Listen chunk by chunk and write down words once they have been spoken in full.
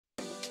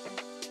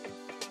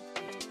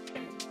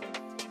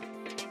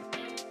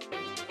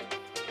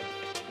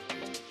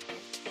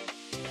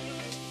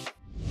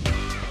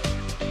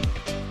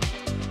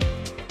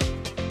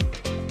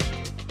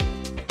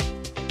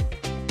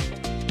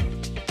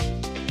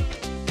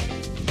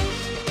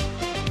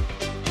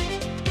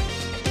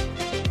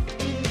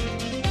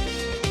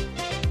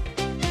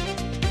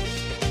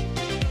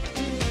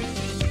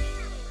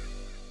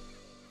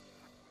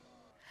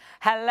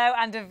Hello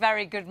and a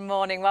very good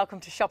morning.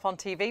 Welcome to Shop on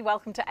TV.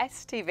 Welcome to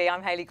STV.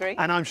 I'm Hayley Green.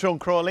 And I'm Sean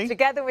Crawley.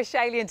 Together with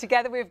Shaylee, and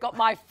together we've got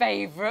my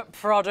favourite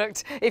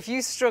product. If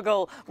you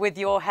struggle with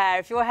your hair,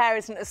 if your hair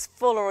isn't as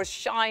full or as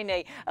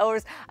shiny or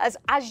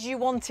as you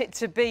want it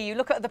to be, you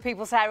look at other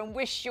people's hair and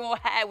wish your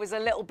hair was a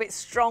little bit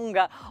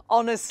stronger.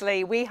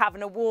 Honestly, we have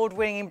an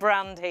award-winning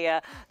brand here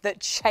that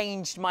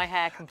changed my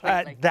hair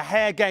completely. The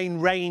hair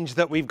gain range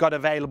that we've got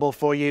available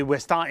for you, we're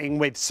starting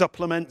with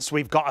supplements.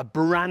 We've got a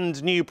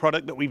brand new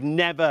product that we've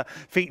never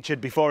featured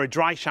before, a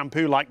dry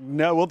shampoo like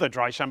no other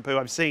dry shampoo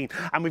I've seen,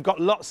 and we've got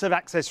lots of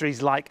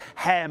accessories like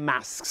hair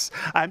masks.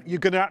 You're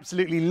going to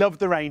absolutely love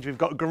the range. We've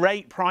got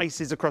great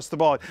prices across the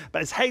board,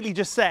 but as Hayley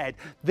just said,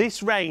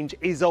 this range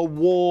is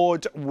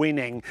award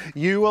winning.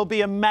 You will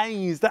be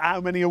amazed at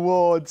how many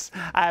awards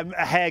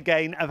Hair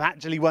Gain have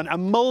actually won. A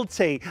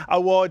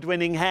multi-award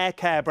winning hair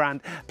care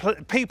brand.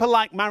 People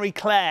like Marie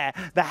Claire,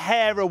 the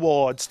Hair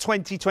Awards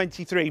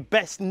 2023,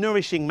 Best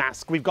Nourishing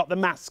Mask. We've got the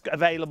mask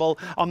available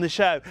on the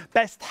show.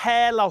 Best hair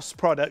loss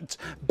product,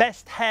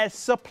 best hair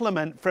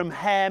supplement from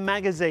Hair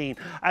Magazine.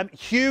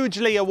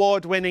 Hugely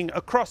award-winning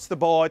across the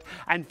board.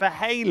 And for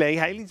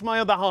Hayley's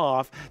my other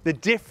half, the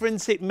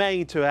difference it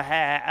made to her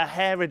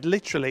hair had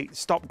literally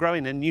stopped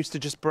growing and used to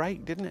just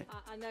break, didn't it?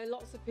 I know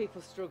lots of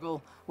people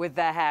struggle with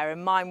their hair,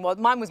 and mine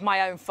was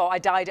my own fault. I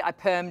dyed it, I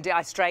permed it,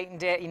 I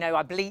straightened it, you know,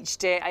 I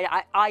bleached it,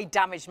 I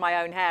damaged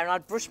my own hair, and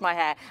I'd brush my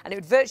hair and it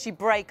would virtually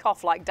break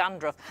off like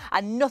dandruff,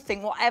 and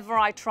nothing, whatever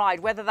I tried,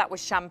 whether that was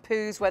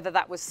shampoos, whether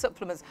that was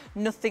supplements,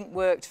 nothing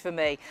worked for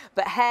me.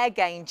 But Hair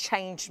Gain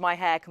changed my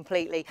hair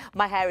completely.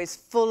 My hair is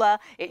fuller,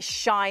 it's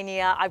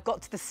shinier, I've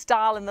got to the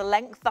style and the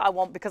length that I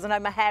want because I know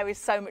my hair is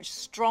so much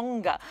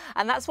stronger,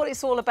 and that's what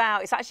it's all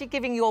about. It's actually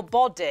giving your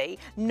body,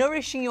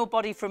 nourishing your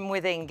body from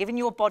within, giving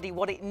your body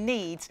what it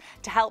needs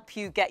to help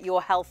you get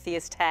your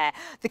healthiest hair.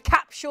 The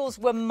capsules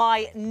were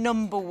my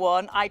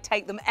 #1. I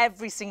take them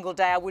every single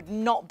day. I would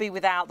not be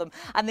without them.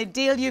 And the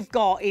deal you've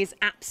got is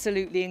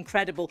absolutely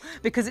incredible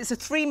because it's a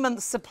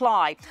 3-month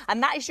supply,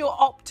 and that is your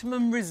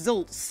optimum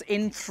results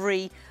in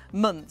 3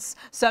 months.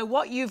 So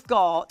what you've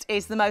got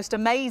is the most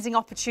amazing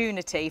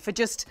opportunity for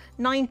just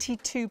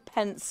 92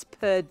 pence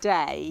per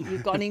day.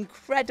 You've got an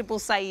incredible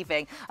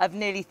saving of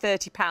nearly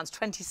 £30,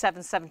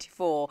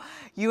 £27.74.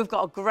 You have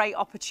got a great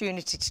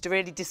opportunity to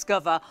really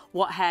discover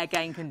what Hair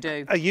Gain can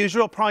do. A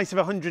usual price of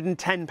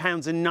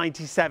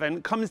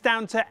 £110.97 comes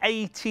down to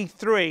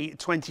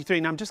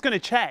 £83.23. Now I'm just going to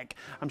check.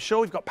 I'm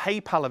sure we've got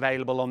PayPal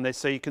available on this,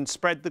 so you can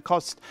spread the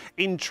cost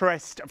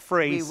interest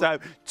free. So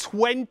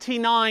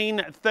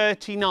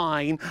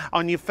 £29.39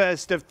 on your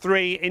first of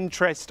 3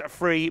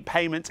 interest-free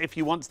payments if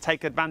you want to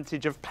take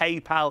advantage of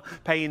PayPal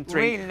Pay in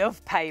 3. We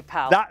love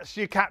PayPal. That's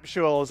your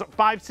capsules.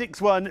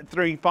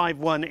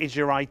 561351 is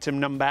your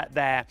item number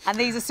there. And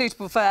these are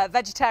suitable for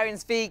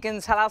vegetarians,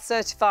 vegans, halal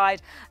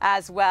certified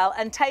as well.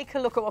 And take a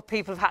look at what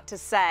people have had to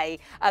say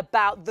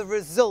about the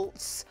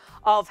results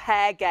of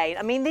Hair Gain.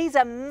 I mean, these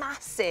are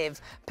massive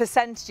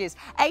percentages.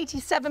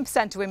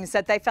 87% of women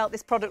said they felt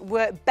this product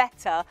worked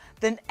better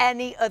than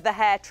any other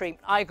hair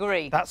treatment. I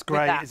agree. That's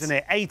great, isn't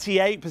it?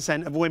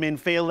 88% of women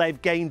feel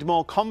they've gained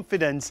more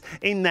confidence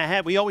in their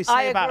hair. We always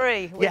say about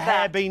your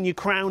hair being your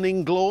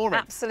crowning glory.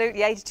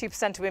 Absolutely.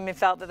 82% of women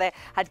felt that they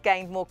had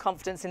gained more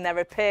confidence in their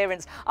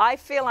appearance. I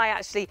feel I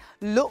actually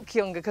look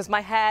younger because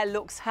my hair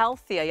looks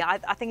healthier.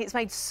 I think it's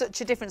made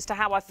such a difference to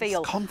how I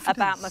feel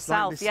about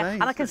myself. Like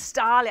and I can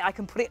style it. I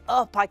can put it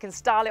up. I can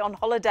style it on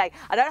holiday.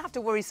 I don't have to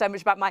worry so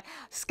much about my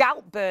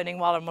scalp burning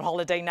while I'm on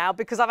holiday now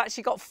because I've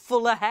actually got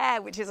fuller hair,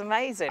 which is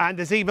amazing. And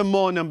there's even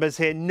more numbers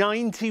here.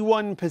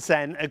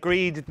 91%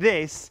 agreed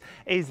this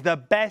is the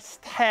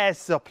best hair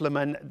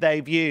supplement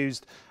they've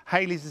used.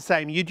 Hayley's the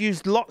same. You'd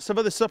used lots of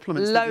other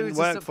supplements that didn't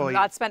work for you.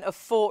 I'd spent a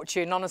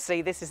fortune.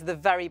 Honestly, this is the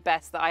very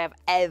best that I have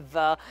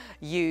ever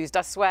used.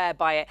 I swear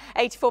by it.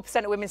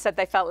 84% of women said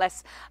they felt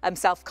less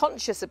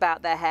self-conscious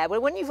about their hair. Well,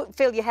 when you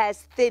feel your hair's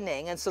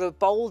thinning and sort of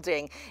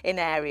balding in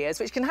areas,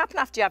 which can happen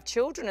after you have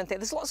children and things,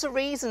 there's lots of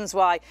reasons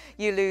why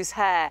you lose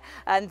hair.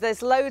 And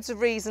there's loads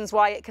of reasons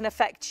why it can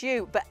affect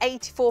you. But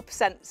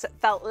 84%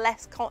 felt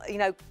less,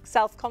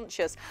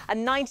 self-conscious.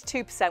 And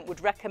 92%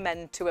 would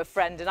recommend to a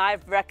friend. And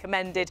I've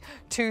recommended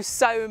to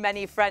so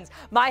many friends.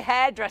 My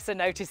hairdresser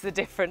noticed the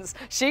difference.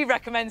 She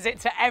recommends it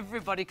to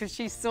everybody because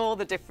she saw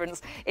the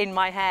difference in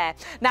my hair.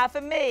 Now, for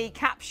me,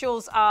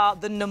 capsules are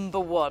the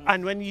 #1.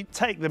 And when you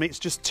take them, it's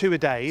just 2 a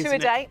day, isn't it? 2 a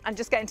day, and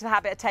just get into the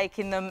habit of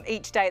taking them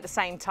each day at the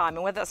same time.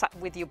 And whether that's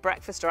with your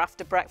breakfast or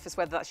after breakfast,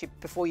 whether that's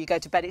before you go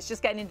to bed, it's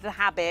just getting into the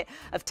habit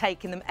of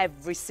taking them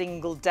every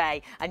single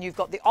day. And you've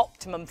got the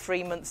optimum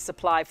 3-month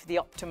supply for the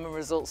optimum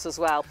results as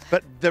well.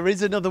 But there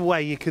is another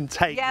way you can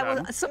take them. Yeah,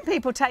 well, some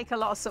people take a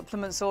lot of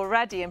supplements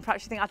already. day and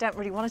perhaps you think, I don't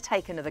really want to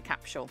take another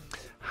capsule.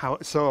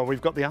 So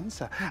we've got the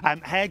answer.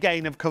 Hair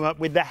Gain have come up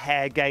with the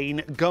Hair Gain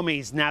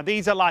gummies. Now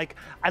these are like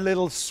a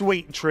little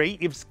sweet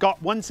treat. You've got,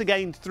 once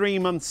again, 3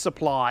 months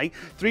supply.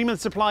 3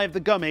 months supply of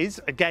the gummies,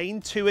 again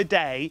 2 a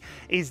day,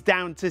 is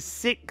down to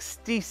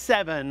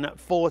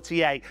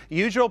 £67.48.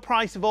 Usual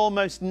price of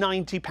almost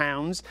 £90.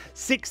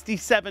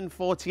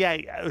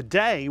 £67.48 a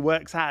day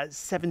works out at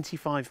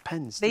 75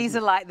 pence. These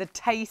are like the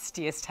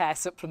tastiest hair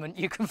supplement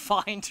you can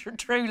find,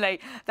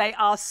 truly. They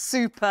are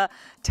super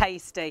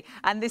tasty.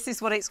 And this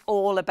is what it's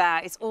all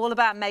about. It's all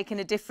about making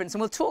a difference.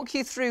 And we'll talk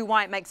you through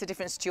why it makes a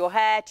difference to your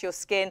hair, to your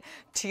skin,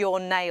 to your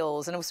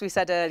nails. And as we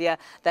said earlier,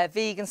 they're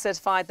vegan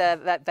certified,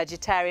 they're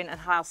vegetarian and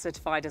halal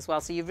certified as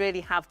well. So you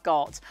really have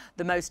got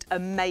the most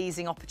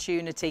amazing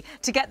opportunity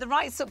to get the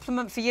right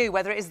supplement for you,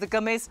 whether it is the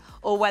gummies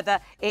or whether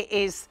it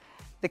is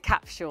the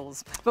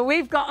capsules. But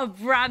we've got a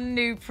brand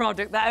new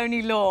product that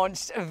only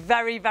launched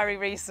very, very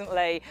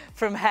recently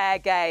from Hair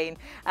Gain.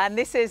 And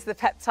this is the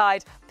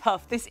Peptide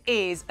Puff. This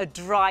is a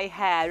dry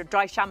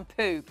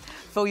shampoo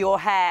for your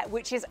hair,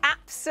 which is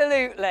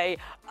absolutely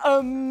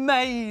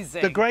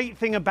amazing. The great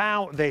thing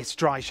about this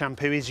dry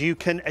shampoo is you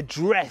can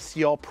address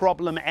your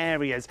problem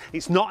areas.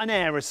 It's not an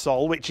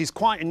aerosol, which is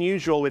quite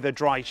unusual with a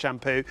dry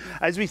shampoo.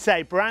 As we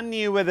say, brand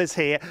new with us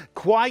here,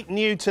 quite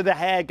new to the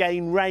Hair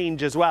Gain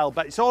range as well,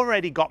 but it's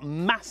already got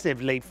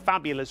massively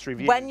fabulous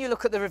reviews. When you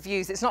look at the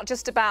reviews, it's not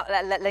just about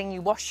letting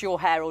you wash your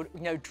hair or,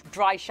 you know,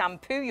 dry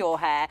shampoo your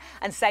hair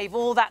and save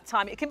all that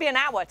time. It can be an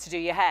hour to do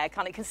your hair,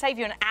 can't it? It can save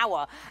you an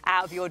hour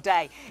out of your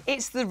day.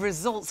 It's the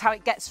results, how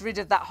it gets rid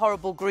of that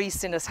horrible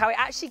greasiness, how it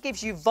actually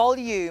gives you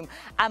volume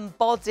and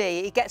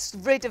body. It gets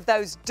rid of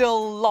those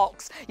dull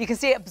locks. You can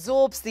see it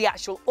absorbs the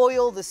actual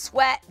oil, the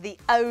sweat, the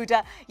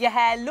odour. Your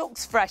hair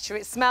looks fresher,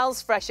 it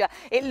smells fresher,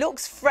 it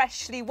looks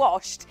freshly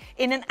washed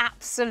in an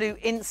absolute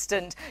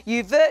instant.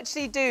 You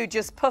virtually do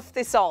just puff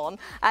this on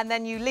and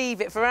then you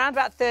leave it for around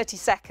about 30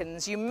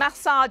 seconds. You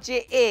massage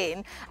it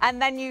in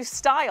and then you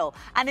style.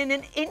 And in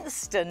an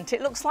instant,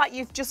 it looks like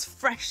you've just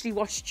freshly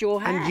washed your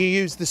hair. And you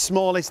use the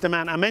smallest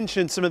amount. I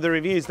mentioned some of the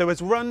reviews. There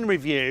was one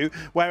review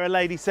where a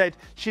lady said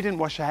she didn't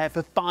wash her hair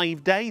for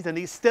 5 days and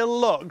it still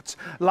looked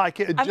like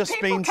it had just been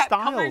styled. And people kept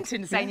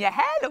commenting saying, your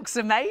hair looks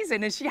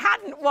amazing, and she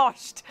hadn't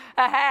washed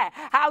her hair.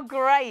 How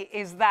great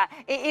is that?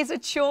 It is a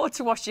chore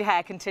to wash your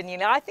hair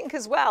continually. I think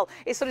as well,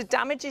 it sort of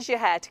damages your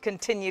hair to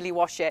continually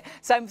wash it.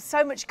 So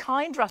much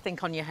kinder, I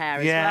think, on your hair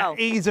as well.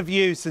 Yeah, ease of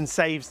use and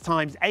saves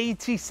time.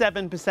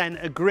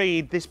 87%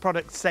 agreed this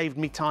product saved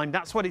me time.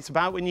 That's what it's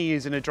about when you're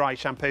using a dry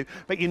shampoo,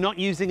 but you're not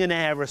using an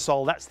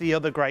aerosol. That's the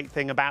other great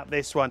thing about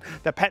this one.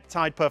 The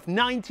Peptide Puff,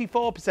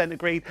 94%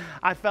 agreed.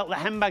 I felt the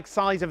handbag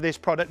size of this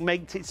product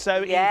makes it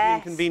so easy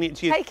and convenient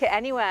to use. Take it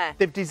anywhere.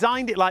 They've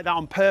designed it like that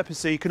on purpose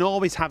so you can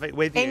always have it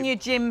with you. In your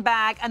gym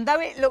bag, and though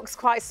it looks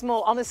quite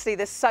small, honestly,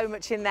 there's so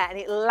much in there and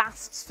it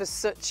lasts for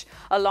such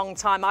a long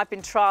time. I've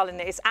been trialling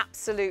it. It's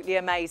absolutely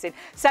amazing.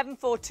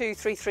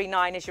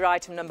 742339 is your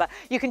item number.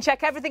 You can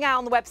check everything out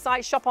on the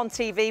website,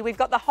 ShopOnTV. We've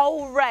got the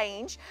whole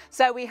range.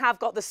 So we have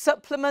got the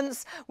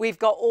supplements, we've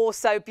got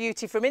also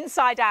beauty from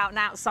inside out and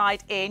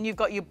outside in. You've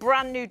got your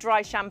brand new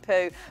dry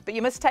shampoo, but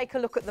you must take a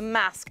look at the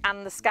mask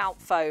and the scalp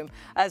foam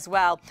as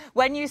well.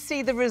 When you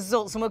see the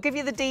results, and we'll give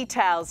you the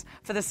details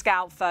for the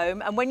scalp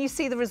foam, and when you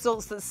see the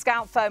results that the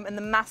scalp foam and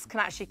the mask can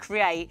actually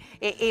create,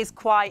 it is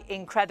quite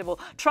incredible.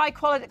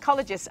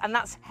 Trichologists, and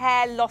that's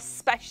hair loss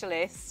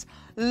specialists,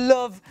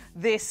 love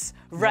this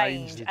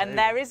range and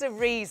there is a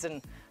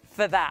reason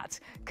for that,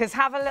 because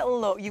have a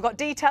little look. You've got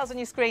details on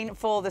your screen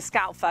for the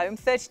scalp foam,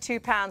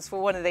 £32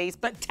 for one of these,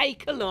 but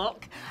take a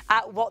look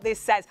at what this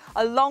says.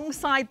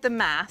 Alongside the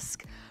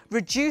mask,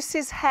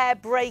 reduces hair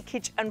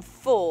breakage and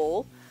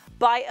fall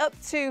by up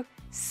to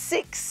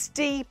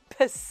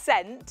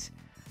 60%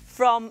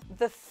 from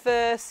the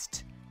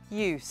first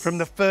use. From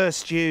the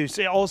first use.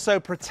 It also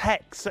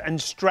protects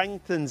and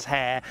strengthens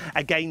hair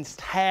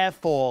against hair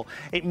fall.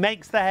 It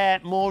makes the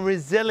hair more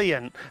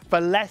resilient for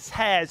less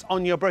hairs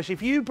on your brush.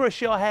 If you brush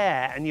your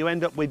hair and you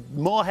end up with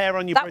more hair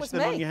on your brush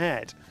than on your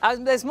head.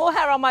 There's more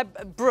hair on my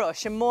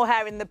brush and more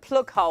hair in the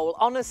plug hole.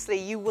 Honestly,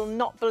 you will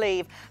not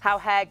believe how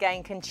Hair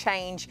Gain can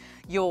change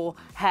your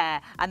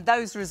hair, and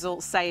those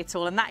results say it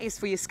all, and that is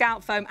for your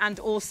scalp foam and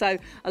also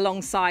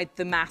alongside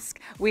the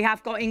mask. We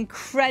have got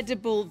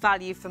incredible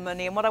value for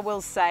money, and what I will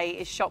say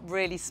is shop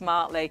really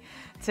smartly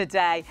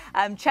today.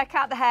 Check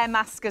out the hair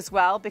mask as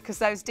well, because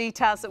those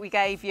details that we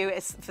gave you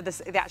is for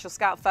the actual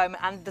scalp foam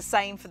and the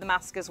same for the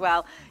mask as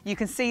well. You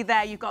can see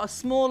there you've got a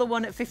smaller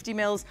one at 50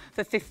 mils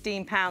for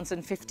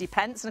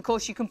 £15.50, and of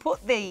course you can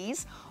put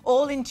these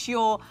all into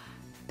your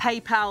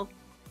PayPal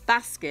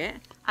basket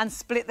and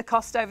split the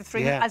cost over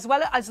 3 months.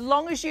 As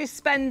long as you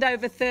spend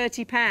over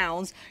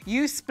 £30,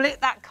 you split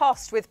that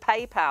cost with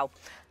PayPal.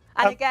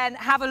 And again,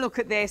 have a look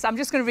at this. I'm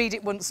just going to read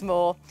it once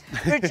more.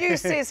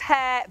 Reduces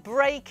hair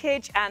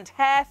breakage and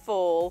hair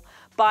fall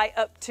by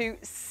up to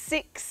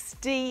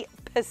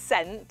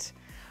 60%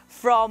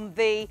 from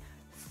the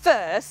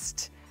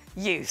first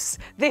use.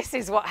 This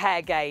is what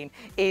Hair Gain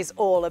is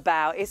all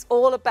about. It's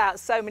all about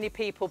so many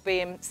people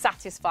being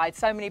satisfied,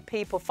 so many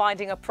people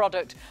finding a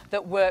product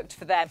that worked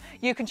for them.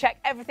 You can check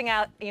everything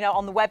out,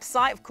 on the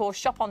website, of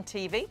course,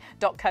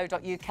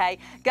 ShopOnTV.co.uk.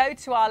 Go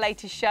to our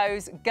latest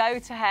shows, go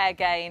to Hair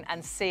Gain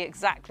and see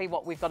exactly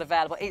what we've got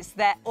available. It's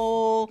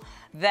all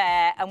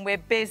there, and we're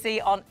busy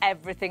on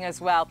everything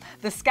as well.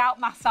 The scalp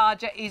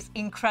massager is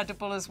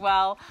incredible as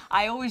well.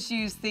 I always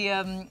use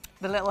the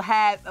little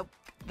hair.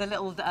 The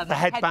little the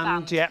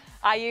headband, yeah.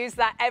 I use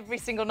that every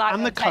single night.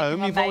 And the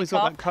comb, you've always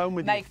got that comb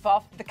with you. Makeup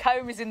off. The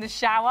comb is in the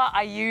shower.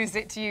 I use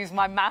it to use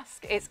my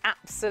mask. It's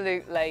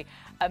absolutely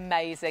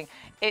amazing.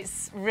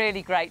 It's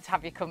really great to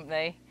have your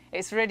company.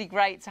 It's really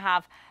great to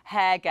have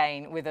Hair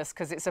Gain with us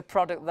because it's a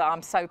product that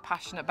I'm so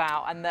passionate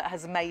about and that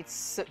has made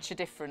such a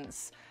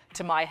difference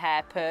to my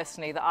hair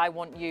personally, that I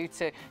want you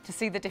to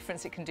see the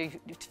difference it can do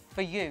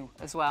for you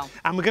as well.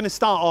 And we're going to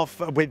start off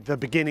with the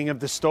beginning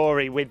of the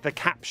story with the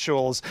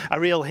capsules, a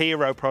real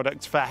hero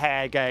product for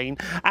Hair Gain,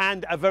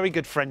 and a very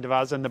good friend of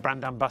ours and the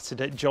brand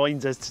ambassador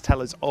joins us to tell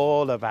us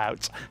all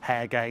about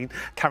Hair Gain.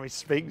 Carrie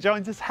Speak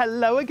joins us.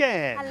 Hello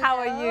again. Hello. How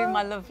are you,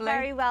 my lovely?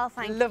 Very well,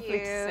 thank you. Lovely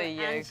to see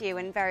you. And you,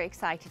 and very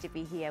excited to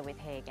be here with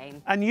Hair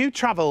Gain. And you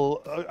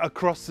travel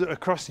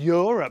across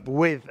Europe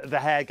with the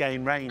Hair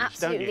Gain range,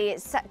 Absolutely. don't you?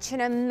 It's such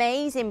an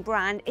amazing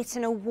brand. It's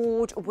an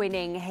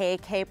award-winning hair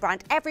care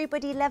brand.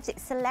 Everybody loves it.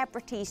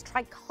 Celebrities,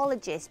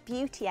 trichologists,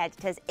 beauty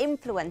editors,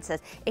 influencers.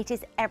 It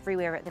is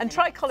everywhere at the minute.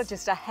 And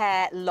trichologists are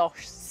hair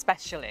loss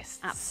specialists.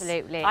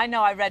 Absolutely. I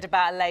know I read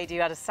about a lady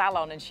who had a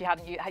salon and she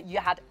hadn't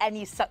had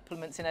any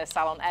supplements in her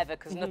salon ever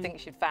because nothing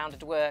she'd found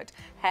had worked.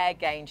 Hair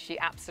Gain, she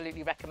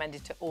absolutely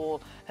recommended to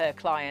all her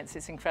clients.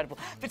 It's incredible.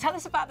 But tell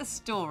us about the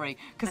story,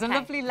 because a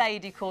lovely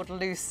lady called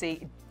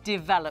Lucy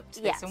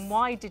developed this. And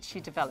why did she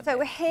develop it?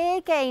 So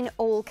Hair Gain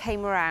all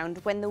came around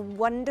when the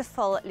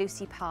wonderful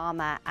Lucy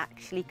Palmer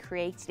actually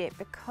created it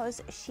because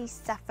she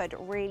suffered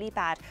really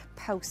bad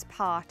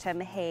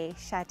postpartum hair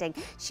shedding.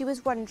 She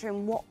was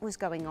wondering what was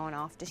going on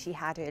after she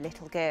had her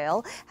little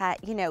girl.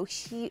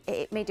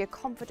 It made her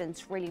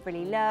confidence really,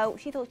 really low.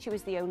 She thought she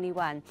was the only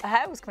one. Her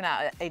hair was coming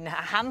out in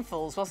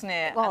handfuls, wasn't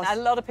it? And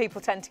a lot of people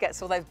tend to get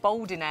all those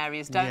balding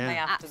areas, don't they,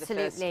 after the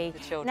first the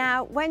children?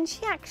 Now, when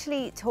she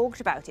actually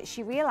talked about it,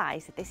 she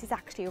realised that this is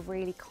actually a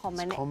really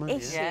common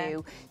issue. Yeah.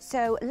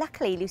 So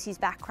luckily, Lucy's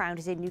background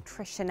is in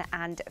nutrition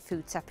and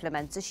food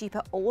supplements, so she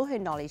put all her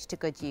knowledge to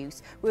good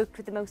use, worked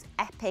with the most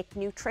epic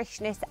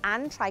nutritionists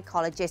and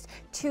trichologists,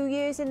 2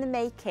 years in the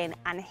making,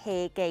 and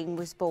Hair Gain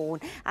was born.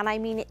 And I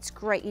mean, it's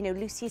great.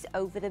 Lucy's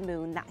over the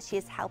moon that she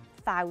has helped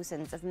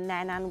thousands of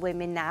men and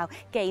women now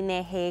gain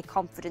their hair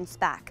confidence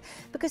back,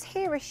 because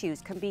hair issues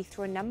can be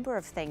through a number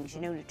of things,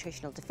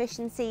 nutritional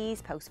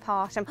deficiencies,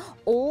 postpartum,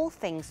 all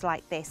things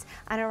like this.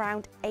 And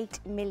around 8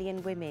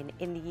 million women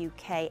in the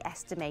UK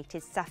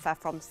estimated suffer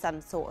from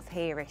some sort of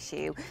hair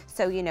issue.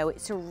 So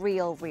it's a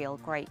real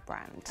great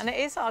brand. And it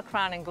is our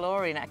crown and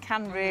glory, and it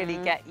can really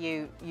get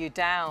you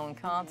down,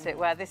 can't it?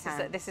 Where this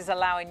is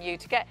allowing you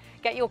to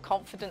get your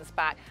confidence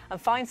back and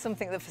find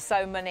something that for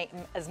so many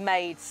has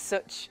made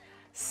such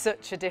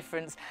a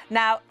difference.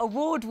 Now,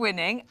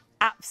 award-winning,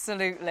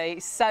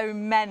 absolutely, so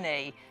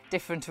many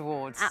different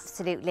awards.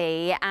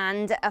 Absolutely,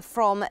 and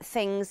from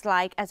things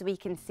like, as we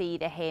can see,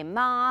 the hair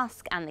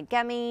mask and the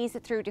gummies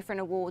through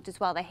different awards as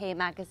well, the Hair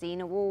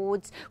Magazine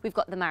Awards. We've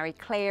got the Marie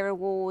Claire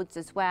Awards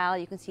as well.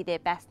 You can see their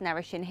Best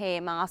Nourishing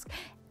Hair Mask.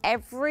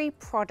 Every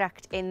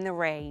product in the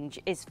range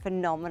is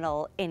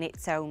phenomenal in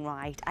its own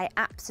right. I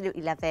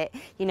absolutely love it.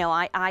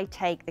 I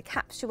take the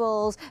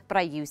capsules, but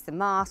I use the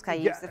mask, I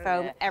use the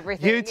foam,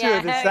 everything. You two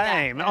are the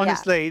same.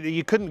 Honestly,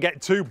 you couldn't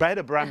get two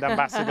better brand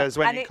ambassadors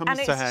when it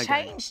comes to Hair Gain.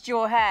 And it's changed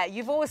your hair.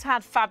 You've always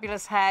had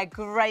fabulous hair,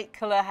 great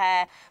colour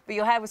hair, but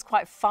your hair was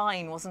quite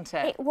fine, wasn't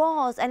it? It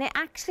was, and it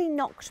actually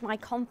knocked my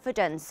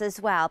confidence as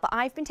well. But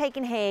I've been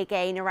taking Hair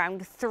Gain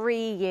around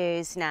 3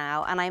 years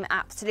now, and I'm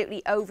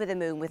absolutely over the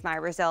moon with my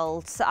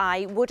results.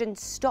 I wouldn't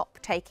stop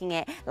taking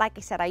it. Like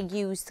I said, I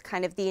used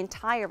kind of the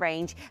entire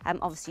range.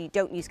 Obviously, you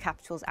don't use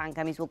capsules and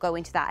gummies. We'll go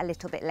into that a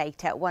little bit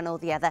later, one or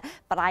the other.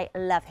 But I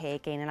love Hair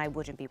Gain, and I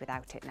wouldn't be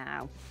without it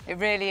now. It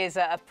really is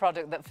a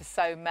product that for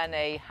so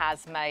many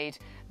has made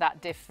that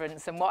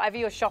difference. And whatever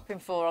you're shopping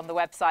for on the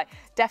website,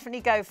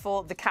 definitely go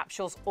for the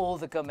capsules or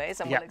the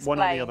gummies. And we'll explain.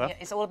 One or the other.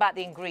 It's all about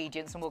the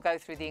ingredients, and we'll go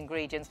through the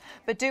ingredients.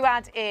 But do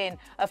add in,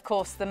 of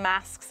course, the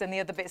masks and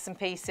the other bits and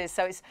pieces.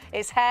 So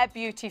it's hair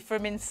beauty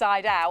from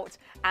inside out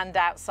and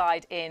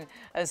outside in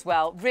as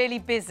well. Really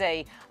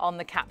busy on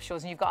the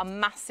capsules, and you've got a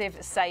massive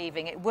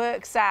saving. It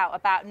works out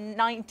about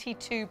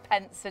 92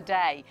 pence a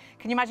day.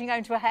 Can you imagine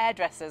going to a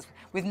hairdresser's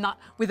with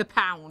a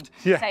pound,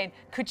 saying,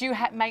 could you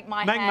make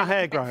my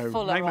hair grow,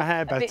 fuller, make my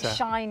hair better, a bit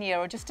shinier,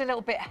 or just a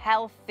little bit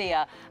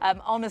healthier?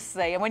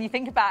 Honestly, and when you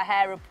think about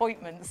hair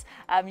appointments,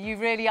 you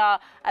really are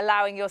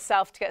allowing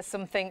yourself to get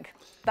something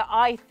that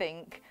I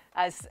think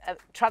has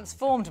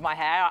transformed my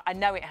hair. I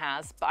know it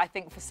has, but I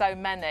think for so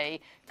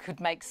many could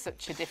make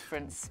such a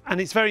difference. And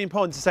it's very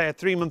important to say a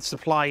 3-month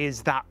supply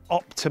is that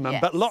optimum.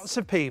 Yes. But lots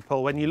of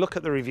people, when you look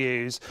at the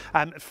reviews,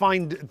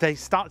 find they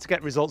start to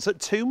get results at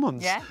 2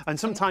 months. Yeah. And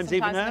sometimes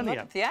even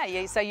earlier.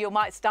 Yeah, so you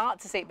might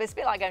start to see it, but it's a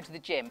bit like going to the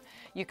gym.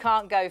 You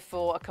can't go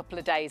for a couple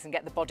of days and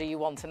get the body you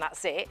want and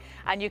that's it.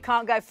 And you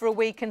can't go for a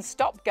week and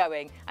stop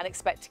going and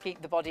expect to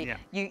keep the body.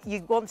 Yeah.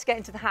 You want to get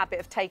into the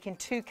habit of taking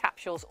 2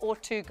 capsules or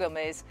 2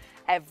 gummies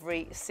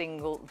every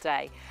single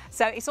day.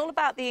 So it's all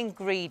about the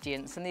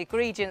ingredients, and the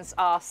ingredients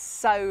are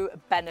so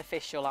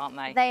beneficial, aren't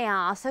they? They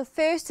are. So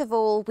first of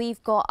all,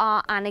 we've got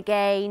our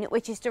Anagain,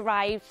 which is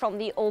derived from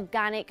the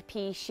organic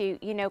pea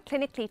shoot, you know,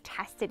 clinically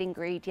tested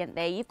ingredient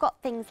there. You've got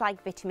things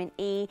like vitamin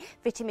E,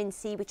 vitamin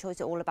C, which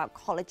is all about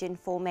collagen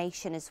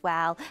formation as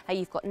well.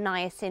 You've got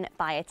niacin,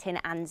 biotin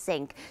and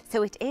zinc.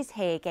 So it is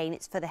hair gain,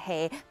 it's for the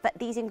hair, but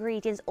these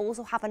ingredients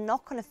also have a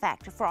knock-on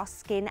effect for our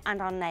skin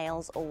and our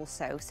nails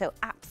also. So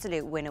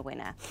absolute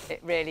winner-winner. It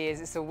really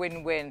is. It's a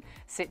win-win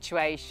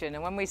situation.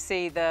 And when we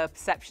see the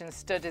perception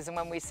studies and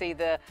when we see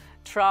the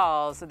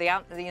trials,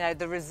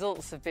 the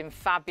results have been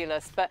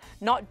fabulous, but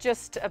not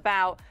just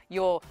about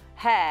your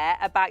hair,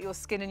 about your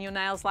skin and your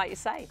nails, like you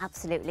say.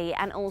 Absolutely.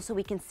 And also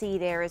we can see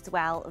there as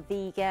well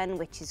vegan,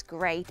 which is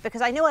great,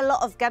 because I know a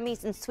lot of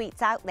gummies and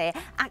sweets out there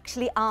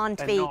actually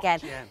aren't vegan.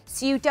 Not, yeah.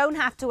 So you don't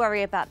have to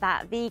worry about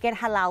that. Vegan,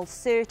 halal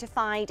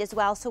certified as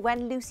well. So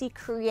when Lucy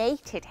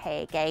created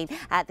Hair Gain,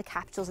 the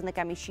capsules and the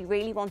gummies, she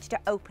really wanted to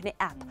open it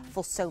up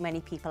for so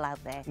many people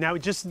out there. Now, we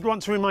just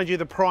want to remind you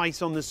the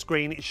price on the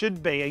screen. It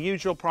should be a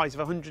usual price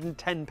of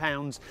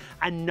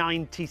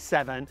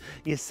 £110.97.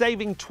 You're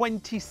saving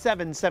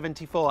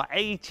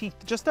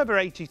 £27.74, just over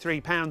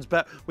 £83,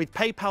 but with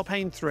PayPal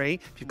paying £3,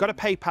 if you've got a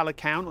PayPal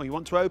account or you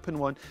want to open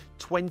one,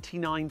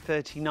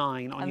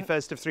 £29.39 on your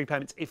first of 3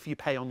 payments if you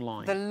pay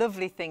online. The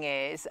lovely thing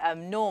is,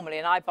 normally,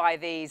 and I buy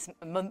these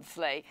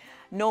monthly,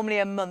 normally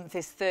a month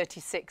is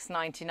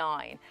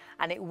 £36.99,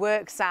 and it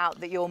works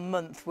out that your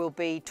month will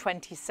be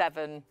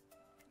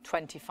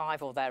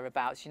 £27.25 or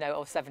thereabouts, you know,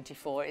 or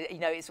 74. You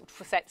know, it's,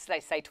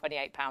 let's say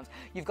 £28.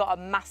 You've got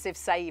a massive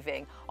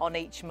saving on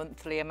each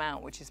monthly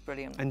amount, which is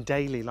brilliant. And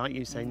daily, like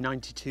you say,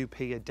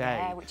 92p a day.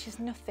 Yeah, which is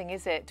nothing,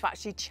 is it? To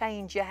actually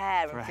change your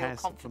hair and feel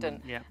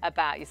confident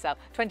about yourself.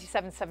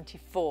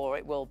 £27.74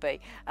 it will be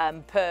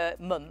per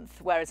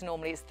month, whereas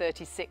normally it's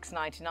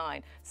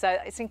 £36.99. So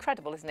it's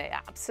incredible, isn't it?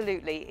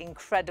 Absolutely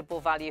incredible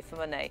value for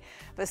money.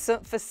 But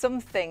for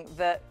something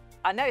that,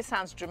 I know it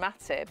sounds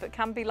dramatic, but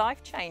can be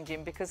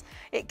life-changing, because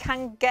it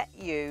can get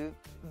you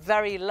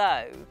very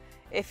low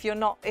if you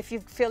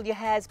feel your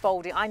hair's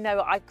balding. I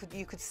know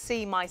you could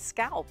see my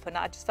scalp, and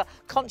I just felt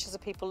conscious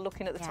of people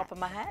looking at the top of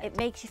my head. It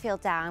makes you feel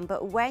down,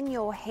 but when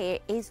your hair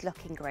is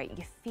looking great,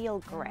 you feel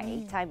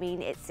great. I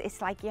mean,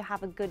 it's like you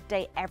have a good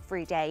day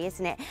every day,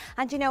 isn't it?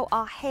 And you know,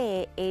 our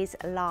hair is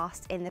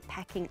last in the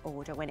pecking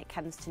order when it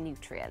comes to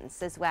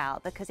nutrients as well,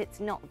 because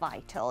it's not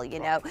vital, you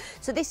know.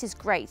 So this is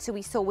great. So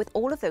we saw with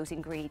all of those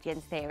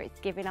ingredients there, it's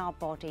giving our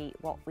body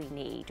what we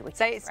need.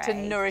 So it's to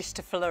nourish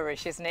to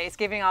flourish, isn't it? It's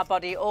giving our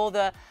body all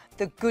the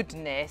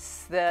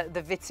goodness,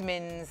 the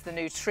vitamins, the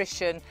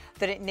nutrition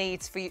that it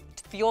needs for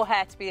your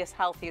hair to be as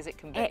healthy as it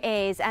can be. It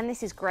is, and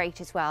this is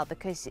great as well,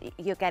 because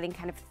you're getting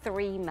kind of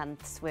 3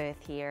 months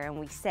worth here, and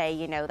we say,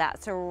 you know,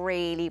 that's a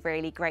really,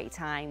 really great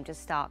time to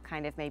start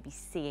kind of maybe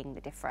seeing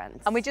the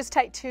difference. And we just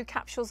take 2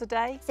 capsules a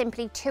day?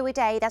 Simply 2 a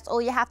day, that's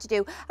all you have to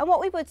do. And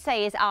what we would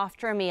say is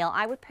after a meal,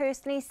 I would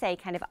personally say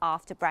kind of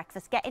after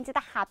breakfast, get into the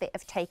habit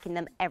of taking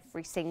them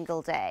every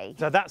single day.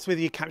 So that's with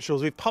your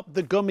capsules. We've popped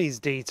the gummies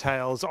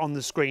details on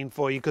the screen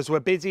for you because we're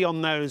busy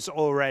on those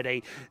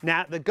already.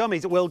 Now, the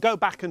gummies, we'll go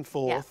back and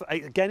forth.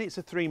 Yeah. Again, it's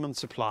a 3-month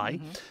supply,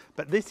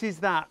 but this is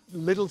that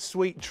little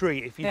sweet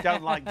treat if you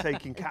don't like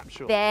taking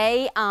capsules.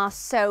 They are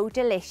so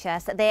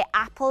delicious. They're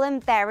apple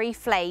and berry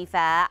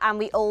flavour, and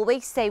we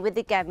always say with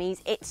the gummies,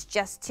 it's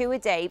just 2 a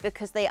day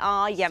because they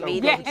are yummy.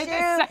 So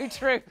it's so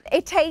true.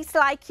 It tastes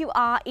like you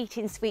are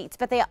eating sweets,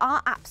 but they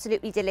are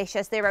absolutely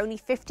delicious. They're only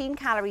 15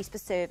 calories per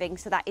serving,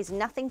 so that is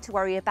nothing to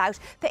worry about.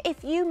 But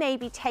if you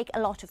maybe take a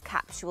lot of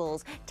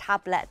capsules,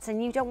 tablets,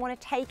 and you don't want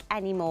to take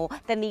any more,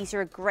 then these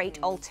are a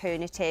great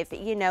alternative.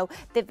 You know,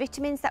 the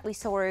vitamins that we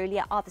saw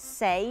earlier are the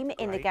same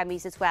in the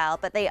gummies as well,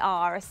 but they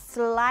are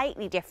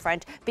slightly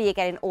different, but you're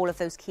getting all of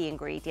those key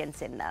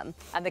ingredients in them.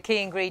 And the key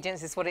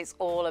ingredients is what it's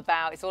all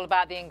about. It's all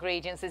about the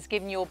ingredients. It's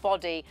giving your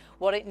body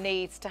what it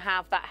needs to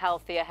have that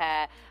healthier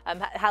hair,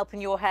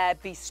 helping your hair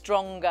be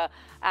stronger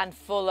and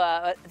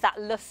fuller,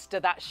 that lustre,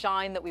 that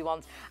shine that we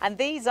want. And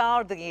these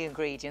are the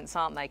ingredients,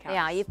 aren't they, Kat?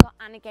 Yeah, you've got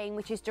Anagain,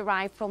 which is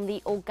derived from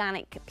the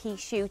organic pea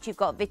shoot. You've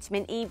got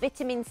vitamin E,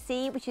 vitamin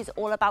C, which is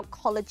all about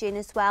collagen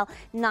as well,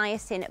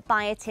 niacin,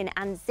 biotin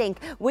and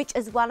zinc, which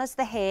as well as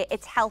the hair,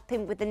 it's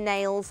helping with the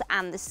nails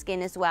and the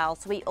skin as well.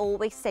 So we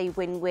always say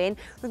win-win.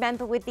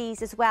 Remember with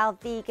these as well,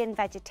 vegan,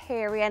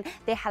 vegetarian,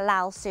 they're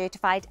halal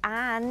certified,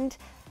 and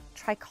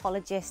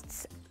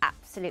trichologists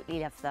absolutely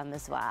love them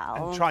as well.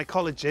 And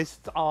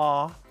trichologists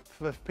are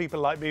for people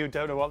like me who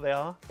don't know what they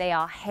are? They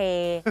are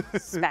hair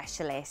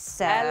specialists.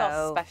 So hair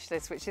loss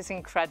specialists, which is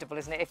incredible,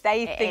 isn't it? If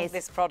they think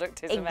this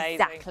product is amazing,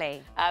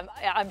 exactly,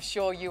 I'm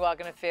sure you are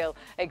going to feel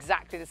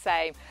exactly the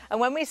same. And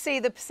when we see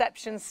the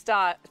perception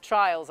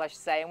trials, I should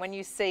say, and when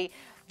you see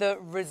the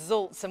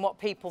results and what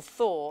people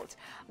thought,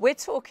 we're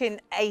talking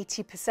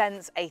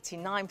 80%,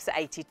 89%,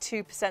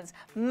 82%,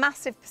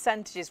 massive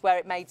percentages where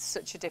it made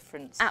such a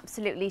difference.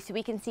 Absolutely. So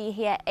we can see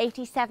here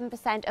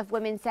 87% of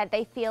women said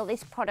they feel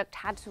this product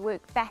had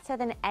worked better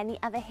than any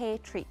other hair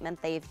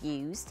treatment they have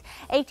used.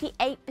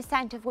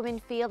 88% of women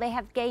feel they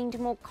have gained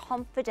more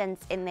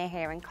confidence in their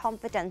hair, and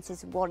confidence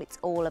is what it's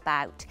all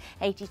about.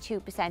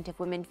 82% of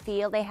women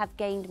feel they have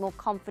gained more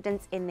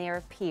confidence in their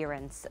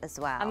appearance as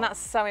well. And that's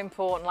so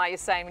important, like you're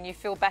saying, when you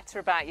feel better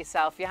about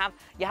yourself, you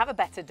have a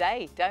better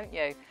day, don't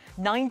you?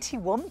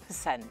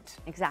 91%.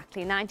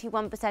 Exactly,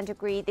 91%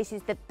 agree this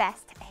is the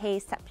best hair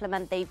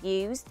supplement they've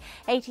used.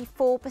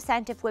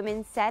 84% of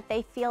women said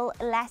they feel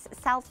less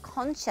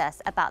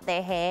self-conscious about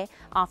their hair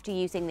after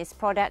using this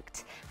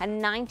product,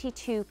 and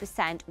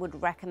 92% would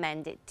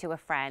recommend it to a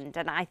friend.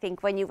 And I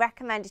think when you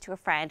recommend it to a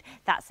friend,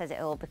 that says it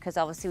all, because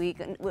obviously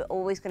we're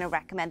always going to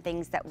recommend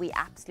things that we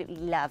absolutely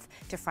love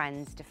to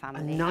friends, to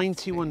family. And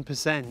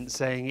 91%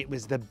 saying it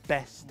was the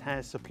best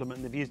hair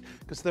supplement they've used,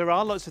 because there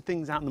are lots of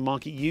things out in the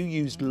market. You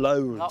used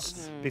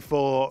loads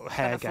before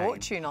Hair Game. A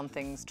fortune on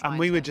things. And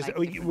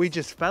we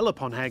just fell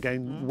upon Hair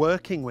Game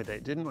working with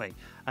it, didn't we?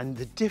 And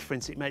the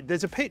difference it made.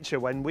 There's a picture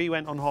when we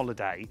went on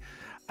holiday,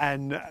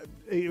 and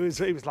it was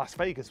Las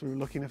Vegas. We were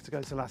lucky enough to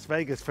go to Las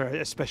Vegas for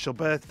a special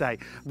birthday.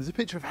 And there's a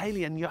picture of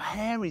Hayley, and your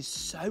hair is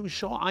so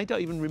short. I don't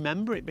even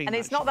remember it being. And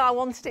it's not that I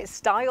wanted it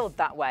styled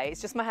that way.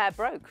 It's just my hair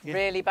broke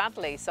really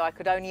badly, so I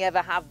could only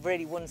ever have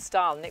really one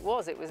style, and it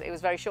was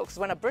very short, because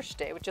when I brushed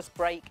it, it would just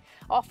break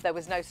off. There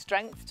was no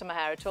strength to my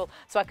hair at all,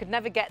 so I could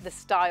never get the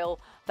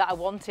style that I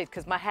wanted,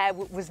 because my hair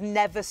was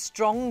never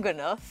strong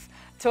enough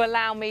to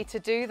allow me to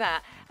do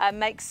that. It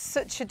makes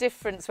such a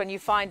difference when you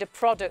find a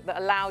product that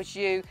allows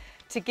you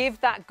to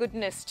give that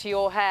goodness to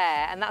your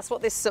hair, and that's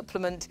what this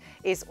supplement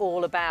is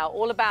all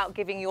about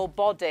giving your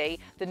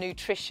body the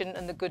nutrition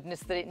and the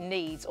goodness that it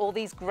needs, all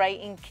these great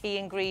key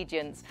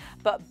ingredients.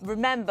 But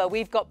remember,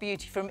 we've got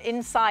beauty from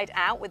inside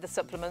out with the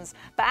supplements,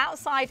 but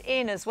outside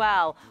in as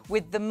well,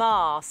 with the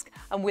mask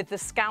and with the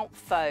scalp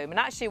foam. And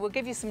actually we'll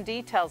give you some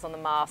details on the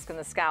mask and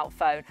the scalp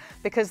foam,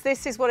 because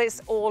this is what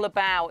it's all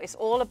about. It's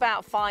all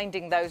about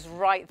finding those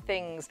right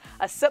things,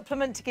 a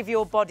supplement to give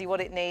your body what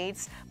it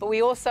needs, but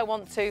we also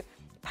want to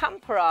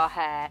pamper our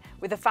hair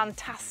with a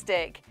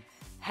fantastic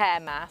hair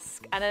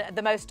mask and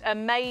the most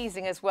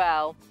amazing as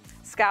well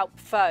scalp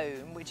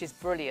foam, which is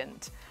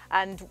brilliant.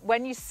 And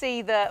when you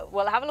see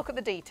well, have a look at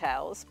the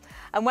details,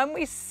 and when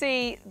we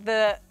see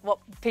what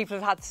people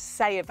have had to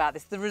say about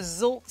this, the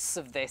results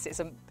of this,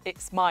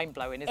 it's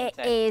mind-blowing, isn't it?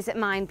 It is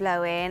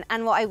mind-blowing.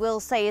 And what I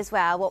will say as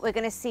well, what we're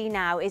going to see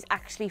now is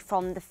actually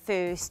from the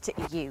first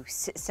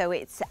use. So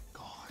it's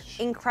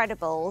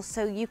incredible.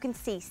 So you can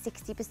see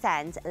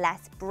 60%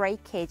 less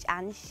breakage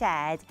and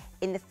shed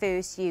in the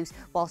first use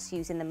whilst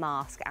using the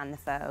mask and the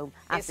foam,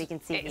 as we can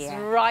see here.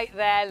 It's right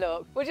there,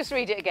 look. We'll just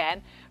read it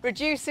again.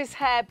 Reduces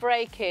hair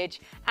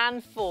breakage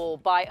and fall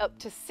by up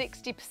to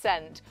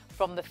 60%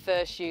 from the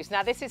first use.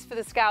 Now, this is for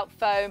the scalp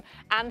foam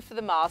and for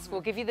the mask.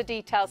 We'll give you the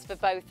details for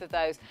both of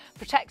those.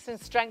 Protects and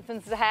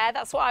strengthens the hair.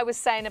 That's what I was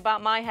saying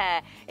about my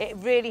hair. It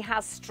really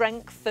has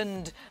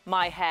strengthened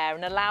my hair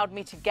and allowed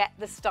me to get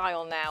the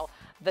style now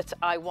that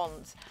I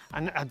want.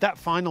 And that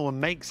final one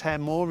makes hair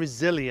more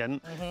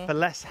resilient for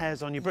less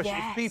hairs on your brush.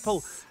 Yes. If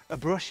people are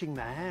brushing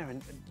their hair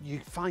and you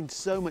find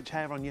so much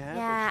hair on your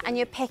hairbrush. Yeah, and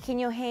you're picking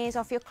your hairs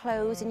off your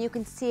clothes and you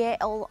can see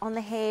it all on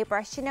the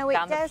hairbrush. You know, it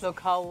down does. The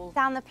plug hole.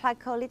 Down the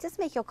plug hole. It does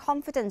make your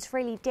confidence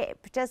really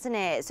dip, doesn't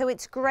it? So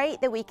it's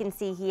great that we can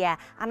see here.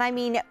 And I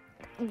mean,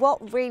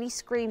 what really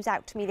screams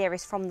out to me there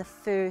is from the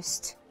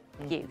first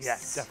use.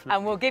 Yes, definitely.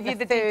 And we'll give you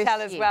the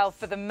detail as well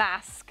for the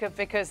mask,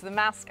 because the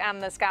mask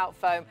and the scalp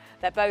foam,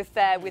 they're both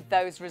there with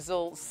those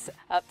results,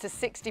 up to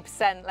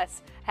 60%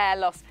 less hair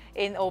loss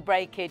or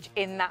breakage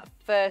in that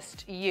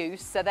first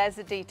use. So there's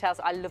the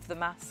details. I love the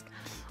mask.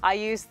 I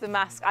used the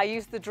mask. I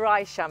used the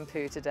dry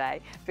shampoo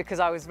today because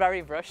I was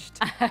very rushed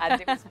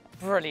and it was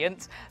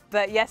brilliant.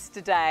 But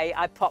yesterday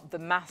I popped the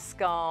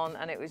mask on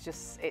and it was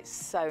just, it's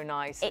so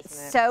nice.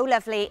 It's so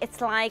lovely. It's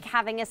like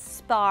having a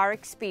spa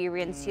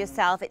experience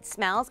yourself. It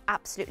smells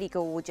absolutely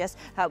gorgeous.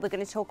 We're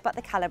going to talk about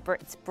the colour, but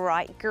it's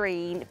bright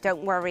green.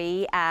 Don't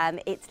worry.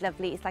 It's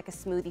lovely. It's like a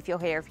smoothie for your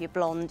hair. If you're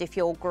blonde, if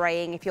you're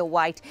greying, if you're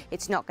white,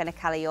 it's not going to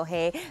colour your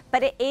hair.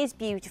 But it is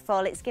beautiful.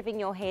 It's giving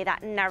your hair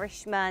that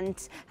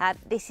nourishment.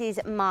 This is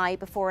my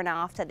before and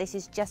after. This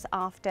is just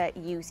after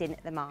using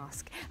the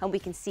mask. And we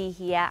can see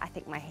here, I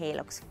think my hair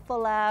looks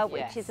fuller,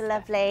 which is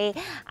lovely.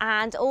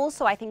 And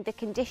also, I think the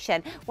condition,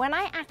 when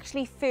I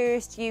actually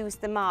first used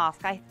the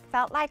mask, I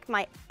felt like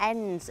my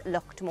ends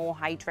looked more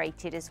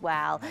hydrated as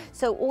well.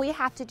 So all you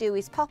have to do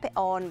is pop it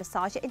on,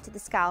 massage it into the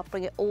scalp,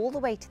 bring it all the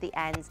way to the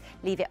ends,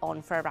 leave it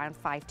on for around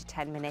 5 to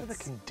 10 minutes.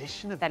 The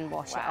condition of then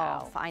wash it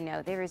off. I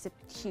know, there is a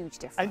huge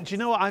difference. And do you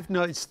know what I've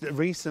noticed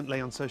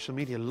recently on social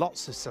media?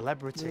 Lots of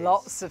celebrities.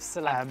 Lots of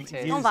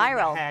celebrities. Gone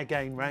viral. The hair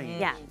gain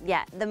range.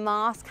 Yeah, the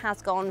mask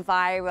has gone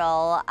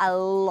viral a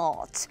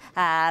lot.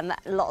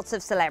 Lots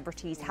of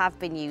celebrities have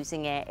been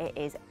using it. It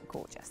is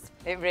gorgeous.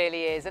 It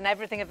really is, and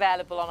everything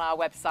available on our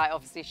website,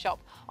 obviously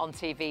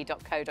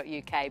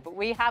ShopOnTV.co.uk. But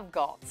we have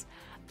got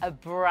a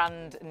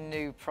brand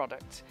new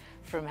product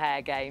from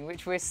Hairgain,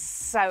 which we're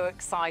so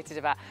excited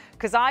about,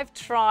 because I've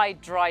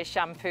tried dry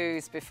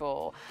shampoos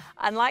before,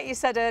 and like you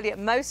said earlier,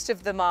 most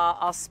of them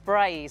are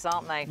sprays,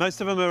 aren't they?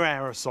 Most of them are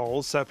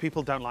aerosols, so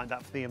people don't like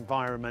that for the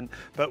environment.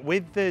 But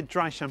with the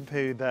dry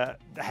shampoo that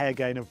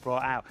Hairgain have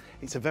brought out,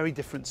 it's a very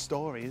different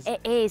story, isn't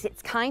it? It is.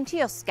 It's kind to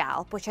your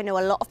scalp, which I know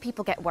a lot of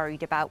people get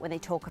worried about when they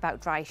talk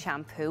about dry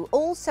shampoo.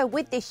 Also,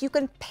 with this, you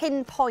can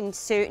pinpoint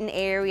certain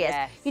areas.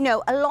 Yes. You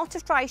know, a lot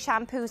of dry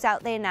shampoos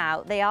out there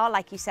now, they are,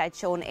 like you said,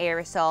 Sean,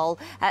 aerosol.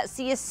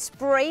 So you're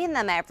spraying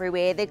them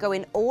everywhere. They're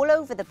going all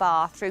over the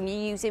bathroom. You're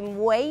using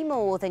way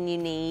more than you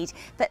need.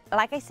 But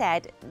like I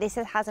said, this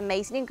has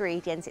amazing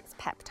ingredients. It's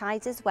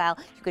peptides as well.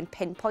 You can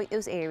pinpoint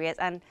those areas.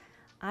 And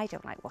I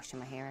don't like washing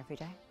my hair every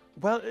day.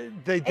 Well,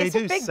 they do It's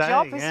a big say,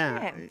 job, isn't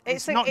it?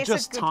 It's not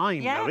just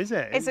time, though, is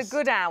it? It's a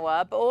good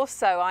hour, but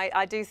also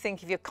I do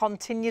think if you're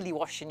continually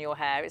washing your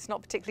hair, it's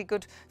not particularly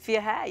good for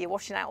your hair. You're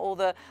washing out all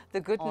the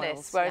goodness,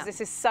 Oils, whereas this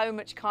is so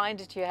much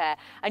kinder to your hair.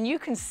 And you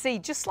can see,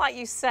 just like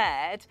you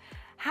said,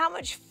 how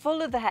much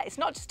fuller the hair. It's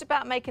not just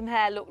about making the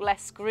hair look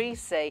less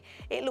greasy.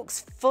 It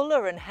looks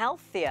fuller and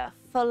healthier.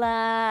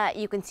 Fuller,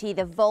 you can see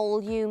the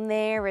volume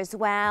there as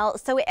well.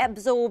 So it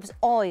absorbs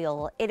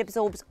oil, it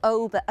absorbs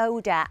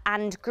odour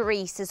and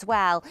grease as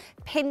well.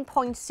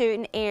 Pinpoint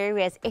certain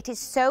areas. It is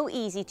so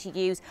easy to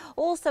use.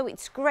 Also,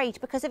 it's great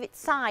because of its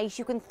size.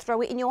 You can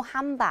throw it in your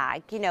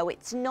handbag. You know,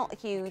 it's not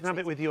huge. You can have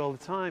it with you all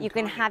the time. You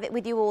can have it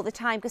with you all the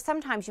time, because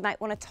sometimes you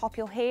might want to top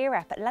your hair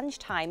up at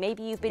lunchtime.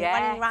 Maybe you've been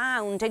running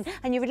around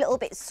and you're a little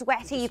bit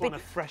sweaty. You just want to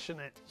freshen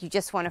it. You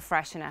just want to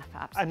freshen up,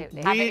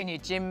 absolutely. Have it in your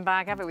gym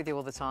bag, have it with you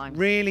all the time.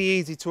 Really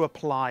easy to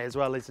apply as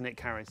well, isn't it,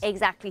 Carrie?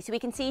 Exactly. So we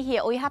can see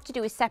here, all you have to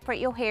do is separate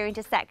your hair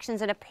into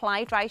sections and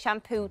apply dry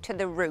shampoo to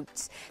the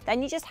roots.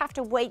 Then you just have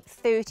to wait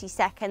 30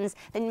 seconds,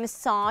 then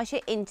massage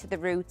it into the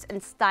roots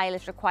and style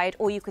if required,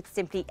 or you could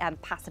simply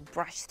pass a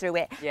brush through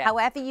it,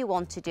 however you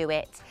want to do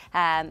it.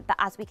 But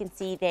as we can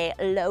see there,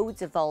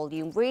 loads of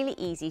volume, really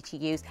easy to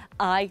use.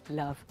 I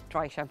love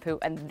dry shampoo,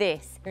 and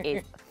this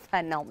is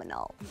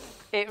phenomenal.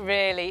 It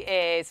really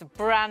is.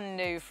 Brand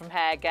new from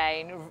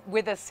Hairgain,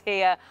 with us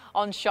here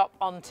on Shop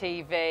on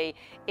TV.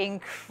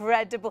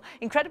 Incredible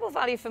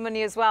value for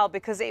money as well,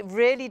 because it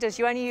really does.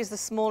 You only use the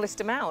smallest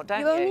amount,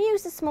 don't you? You only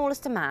use the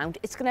smallest amount.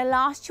 It's going to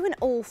last you an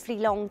awfully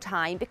long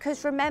time,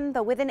 because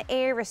remember, with an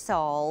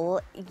aerosol,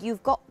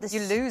 you've got the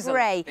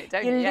spray.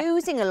 You're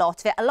losing a lot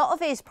of it. A lot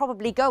of it is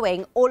probably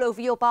going all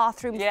over your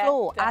bathroom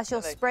floor as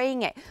you're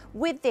spraying it.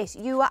 With this,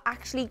 you are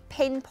actually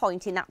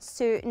pinpointing that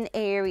certain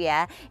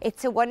area.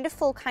 It's a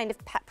wonderful kind of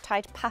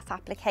peptide puff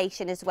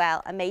application as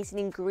well. Amazing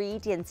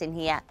ingredients in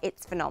here.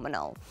 It's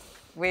phenomenal.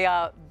 We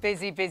are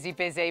busy.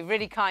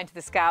 Really kind to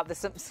the scalp.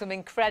 There's some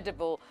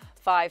incredible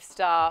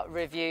 5-star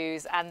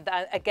reviews, and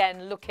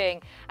again,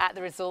 looking at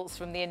the results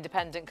from the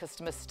independent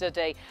customer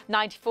study,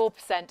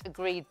 94%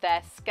 agreed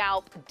their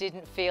scalp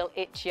didn't feel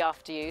itchy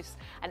after use,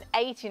 and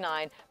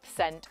 89%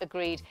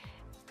 agreed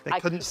they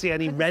couldn't see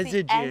any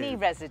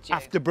residue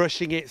after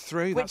brushing it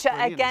through. Which,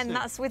 again,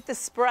 that's with the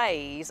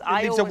sprays.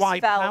 I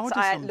always felt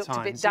I looked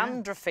a bit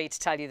dandruffy, to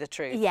tell you the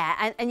truth.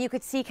 Yeah, and you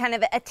could see kind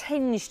of a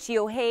tinge to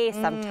your hair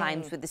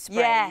sometimes with the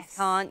sprays,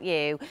 can't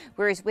you?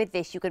 Whereas with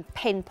this, you can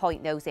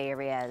pinpoint those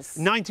areas.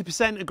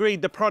 90%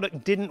 agreed the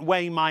product didn't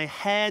weigh my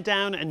hair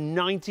down, and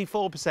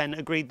 94%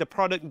 agreed the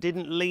product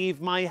didn't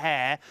leave my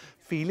hair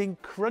feeling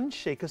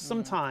crunchy, because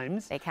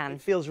sometimes it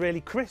feels really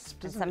crisp,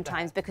 doesn't it?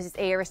 Sometimes, because it's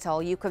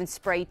aerosol, you can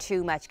spray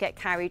too much, get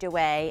carried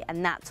away,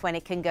 and that's when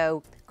it can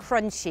go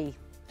crunchy.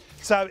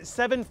 So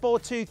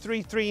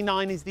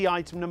 742339 is the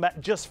item number.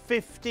 Just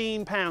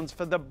 £15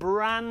 for the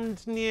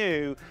brand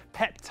new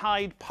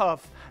Peptide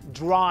Puff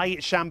Dry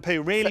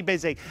Shampoo. Really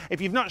busy.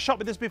 If you've not shopped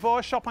with us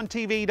before,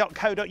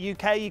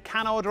 ShopOnTV.co.uk. You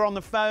can order on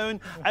the phone.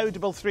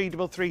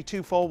 03333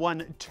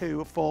 241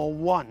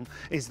 241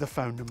 is the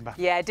phone number.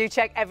 Yeah, do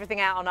check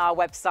everything out on our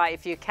website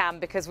if you can,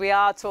 because we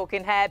are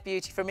talking hair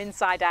beauty from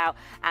inside out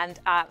and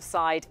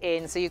outside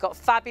in. So you've got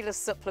fabulous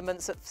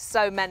supplements that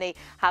so many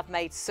have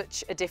made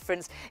such a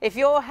difference. If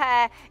your hair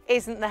hair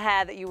isn't the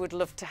hair that you would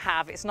love to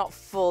have, it's not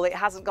full, it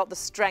hasn't got the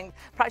strength,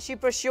 perhaps you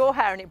brush your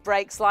hair and it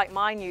breaks like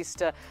mine used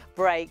to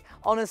break.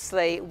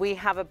 Honestly, we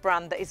have a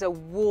brand that is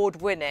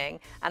award-winning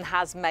and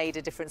has made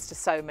a difference to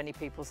so many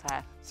people's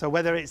hair. So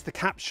whether it's the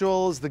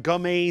capsules, the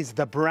gummies,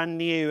 the brand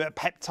new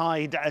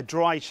peptide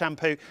dry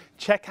shampoo,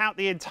 check out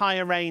the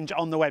entire range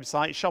on the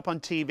website,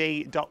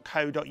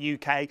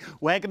 ShopOnTV.co.uk.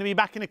 We're going to be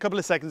back in a couple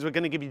of seconds. We're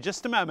going to give you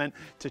just a moment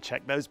to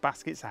check those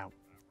baskets out.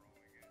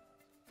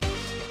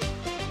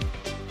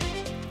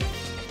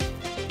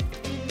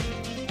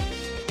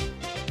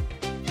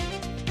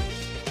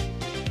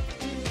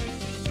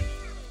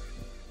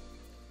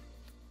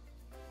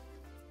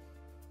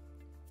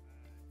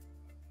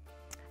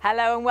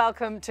 Hello and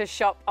welcome to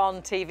Shop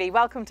on TV.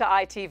 Welcome to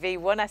ITV1.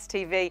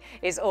 STV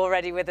is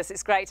already with us.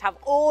 It's great to have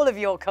all of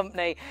your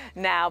company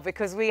now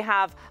because we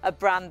have a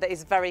brand that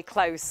is very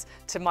close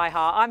to my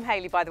heart. I'm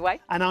Hayley, by the way.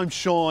 And I'm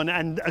Sean,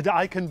 and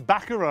I can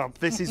back her up.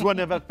 This is one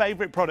of her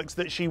favourite products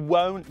that she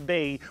won't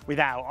be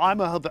without. I'm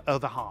her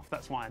other half,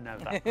 that's why I know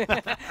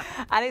that.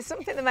 And it's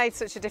something that made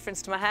such a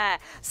difference to my hair.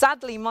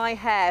 Sadly, my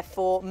hair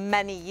for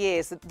many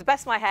years, the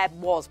best my hair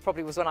was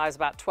probably was when I was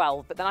about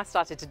 12, but then I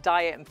started to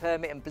dye it and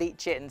perm it and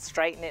bleach it and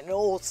straighten it and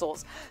all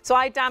sorts. So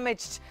I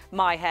damaged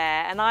my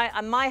hair, and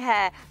my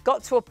hair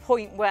got to a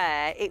point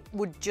where it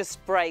would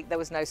just break. There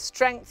was no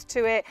strength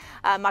to it.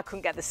 I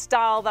couldn't get the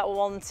style that I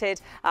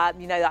wanted.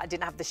 You know, that I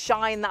didn't have the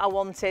shine that I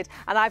wanted.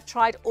 And I've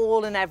tried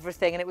all and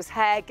everything, and it was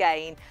Hair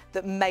Gain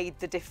that made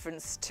the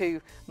difference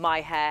to my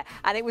hair.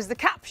 And it was the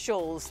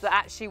capsules that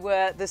actually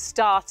were the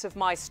start of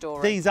my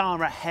story. These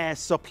are a hair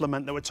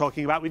supplement that we're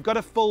talking about. We've got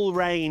a full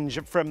range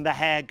from the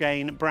Hair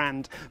Gain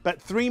brand,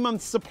 but 3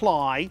 months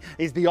supply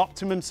is the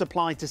optimum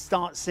supply to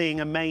start seeing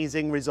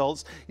amazing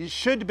results. It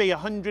should be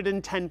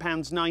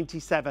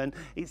 £110.97.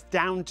 It's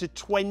down to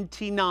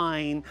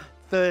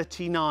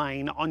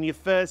 £29.39 on your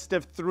first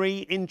of 3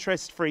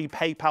 interest-free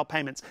PayPal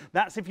payments.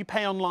 That's if you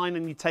pay online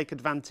and you take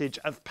advantage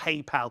of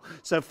PayPal.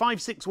 So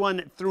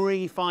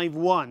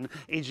 561351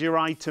 is your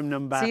item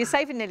number. So you're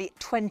saving nearly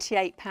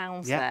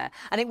 £28 there.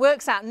 And it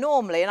works out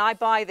normally, and I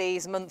buy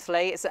these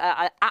monthly.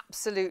 I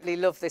absolutely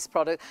love this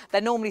product.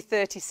 They're normally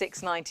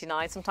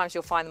 $36.99. Sometimes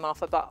you'll find them on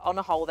offer, but on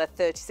a whole, they're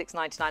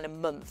 $36.99 a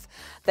month.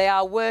 They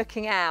are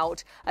working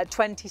out at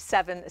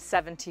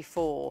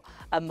 $27.74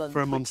 a month,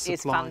 for a month's which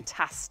supply. is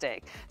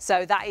fantastic.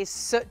 So that is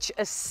such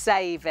a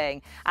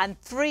saving, and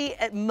 3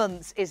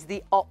 months is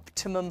the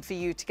optimum for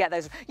you to get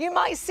those. You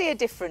might see a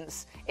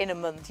difference in a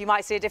month, you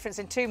might see a difference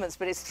in 2 months,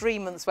 but it's 3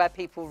 months where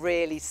people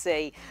really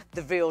see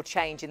the real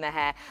change in their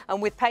hair. And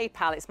with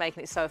PayPal, it's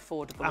making it so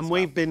affordable. And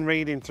we've been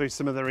reading through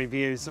some of the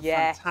reviews.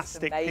 Yes,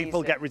 fantastic. amazing.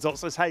 People get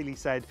results, as Hayley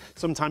said,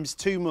 sometimes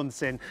 2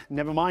 months in,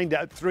 never mind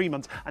at 3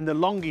 months. And the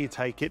longer you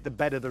take it, the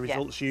better the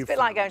results you It's a bit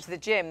like going to the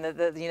gym,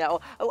 you know,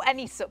 or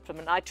any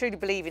supplement. I truly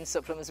believe in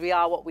supplements. We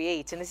are what we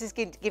eat, and this is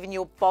giving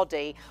your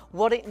body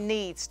what it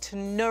needs to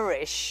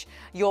nourish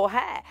your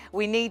hair.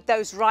 We need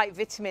those right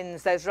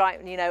vitamins, those right,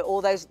 you know, all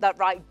that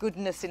right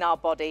goodness in our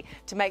body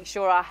to make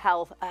sure our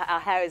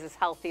hair is as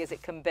healthy as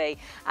it can be.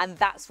 And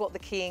that's what the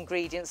key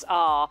ingredients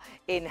are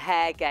in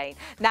Hair Gain.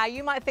 Now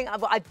you might think,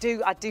 I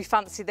do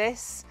fancy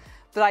this,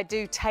 but I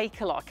do take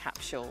a lot of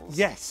capsules.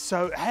 Yes,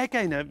 so Hair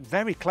Gain are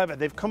very clever.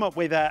 They've come up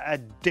with a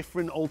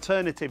different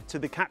alternative to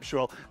the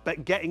capsule,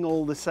 but getting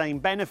all the same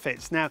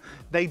benefits. Now,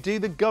 they do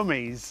the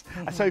gummies.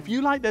 So if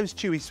you like those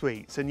chewy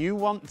sweets and you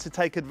want to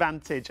take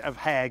advantage of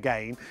Hair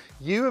Gain,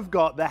 you have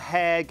got the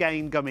Hair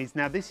Gain gummies.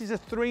 Now, this is a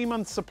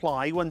 3-month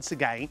supply, once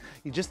again.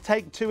 You just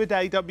take 2 a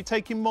day. Don't be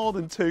taking more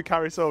than 2,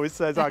 Caris always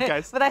says, I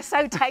guess. But they're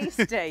so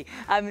tasty.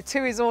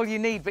 2 is all you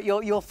need, but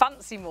you'll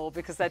fancy more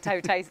because they're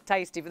so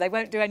tasty, but they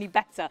won't do any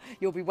better.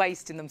 You'll be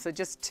wasting them, so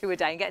just 2 a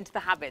day and get into the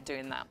habit of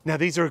doing that. Now,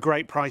 these are a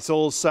great price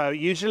also.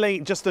 Usually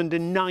just under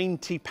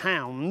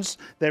 £90.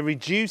 They're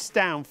reduced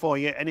down for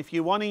you, and if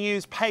you want to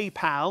use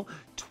PayPal,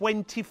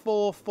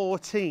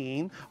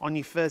 £24.14 on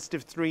your first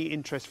of 3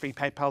 interest-free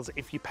PayPals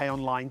if you pay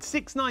online.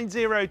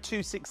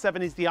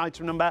 690267 is the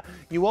item number.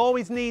 You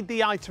always need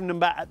the item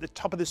number at the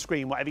top of the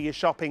screen, whatever you're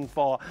shopping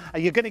for.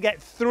 You're going to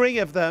get 3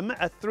 of them,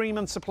 a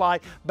 3-month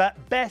supply, but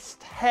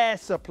best hair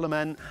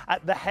supplement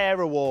at the Hair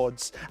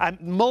Awards.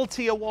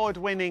 Multi-award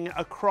winning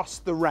across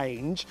the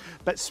range.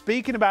 But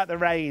speaking about the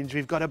range,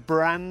 we've got a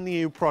brand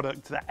new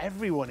product that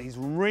everyone is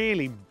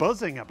really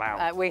buzzing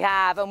about. We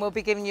have, and we'll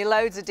be giving you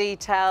loads of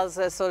details,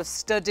 sort of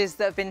studies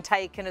that have been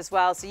taken as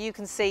well, so you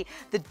can see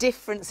the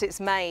difference it's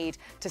made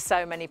to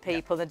so many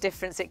people, the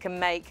difference it can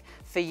make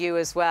for you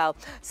as well.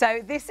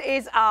 So this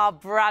is our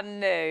brand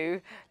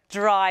new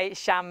dry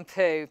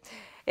shampoo.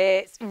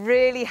 It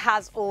really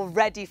has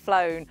already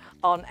flown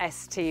on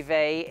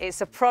STV.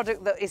 It's a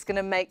product that is going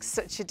to make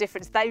such a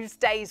difference. Those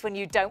days when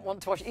you don't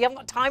want to wash, you haven't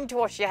got time to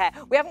wash your hair.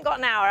 We haven't got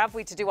an hour, have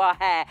we, to do our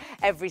hair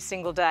every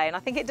single day? And I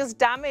think it does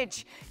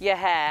damage your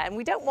hair. And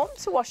we don't want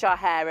to wash our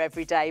hair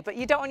every day, but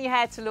you don't want your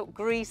hair to look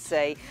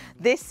greasy.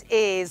 This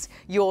is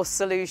your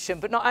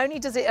solution. But not only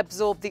does it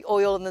absorb the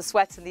oil and the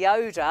sweat and the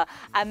odour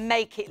and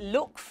make it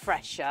look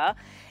fresher,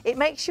 it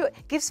makes sure,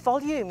 it gives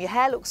volume. Your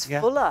hair looks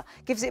fuller,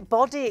 gives it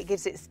body, it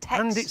gives it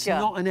texture. And it's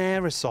not an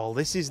aerosol.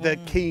 This is the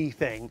key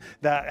thing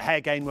that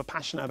Hairgain were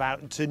passionate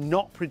about, to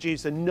not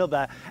produce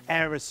another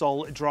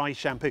aerosol dry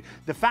shampoo.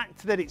 The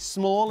fact that it's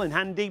small and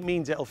handy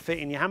means it'll fit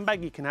in your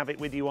handbag. You can have it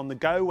with you on the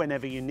go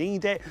whenever you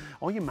need it,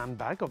 or your man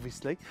bag,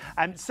 obviously.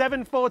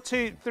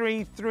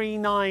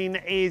 742339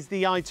 is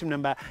the item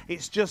number.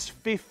 It's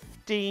just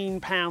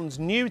 £15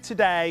 new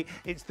today.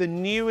 It's the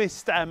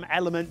newest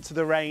element to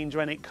the range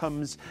when it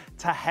comes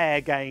to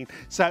Hairgain.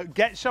 So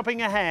get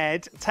shopping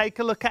ahead, take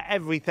a look at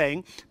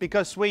everything,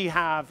 because we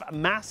have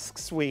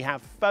masks, we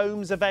have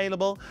foams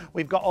available,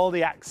 we've got all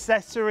the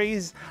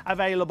accessories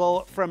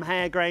available from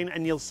Hairgain,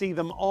 and you'll see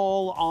them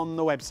all on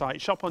the website,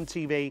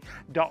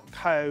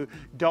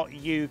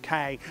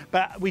 shopontv.co.uk.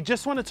 But we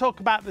just want to talk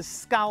about the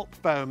scalp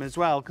foam as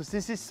well, because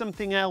this is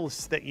something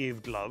else that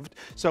you've loved.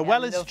 So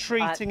well as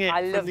treating it,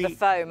 I love the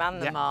foam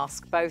and the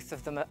mask. Both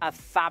of them are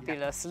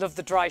fabulous. Love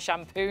the dry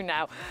shampoo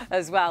now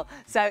as well.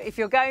 So if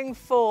you're going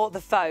for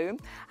the foam,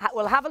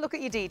 we'll have a look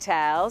at your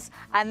details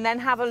and then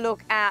have a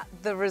look at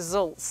the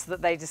results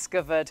that they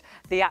discovered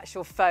the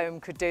actual foam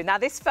could do. Now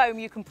this foam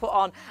you can put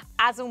on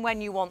as and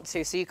when you want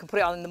to. So you can put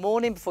it on in the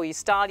morning before you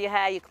style your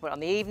hair, you can put it on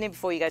the evening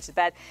before you go to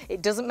bed.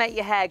 It doesn't make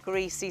your hair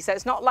greasy, so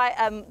it's not like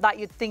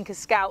you'd think a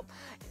scalp.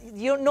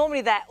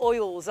 Normally they're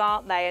oils,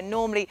 aren't they? And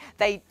normally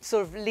they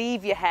sort of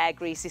leave your hair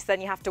greasy, so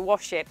then you have to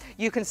wash it.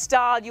 You can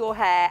style your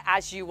hair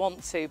as you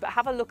want to, but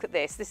have a look at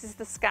this. This is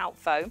the scalp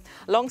foam,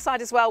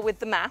 alongside as well with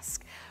the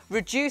mask.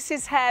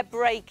 Reduces hair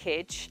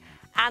breakage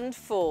and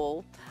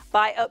fall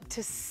by up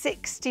to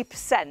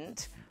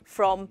 60%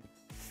 from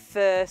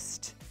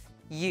first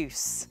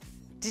use.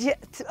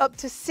 Up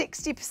to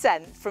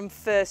 60% from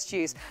first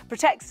use.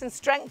 Protects and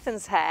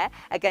strengthens hair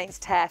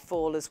against hair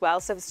fall as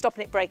well, so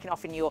stopping it breaking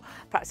off in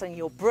perhaps on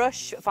your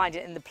brush, find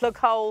it in the plug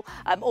hole.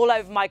 All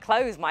over my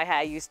clothes my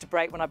hair used to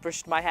break when I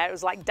brushed my hair. It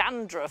was like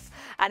dandruff,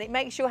 and it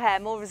makes your hair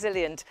more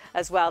resilient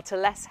as well to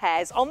less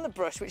hairs on the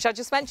brush, which I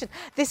just mentioned.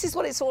 This is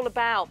what it's all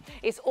about.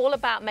 It's all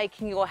about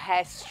making your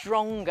hair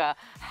stronger,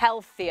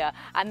 healthier,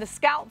 and the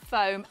scalp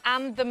foam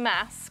and the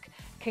mask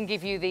can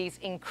give you these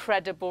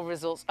incredible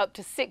results, up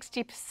to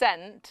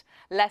 60%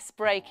 less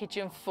breakage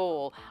and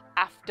fall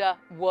after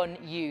one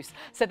use.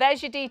 So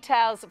there's your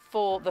details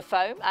for the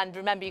foam, and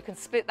remember you can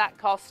split that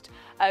cost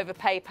over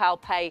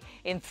PayPal Pay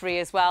in 3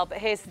 as well. But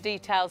here's the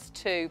details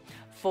too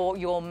for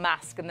your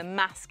mask, and the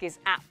mask is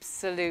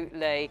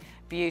absolutely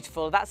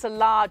beautiful. That's a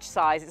large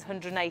size, it's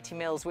 180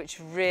 mils, which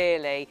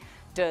really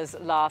does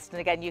last. And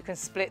again, you can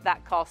split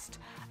that cost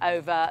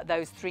over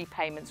those 3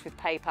 payments with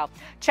PayPal.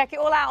 Check it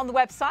all out on the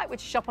website,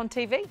 which is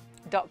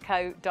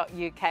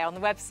shopontv.co.uk. On the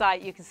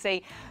website, you can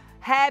see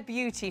hair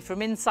beauty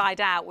from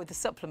inside out with the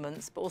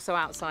supplements, but also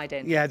outside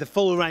in. Yeah, the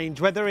full range,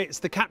 whether it's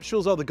the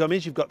capsules or the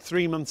gummies, you've got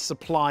 3 months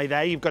supply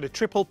there. You've got a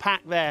triple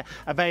pack there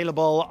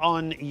available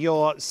on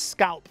your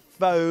scalp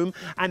foam,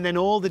 and then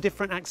all the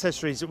different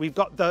accessories. We've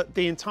got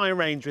the entire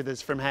range with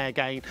us from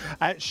Hairgain.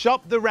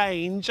 Shop the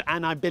range,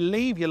 and I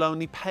believe you'll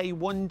only pay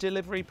 1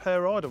 delivery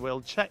per order.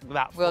 We'll check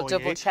that for you. We'll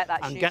double check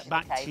that and get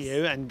back to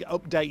you and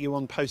update you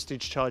on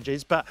postage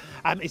charges. But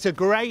it's a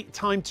great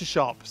time to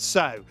shop.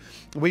 So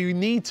we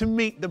need to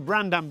meet the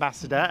brand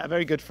ambassador, a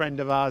very good friend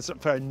of ours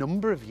for a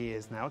number of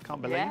years now. I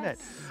can't believe it.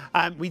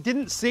 We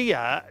didn't see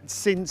her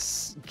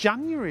since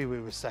January,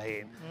 we were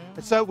saying.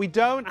 So we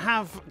don't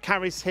have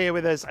Caris here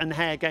with us and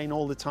Hairgain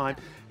all the time.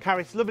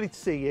 Caris, lovely to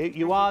see you.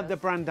 You are the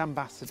brand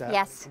ambassador when it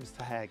comes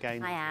to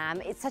Hairgain. I am.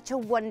 It's such a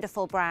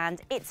wonderful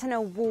brand. It's an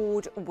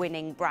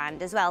award-winning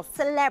brand as well.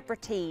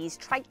 Celebrities,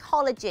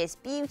 trichologists,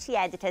 beauty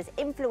editors,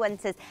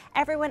 influencers,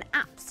 everyone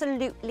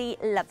absolutely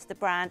loves the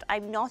brand.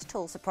 I'm not at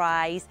all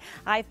surprised.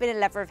 I've been a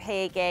lover of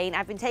Hairgain.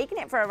 I've been taking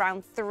it for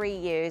around 3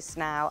 years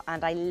now,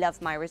 and I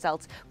love my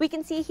results. We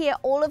can see here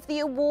all of the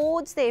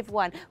awards they've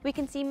won. We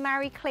can see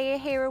Marie Claire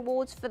Hair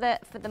Awards for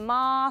the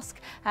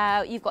mask.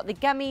 You've got the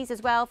gummies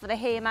as well for the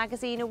Hair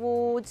Magazine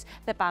Awards,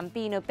 the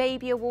Bambino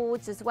Baby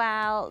Awards as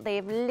well.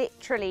 They've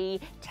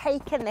literally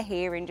taken the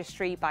hair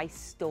industry by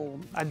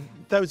storm. And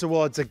those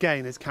awards,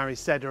 again, as Carrie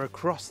said, are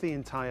across the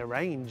entire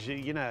range.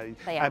 You know,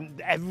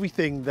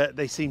 everything that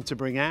they seem to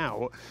bring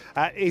out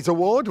is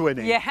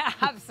award-winning. Yeah,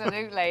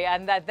 absolutely.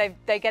 And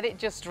they get it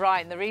just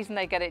right. And the reason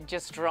they get it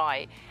just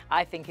right,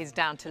 I think, is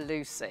down to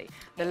Lucy.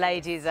 The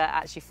ladies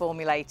actually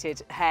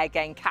formulated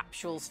Hairgain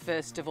capsules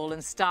first of all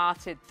and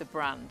started the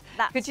brand.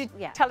 Could you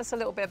tell us a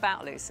little bit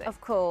about Lucy? Of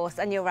course,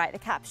 and you're right, the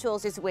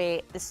capsules is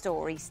where the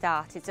story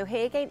started. So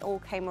Hairgain all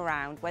came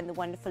around when the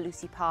wonderful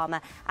Lucy Palmer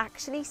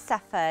actually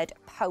suffered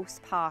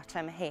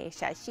postpartum hair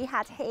shedding. She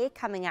had hair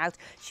coming out.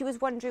 She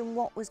was wondering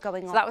what was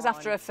going on. So that was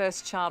after her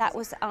first child? That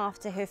was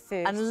after her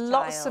first child. And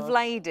lots of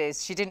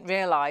ladies, she didn't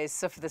realise,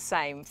 suffer the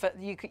same.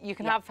 You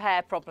can have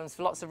hair problems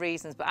for lots of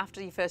reasons, but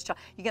after your first child,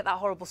 you get that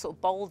horrible sort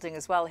of balding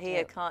as well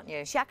here, can't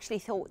you? She actually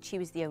thought she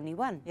was the only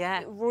one. Yeah.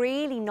 It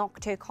really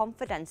knocked her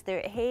confidence. Her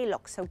hair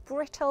looked so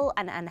brittle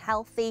and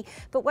unhealthy.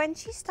 But when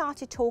she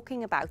started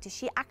talking about it,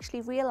 she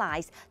actually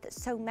realised that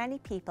so many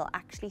people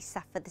actually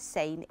suffer the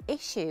same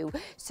issue.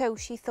 So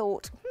she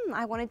thought,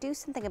 I want to do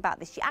something about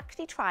this. She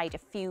actually tried a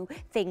few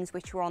things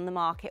which were on the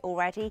market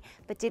already,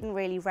 but didn't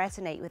really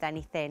resonate with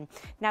anything.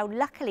 Now,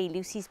 luckily,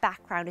 Lucy's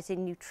background is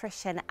in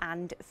nutrition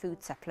and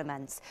food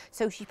supplements,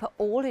 so she put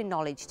all her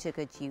knowledge to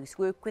good use,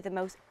 worked with the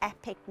most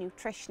epic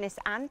nutritionists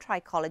and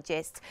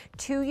trichologists,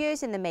 2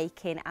 years in the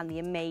making, and the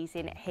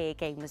amazing hair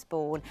gain was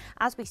born.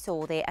 As we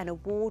saw there, an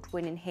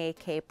award-winning hair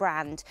care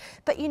brand.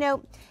 But you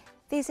know,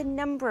 there's a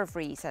number of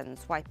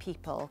reasons why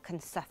people can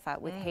suffer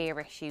with hair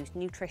issues,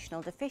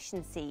 nutritional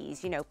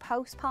deficiencies, you know,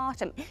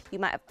 postpartum. You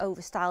might have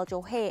overstyled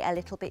your hair a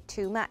little bit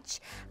too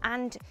much.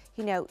 And,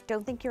 you know,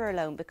 don't think you're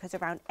alone, because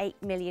around 8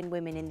 million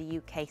women in the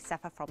UK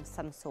suffer from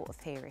some sort of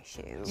hair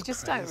issue. You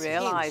just don't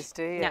realise,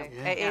 do you? No.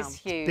 It is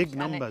huge. Big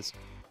numbers.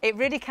 It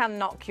really can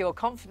knock your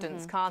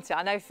confidence, can't it?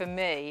 I know for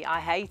me, I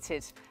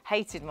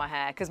hated my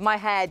hair, because my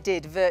hair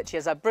did virtually,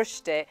 as I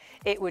brushed it,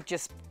 it would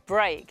just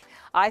break.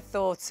 I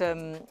thought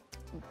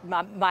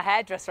my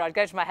hairdresser, I'd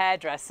go to my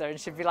hairdresser and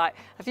she'd be like,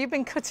 have you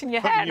been cutting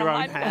your hair? Your and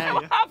I'm own like, hair,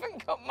 no, yeah. I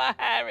haven't cut my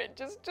hair, it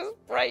just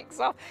breaks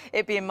off.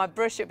 It'd be in my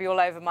brush, it'd be all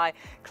over my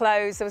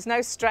clothes. There was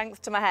no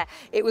strength to my hair.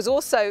 It was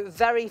also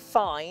very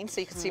fine,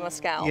 so you could see my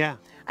scalp. Yeah.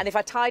 And if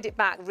I tied it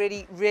back,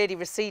 really, really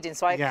receding,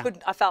 so I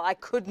felt I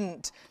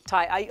couldn't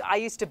tie. I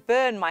used to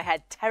burn my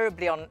head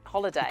terribly on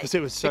holiday. Because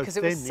it was so because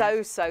thin. Because it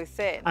was so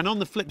thin. And on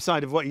the flip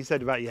side of what you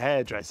said about your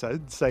hairdresser,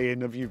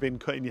 saying, have you been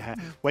cutting your hair?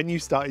 When you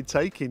started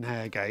taking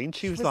hair gain,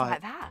 she was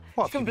like that.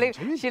 What? She couldn't believe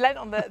it. She leant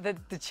on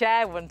the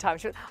chair one time.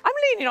 She went, I'm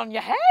leaning on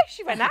your hair.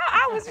 She went,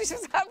 hours. She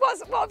was like,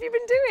 what have you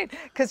been doing?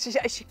 Because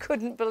she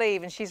couldn't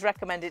believe, and she's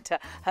recommended to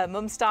her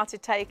mum,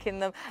 started taking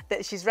them,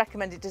 that she's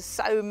recommended to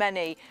so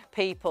many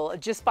people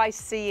just by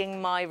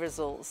seeing my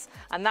results.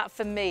 And that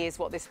for me is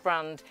what this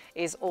brand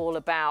is all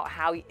about,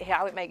 how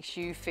it makes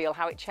you feel,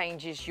 how it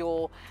changes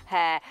your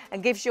hair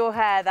and gives your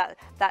hair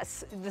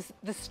that's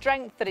the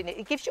strength that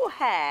it gives your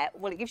hair.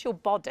 Well, it gives your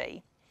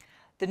body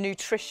the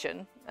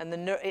nutrition, and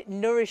it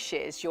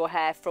nourishes your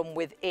hair from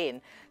within,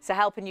 so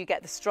helping you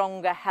get the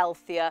stronger,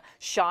 healthier,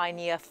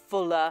 shinier,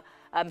 fuller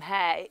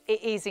hair.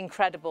 It is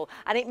incredible,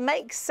 and it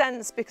makes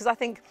sense, because I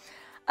think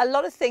a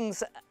lot of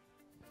things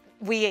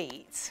we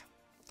eat,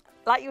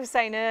 like you were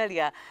saying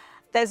earlier,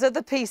 there's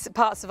other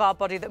parts of our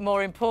body that are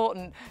more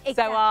important.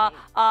 Exactly. So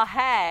our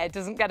hair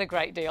doesn't get a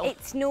great deal.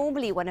 It's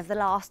normally one of the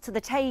last to the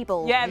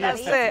table. Yeah,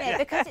 that's it.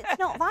 Because it's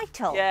not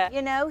vital, Yeah.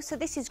 you know? So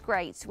this is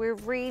great. So we're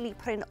really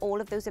putting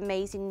all of those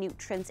amazing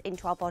nutrients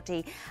into our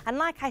body. And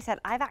like I said,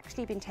 I've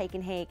actually been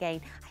taking hair gain,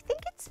 I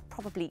think it's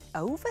probably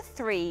over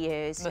 3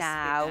 years Must be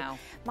now.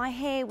 My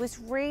hair was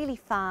really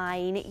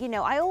fine. You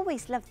know, I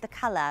always loved the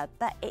colour,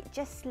 but it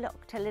just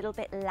looked a little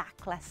bit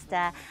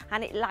lacklustre,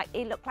 and it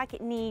looked like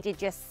it needed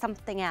just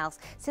something else.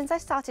 Since I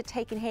started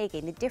taking hair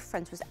gain, the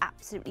difference was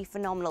absolutely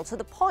phenomenal, to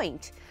the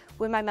point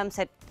where my mum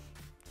said,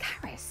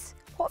 Caris,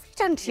 what have you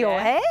done to your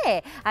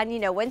hair? And you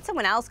know, when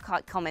someone else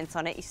comments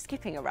on it, you're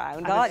skipping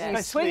around, aren't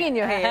you? Swinging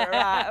your hair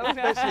around.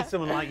 Especially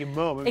someone like your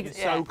mum, who you're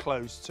so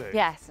close to.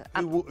 Yes.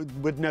 Who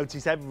would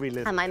notice every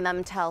little. And my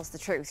mum tells the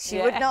truth. She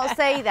would not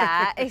say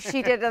that if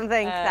she didn't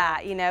think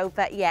that, you know.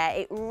 But yeah,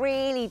 it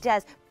really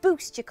does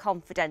boost your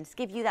confidence,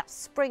 give you that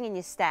spring in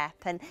your step,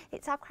 and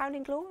it's our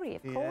crowning glory.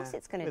 Of course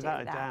it's going to do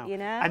that, you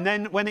know. And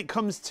then when it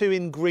comes to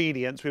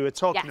ingredients, we were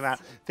talking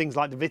about things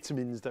like the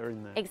vitamins that are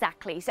in there.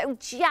 Exactly. So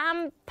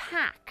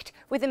jam-packed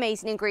with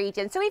amazing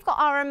ingredients. So we've got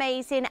our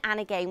amazing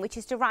Anagain, which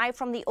is derived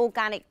from the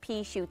organic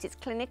pea shoot. It's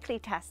clinically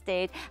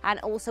tested, and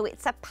also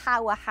it's a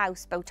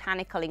powerhouse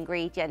botanical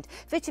ingredient.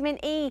 Vitamin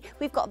E,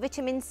 we've got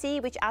vitamin C,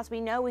 which, as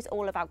we know, is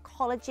all about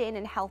collagen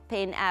and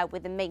helping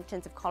with the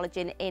maintenance of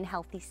collagen in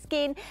healthy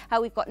skin.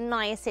 We've got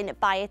niacin,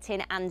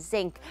 biotin and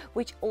zinc,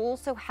 which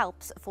also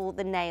helps for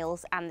the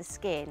nails and the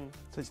skin.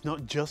 So it's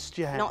not just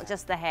your hair? Not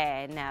just the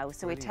hair, no.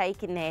 So we're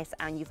taking this,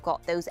 and you've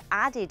got those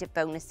added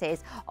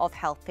bonuses of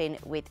helping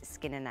with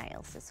skin and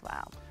nails as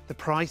well. The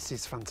price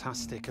is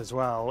fantastic as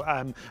well.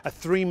 A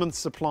 3-month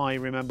supply,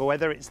 remember,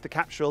 whether it's the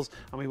capsules,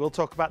 and we will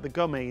talk about the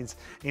gummies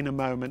in a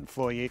moment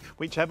for you,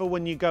 whichever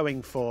one you're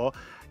going for,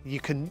 you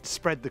can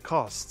spread the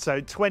cost. So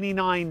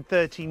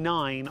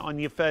 $29.39 on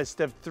your first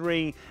of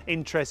 3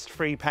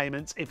 interest-free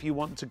payments if you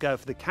want to go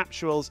for the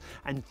capsules,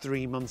 and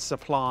 3-month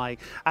supply.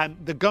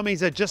 The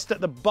gummies are just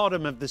at the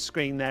bottom of the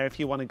screen there if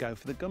you want to go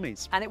for the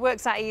gummies. And it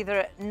works out either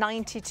at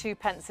 92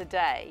 pence a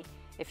day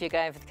if you're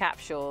going for the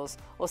capsules,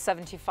 or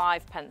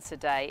 75 pence a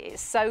day.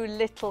 It's so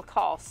little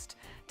cost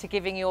to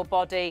giving your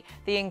body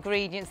the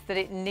ingredients that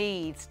it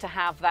needs to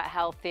have that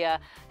healthier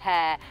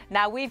hair.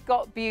 Now, we've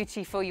got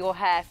beauty for your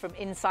hair from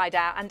inside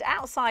out and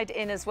outside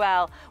in as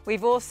well.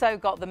 We've also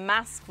got the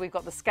mask, we've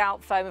got the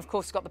scalp foam, of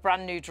course we've got the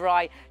brand new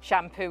dry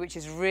shampoo, which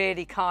is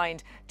really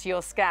kind to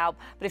your scalp.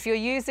 But if you're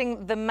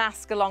using the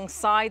mask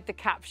alongside the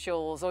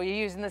capsules, or you're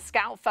using the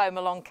scalp foam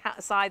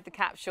alongside the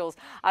capsules,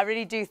 I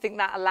really do think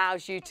that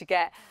allows you to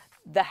get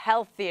the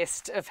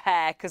healthiest of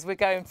hair, because we're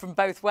going from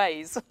both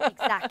ways.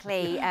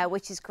 Exactly,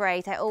 which is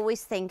great. I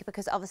always think,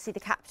 because obviously the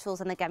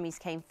capsules and the gummies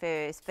came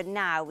first, but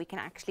now we can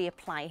actually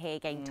apply hair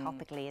gain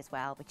topically as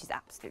well, which is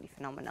absolutely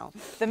phenomenal.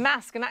 The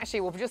mask, and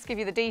actually we'll just give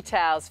you the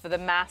details for the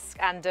mask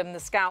and the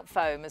scalp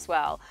foam as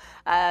well.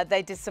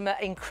 They did some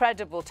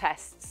incredible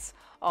tests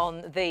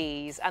on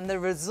these, and the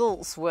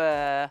results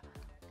were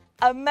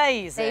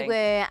amazing. They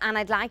were, and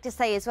I'd like to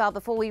say as well,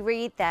 before we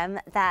read them,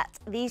 that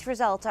these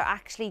results are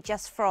actually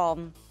just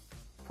from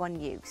one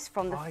use,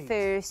 from the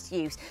first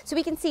use. So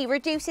we can see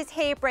reduces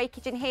hair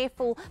breakage and hair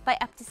fall by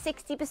up to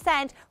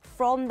 60%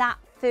 from that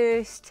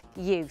first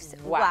use.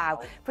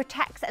 Wow.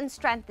 Protects and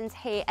strengthens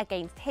hair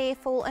against hair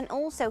fall, and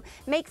also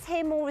makes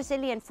hair more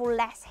resilient for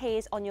less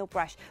hairs on your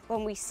brush.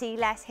 When we see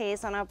less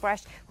hairs on our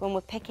brush, when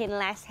we're picking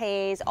less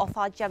hairs off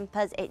our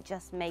jumpers, it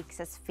just makes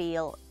us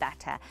feel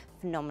better.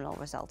 Phenomenal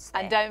results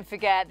there. And don't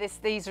forget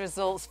these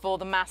results for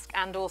the mask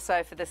and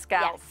also for the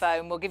scalp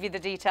foam. We'll give you the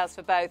details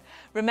for both.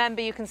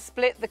 Remember, you can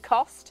split the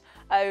cost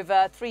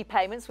over 3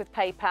 payments with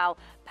PayPal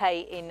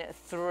Pay in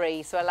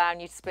 3, so allowing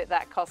you to split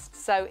that cost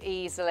so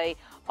easily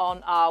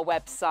on our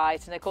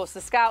website. And of course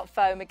the scalp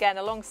foam, again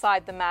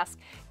alongside the mask,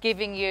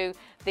 giving you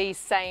these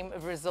same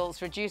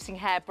results, reducing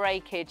hair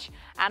breakage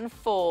and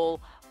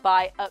fall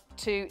by up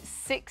to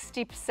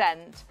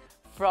 60%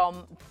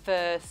 from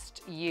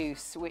first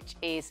use, which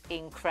is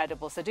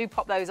incredible. So do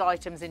pop those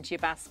items into your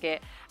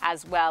basket,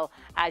 as well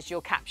as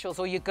your capsules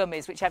or your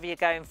gummies, whichever you're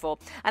going for.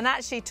 And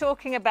actually,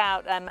 talking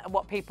about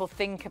what people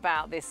think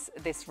about this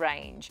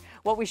range,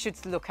 what we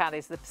should look at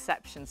is the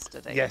perception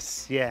study.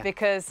 Yes, yeah.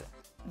 Because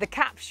the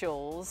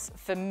capsules,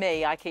 for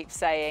me, I keep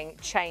saying,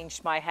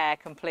 changed my hair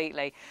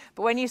completely.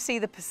 But when you see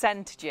the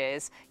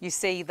percentages, you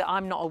see that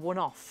I'm not a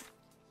one-off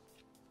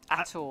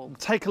at all.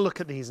 Take a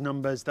look at these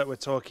numbers that we're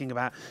talking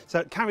about.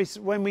 So, Carrie,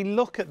 when we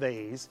look at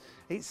these,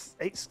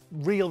 it's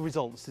real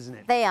results, isn't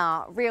it? They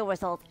are real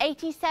results.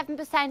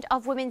 87%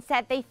 of women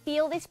said they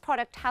feel this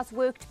product has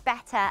worked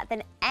better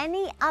than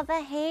any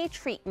other hair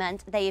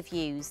treatment they have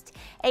used.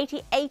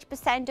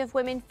 88% of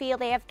women feel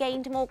they have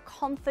gained more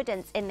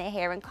confidence in their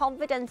hair, and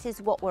confidence is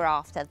what we're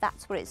after.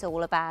 That's what it's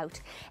all about.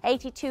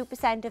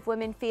 82% of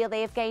women feel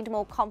they have gained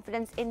more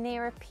confidence in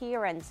their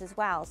appearance as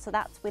well. So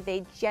that's with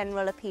their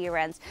general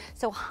appearance.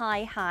 So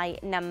high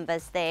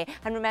numbers there.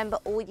 And remember,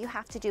 all you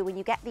have to do when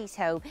you get these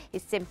home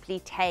is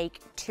simply take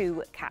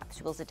 2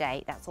 capsules a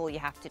day. That's all you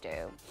have to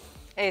do.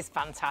 It is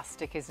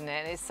fantastic, isn't it?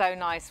 And it's so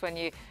nice when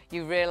you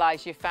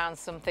realise you found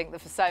something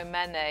that for so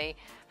many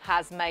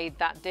has made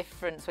that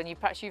difference. When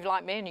perhaps you've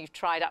like me and you've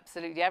tried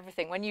absolutely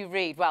everything. When you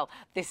read, well,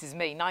 this is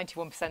me,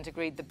 91%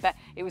 agreed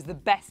it was the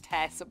best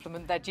hair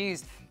supplement they'd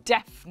used.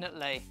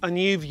 Definitely. And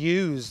you've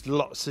used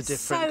lots of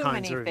different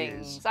kinds of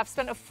reviews. Things. I've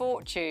spent a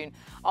fortune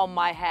on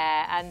my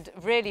hair, and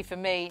really for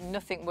me,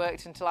 nothing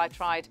worked until I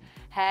tried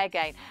hair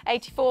gain.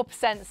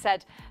 84%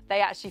 said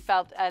they actually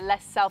felt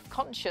less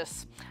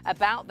self-conscious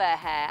about their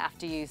hair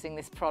after using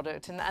this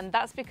product. And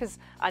that's because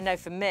I know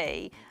for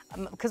me,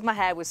 because my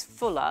hair was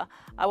fuller,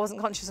 I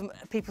wasn't conscious of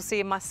people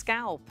seeing my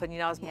scalp, and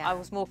I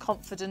was more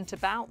confident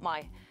about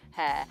my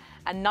hair.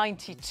 And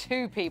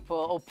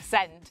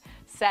 92%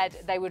 said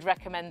they would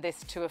recommend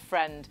this to a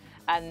friend,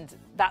 and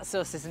that's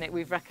us, isn't it?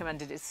 We've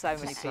recommended it to so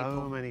many people.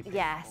 So many people.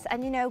 Yes,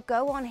 and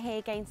go on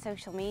Hair Gain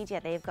social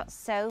media. They've got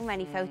so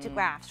many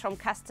photographs from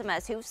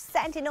customers who've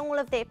sent in all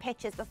of their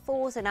pictures,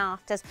 befores and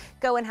afters.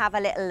 Go and have a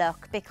little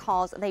look,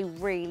 because they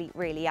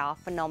really are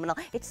phenomenal.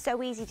 It's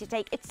so easy to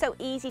take. It's so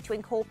easy to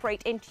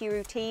incorporate into your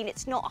routine.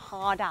 It's not a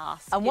hard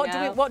ask. And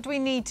what do we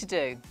need to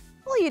do?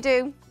 All you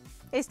do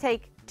is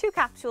take 2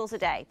 capsules a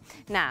day.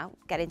 Now,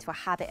 get into a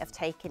habit of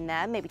taking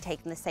them, maybe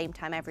take them the same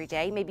time every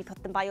day, maybe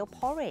put them by your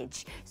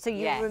porridge. So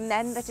you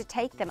remember to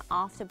take them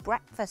after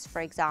breakfast,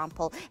 for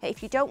example.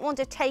 If you don't want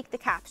to take the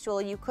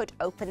capsule, you could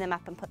open them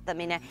up and put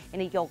them in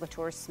a yogurt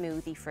or a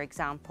smoothie, for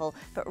example.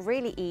 But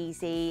really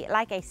easy.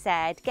 Like I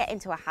said, get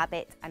into a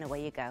habit and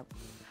away you go.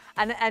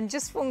 And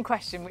just one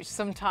question, which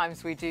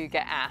sometimes we do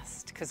get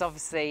asked, because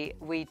obviously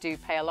we do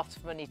pay a lot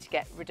of money to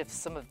get rid of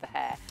some of the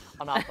hair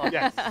on our body.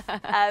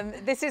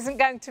 This isn't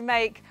going to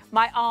make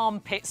my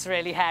armpits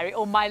really hairy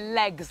or my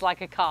legs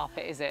like a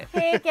carpet, is it?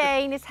 Hair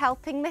Gain is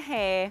helping the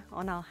hair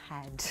on our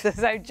head.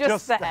 So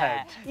just the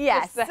hair.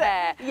 Yes. Just the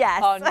hair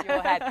on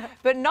your head.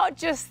 But not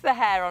just the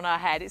hair on our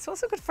head, it's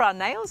also good for our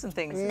nails and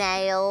things.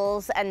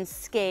 Nails and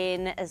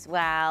skin as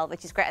well,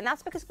 which is great. And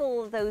that's because of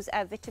all of those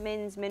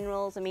vitamins,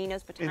 minerals,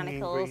 aminos,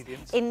 botanicals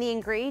in the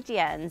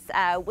ingredients,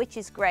 which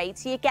is great.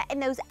 So you're getting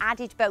those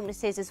added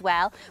bonuses as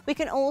well. We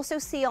can also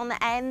see on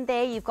the end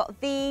there, you've got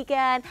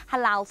vegan,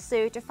 halal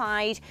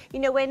certified.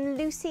 When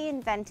Lucy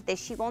invented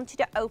this, she wanted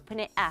to open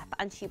it up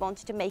and she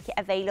wanted to make it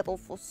available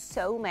for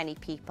so many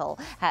people.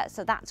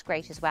 So that's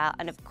great as well.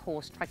 And of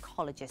course,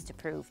 trichologist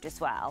approved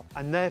as well.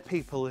 And they're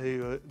people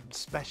who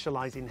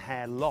specialise in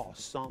hair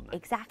loss, aren't they?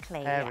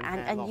 Exactly.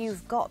 And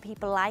you've got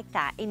people like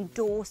that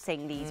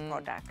endorsing these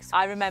products.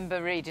 I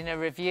remember reading a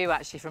review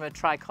actually from a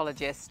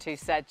trichologist who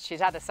said she'd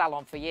had a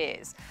salon for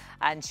years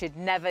and she'd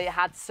never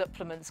had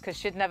supplements because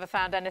she'd never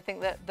found anything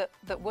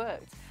that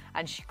worked.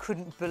 and she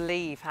couldn't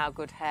believe how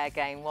good hair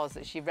gain was,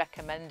 that she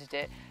recommended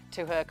it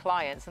to her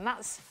clients, and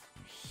that's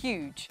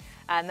huge.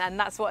 And then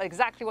that's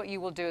exactly what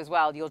you will do as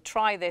well. You'll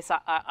try this.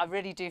 I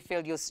really do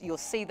feel you'll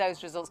see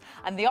those results,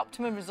 and the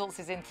optimum results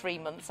is in 3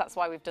 months. That's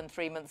why we've done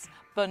 3 months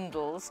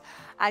bundles,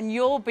 and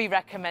you'll be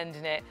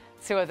recommending it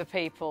to other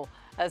people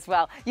as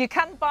well. You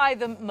can buy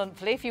them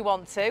monthly if you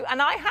want to,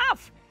 and I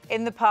have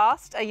in the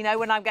past. You know,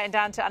 when I'm getting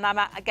down to and I'm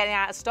getting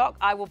out of stock,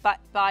 I will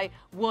buy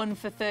one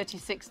for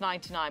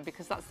 £36.99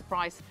 because that's the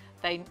price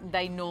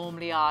they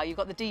normally are. You've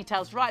got the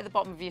details right at the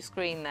bottom of your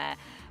screen there,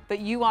 but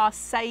you are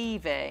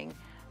saving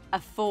a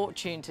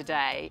fortune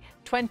today,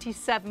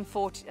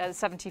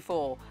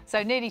 £27.74,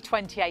 so nearly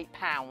 £28.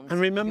 And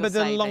remember,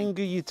 the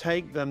longer you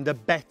take them, the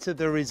better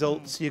the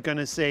results you're going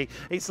to see.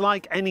 It's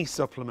like any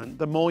supplement.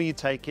 The more you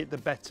take it, the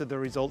better the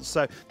results.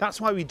 So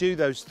that's why we do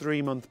those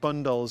 3-month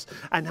bundles.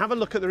 And have a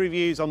look at the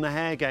reviews on the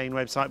Hair Gain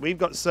website. We've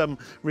got some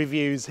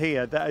reviews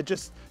here that are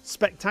just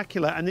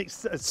spectacular. And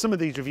it's, some of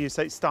these reviews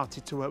say it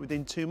started to work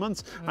within 2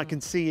 months. I can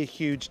see a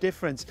huge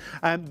difference.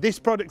 This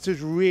product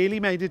has really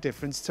made a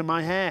difference to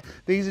my hair.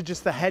 These are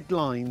just the headlines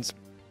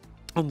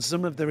on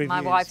some of the reviews.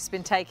 My wife's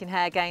been taking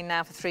Hair Gain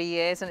now for 3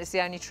 years, and it's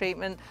the only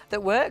treatment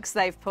that works,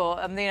 they've put.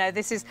 And you know,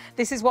 this is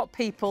what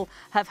people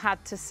have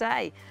had to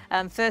say.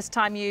 First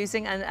time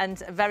using and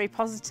very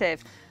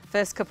positive.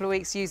 First couple of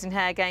weeks using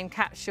Hair Gain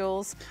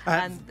capsules,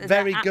 and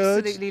very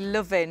good. Absolutely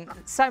loving.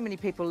 So many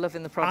people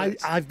loving the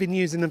product. I've been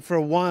using them for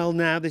a while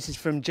now. This is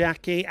from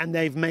Jackie, and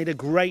they've made a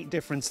great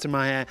difference to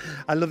my hair.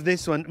 I love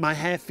this one. My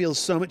hair feels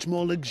so much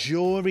more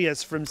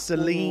luxurious, from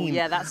Celine. Ooh,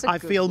 yeah, that's a good I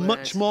feel word.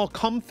 much more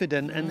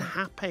confident and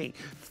happy.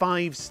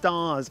 5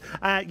 stars.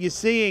 You're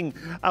seeing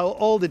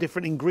all the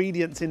different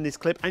ingredients in this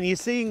clip, and you're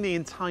seeing the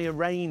entire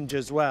range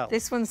as well.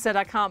 This one said,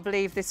 I can't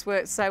believe this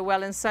worked so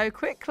well and so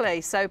quickly.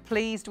 So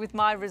pleased with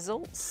my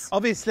results.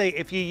 Obviously,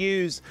 if you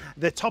use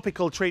the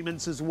topical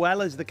treatments as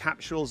well as the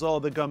capsules or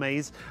the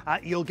gummies,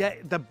 you'll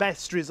get the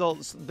best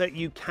results that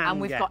you can get. And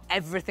we've got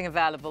everything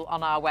available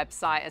on our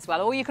website as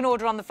well. Or you can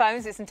order on the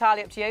phones, it's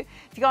entirely up to you.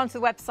 If you go onto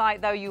the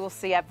website, though, you will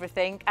see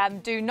everything.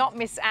 Do not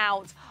miss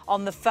out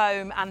on the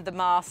foam and the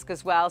mask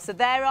as well. So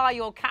there are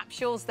your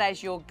capsules,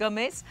 there's your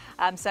gummies.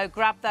 So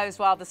grab those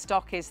while the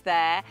stock is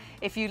there.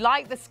 If you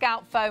like the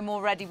scalp foam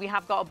already, we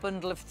have got a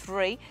bundle of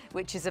 3,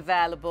 which is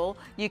available.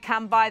 You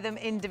can buy them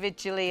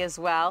individually as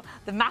well.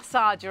 The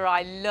massager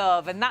I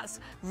love, and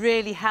that's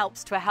really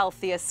helps to a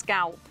healthier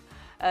scalp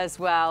as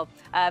well.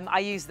 I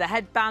use the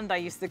headband, I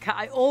use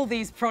all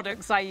these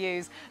products I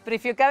use. But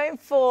if you're going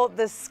for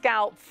the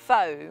scalp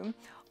foam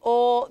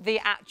or the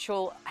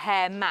actual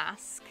hair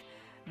mask,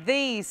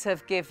 these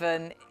have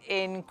given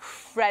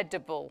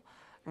incredible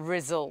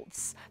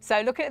results.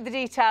 So looking at the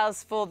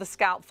details for the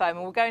scalp foam,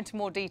 and we'll go into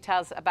more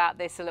details about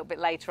this a little bit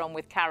later on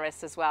with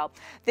Karis as well.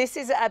 This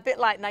is a bit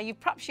like, now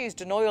you've perhaps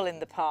used an oil in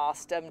the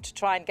past to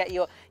try and get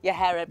your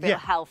hair a bit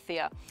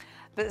healthier,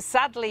 but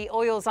sadly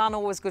oils aren't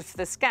always good for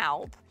the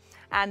scalp,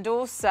 and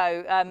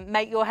also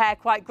make your hair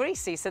quite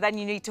greasy, so then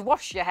you need to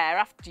wash your hair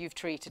after you've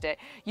treated it.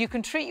 You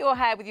can treat your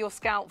hair with your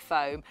scalp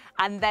foam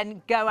and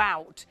then go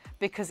out,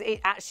 because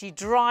it actually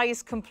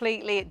dries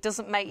completely. It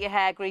doesn't make your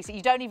hair greasy.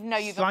 You don't even know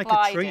you've applied it. It's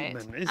like a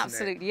treatment, isn't it?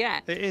 Absolutely, yeah.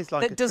 It is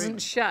like a treatment. That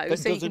doesn't show,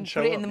 so you can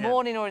put it in the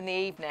morning or in the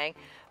evening.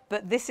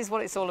 But this is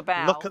what it's all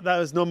about. Look at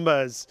those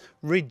numbers.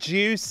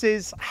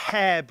 Reduces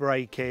hair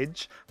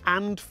breakage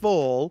and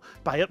fall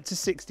by up to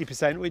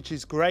 60%, which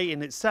is great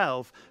in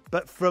itself,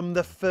 but from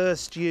the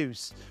first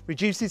use.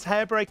 Reduces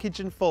hair breakage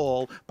and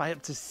fall by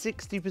up to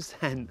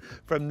 60%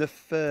 from the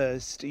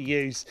first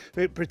use.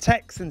 It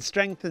protects and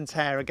strengthens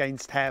hair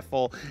against hair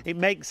fall. It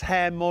makes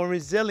hair more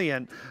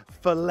resilient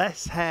for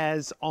less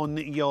hairs on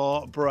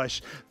your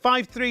brush.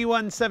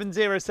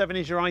 531707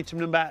 is your item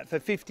number for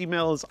 50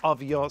 mils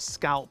of your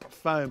scalp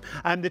foam.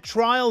 And the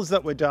trials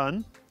that were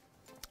done,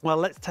 well,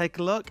 let's take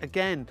a look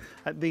again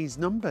at these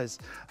numbers.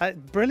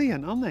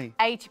 Brilliant, aren't they?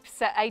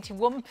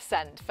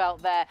 81%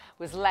 felt there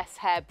was less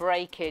hair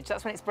breakage.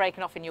 That's when it's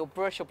breaking off in your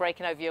brush or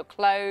breaking over your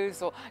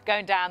clothes or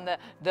going down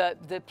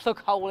the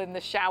plug hole in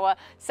the shower.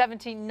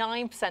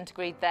 79%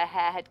 agreed their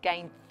hair had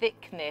gained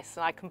thickness,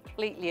 and I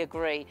completely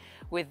agree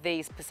with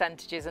these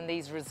percentages and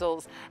these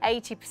results.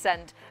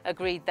 80%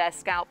 agreed their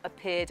scalp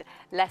appeared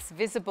less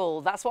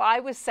visible. That's what I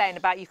was saying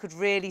about you could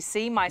really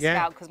see my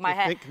scalp, because my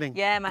hair, thickening.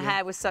 my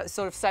hair was sort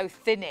of so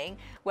thinning,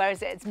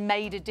 whereas it's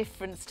made a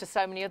difference to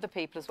so many other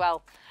people as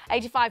well.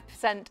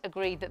 85%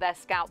 agreed that their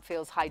scalp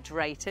feels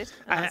hydrated,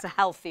 and that's a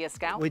healthier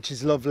scalp. Which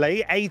is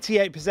lovely.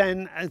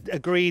 88%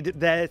 agreed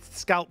their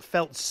scalp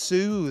felt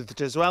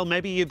soothed as well.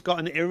 Maybe you've got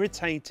an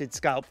irritated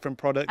scalp from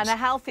products. And a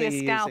healthier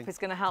scalp is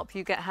going to help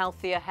you get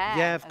healthier hair.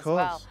 Yeah, of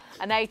course. Well.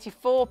 And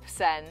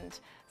 84%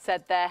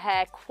 said their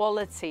hair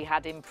quality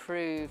had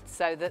improved,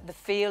 so that the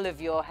feel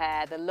of your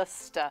hair, the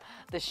luster,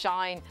 the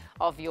shine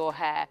of your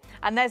hair.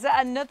 And there's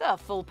another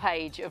full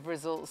page of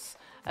results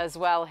as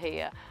well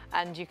here.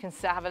 and you can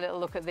have a little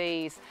look at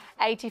these.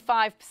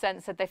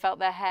 85% said they felt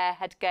their hair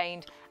had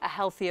gained a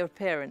healthier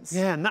appearance.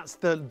 Yeah, and that's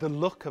the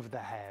look of the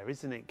hair,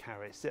 isn't it,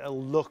 Caris?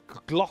 It'll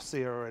look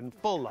glossier and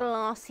fuller.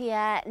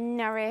 Glossier,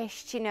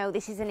 nourished, you know,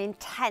 this is an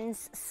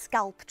intense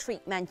scalp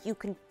treatment. You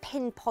can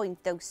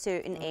pinpoint those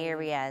certain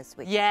areas,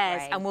 which is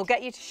great. And we'll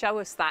get you to show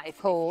us that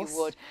if you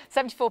would.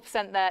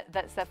 74%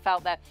 that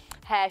felt their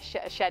hair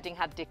shedding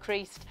had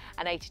decreased,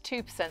 and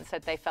 82%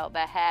 said they felt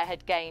their hair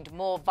had gained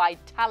more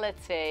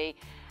vitality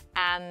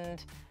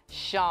and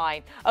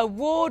shine.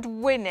 Award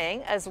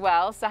winning as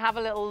well, so have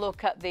a little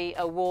look at the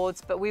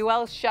awards, but we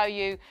will show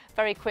you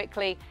very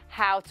quickly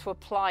how to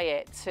apply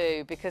it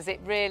too, because it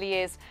really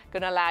is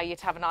going to allow you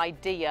to have an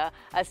idea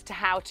as to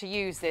how to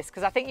use this.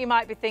 Because I think you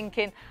might be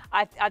thinking,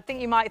 I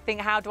think you might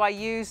think, how do I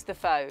use the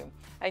foam?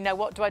 You know,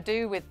 what do I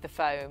do with the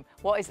foam?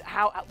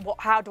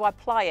 How do I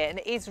apply it? And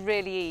it is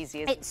really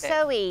easy, isn't it? It's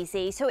so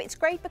easy. So it's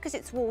great because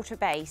it's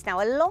water-based.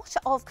 Now, a lot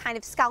of kind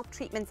of scalp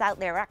treatments out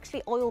there are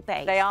actually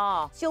oil-based. They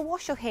are. So you'll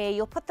wash your hair,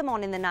 you'll put them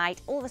on in the night.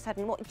 All of a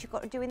sudden, what you've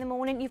got to do in the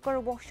morning, you've got to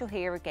wash your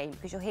hair again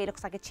because your hair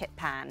looks like a chip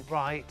pan.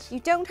 Right.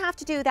 You don't have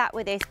to do that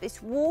with this.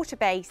 It's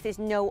water-based. There's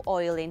no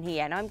oil in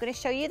here. Now, I'm going to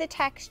show you the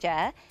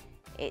texture.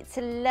 It's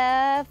a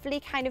lovely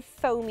kind of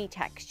foamy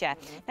texture.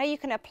 Now you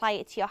can apply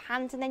it to your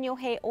hands and then your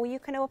hair, or you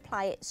can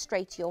apply it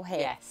straight to your hair.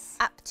 Yes.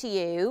 Up to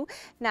you.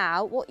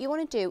 Now, what you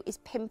want to do is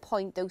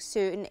pinpoint those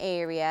certain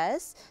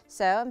areas.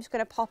 So I'm just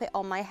going to pop it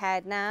on my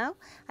head now.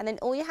 And then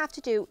all you have to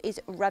do is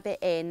rub it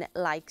in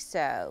like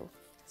so.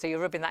 So you're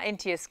rubbing that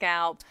into your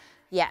scalp.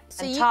 Yeah.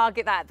 So and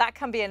target that. That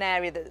can be an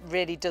area that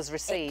really does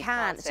receive. It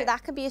can. So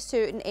that can be a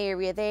certain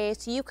area there.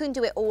 So you can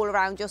do it all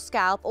around your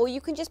scalp, or you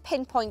can just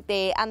pinpoint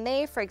there and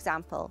there, for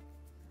example.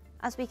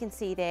 As we can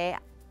see there,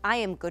 I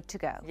am good to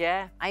go.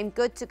 Yeah. I'm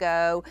good to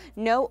go.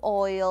 No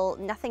oil,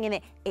 nothing in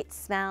it. It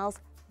smells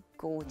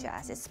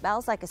gorgeous. It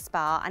smells like a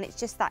spa, and it's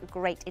just that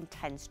great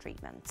intense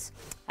treatment.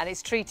 And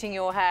it's treating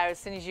your hair as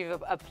soon as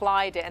you've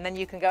applied it, and then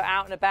you can go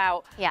out and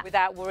about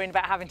without worrying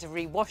about having to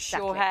rewash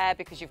your hair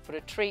because you've put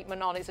a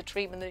treatment on. It's a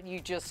treatment that you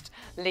just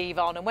leave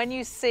on. And when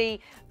you see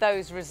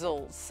those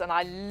results, and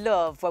I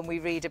love when we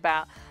read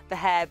about the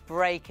hair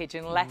breakage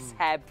and less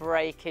hair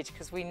breakage,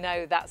 because we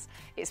know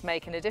it's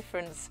making a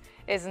difference,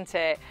 isn't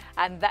it?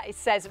 And that it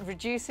says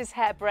reduces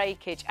hair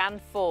breakage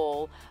and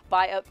fall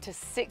by up to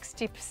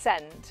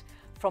 60%.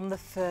 From the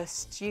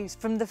first use,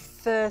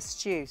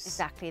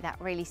 Exactly, that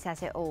really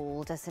says it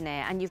all, doesn't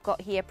it? And you've got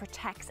here,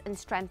 protects and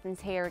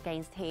strengthens hair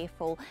against hair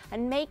fall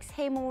and makes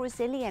hair more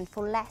resilient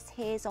for less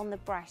hairs on the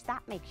brush.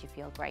 That makes you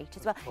feel great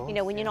as well. You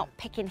know, when you're not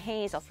picking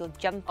hairs off your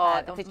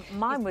jumper. Oh,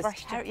 mine was,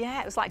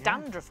 it was like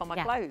dandruff on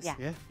my clothes.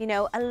 Yeah. You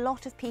know, a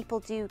lot of people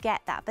do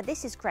get that, but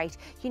this is great.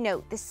 You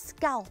know, the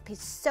scalp is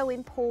so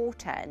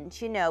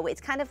important. You know,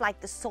 it's kind of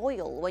like the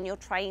soil when you're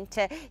trying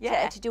to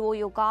do all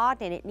your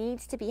gardening. It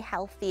needs to be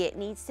healthy. It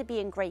needs to be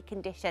in great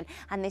condition,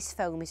 and this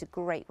foam is a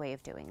great way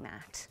of doing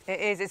that. It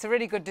is. It's a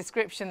really good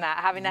description, that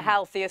having a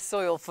healthier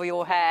soil for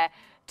your hair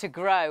to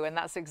grow, and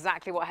that's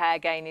exactly what Hair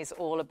Gain is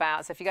all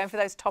about. So if you're going for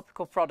those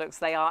topical products,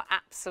 they are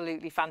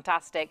absolutely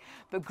fantastic,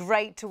 but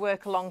great to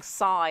work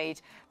alongside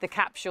the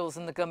capsules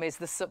and the gummies,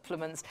 the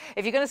supplements.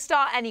 If you're going to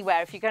start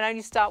anywhere, if you can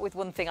only start with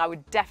one thing, I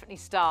would definitely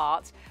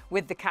start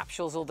with the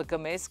capsules or the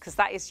gummies, because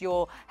that is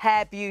your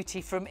hair beauty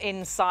from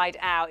inside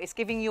out. It's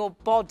giving your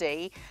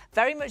body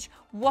very much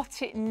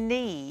what it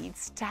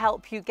needs to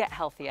help you get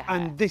healthier hair.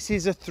 And this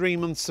is a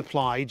 3-month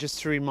supply, just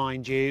to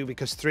remind you,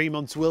 because 3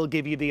 months will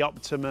give you the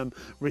optimum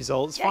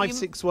results.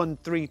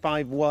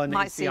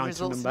 561351 is the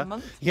item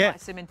number. Yeah,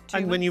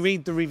 and when you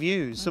read the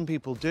reviews, some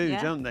people do,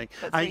 don't they?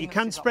 You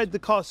can spread the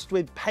cost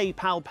with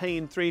PayPal Pay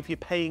in 3 if you're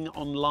paying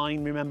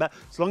online, remember.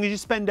 As long as you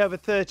spend over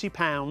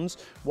 £30,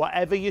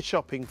 whatever you're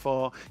shopping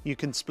for, you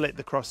can split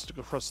the cost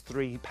across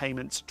 3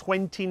 payments.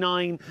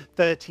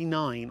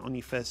 £29.39 on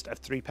your first of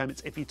 3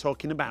 payments if you're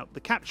talking about the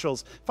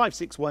capsules.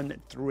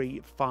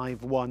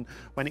 561351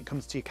 when it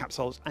comes to your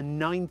capsules, and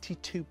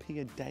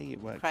 92p a day it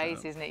works Crazy,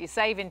 out. isn't it? You're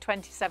saving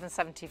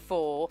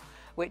 £27.74,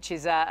 which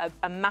is a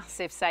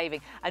massive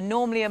saving. And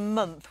normally a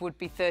month would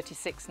be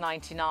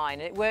 £36.99.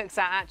 And it works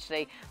out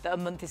actually that a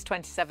month is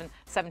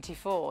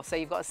 £27.74. So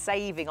you've got a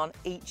saving on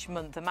each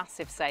month, a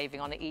massive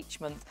saving on it each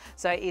month.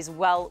 So it is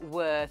well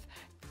worth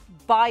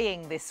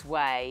buying this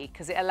way,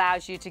 because it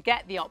allows you to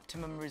get the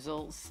optimum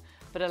results,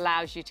 but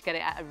allows you to get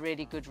it at a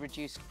really good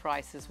reduced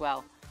price as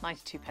well.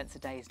 92p a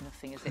day is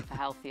nothing, is it, for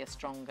healthier,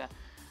 stronger,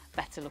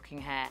 better looking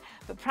hair?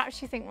 But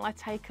perhaps you think, well, I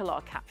take a lot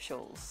of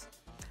capsules,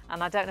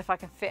 and I don't know if I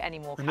can fit any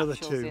more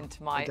capsules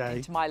into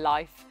my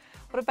life.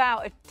 What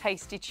about a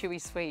tasty, chewy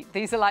sweet?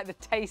 These are like the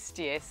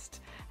tastiest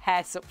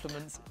hair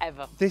supplements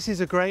ever. This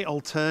is a great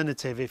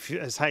alternative if,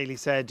 as Hayley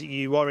said,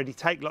 you already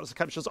take lots of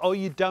capsules or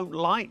you don't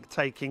like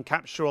taking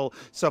capsule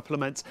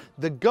supplements.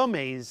 The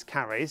gummies,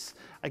 Caris,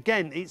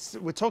 again,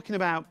 we're talking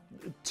about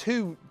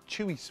 2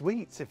 chewy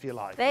sweets, if you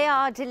like. They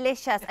are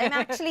delicious. I'm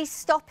actually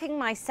stopping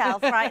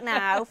myself right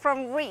now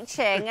from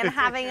reaching and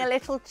having a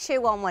little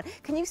chew on one.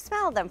 Can you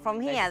smell them from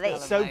here? They're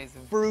so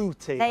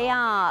fruity. They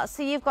are.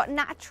 So you've got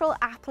natural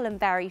apple and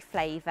berry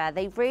flavour.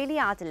 They really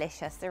are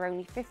delicious. They're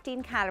only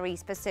 15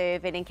 calories per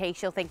serving, in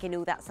case you're thinking,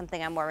 oh, that's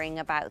something I'm worrying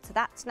about. So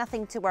that's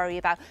nothing to worry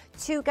about.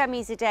 2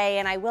 gummies a day,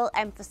 and I will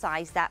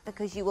emphasise that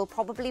because you will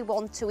probably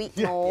want to eat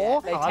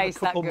more. They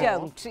taste that good.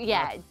 Don't.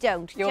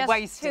 Don't. You're just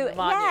wasting them,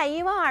 aren't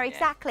you are,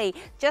 exactly.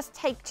 Just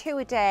take 2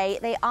 a day.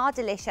 They are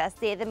delicious.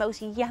 They're the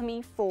most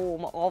yummy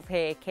form of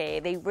hair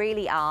care. They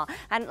really are.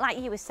 And like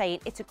you were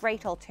saying, it's a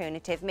great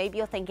alternative. Maybe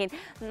you're thinking,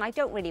 I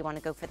don't really want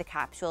to go for the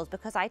capsules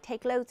because I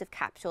take loads of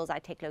capsules, I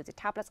take loads of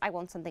tablets. I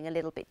want something a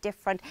little bit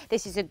different.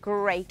 This is a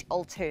great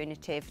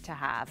alternative to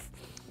have.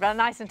 Well,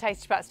 nice and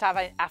tasty perhaps to have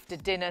after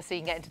dinner, so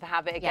you can get into the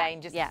habit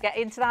again. Get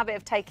into the habit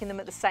of taking them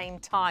at the same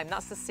time.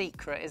 That's the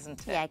secret,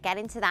 isn't it? Yeah, get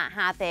into that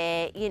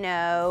habit. You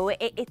know,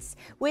 it's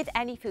with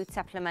any food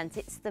supplements,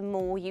 it's the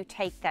more you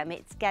take them,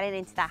 it's getting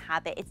into that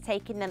habit. It's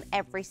taking them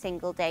every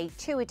single day,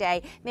 2 a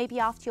day, maybe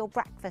after your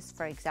breakfast,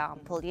 for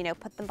example. You know,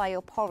 put them by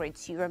your porridge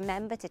so you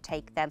remember to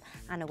take them,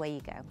 and away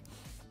you go.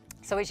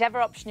 So whichever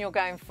option you're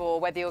going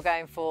for, whether you're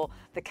going for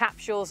the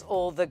capsules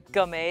or the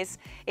gummies,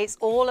 it's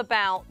all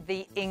about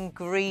the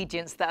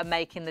ingredients that are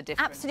making the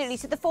difference. Absolutely.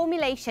 So the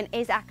formulation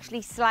is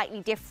actually slightly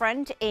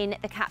different in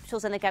the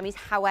capsules and the gummies.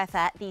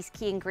 However, these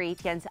key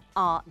ingredients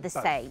are the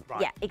same.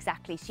 Right. Yeah,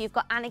 exactly. So you've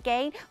got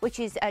anagain,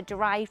 which is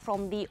derived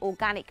from the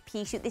organic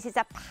pea shoot. This is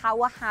a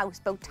powerhouse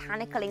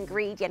botanical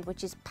ingredient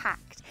which is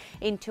packed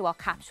into our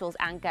capsules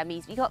and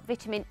gummies. You've got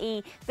vitamin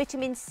E,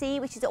 vitamin C,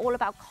 which is all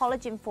about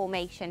collagen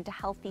formation to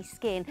healthy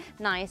skin,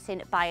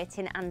 niacin,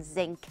 biotin and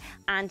zinc.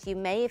 And you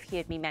may have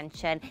heard me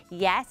mention,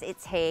 yes,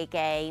 it's hair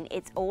gain,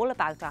 it's all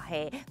about our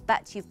hair,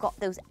 but you've got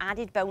those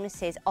added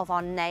bonuses of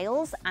our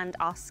nails and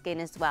our skin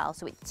as well.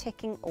 So it's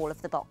ticking all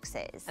of the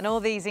boxes. And all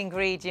these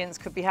ingredients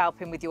could be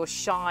helping with your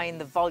shine,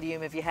 the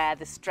volume of your hair,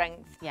 the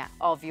strength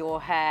of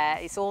your hair.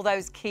 It's all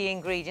those key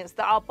ingredients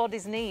that our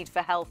bodies need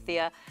for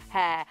healthier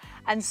hair.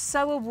 And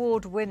so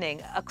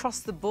award-winning across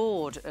the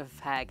board of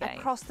hair gain.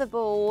 Across the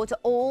board,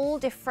 all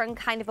different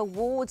kind of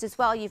awards as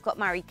well. You've got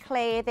Marie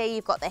Claire there,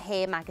 you've got the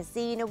Hair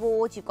Magazine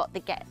Award, you've got the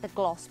Get the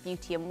Gloss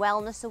Beauty and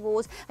Wellness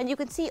Awards, and you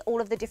can see all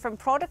of the different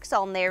products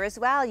on there as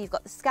well. You've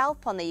got the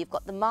scalp on there, you've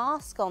got the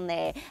mask on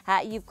there,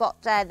 you've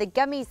got the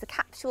gummies, the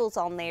capsules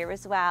on there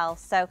as well.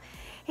 So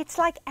it's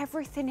like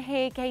everything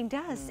Hair Gain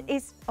does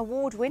is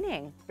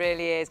award-winning.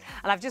 Really is.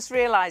 And I've just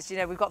realised, you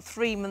know, we've got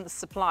 3 months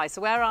supply.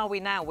 So where are we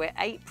now? We're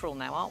April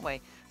now, aren't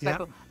we?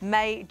 So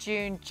May,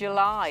 June,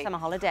 July. Summer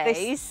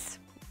holidays.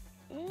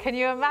 Can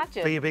you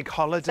imagine? For your big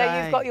holiday.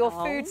 So you've got your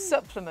food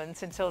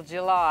supplement until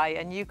July,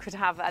 and you could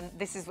have, and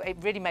it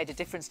really made a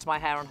difference to my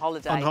hair on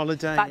holiday. On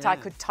holiday, in fact, I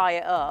could tie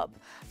it up.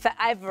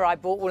 Forever, I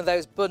bought one of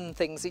those bun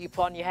things that you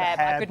put on your hair.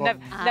 But I could never.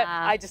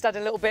 I just had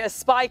a little bit of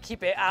spiky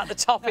bit at the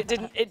top. It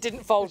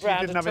didn't fold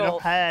round at all.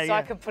 Enough hair, so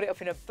I can put it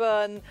up in a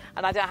bun,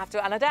 and I don't have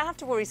to. And I don't have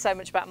to worry so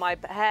much about my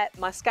hair,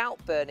 my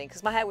scalp burning,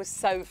 because my hair was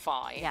so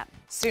fine. Yeah.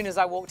 As soon as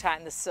I walked out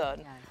in the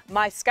sun,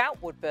 my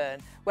scalp would burn.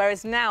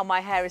 Whereas now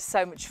my hair is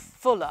so much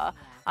fuller.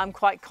 I'm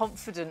quite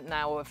confident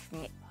now of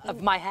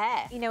my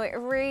hair. You know, it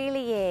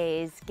really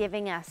is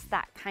giving us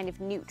that kind of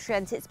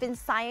nutrients. It's been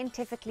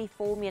scientifically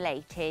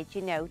formulated,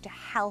 you know, to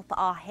help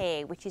our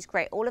hair, which is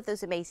great. All of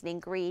those amazing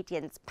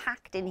ingredients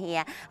packed in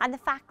here. And the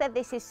fact that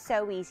this is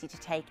so easy to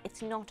take,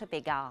 it's not a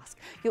big ask.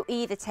 You're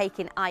either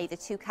taking either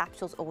 2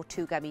 capsules or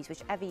 2 gummies,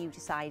 whichever you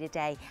decide a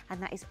day,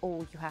 and that is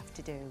all you have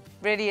to do.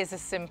 Really is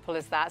as simple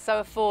as that.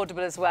 So affordable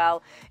as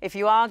well. If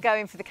you are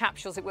going for the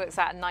capsules, it works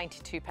out at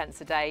 92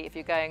 pence a day. If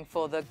you're going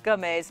for the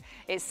gummies,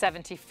 it's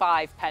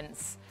 75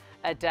 pence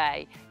a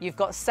day. You've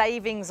got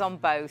savings on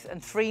both,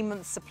 and 3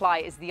 months supply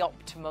is the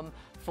optimum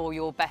for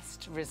your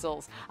best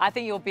results. I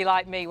think you'll be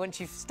like me. Once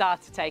you've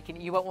started taking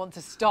it, you won't want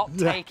to stop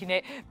taking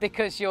it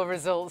because your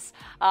results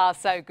are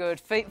so good.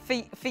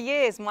 For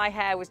years, my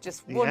hair was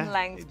just one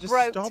length,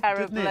 broke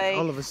terribly.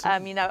 All of a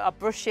sudden. You know, I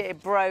brushed it,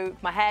 it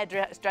broke. My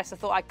hairdresser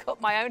thought I cut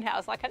my own hair. I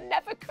was like, I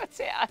never cut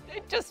it.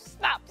 It just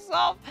snaps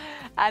off.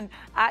 And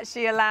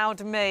actually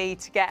allowed me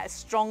to get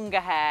stronger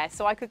hair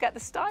so I could get the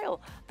style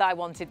that I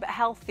wanted, but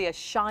healthier,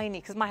 shiny,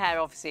 because my hair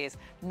obviously is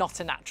not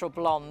a natural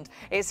blonde.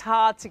 It's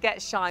hard to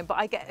get shine, but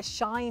I get a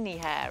shiny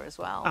hair as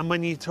well. And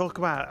when you talk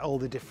about all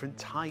the different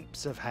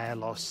types of hair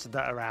loss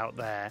that are out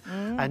there,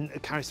 and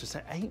Caris was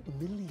saying 8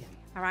 million.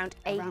 Around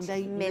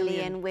 8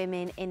 million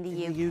women in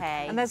the UK.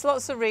 And there's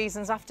lots of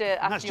reasons after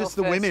that's just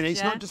the women.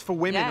 It's not just for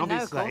women,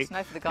 obviously. No, of course,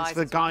 no, for the guys. It's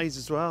for guys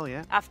as well,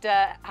 yeah.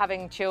 After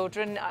having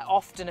children, it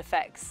often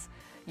affects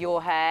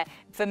your hair.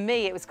 For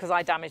me, it was because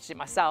I damaged it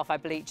myself. I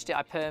bleached it,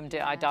 I permed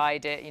it, I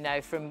dyed it, you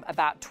know, from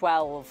about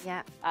 12.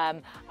 Yeah.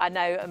 I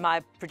know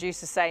my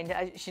producer's saying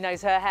she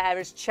knows her hair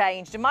has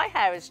changed, and my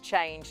hair has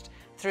changed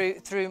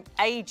through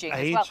aging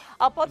as well.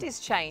 Our bodies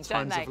change,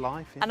 don't they? Times of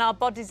life, yeah. And our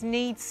bodies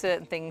need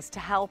certain things to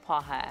help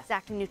our hair.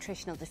 Exactly,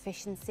 nutritional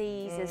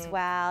deficiencies as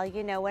well,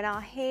 you know, and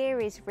our hair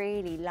is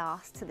really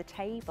last to the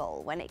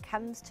table when it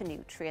comes to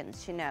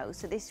nutrients, you know.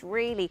 So this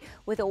really,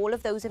 with all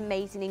of those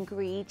amazing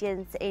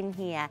ingredients in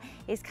here,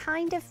 is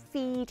kind of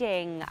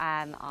feeding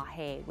our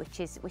hair, which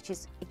is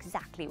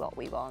exactly what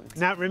we want.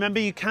 Now, remember,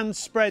 you can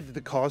spread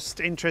the cost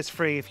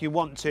interest-free if you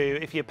want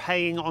to, if you're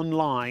paying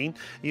online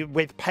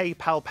with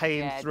PayPal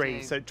Pay in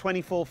 3. So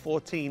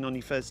 £24.14 on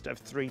your first of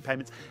 3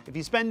 payments. If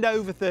you spend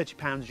over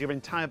 £30, your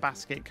entire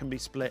basket can be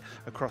split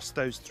across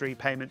those 3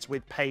 payments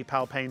with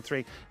PayPal Pay in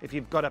 3 if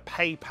you've got a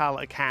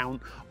PayPal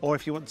account or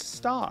if you want to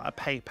start a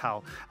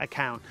PayPal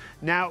account.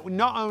 Now,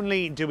 not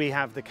only do we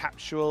have the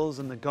capsules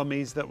and the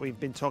gummies that we've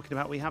been talking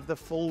about, we have the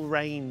full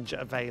range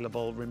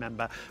available,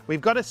 remember.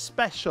 We've got a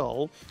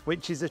special,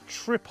 which is a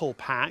triple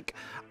pack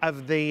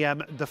of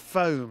the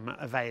foam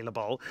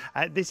available.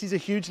 This is a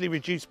hugely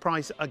reduced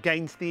price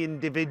against the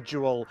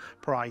individual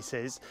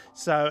prices.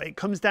 So it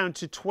comes down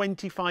to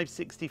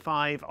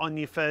 £25.65 on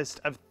your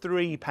first of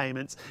 3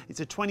 payments. It's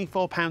a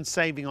 £24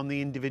 saving on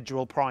the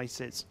individual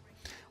prices.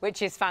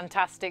 Which is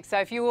fantastic. So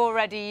if you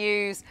already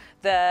use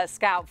the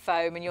scalp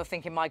foam and you're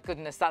thinking, my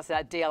goodness, that's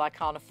a deal I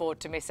can't afford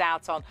to miss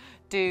out on,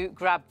 do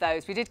grab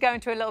those. We did go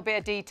into a little bit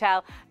of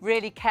detail,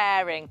 really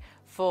caring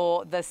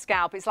for the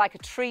scalp. It's like a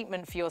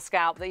treatment for your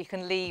scalp that you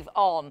can leave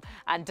on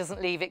and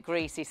doesn't leave it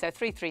greasy. So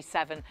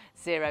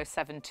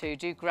 337072,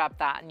 do grab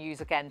that and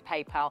use again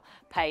PayPal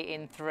Pay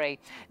in 3.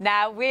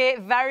 Now we're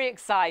very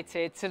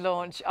excited to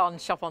launch on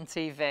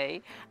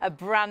ShopOnTV a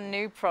brand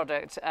new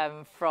product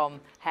from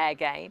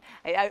Hairgain.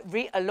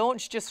 It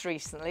launched just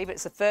recently, but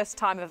it's the first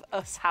time of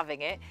us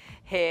having it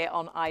here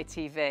on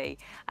ITV.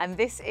 And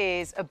this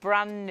is a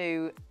brand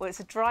new, well,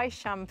 it's a dry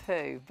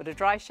shampoo, but a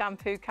dry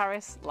shampoo,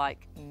 Caris,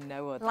 like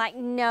no other. Like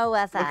no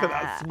other. Look at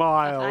that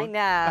smile. I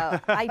know,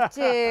 I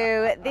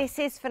do. This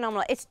is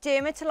phenomenal. It's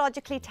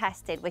dermatologically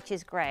tested, which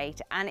is great,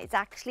 and it's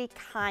actually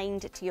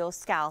kind to your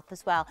scalp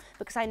as well,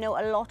 because I know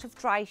a lot of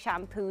dry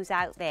shampoos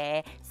out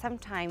there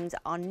sometimes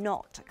are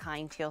not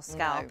kind to your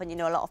scalp, and you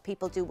know, a lot of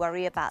people do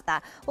worry about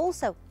that.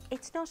 Also,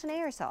 it's not an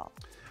aerosol.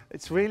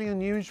 It's really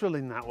unusual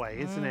in that way,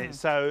 isn't it?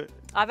 So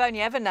I've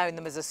only ever known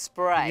them as a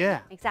spray.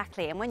 Yeah.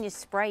 Exactly, and when you're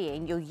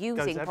spraying, you're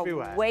using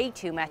everywhere. way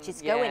too much.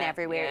 It's going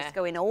everywhere, it's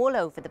going all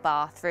over the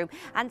bathroom,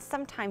 and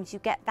sometimes you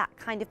get that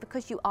kind of,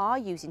 because you are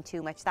using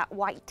too much, that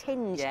white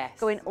tinge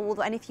going all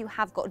the, and if you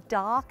have got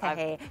darker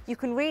hair, you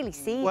can really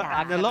see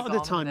that. And a lot of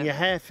the time your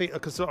hair,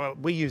 because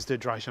we used a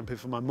dry shampoo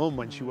for my mum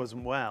when she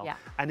wasn't well,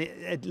 and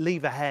it'd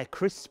leave her hair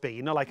crispy,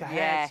 you know, like a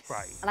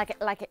hairspray. Like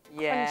a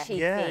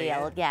crunchy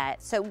feel,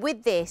 So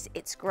with this,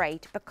 it's great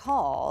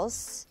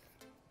because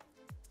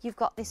you've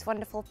got this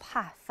wonderful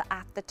puff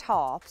at the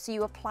top, so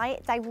you apply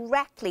it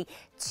directly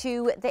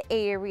to the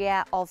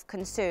area of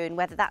concern,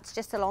 whether that's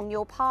just along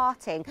your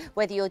parting,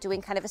 whether you're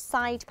doing kind of a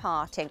side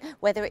parting,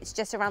 whether it's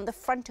just around the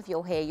front of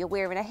your hair, you're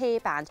wearing a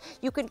hairband.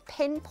 You can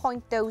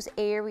pinpoint those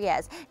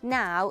areas.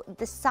 Now,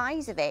 the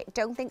size of it,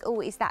 don't think,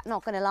 oh, is that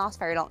not going to last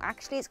very long?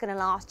 Actually, it's going to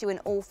last you an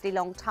awfully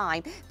long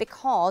time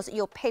because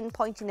you're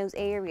pinpointing those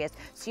areas,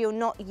 so you're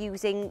not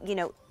using, you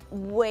know,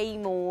 way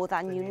more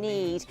than you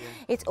need.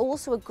 It's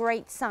also a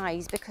great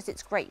size because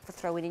it's great for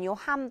throwing in your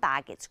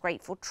handbag. It's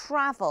great for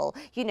travel.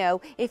 You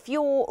know, if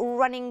you're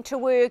running to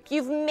work,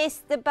 you've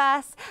missed the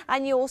bus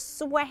and you're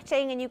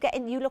sweating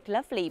and you look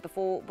lovely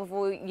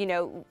before you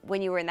know,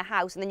 when you were in the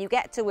house, and then you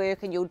get to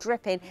work and you're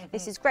dripping.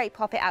 This is great.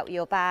 Pop it out of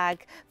your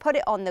bag, put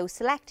it on those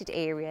selected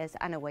areas,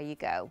 and away you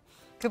go.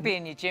 Could be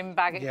in your gym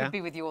bag, it could be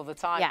with you all the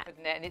time,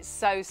 couldn't it? And it's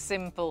so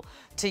simple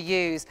to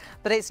use.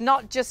 But it's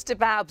not just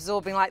about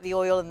absorbing like the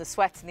oil and the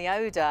sweat and the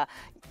odour.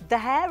 The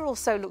hair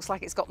also looks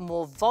like it's got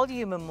more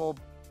volume and more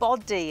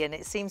body, and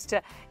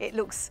it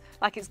looks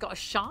like it's got a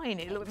shine.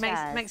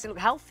 Makes it look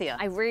healthier.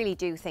 I really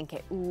do think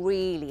it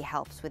really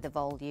helps with the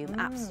volume.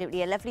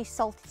 Absolutely. A lovely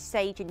salted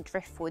sage and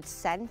driftwood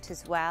scent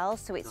as well,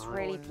 so it's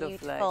really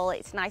beautiful. Lovely.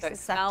 It's nice and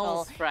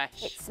subtle. It smells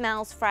fresh. It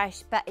smells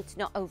fresh, but it's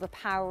not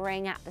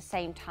overpowering at the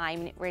same time,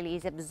 and it really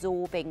is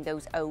absorbing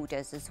those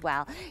odours as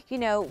well. You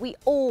know, we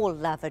all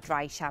love a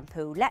dry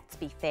shampoo. Let's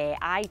be fair,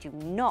 I do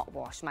not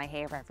wash my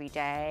hair every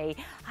day.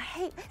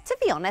 To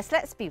be honest,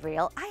 let's be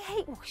real, I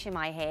hate washing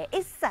my hair.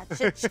 It's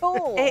such a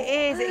chore. It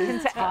is.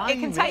 It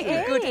can take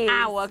a good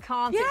hour,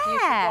 can't it, for you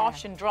to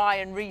wash and dry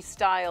and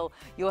restyle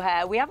your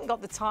hair. We haven't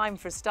got the time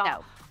for a start.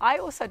 No. I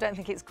also don't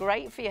think it's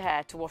great for your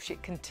hair to wash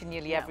it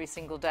continually every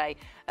single day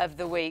of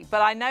the week.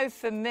 But I know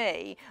for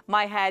me,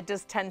 my hair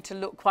does tend to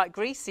look quite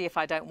greasy if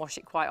I don't wash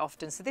it quite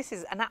often. So this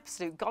is an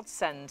absolute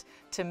godsend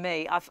to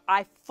me.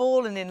 I've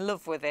fallen in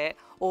love with it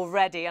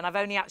already, and I've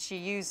only actually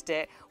used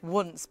it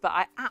once, but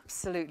I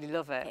absolutely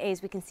love it. It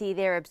is. We can see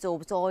there,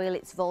 absorbs oil,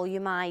 it's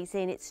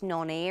volumizing, it's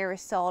non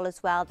aerosol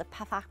as well. The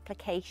puff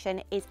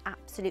application is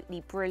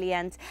absolutely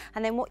brilliant.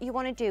 And then what you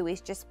want to do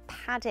is just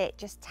pad it,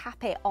 just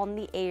tap it on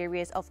the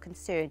areas of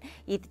concern,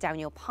 either down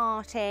your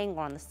parting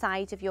or on the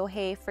sides of your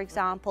hair, for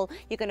example.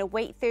 You're going to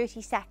wait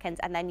 30 seconds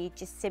and then you're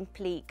just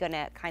simply going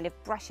to kind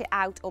of brush it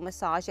out or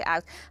massage it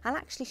out. And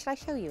actually, shall I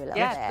show you a little bit?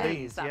 Yeah,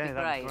 please. That'd be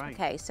great.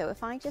 Okay, so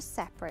if I just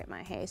separate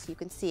my hair so you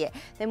can see it,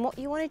 then what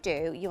you want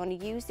to do, you want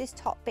to use this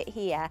top bit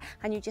here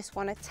and you just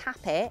want to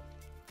tap it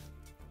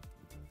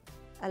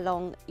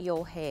along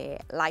your hair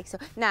like so.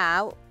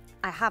 Now,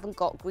 I haven't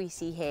got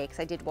greasy hair because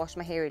I did wash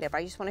my hair earlier, but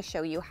I just want to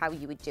show you how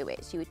you would do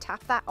it. So you would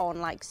tap that on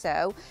like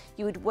so.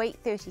 You would wait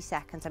 30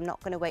 seconds. I'm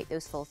not going to wait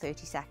those full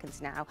 30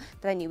 seconds now.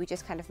 But then you would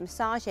just kind of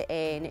massage it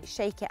in,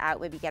 shake it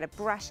out, maybe get a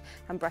brush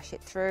and brush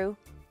it through.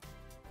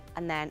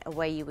 And then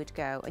away you would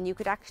go. And you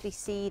could actually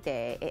see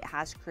there it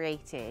has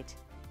created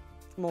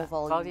more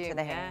volume to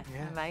the hair.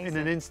 Yeah. Amazing. In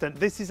an instant.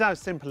 This is how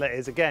simple it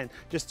is. Again,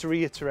 just to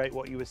reiterate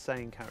what you were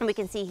saying, Karen. And we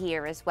can see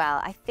here as well.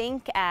 I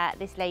think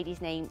this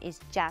lady's name is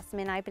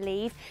Jasmine, I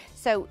believe.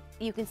 So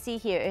you can see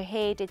here her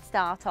hair did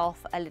start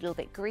off a little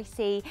bit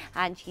greasy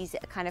and she's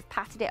kind of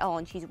patted it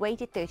on. She's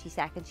waited 30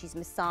 seconds, she's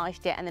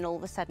massaged it, and then all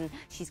of a sudden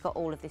she's got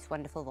all of this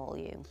wonderful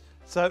volume.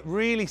 So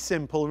really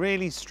simple,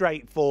 really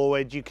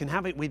straightforward. You can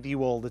have it with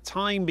you all the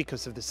time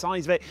because of the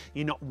size of it.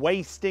 You're not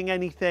wasting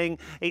anything.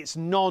 It's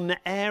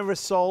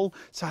non-aerosol.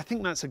 So I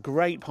think that's a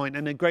great point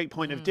and a great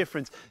point of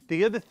difference.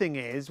 The other thing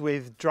is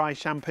with dry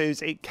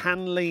shampoos, it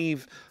can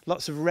leave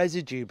lots of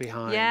residue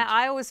behind. Yeah,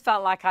 I always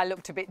felt like I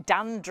looked a bit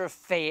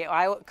dandruffy.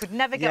 I could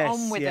never get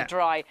on with a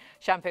dry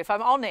shampoo. If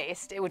I'm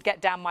honest, it would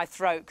get down my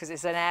throat because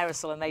it's an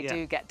aerosol and they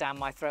do get down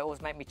my throat,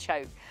 always make me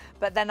choke.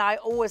 But then I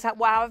always had,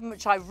 well, however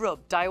much I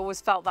rubbed, I always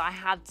felt that I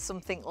had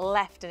something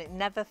left and it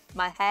never,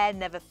 my hair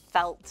never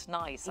felt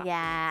nice.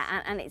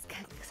 Yeah, and it's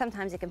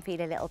sometimes it can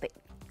feel a little bit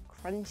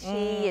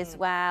crunchy as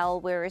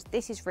well, whereas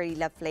this is really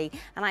lovely.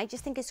 And I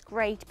just think it's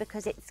great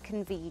because it's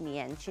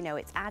convenient, you know,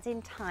 it's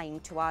adding time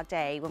to our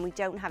day when we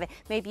don't have it.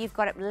 Maybe you've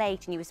got up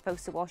late and you were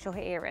supposed to wash your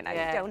hair and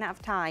you don't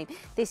have time.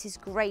 This is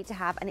great to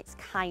have and it's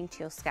kind to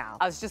your scalp.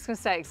 I was just going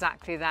to say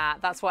exactly that.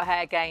 That's what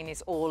Hair Gain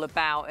is all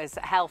about, is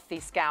healthy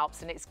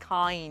scalps, and it's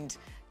kind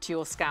to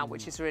your scalp,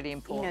 which is really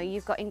important. You know,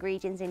 you've got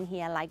ingredients in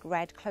here like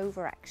red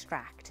clover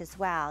extract as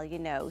well, you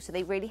know, so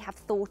they really have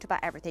thought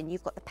about everything.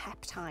 You've got the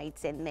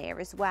peptides in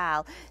there as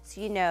well. So,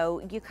 you know,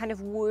 you're kind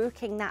of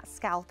working that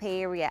scalp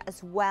area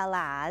as well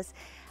as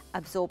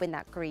absorbing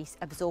that grease,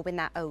 absorbing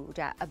that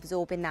odour,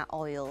 absorbing that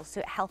oil,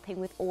 so helping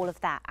with all of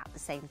that at the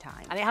same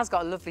time. And it has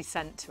got a lovely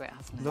scent to it,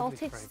 hasn't it?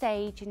 Salted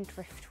sage and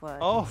driftwood.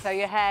 Oh. So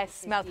your hair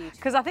smells,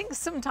 because I think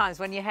sometimes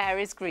when your hair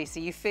is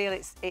greasy, you feel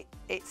it's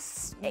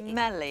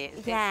smelly.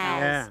 It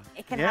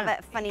can have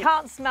a funny... It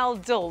can't smell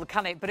dull,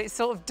 can it? But it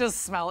sort of does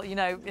smell, you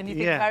know, and you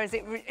think, whereas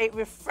it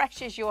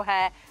refreshes your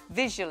hair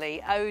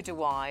visually,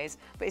 odour-wise,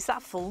 but it's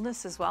that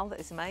fullness as well that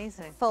is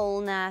amazing.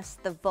 Fullness,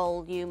 the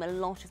volume, a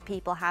lot of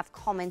people have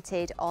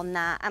commented on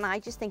that, and I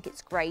just think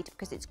it's great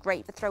because it's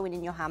great for throwing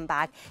in your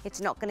handbag.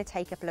 It's not going to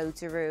take up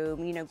loads of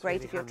room, you know, great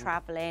really if you're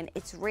travelling.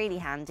 It's really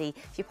handy.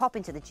 If you pop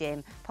into the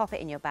gym, pop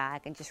it in your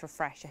bag and just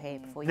refresh your hair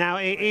before you... Now,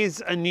 it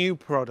is a new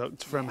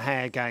product from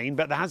Hair Gain,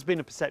 but there has been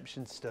a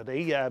perception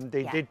study.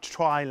 They did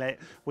trial it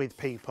with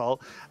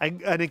people,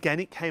 and again,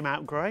 it came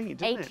out great,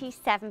 didn't it?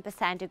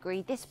 87%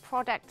 agreed. This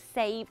product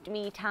saved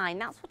me time.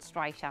 That's what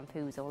dry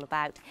shampoo is all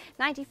about.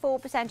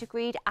 94%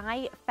 agreed.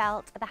 I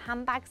felt the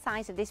handbag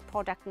size of this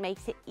product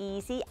makes it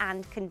easy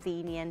and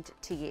convenient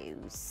to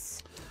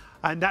use.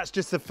 And that's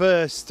just the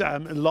first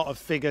lot of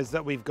figures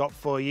that we've got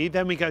for you.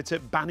 Then we go to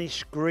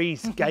banish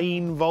grease,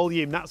 gain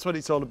volume. That's what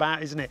it's all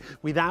about, isn't it?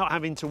 Without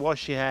having to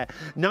wash your hair.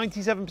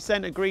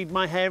 97% agreed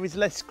my hair is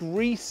less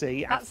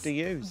greasy after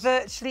use.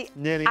 Virtually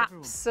nearly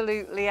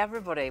absolutely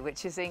everybody,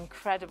 which is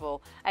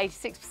incredible.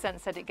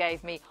 86% said it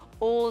gave me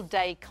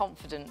all-day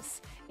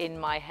confidence in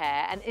my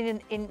hair, and in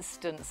an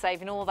instant,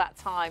 saving all that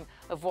time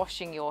of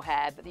washing your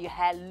hair, but your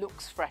hair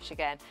looks fresh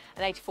again.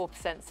 And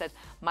 84% said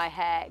my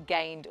hair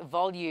gained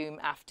volume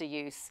after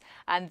use,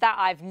 and that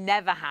I've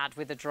never had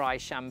with a dry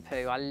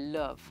shampoo. I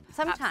love.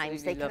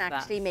 Sometimes they can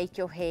actually make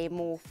your hair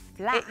more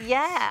flat.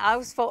 I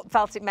always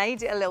felt it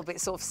made it a little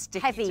bit sort of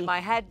sticky to my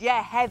head.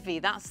 Yeah, heavy,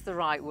 that's the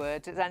right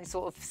word. And it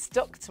sort of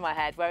stuck to my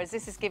head, whereas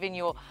this is giving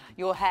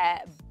your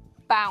hair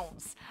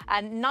bounce.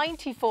 And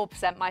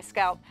 94% my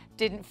scalp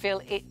didn't feel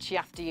itchy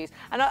after use.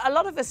 And a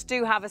lot of us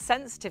do have a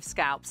sensitive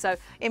scalp, so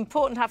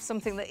important to have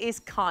something that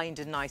is kind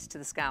and nice to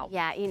the scalp.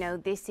 Yeah, you know,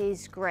 this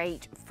is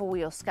great for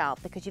your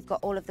scalp because you've got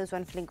all of those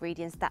wonderful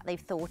ingredients that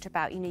they've thought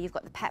about. You know, you've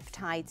got the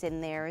peptides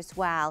in there as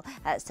well,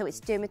 so it's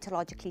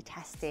dermatologically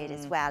tested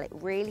as well. It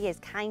really is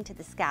kind to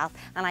the scalp,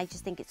 and I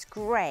just think it's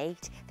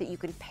great that you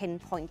can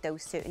pinpoint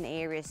those certain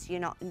areas. You're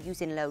not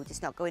using loads,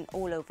 it's not going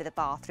all over the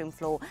bathroom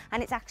floor,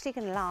 and it's actually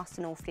going to last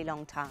an awfully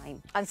long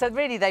time. And so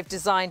really they've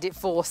designed it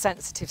for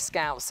sensitive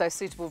scalp, so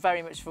suitable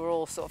very much for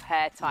all sort of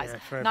hair types.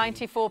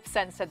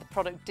 94% said the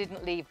product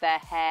didn't leave their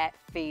hair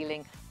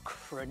feeling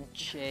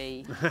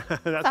crunchy.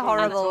 That's a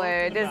horrible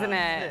word, isn't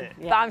it?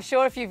 Yeah. But I'm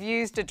sure if you've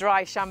used a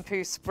dry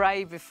shampoo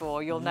spray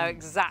before, you'll know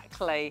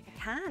exactly.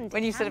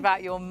 When you said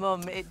about your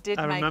mum, it did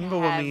make her hair. I remember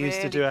when we used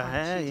really to do her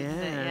crunchy,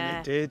 hair, and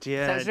it did,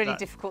 yeah. So it was really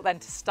difficult then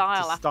to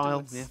style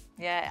afterwards.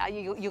 Yeah,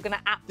 you're going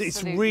to absolutely.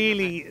 It's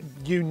really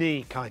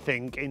unique, I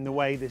think, in the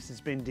way this has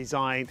been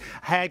designed.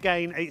 Hair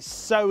gain, it's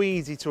so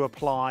easy to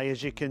apply,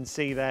 as you can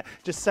see there.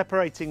 Just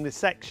separating the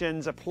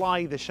sections,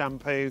 apply the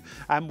shampoo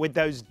with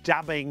those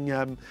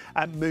dabbing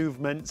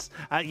movements.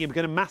 You're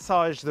going to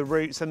massage the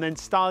roots and then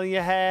style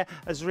your hair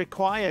as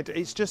required.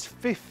 It's just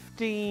 £15,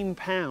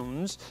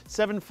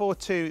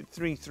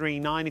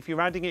 742,339. If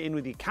you're adding it in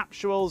with your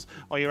capsules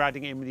or you're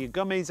adding it in with your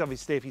gummies,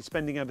 obviously if you're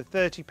spending over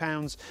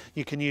 £30,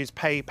 you can use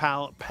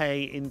PayPal Pay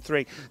in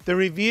 3. The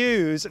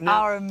reviews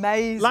now are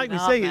amazing. Like we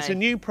say, it's a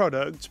new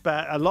product,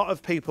 but a lot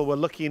of people were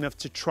lucky enough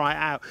to try it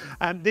out.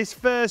 This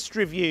first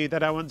review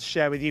that I want to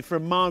share with you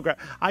from Margaret,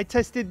 I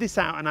tested this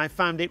out and I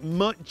found it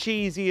much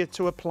easier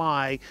to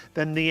apply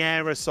than the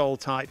aerosol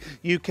type.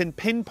 You can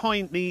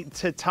pinpoint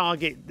to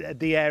target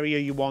the area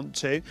you want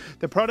to.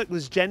 The product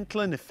was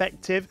gentle and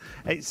effective.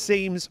 It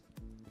seems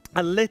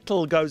a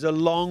little goes a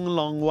long,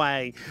 long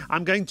way.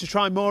 I'm going to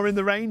try more in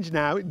the range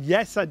now.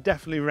 Yes, I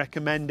definitely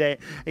recommend it.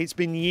 It's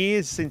been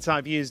years since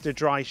I've used a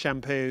dry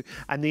shampoo,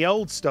 and the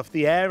old stuff,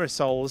 the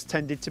aerosols,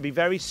 tended to be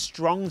very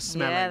strong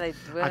smelling. Yeah, they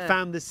were. I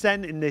found the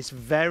scent in this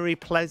very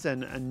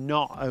pleasant and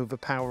not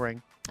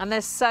overpowering. And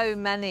there's so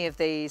many of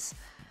these.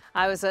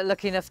 I was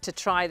lucky enough to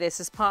try this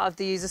as part of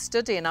the user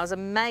study, and I was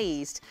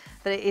amazed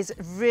that it's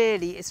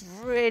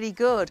really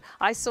good.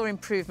 I saw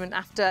improvement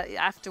after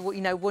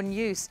one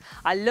use.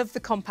 I love the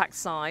compact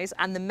size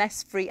and the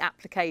mess-free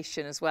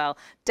application as well.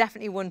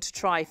 Definitely one to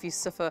try if you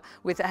suffer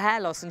with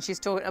hair loss. And she's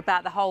talking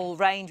about the whole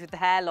range with the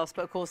hair loss,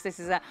 but of course this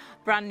is a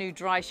brand new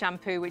dry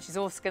shampoo, which is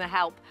also going to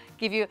help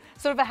give you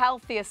sort of a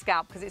healthier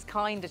scalp because it's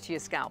kinder to your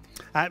scalp.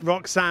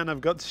 Roxanne,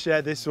 I've got to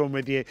share this one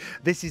with you.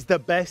 This is the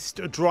best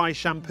dry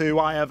shampoo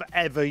I have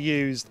ever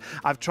used.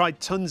 I've tried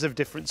tons of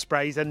different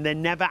sprays and they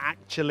never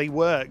actually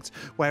worked,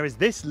 whereas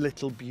this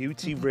little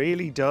beauty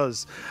really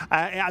does.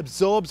 It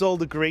absorbs all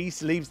the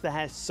grease, leaves the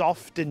hair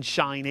soft and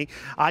shiny.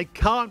 I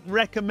can't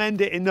recommend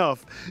it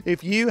enough.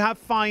 If you have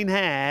fine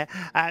hair,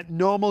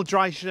 normal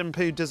dry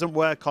shampoo doesn't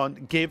work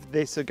on, give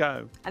this a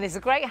go. And it's a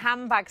great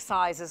handbag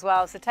size as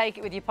well, so take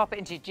it with you, pop it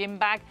into your gym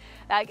bag.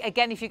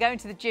 Again, if you're going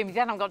to the gym, you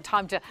haven't got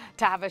time to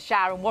have a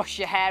shower and wash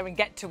your hair and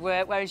get to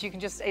work, whereas you can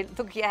just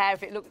look at your hair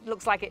if it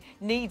looks like it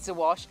needs a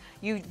wash.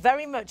 You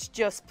very much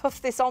just puff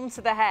this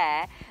onto the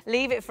hair,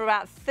 leave it for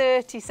about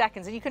 30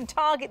 seconds, and you can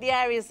target the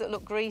areas that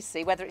look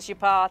greasy, whether it's your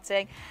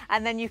parting,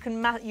 and then you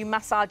can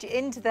massage it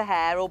into the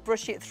hair or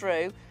brush it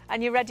through,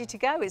 and you're ready to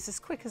go. It's as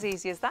quick as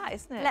easy as that,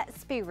 isn't it?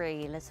 Let's be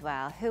real as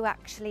well. Who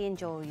actually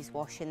enjoys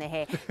washing their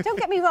hair? Don't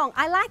get me wrong,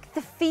 I like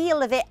the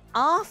feel of it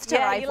after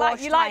I've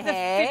washed my hair. You like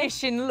the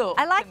finishing look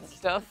and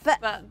stuff. But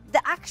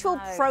the actual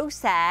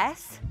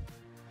process,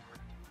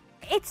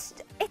 it's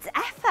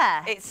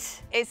effort.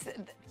 It's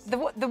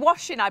the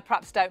washing I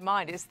perhaps don't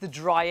mind. It's the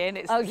drying,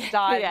 it's the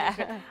styling.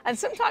 Yeah. And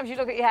sometimes you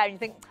look at your hair and you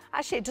think,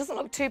 actually, it doesn't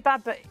look too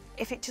bad, but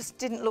if it just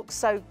didn't look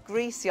so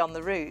greasy on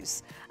the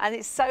roots, and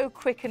it's so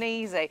quick and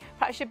easy.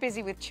 Perhaps you're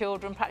busy with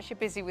children, perhaps you're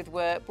busy with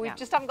work, but we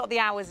just haven't got the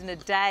hours in a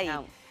day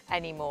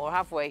anymore,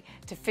 have we,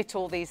 to fit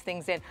all these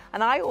things in.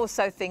 And I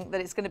also think that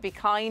it's going to be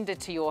kinder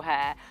to your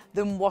hair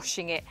than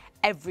washing it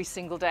every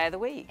single day of the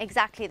week.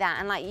 Exactly that.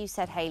 And like you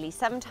said, Hayley,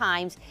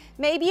 sometimes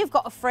maybe you've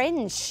got a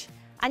fringe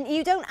and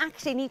you don't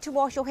actually need to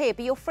wash your hair,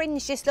 but your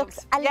fringe just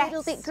looks a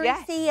little bit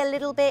greasy, a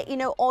little bit,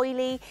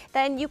 oily.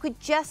 Then you could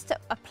just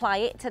apply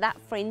it to that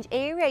fringe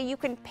area. You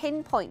can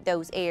pinpoint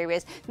those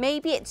areas.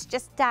 Maybe it's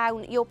just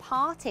down your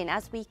parting,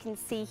 as we can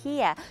see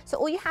here. So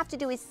all you have to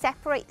do is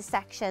separate the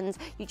sections.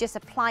 You just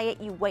apply it,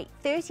 you wait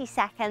 30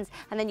 seconds,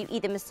 and then you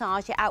either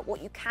massage it out.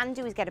 What you can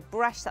do is get a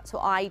brush, that's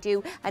what I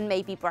do, and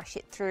maybe brush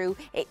it through.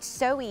 It's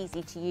so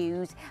easy to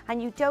use, and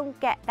you don't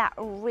get that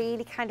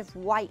really kind of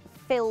white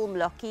film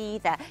look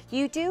either.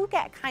 You do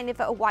get kind of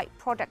a white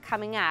product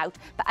coming out,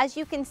 but as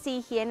you can see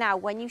here now,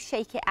 when you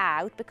shake it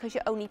out, because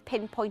you're only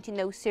pinpointing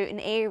those certain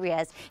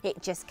areas,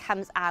 it just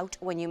comes out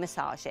when you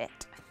massage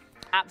it.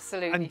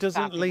 Absolutely. And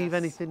doesn't leave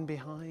anything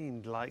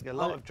behind. Like a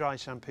lot of dry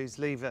shampoos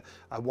leave a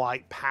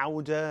white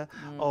powder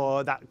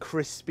or that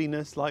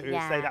crispiness, like we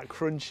would say, that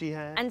crunchy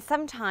hair. And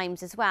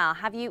sometimes as well,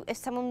 if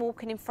someone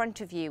walking in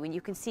front of you and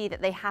you can see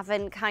that they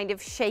haven't kind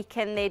of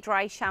shaken their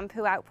dry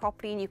shampoo out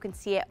properly, and you can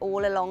see it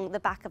all along the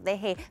back of their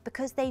hair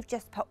because they've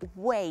just put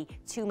way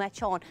too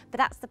much on. But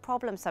that's the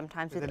problem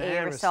sometimes with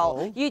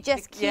aerosol. You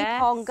just keep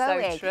on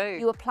going. So true.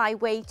 You apply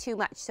way too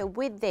much. So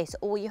with this,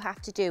 all you have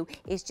to do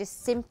is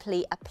just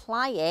simply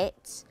apply it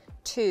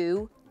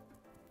to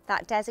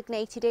that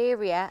designated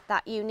area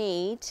that you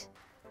need,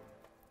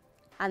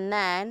 and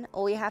then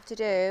all you have to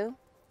do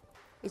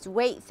is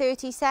wait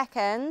 30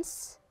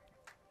 seconds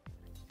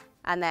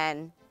and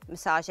then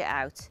massage it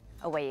out.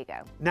 away you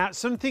go. Now,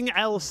 something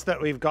else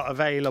that we've got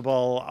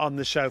available on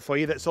the show for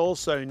you that's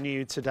also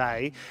new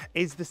today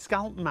is the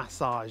scalp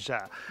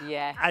massager.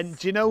 Yes. And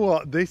do you know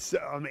what? This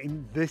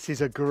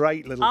is a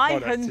great little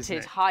product, I hunted isn't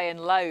it? high and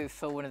low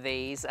for one of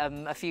these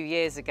a few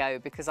years ago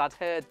because I'd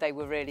heard they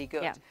were really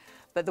good. Yeah.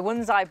 But the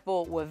ones I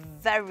bought were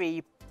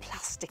very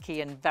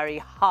plasticky and very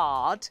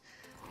hard,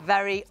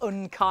 very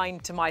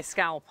unkind to my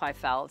scalp, I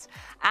felt.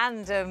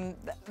 And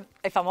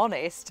if I'm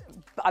honest,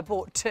 I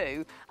bought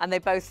two and they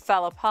both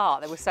fell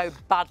apart. They were so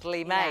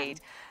badly made.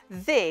 Yeah.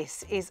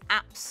 This is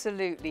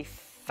absolutely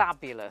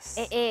fabulous.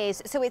 It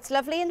is. So it's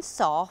lovely and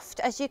soft,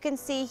 as you can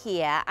see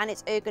here, and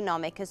it's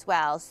ergonomic as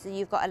well. So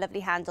you've got a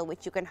lovely handle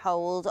which you can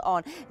hold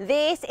on.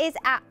 This is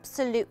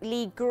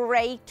absolutely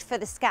great for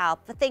the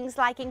scalp, for things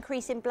like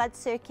increasing blood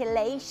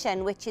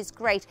circulation, which is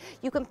great.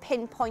 You can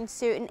pinpoint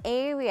certain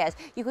areas.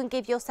 You can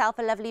give yourself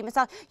a lovely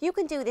massage. You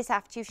can do this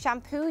after you've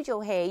shampooed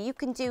your hair. You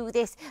can do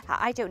this,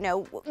 I don't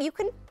know, you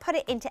can put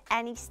it into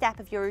any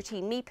step of your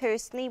routine. Me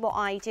personally, what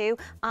I do,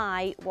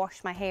 I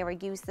wash my hair, I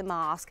use the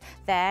mask,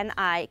 then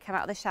I come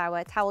out of the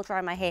shower, towel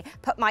dry my hair,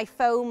 put my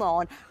foam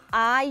on.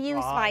 I use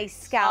my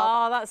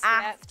scalp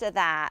after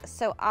that.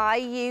 So I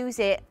use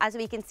it, as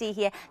we can see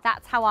here,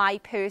 that's how I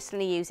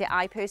personally use it.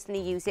 I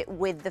personally use it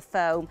with the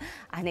foam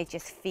and it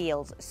just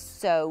feels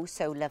so,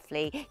 so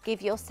lovely.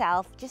 Give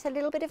yourself just a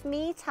little bit of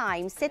me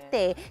time. Sit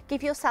there,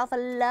 give yourself a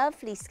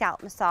lovely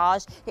scalp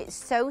massage. It's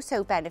so,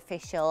 so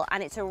beneficial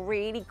and it's a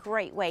really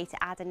great way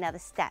to add another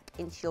step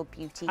into your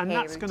beauty hair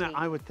routine.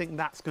 I would think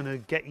that's going to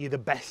get you the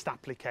best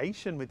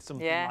application with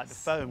something like the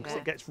foam because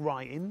it gets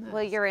right in there.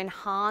 Well, you're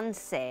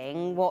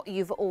enhancing what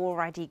you've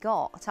already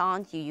got,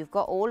 aren't you? You've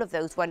got all of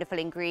those wonderful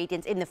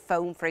ingredients in the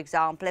foam, for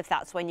example, if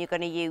that's when you're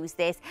going to use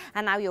this,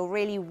 and now you're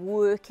really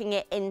working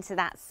it into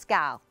that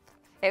scalp.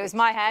 It was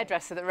my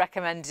hairdresser that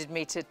recommended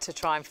me to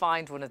try and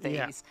find one of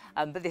these,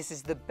 but this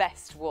is the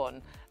best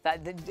one.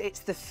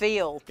 It's the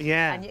feel,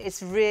 and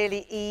it's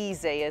really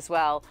easy as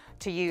well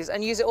to use,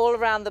 and use it all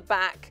around the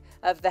back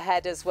of the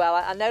head as well.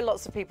 I know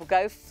lots of people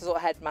go for sort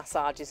of head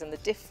massages and the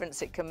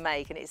difference it can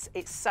make, and it's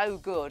so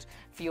good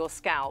for your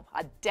scalp.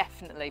 I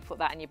definitely put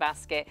that in your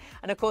basket.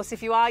 And of course,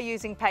 if you are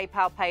using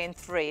PayPal Pay in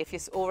 3, if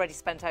you've already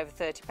spent over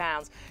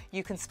 £30,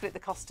 you can split the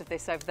cost of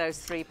this over those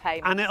 3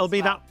 payments. And it'll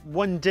be that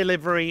one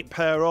delivery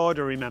per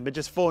order, remember,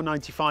 just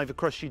 £4.95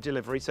 across your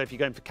delivery. So if you're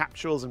going for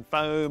capsules and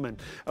foam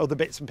and other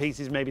bits and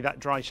pieces, maybe that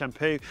dry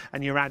shampoo,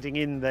 and you're adding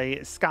in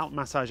the scalp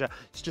massager,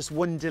 it's just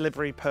one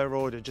delivery per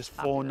order, just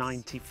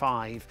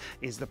 £4.95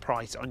 is the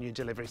price on your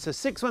delivery. So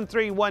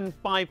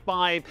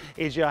 613155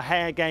 is your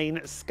Hair Gain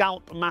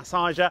scalp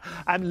massager.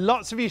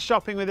 Lots of you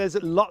shopping with us,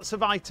 lots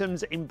of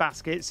items in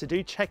baskets, so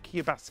do check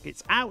your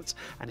baskets out.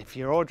 And if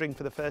you're ordering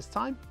for the first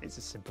time, it's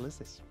as simple as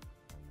this.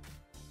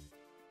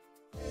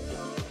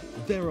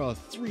 There are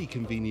 3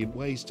 convenient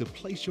ways to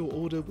place your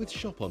order with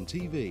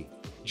ShopOnTV.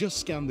 Just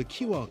scan the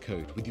QR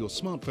code with your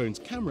smartphone's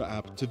camera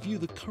app to view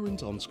the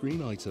current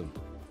on-screen item.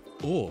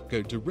 Or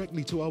go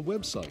directly to our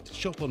website,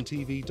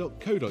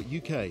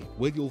 shopontv.co.uk,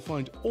 where you'll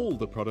find all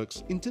the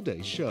products in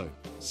today's show.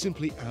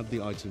 Simply add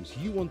the items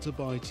you want to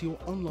buy to your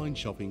online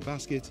shopping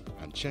basket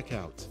and check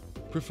out.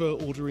 Prefer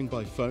ordering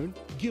by phone?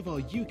 Give our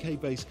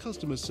UK-based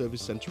customer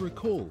service centre a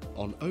call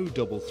on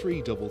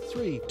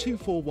 03333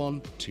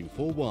 241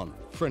 241.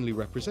 Friendly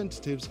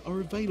representatives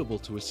are available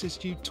to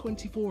assist you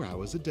 24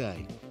 hours a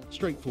day.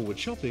 Straightforward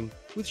shopping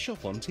with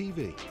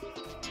ShopOnTV.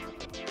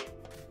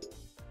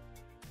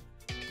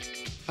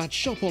 At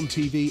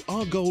ShopOnTV,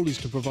 our goal is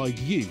to provide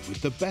you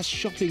with the best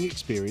shopping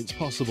experience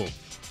possible.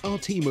 Our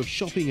team of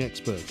shopping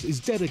experts is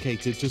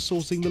dedicated to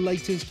sourcing the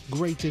latest,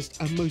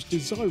 greatest and most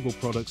desirable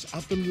products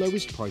at the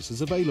lowest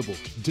prices available,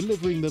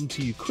 delivering them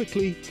to you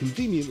quickly,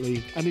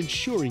 conveniently and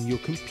ensuring your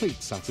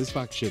complete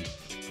satisfaction.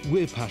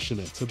 We're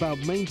passionate about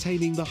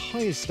maintaining the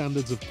highest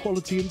standards of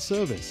quality and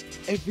service,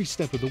 every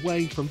step of the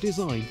way from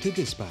design to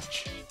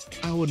dispatch.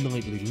 Our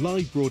nightly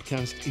live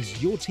broadcast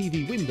is your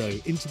TV window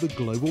into the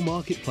global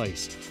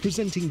marketplace,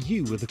 presenting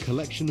you with a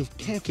collection of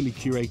carefully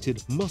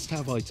curated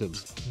must-have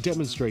items,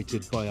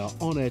 demonstrated by our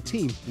on-air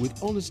team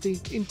with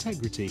honesty,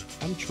 integrity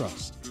and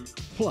trust.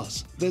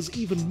 Plus, there's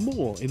even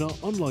more in our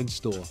online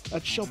store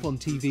at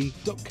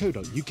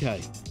shopontv.co.uk.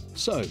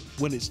 So,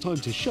 when it's time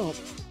to shop,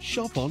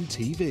 shop on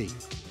TV.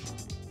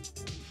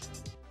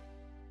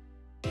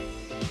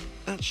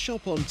 At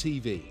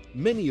ShopOnTV,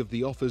 many of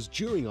the offers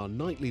during our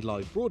nightly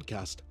live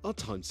broadcast are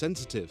time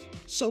sensitive.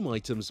 Some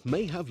items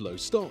may have low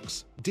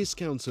stocks,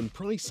 discounts and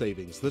price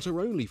savings that are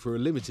only for a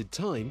limited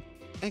time,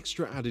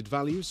 extra added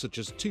value such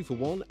as 2 for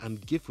 1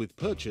 and gift with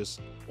purchase,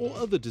 or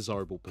other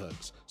desirable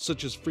perks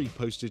such as free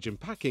postage and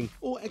packing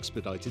or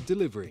expedited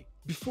delivery.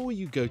 Before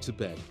you go to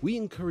bed, we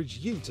encourage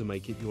you to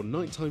make it your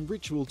nighttime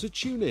ritual to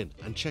tune in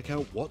and check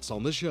out what's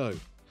on the show.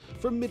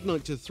 From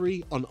midnight to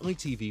 3 on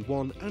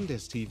ITV1 and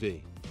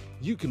STV.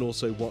 You can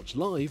also watch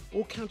live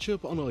or catch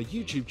up on our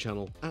YouTube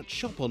channel at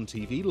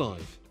ShopOnTV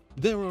Live.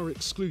 There are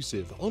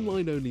exclusive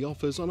online-only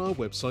offers on our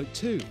website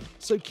too,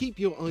 so keep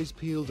your eyes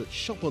peeled at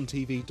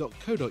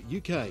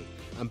shopontv.co.uk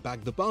and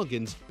bag the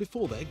bargains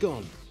before they're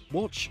gone.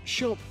 Watch,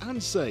 shop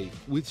and save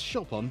with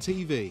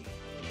ShopOnTV.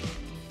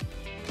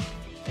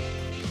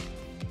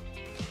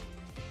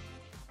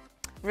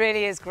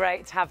 Really is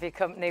great to have your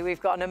company.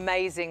 We've got an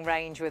amazing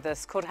range with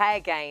us called Hair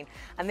Gain,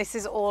 and this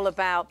is all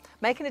about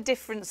making a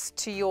difference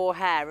to your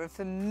hair, and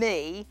for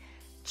me,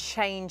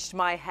 changed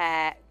my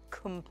hair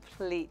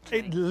completely.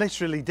 It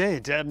literally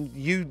did.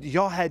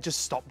 Your hair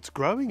just stopped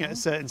growing at a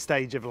certain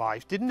stage of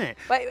life, didn't it?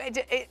 Well,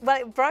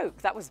 it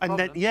broke. That was the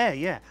problem. And then,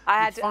 yeah.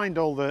 You'd find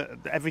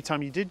every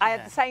time you did. I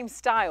had the same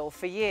style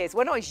for years.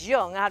 When I was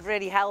young, I had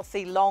really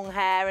healthy long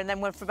hair, and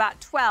then when for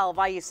about 12,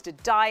 I used to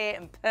dye it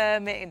and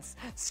perm it and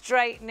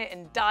straighten it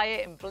and dye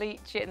it and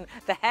bleach it. And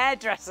the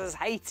hairdressers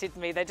hated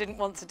me. They didn't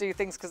want to do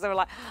things because they were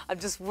like, "I'm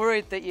just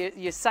worried that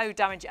you're so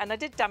damaged." And I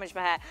did damage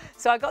my hair.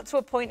 So I got to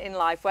a point in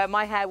life where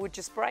my hair would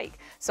just break.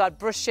 So I'd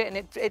brush it and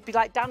it'd be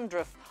like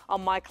dandruff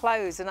on my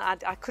clothes, and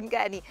I couldn't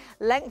get any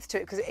length to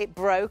it because it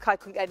broke. I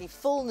couldn't get any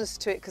fullness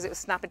to it because it was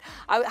snapping.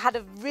 I had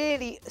a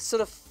really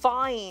sort of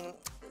fine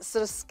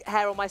sort of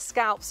hair on my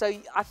scalp, so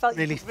I felt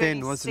really you could thin,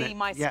 really wasn't see it?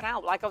 my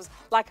scalp, like I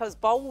was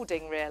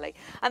balding really.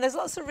 And there's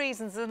lots of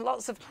reasons, and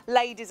lots of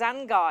ladies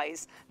and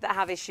guys that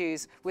have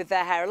issues with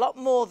their hair, a lot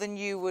more than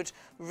you would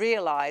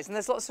realise, and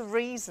there's lots of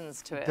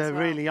reasons to it. There as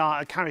well. really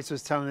are. Caris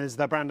was telling us,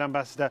 their brand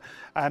ambassador,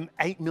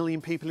 8 million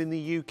people in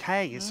the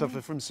UK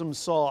suffer from some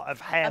sort of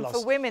hair loss.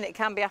 And for women, it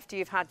can be after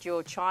you've had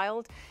your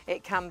child.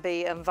 It can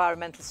be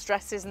environmental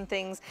stresses and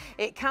things.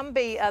 It can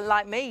be,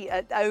 like me,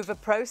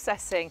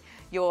 over-processing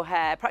your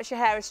hair. Perhaps your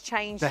hair has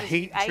changed. The as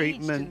heat you aged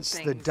treatments,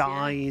 and the things,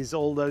 dyes,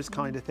 all those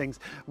kind of things.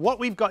 What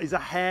we've got is a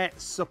hair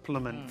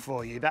supplement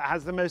for you that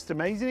has the most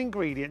amazing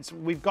ingredients.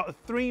 We've got a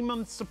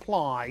 3-month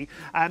supply.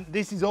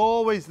 This is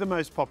always the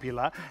most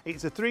popular.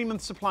 It's a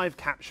 3-month supply of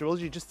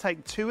capsules. You just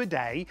take 2 a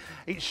day.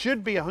 It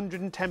should be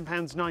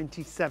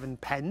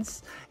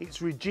 £110.97.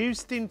 It's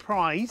reduced in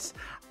price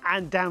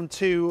and down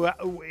to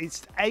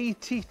it's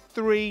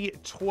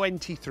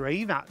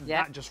 83.23.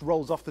 That just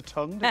rolls off the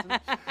tongue, doesn't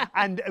it?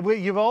 And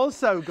you've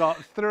also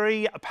got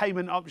 3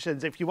 payment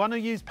options. If you want to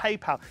use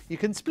PayPal, you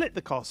can split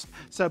the cost.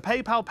 So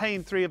PayPal Pay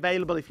in 3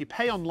 available. If you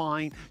pay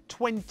online,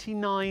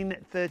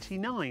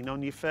 £29.39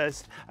 on your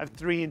first of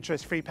 3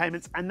 interest-free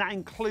payments, and that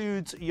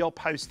includes your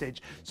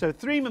postage. So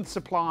 3-month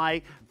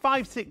supply,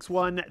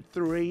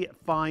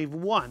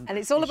 561351. And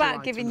it's all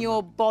about giving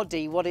your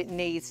body what it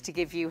needs to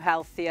give you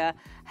healthier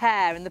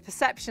hair, and the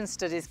perception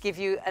studies give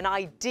you an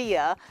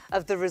idea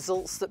of the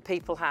results that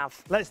people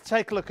have. Let's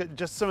take a look at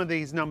just some of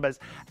these numbers.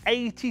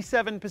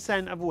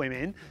 87% of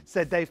women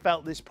said they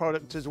felt this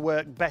product has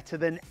worked better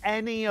than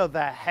any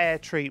other hair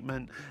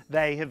treatment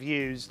they have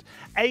used.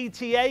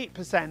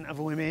 88% of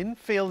women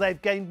feel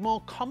they've gained more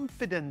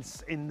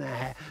confidence in their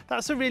hair.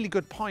 That's a really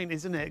good point,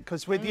 isn't it?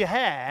 Because with your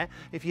hair,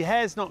 if your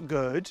hair's not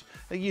good,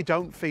 you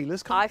don't feel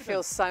as confident. I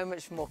feel so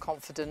much more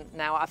confident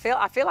now. I feel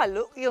I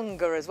look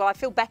younger as well. I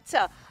feel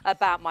better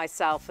about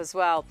myself as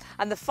well.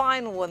 And the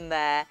final one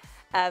there,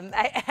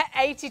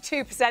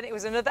 82%, it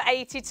was another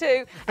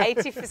 82,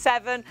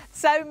 87,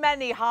 so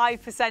many high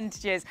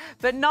percentages,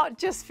 but not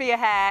just for your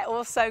hair,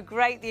 also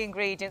great the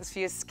ingredients for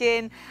your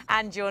skin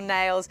and your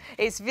nails.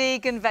 It's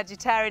vegan,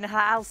 vegetarian,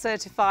 halal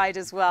certified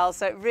as well,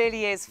 so it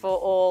really is for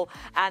all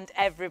and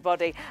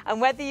everybody. And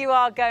whether you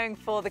are going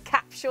for the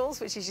capsules,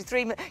 which is your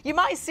 3 months, you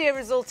might see a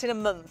result in a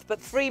month,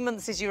 but 3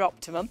 months is your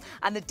optimum,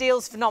 and the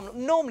deal's phenomenal.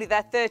 Normally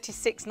they're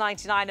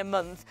 $36.99 a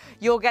month.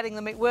 You're getting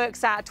them, it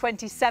works out at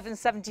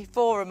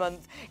 $27.74 a month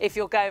if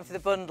you're going for the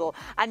bundle,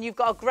 and you've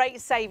got a great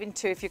saving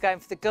too if you're going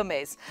for the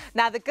gummies.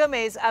 Now the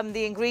gummies,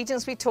 the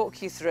ingredients we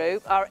talk you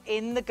through are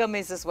in the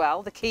gummies as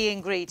well, the key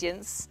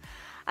ingredients,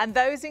 and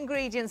those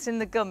ingredients in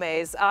the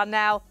gummies are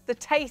now the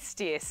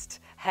tastiest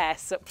hair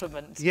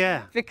supplement.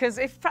 Yeah. Because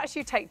if perhaps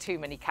you take too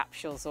many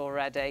capsules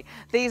already,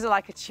 these are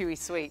like a chewy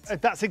sweet.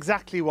 That's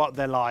exactly what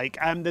they're like.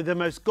 They're the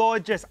most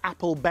gorgeous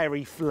apple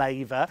berry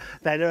flavour.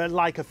 They're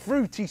like a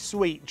fruity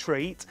sweet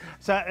treat.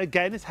 So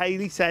again, as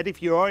Hayley said,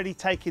 if you're already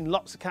taking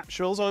lots of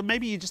capsules, or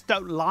maybe you just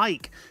don't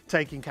like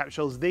taking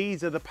capsules,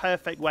 these are the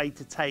perfect way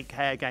to take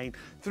Hair Gain.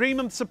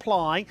 3-month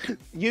supply,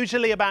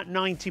 usually about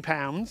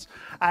 £90.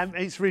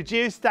 It's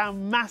reduced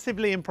down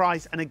massively in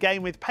price, and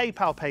again with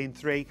PayPal Pay in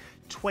 3,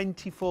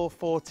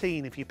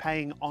 £24.14 if you're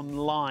paying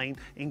online,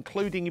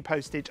 including your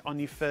postage on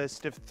your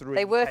first of 3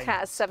 They work payments.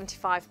 out at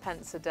 75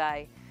 pence a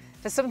day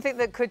for something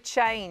that could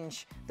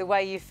change the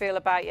way you feel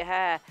about your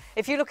hair.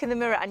 If you look in the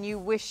mirror and you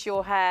wish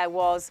your hair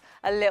was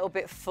a little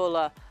bit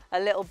fuller, a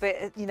little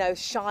bit, you know,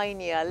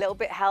 shinier, a little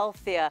bit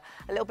healthier,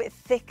 a little bit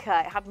thicker,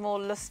 it had more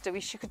lustre,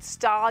 wish you could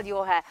style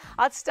your hair.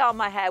 I'd style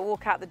my hair,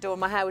 walk out the door, and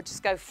my hair would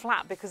just go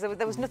flat because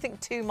there was nothing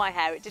to my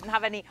hair. It didn't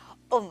have any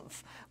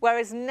oomph.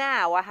 Whereas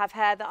now I have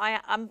hair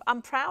that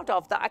I'm proud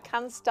of, that I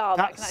can style.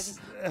 That's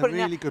that I can actually a put in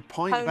really good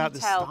point about the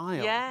ponytail. style.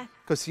 Yeah.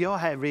 Because your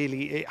hair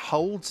really, it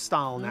holds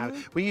style now.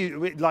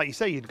 Like you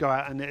say, you'd go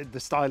out and the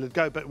style would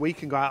go, but we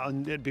can go out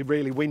and it'd be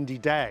really windy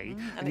day,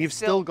 and you've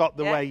still got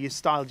the way you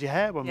styled your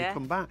hair when we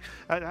come back.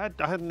 I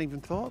hadn't even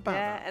thought about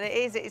that. And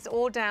it's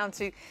all down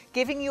to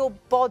giving your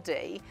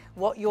body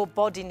what your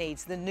body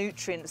needs, the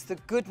nutrients, the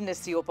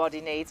goodness your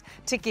body needs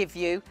to give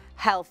you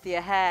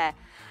healthier hair.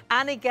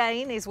 And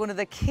again is one of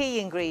the key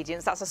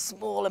ingredients. That's a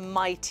small and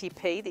mighty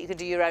P that you can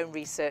do your own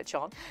research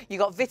on. You've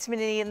got vitamin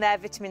E in there,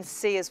 vitamin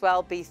C as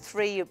well,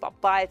 B3, you've got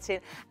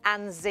biotin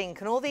and zinc,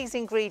 and all these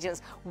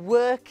ingredients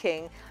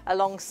working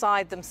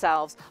alongside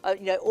themselves,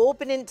 you know, all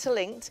been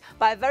interlinked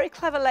by a very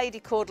clever lady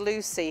called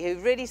Lucy, who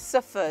really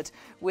suffered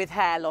with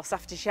hair loss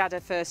after she had her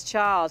first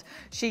child.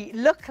 She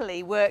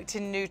luckily worked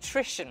in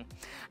nutrition,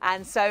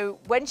 and so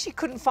when she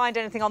couldn't find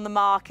anything on the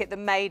market that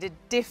made a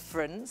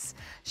difference,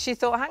 she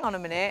thought, hang on a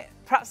minute,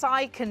 perhaps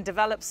I can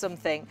develop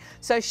something.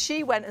 So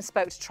she went and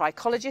spoke to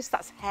trichologists,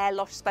 that's hair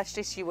loss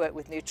specialists. She worked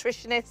with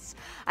nutritionists,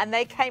 and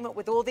they came up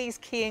with all these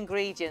key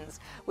ingredients,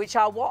 which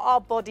are what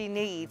our body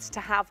needs to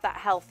have that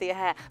healthier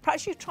hair.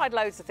 Perhaps you've tried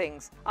loads of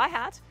things. I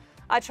had.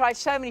 I tried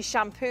so many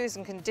shampoos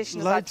and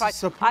conditioners. I tried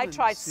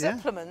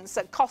supplements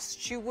that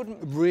costs you wouldn't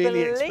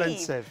really believe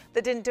expensive.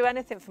 That didn't do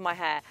anything for my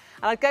hair.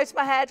 And I'd go to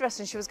my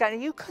hairdresser and she was going,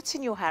 are you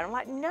cutting your hair? I'm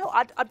like, no,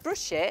 I'd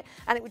brush it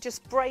and it would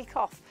just break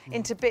off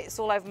into bits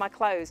all over my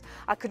clothes.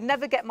 I could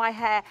never get my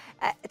hair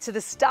to the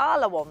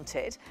style I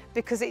wanted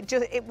because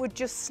it would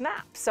just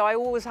snap. So I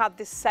always had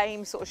this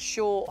same sort of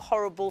short,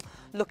 horrible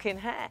looking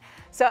hair.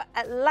 So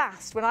at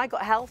last, when I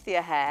got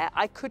healthier hair,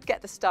 I could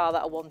get the style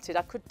that I wanted.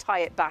 I could tie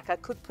it back. I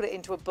could put it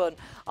into a bun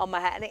on my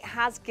hair, and it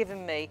has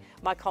given me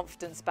my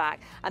confidence back.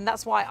 And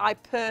that's why I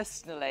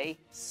personally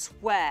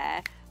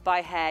swear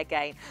by Hair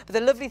Gain. But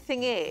the lovely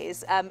thing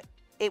is,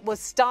 it was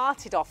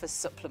started off as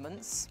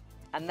supplements,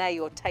 and they're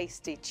your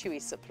tasty,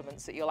 chewy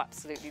supplements that you'll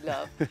absolutely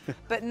love.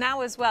 But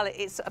now as well,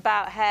 it's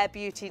about hair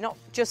beauty, not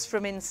just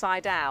from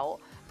inside out,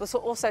 but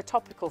also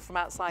topical from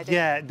outside in.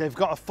 Yeah, they've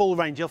got a full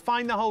range. You'll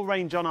find the whole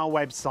range on our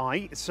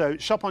website, so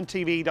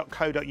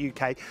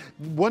shopontv.co.uk.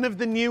 One of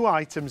the new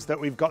items that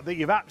we've got that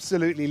you've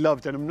absolutely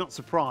loved, and I'm not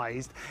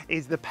surprised,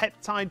 is the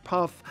Peptide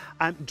Puff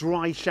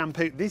Dry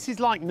Shampoo. This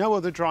is like no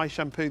other dry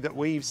shampoo that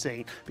we've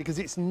seen, because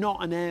it's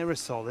not an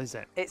aerosol, is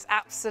it? It's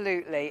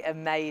absolutely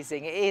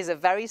amazing. It is a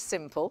very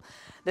simple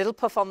little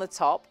puff on the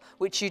top,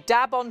 which you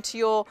dab onto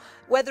your,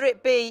 whether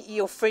it be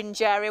your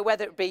fringe area,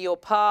 whether it be your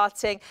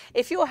parting.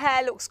 If your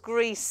hair looks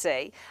greasy,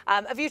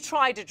 have you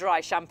tried a dry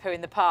shampoo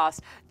in the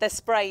past? They're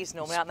sprays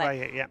normally, aren't they?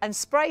 Spray it, yeah. And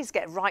sprays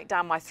get right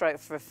down my throat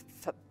for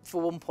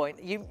one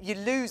point. You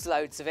lose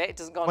loads of it. It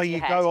doesn't go onto your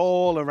head. Well, you go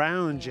all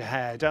around your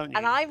hair, don't you?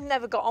 And I've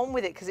never got on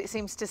with it because it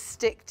seems to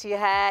stick to your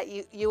hair.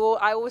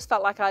 I always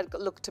felt like I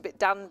looked a bit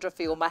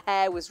dandruffy, or my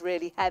hair was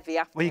really heavy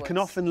afterwards. Well, you can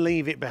often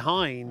leave it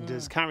behind,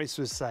 as Caris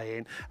was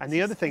saying. And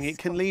the other thing, it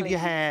can leave your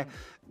hair...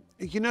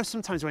 You know,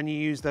 sometimes when you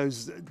use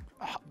those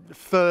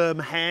firm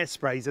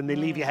hairsprays and they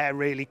leave your hair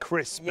really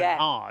crisp and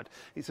hard,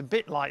 it's a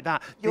bit like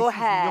that. Your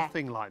hair is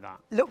nothing like that.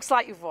 Looks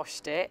like you've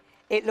washed it.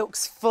 It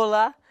looks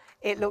fuller.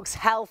 It looks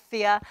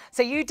healthier.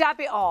 So you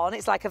dab it on.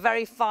 It's like a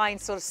very fine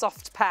sort of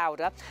soft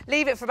powder.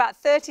 Leave it for about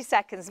 30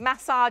 seconds,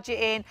 massage it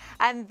in,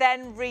 and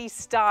then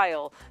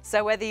restyle.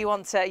 So whether you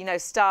want to, you know,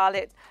 style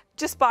it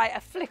just by a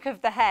flick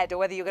of the head, or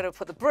whether you're going to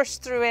put the brush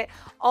through it,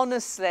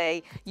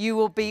 honestly, you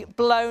will be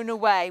blown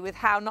away with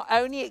how not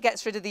only it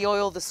gets rid of the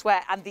oil, the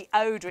sweat and the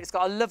odour, it's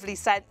got a lovely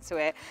scent to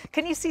it.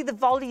 Can you see the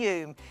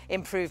volume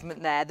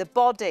improvement there? The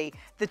body,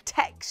 the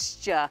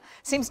texture,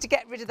 seems to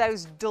get rid of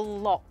those dull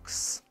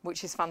locks,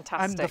 which is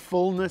fantastic. And the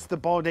fullness, the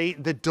body,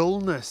 the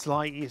dullness,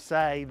 like you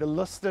say, the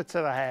lustre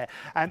to the hair.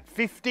 And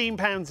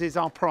 £15 is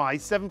our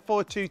price,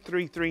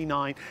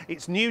 742339.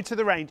 It's new to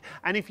the range.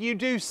 And if you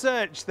do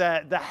search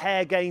the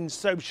Hair Gain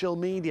social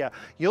media,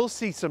 you'll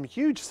see some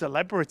huge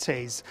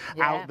celebrities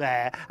out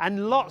there,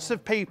 and lots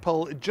of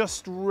people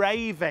just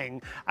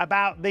raving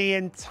about the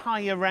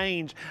entire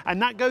range.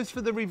 And that goes for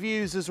the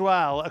reviews as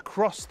well,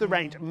 across the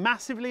range.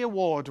 Massively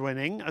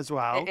award-winning as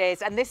well. It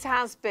is, and this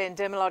has been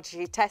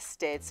dermatologically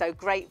tested, so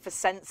great for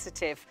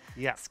sensitive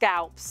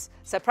scalps.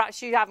 So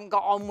perhaps you haven't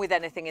got on with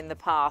anything in the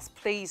past,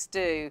 please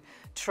do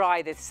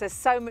try this. There's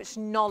so much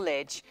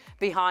knowledge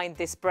behind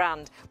this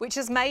brand, which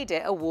has made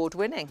it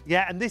award-winning.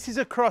 Yeah, and this is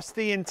across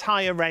the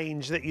entire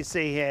range that you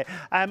see here.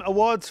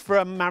 Awards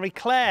from Marie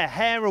Claire,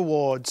 Hair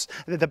Awards,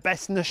 the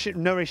best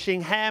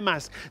nourishing hair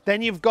mask.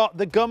 Then you've got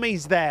the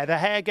gummies there, the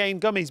Hair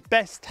Gain gummies,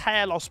 best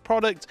hair loss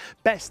product,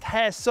 best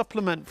hair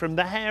supplement from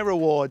the Hair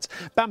Awards,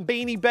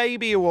 Bambini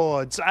Baby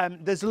Awards.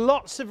 There's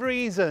lots of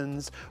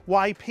reasons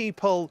why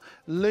people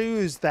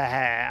lose their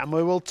hair, and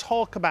we will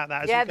talk about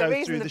that as we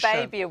go through the show. Yeah,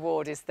 the reason the Baby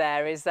Award is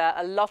there is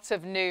a lot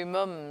of new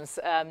mums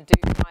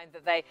do find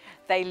that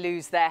they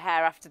lose their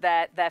hair after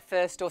their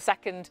first or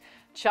second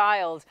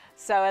child.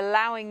 So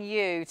allowing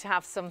you to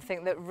have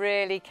something that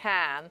really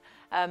can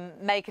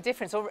make a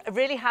difference, or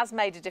really has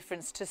made a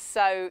difference to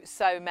so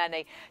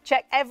many.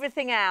 Check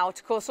everything out.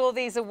 Of course, all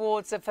these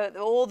awards are for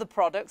all the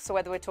products, so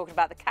whether we're talking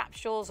about the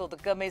capsules or the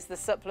gummies, the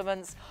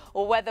supplements,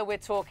 or whether we're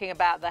talking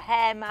about the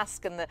hair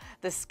mask and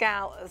the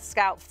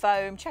scalp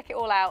foam, check it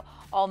all out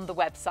on the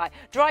website.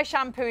 Dry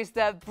shampoo is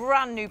the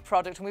brand new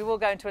product, and we will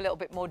go into a little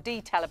bit more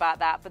detail about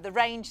that, but the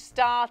range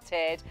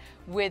started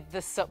with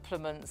the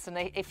supplements. And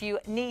if you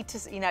need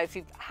to, you know, if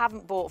you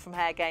haven't bought from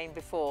Hair Gain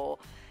before,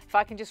 if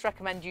I can just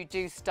recommend you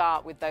do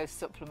start with those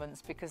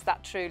supplements, because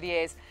that truly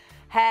is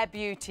hair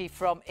beauty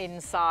from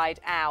inside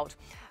out.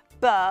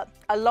 But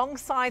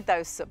alongside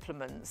those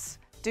supplements,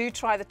 do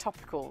try the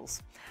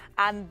topicals.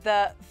 And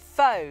the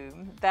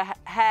foam, the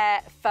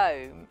hair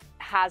foam,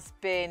 has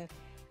been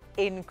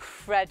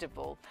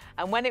incredible.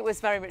 And when it was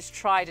very much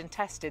tried and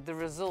tested, the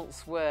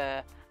results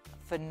were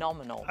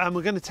phenomenal. And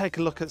we're going to take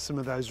a look at some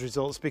of those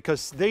results,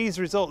 because these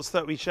results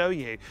that we show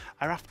you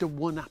are after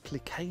one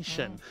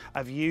application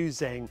of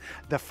using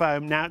the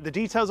foam. Now, the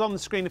details on the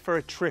screen are for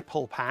a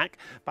triple pack,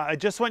 but I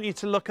just want you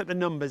to look at the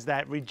numbers there.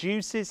 It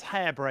reduces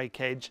hair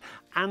breakage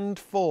and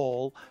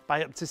fall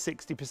by up to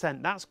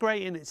 60%. That's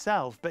great in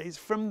itself, but it's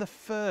from the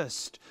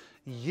first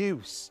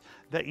use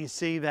that you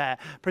see there.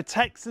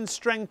 Protects and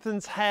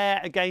strengthens hair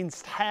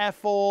against hair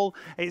fall.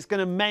 It's going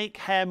to make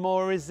hair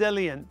more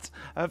resilient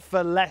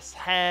for less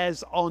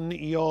hairs on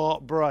your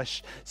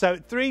brush. So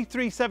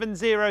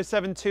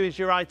 337072 is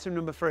your item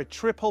number for a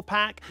triple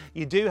pack.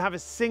 You do have a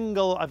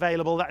single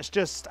available. That's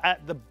just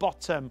at the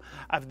bottom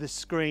of the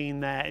screen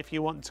there if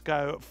you want to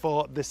go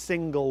for the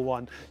single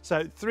one.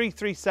 So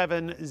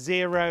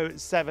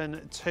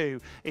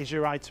 337072 is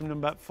your item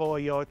number for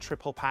your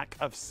triple pack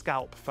of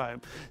scalp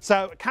foam.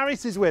 So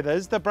Caris is with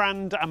us. The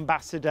brand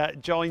ambassador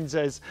joins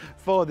us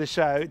for the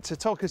show to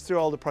talk us through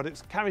all the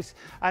products. Caris,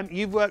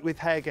 you've worked with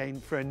Hair Gain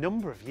for a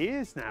number of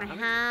years now. I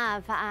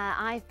have.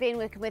 I've been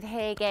working with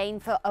Hair Gain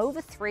for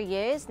over 3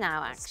 years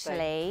now,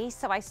 actually.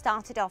 So I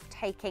started off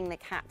taking the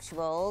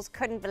capsules,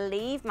 couldn't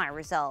believe my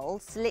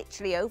results,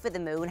 literally over the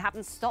moon,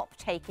 haven't stopped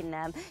taking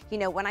them. You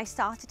know, when I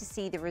started to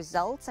see the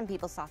results and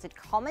people started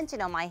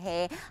commenting on my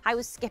hair, I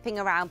was skipping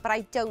around, but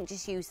I don't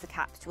just use the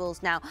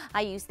capsules now.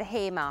 I use the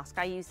hair mask,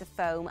 I use the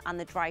foam and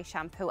the dry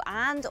shampoo,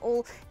 and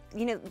all,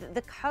 you know,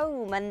 the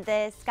comb and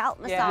the scalp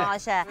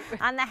massager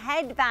and the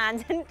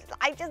headband, and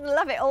I just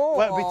love it all.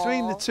 Well,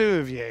 between the two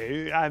of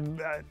you,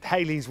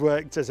 Hayley's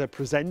worked as a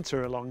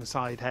presenter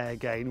alongside Hair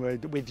Gain,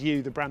 with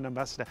you, the brand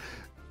ambassador.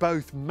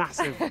 Both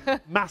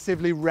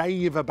massively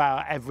rave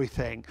about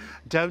everything,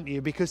 don't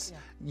you? Because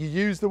you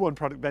use the one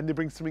product, then they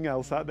bring something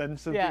else out, then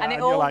something out, and it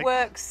all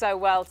works so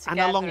well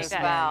together as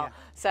well.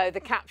 So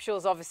the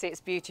capsules, obviously, it's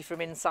beauty from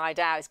inside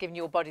out. It's giving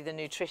your body the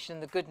nutrition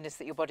and the goodness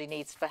that your body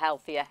needs for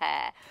healthier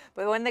hair.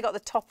 But when they got the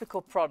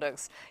topical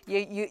products,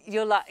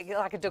 you're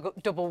like a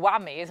double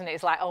whammy, isn't it?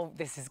 It's like, oh,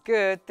 this is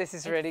good, this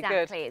is really good.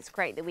 Exactly. It's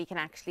great that we can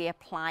actually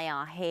apply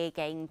our Hair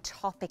Gain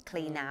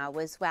topically now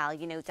as well,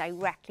 you know,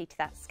 directly to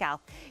that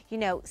scalp. You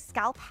know,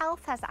 scalp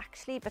health has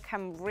actually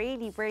become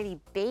really, really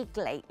big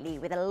lately,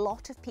 with a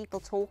lot of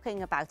people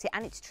talking about it,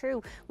 and it's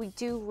true. We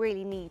do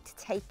really need to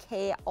take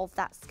care of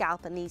that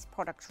scalp, and these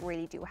products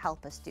really do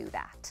help us do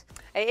that.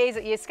 It is.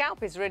 Your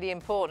scalp is really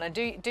important,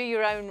 and do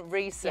your own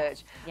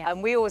research.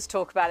 And we always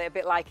talk about it a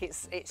bit like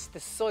it's the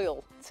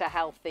soil to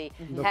healthy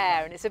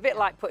hair, and it's a bit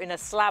like putting a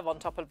slab on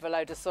top of a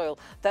load of soil.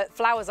 That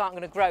flowers aren't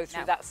going to grow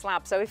through that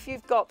slab. So if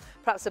you've got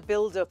perhaps a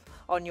build-up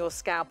on your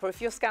scalp, or if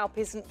your scalp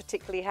isn't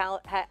particularly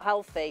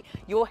healthy,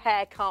 your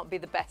hair can't be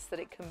the best that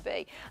it can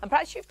be. And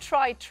perhaps you've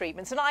tried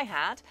treatments, and I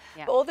had,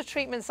 but all the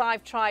treatments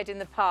I've tried in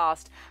the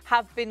past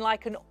have been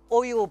like an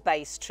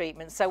oil-based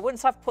treatment. So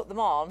once I've put them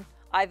on,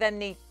 I then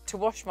need to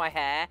wash my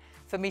hair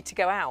for me to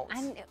go out.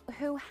 And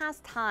who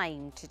has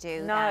time to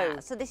do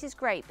that? So this is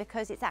great,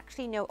 because it's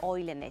actually no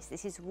oil in this.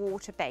 This is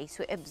water-based,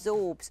 so it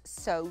absorbs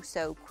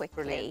so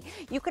quickly. Brilliant.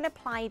 You can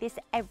apply this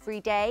every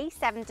day,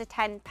 7 to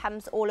 10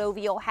 pumps all over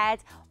your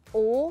head,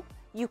 or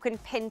you can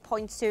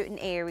pinpoint certain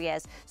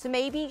areas. So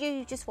maybe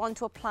you just want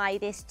to apply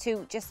this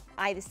to just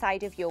either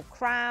side of your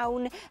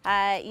crown.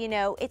 You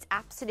know, it's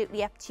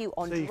absolutely up to you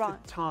on dry. So you can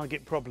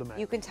target problem areas.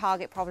 You can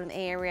target problem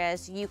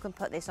areas. You can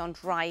put this on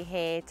dry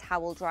hair,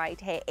 towel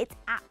dried hair. It's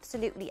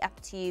absolutely up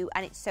to you,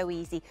 and it's so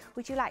easy.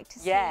 Would you like to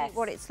see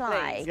what it's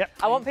like? Yep.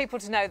 I want people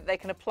to know that they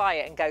can apply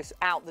it and go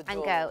out the door.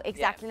 And go,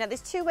 exactly. Now, there's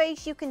 2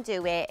 ways you can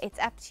do it. It's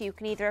up to you. You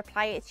can either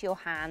apply it to your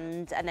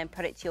hand and then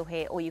put it to your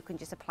hair, or you can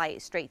just apply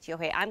it straight to your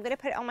hair. I'm going to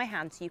put it on my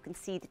hand so you can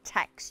see the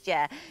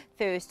texture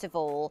first of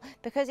all,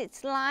 because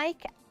it's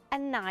like a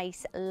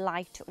nice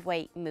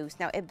lightweight mousse.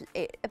 Now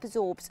it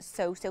absorbs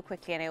so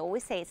quickly, and I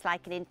always say it's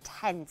like an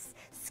intense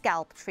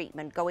scalp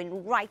treatment,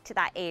 going right to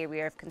that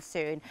area of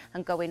concern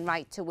and going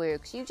right to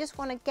work. So you just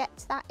want to get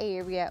to that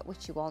area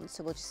which you want.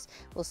 So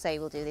we'll say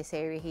we'll do this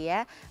area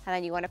here, and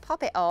then you want to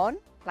pop it on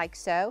like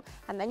so,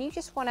 and then you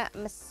just want to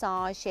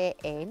massage it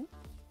in,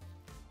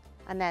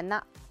 and then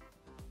that,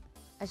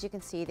 as you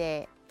can see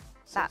there,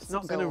 so it's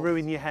not going to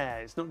ruin your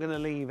hair. It's not going to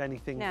leave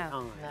anything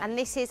behind. And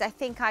this is, I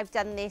think I've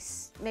done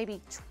this maybe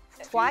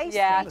twice,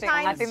 yeah, three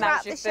I times think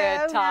throughout that was the your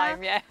third show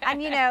time, now. yeah.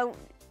 And you know,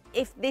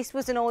 if this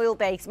was an oil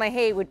base, my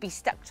hair would be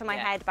stuck to my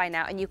Yeah. head by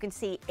now, and you can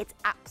see it's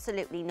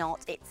absolutely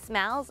not. It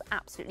smells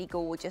absolutely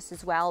gorgeous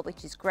as well,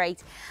 which is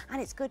great. And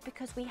it's good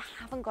because we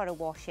haven't got to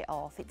wash it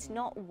off. It's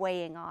not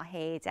weighing our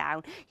hair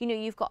down. You know,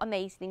 you've got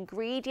amazing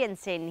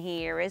ingredients in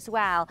here as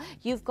well.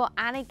 You've got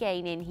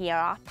Anagain in here,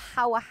 our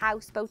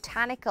powerhouse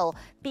botanical,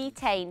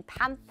 betaine,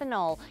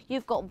 panthenol.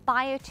 You've got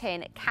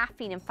biotin,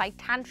 caffeine and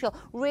phytantriol,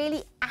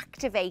 really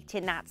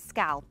activating that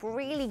scalp,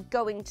 really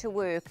going to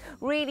work,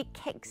 really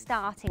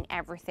kick-starting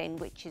everything,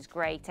 which is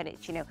great. And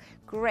it's, you know,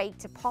 great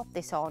to pop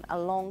this on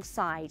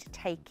alongside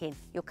taking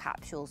your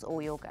capsules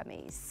or your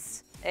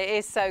gummies. It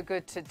is so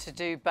good to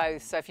do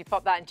both. So if you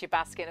pop that into your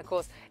basket, and of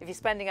course, if you're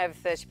spending over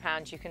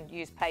 £30, you can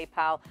use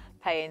PayPal,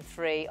 Pay in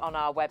 3 on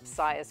our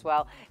website as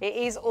well. It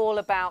is all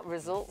about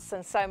results,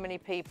 and so many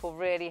people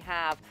really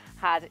have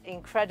had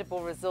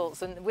incredible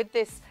results. And with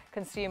this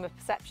consumer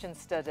perception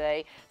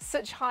study,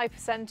 such high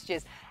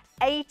percentages,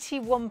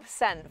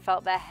 81%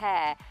 felt their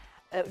hair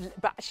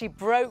but actually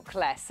broke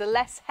less, so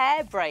less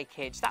hair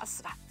breakage.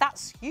 That's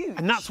huge.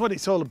 And that's what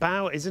it's all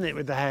about, isn't it,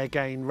 with the hair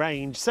gain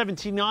range?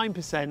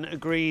 79%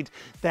 agreed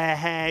their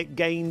hair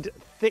gained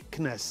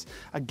thickness.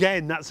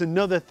 Again, that's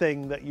another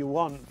thing that you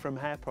want from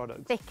hair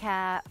products.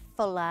 Thicker,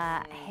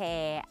 fuller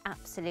hair,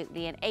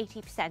 absolutely. And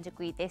 80%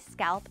 agreed their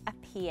scalp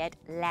appeared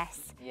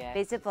less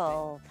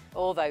visible.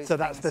 All those So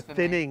that's the things for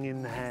thinning me.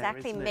 in the hair,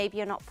 Exactly. isn't it? Maybe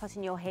you're not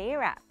putting your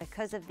hair up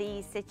because of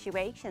these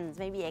situations.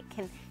 Maybe it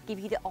can give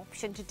you the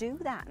option to do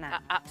that now.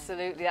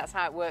 Absolutely, that's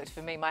how it worked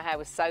for me. My hair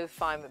was so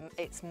fine, but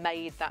it's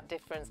made that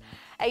difference.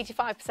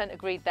 85%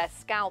 agreed their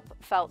scalp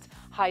felt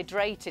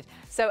hydrated.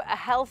 So a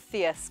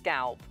healthier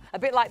scalp, a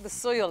bit like the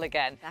soil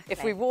again. Exactly.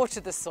 If we water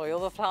the soil,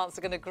 the plants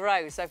are going to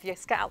grow. So if your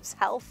scalp's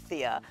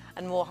healthier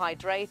and more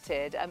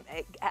hydrated,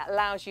 it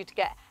allows you to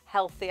get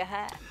healthier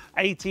hair.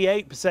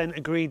 88%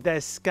 agreed their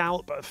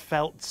scalp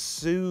felt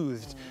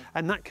soothed.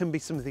 And that can be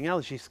something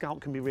else. Your scalp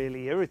can be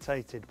really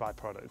irritated by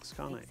products,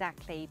 can't it?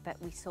 Exactly,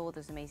 but we saw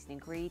those amazing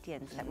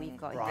ingredients that we've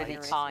got Right. in here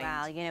Really as kind.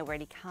 well. You know,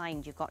 really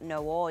kind. You've got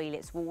no oil,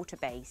 it's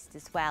water-based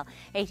as well.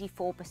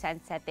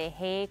 84% said their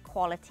hair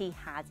quality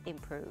has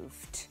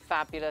improved.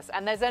 Fabulous.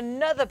 And there's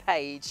another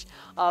page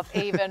of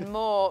even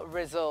more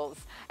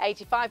results.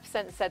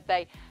 85% said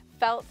they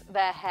felt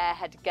their hair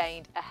had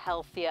gained a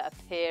healthier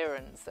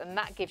appearance, and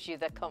that gives you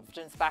the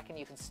confidence back and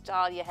you can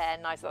style your hair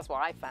nice. That's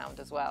what I found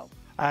as well.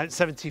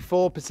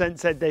 74%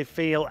 said they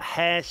feel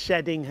hair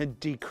shedding had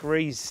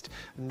decreased.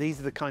 And these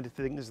are the kind of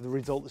things, the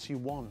results you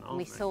want, aren't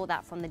We they? saw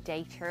that from the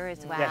data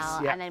as well. Yes,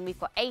 yeah. And then we've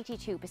got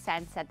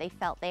 82% said they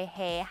felt their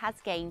hair has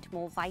gained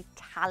more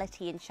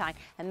vitality and shine.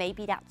 And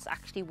maybe that's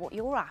actually what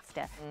you're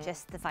after,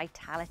 just the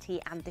vitality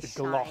and the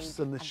shine. gloss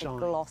and the shine.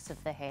 The gloss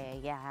of the hair,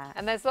 yeah.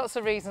 And there's lots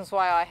of reasons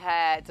why our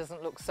hair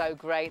doesn't look so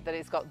great, that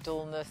it's got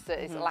dullness, that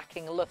it's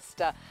lacking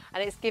lustre,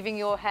 and it's giving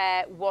your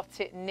hair what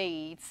it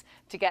needs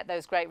to get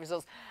those great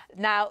results.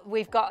 Now,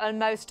 we've got a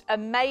most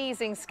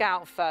amazing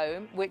scalp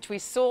foam, which we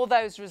saw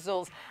those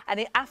results,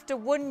 and after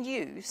one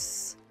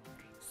use,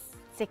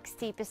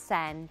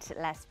 60%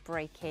 less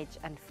breakage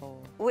and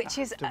fall. which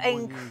is After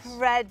one use.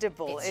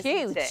 incredible, It's isn't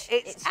huge. it?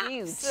 It's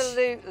huge.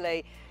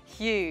 Absolutely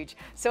huge.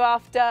 So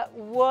after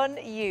one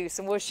use,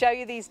 and we'll show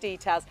you these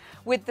details,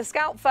 with the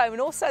scalp foam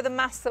and also the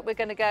mask that we're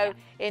going to go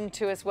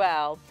into as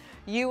well,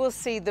 you will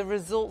see the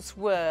results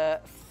were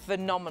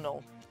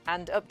phenomenal,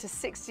 and up to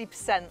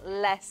 60%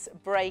 less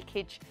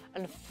breakage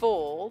and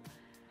fall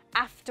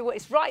after,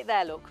 it's right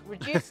there, look,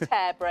 reduced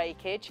hair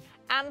breakage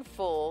and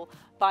fall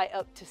by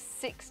up to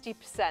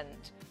 60%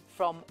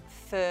 from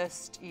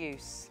first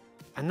use.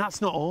 And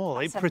that's not all.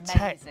 That's it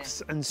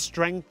protects and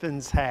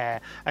strengthens hair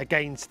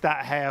against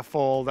that hair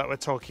fall that we're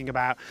talking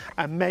about,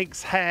 and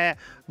makes hair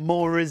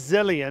more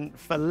resilient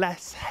for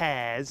less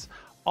hairs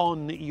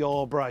on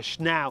your brush.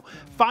 Now,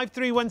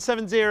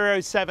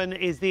 531707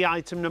 is the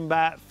item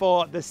number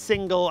for the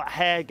single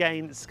hair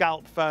gain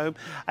scalp foam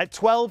at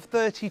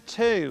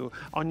 $12.32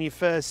 on your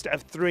first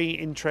of 3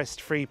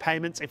 interest-free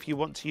payments if you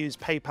want to use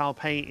PayPal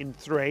Pay in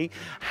 3.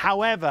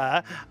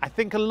 However, I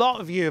think a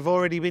lot of you have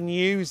already been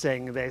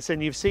using this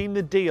and you've seen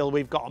the deal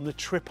we've got on the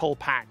triple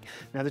pack.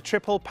 Now, the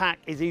triple pack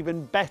is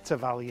even better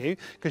value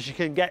because you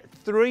can get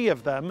 3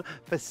 of them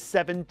for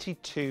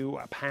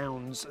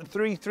 £72.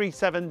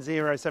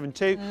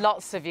 337072.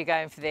 Lots of you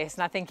going for this,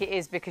 and I think it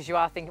is because you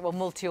are thinking, well,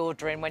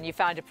 multi-ordering. When you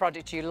find a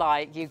product you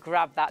like, you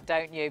grab that,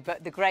 don't you?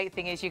 But the great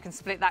thing is you can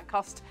split that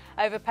cost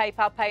over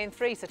PayPal Pay in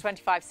 3, so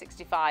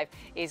 $25.65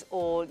 is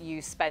all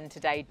you spend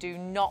today. Do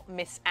not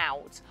miss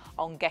out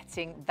on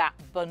getting that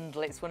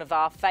bundle. It's one of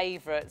our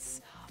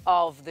favourites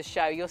of the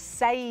show. You're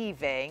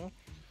saving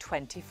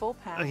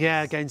 £24.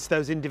 Yeah, against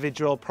those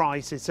individual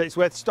prices. So it's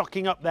worth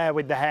stocking up there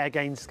with the Hair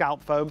Gain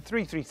Scalp Foam,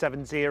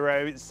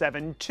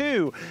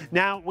 337072.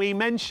 Now, we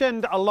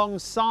mentioned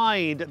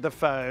alongside the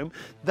foam,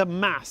 the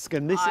mask.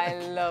 And this, I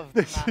love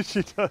the mask.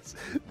 She does.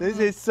 This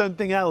is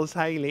something else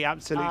Hayley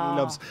absolutely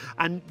loves.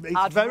 And it's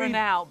I'd run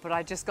out, but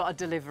I just got a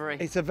delivery.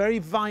 It's a very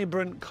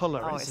vibrant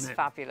colour, isn't it? It's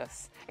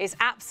fabulous. It's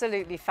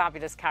absolutely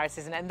fabulous, Caris,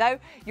 isn't it? And though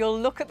you'll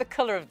look at the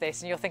colour of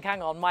this and you'll think,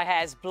 hang on, my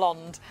hair's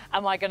blonde,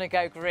 am I going to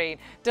go green?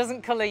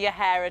 Doesn't colour your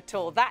hair at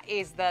all. That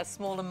is the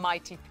Small and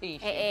Mighty Pea.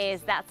 It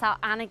is. That's our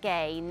Anna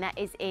Gain that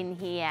is in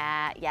here.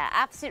 Yeah,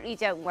 absolutely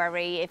don't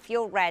worry. If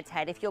you're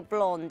redhead, if you're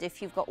blonde,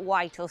 if you've got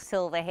white or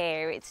silver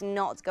hair, it's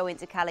not going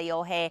to colour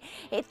your hair.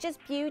 It's just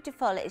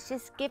beautiful. It's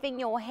just giving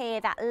your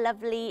hair that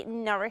lovely,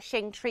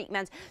 nourishing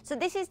treatment. So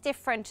this is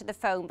different to the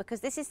foam because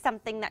this is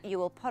something that you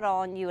will put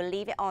on, you will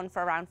leave it on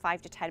for around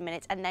 5 to 10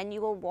 minutes and then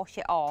you will wash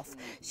it off.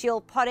 So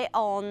you'll put it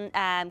on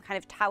kind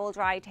of towel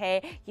dried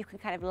hair. You can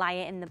kind of lie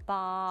it in the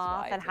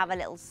bath and have a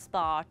little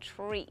spa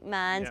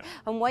treatment. Yeah.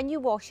 And when you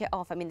wash it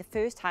off, I mean, the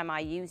first time I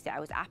used it, I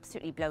was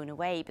absolutely blown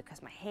away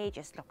because my hair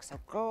just looks so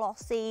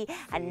glossy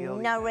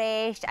and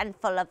nourished and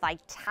full of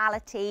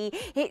vitality.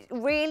 It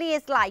really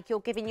is like you're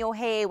giving your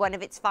hair one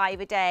of its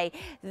 5 a day.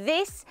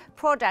 This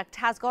product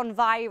has gone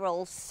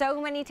viral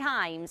so many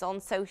times on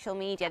social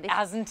media.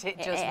 Hasn't it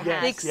just?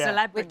 Big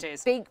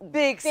celebrities.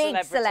 Big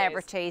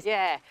celebrities.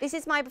 Yeah. This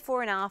is my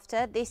before and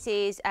after. This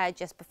is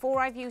just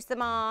before I've used the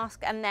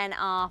mask and then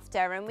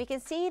after. And we can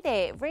see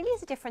there really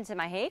is a difference in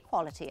my hair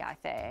quality, I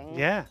think.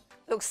 Yeah.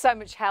 Looks so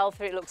much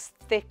healthier. It looks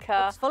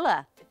thicker. Looks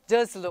fuller. It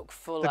does look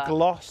fuller. The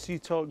gloss you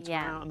talked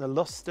about and the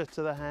lustre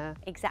to the hair.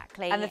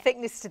 Exactly. And the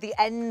thickness to the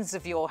ends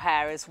of your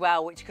hair as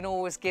well, which can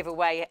always give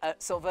away a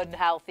sort of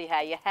unhealthy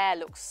hair. Your hair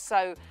looks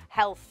so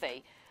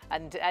healthy.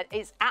 And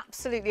it's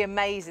absolutely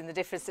amazing the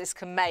difference this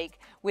can make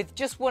with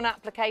just one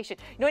application.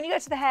 You know, when you go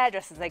to the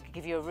hairdressers, they can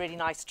give you a really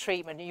nice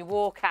treatment and you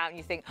walk out and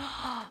you think,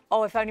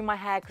 oh, if only my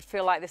hair could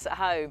feel like this at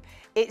home.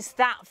 It's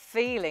that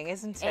feeling,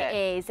 isn't it?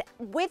 It is.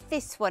 With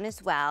this one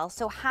as well,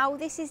 so how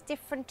this is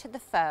different to the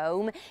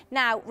foam.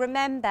 Now,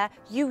 remember,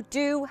 you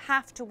do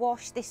have to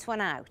wash this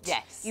one out.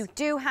 Yes. You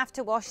do have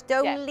to wash.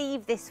 Don't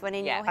leave this one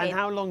in your hair. And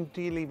how long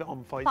do you leave it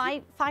on for?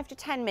 5 to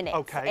 10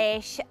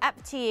 minutes-ish,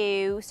 up to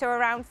you. So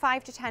around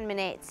 5 to 10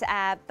 minutes.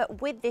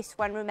 But with this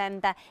one,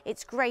 remember,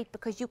 it's great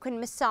because you can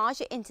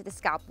massage it into the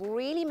scalp,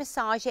 really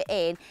massage it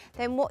in.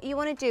 Then what you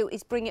want to do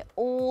is bring it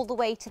all the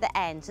way to the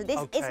end. So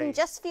this isn't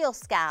just for your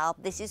scalp,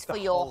 this is for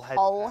your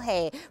whole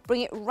hair.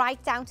 Bring it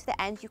right down to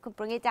the end. You can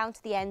bring it down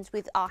to the ends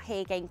with our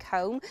Hair Gain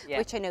comb,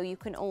 which I know you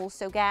can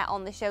also get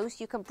on the show. So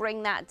you can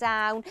bring that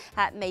down,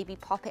 maybe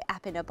pop it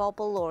up in a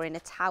bubble or in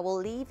a towel,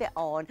 leave it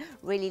on,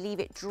 really leave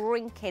it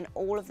drinking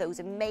all of those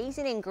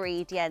amazing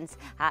ingredients.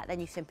 Then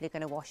you're simply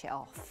going to wash it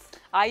off.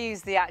 I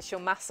use the actual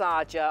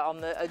massager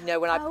on the, you know,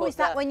 when I put is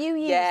that when you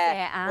use it?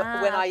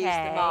 When I use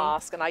the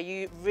mask, and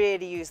I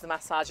really use the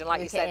massager, and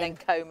like you say, then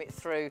comb it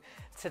through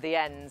to the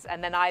ends,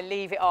 and then I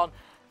leave it on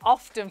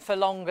often for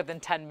longer than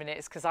 10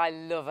 minutes because I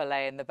love a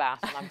lay in the bath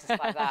and I'm just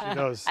like that. She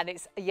does. And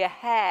it's your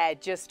hair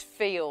just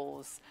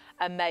feels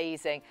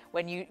amazing.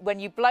 When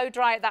you blow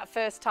dry it that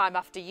first time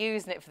after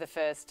using it for the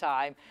first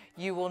time,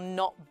 you will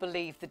not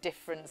believe the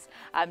difference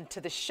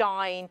to the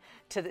shine,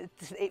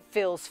 it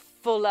feels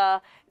fuller,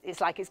 it's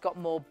like it's got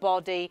more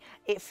body,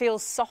 it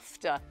feels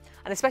softer.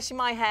 And especially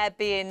my hair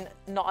being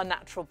not a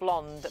natural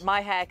blonde,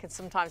 my hair can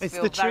sometimes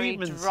feel very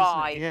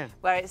dry,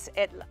 where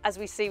as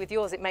we see with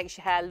yours, it makes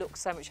your hair look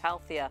so much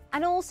healthier.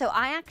 And also,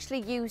 I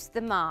actually used the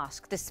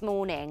mask this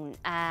morning,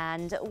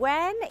 and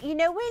when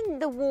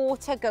the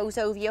water goes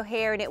over your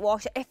hair and it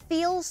washes, it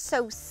feels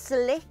so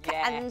slick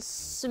and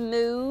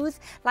smooth,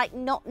 like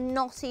not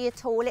knotty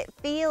at all. It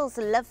feels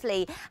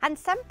lovely. And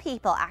some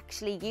people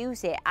actually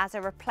use it as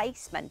a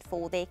replacement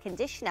for their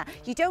conditioner.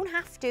 You don't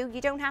have to,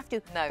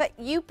 No. But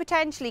you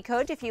potentially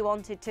could if you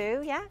wanted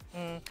to,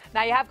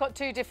 Now you have got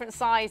 2 different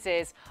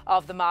sizes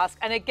of the mask,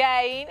 and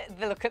again,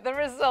 look at the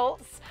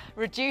results.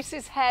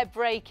 Reduces hair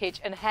breakage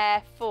and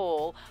hair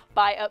fall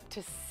by up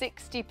to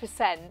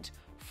 60%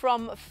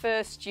 from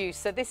first use.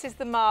 So this is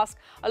the mask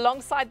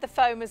alongside the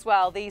foam as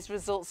well. These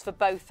results for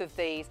both of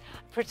these.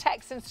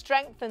 Protects and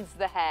strengthens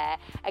the hair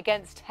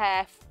against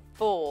hair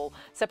fall.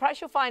 So perhaps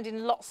you're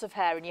finding lots of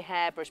hair in your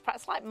hairbrush,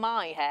 perhaps like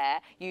my hair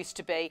used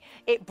to be.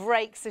 It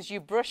breaks as you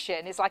brush it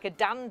and it's like a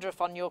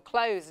dandruff on your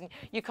clothes and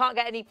you can't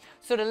get any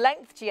sort of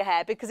length to your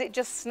hair because it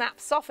just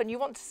snaps off, and you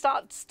want to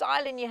start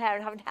styling your hair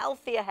and having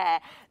healthier hair.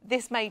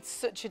 This made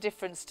such a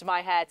difference to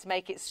my hair to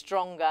make it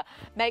stronger,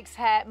 makes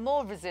hair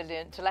more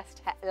resilient to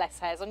less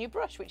hairs on your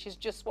brush, which is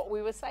just what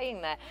we were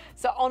saying there.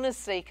 So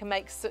honestly, can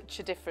make such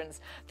a difference.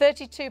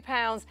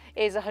 £32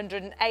 is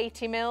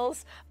 180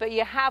 mils, but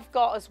you have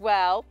got as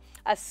well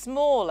a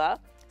smaller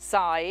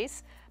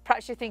size.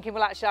 Perhaps you're thinking,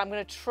 well, actually, I'm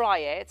going to try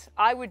it.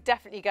 I would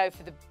definitely go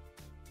for the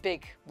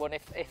big one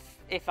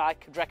if I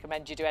could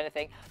recommend you do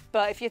anything.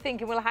 But if you're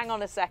thinking, well, hang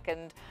on a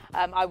second,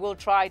 I will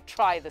try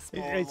the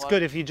small one. It's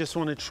good if you just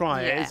want to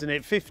try it, isn't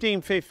it?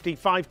 1550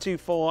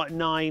 524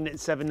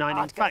 979.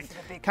 In fact,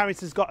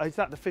 Caris has got, is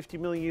that the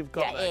 50ml you've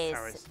got there,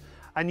 Caris?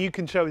 And you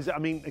can show us, I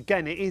mean,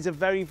 again, it is a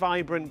very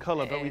vibrant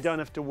colour, but we don't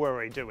have to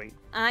worry, do we?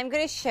 I'm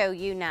going to show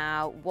you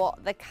now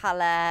what the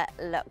colour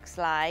looks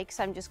like.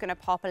 So I'm just going to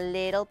pop a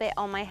little bit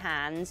on my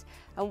hand,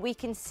 and we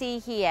can see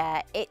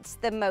here, it's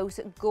the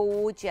most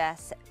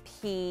gorgeous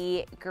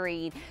pea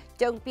green.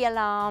 Don't be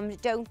alarmed.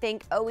 Don't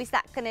think, oh, is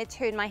that going to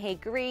turn my hair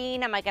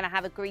green? Am I going to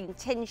have a green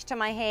tinge to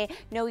my hair?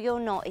 No, you're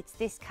not. It's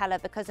this colour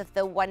because of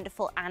the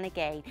wonderful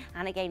anagain.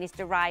 Anagain is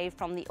derived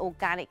from the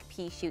organic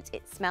pea shoots.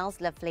 It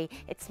smells lovely.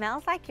 It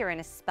smells like you're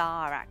in a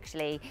spa,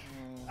 actually.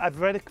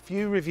 I've read a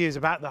few reviews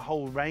about the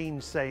whole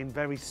range saying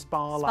very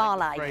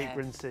spa-like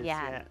fragrances.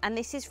 Yeah, and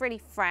this is really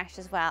fresh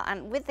as well.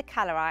 And with the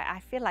colour, I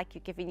feel like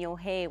you're giving your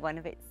hair one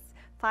of its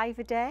 5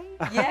 a day.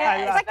 Yeah,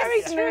 it's like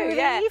very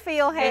smoothie for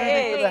your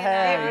hair.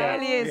 It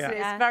really is.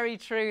 It's very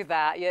true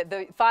that. Yeah,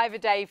 the 5 a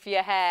day for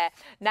your hair.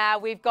 Now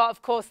we've got,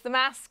 of course, the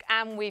mask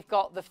and we've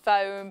got the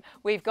foam.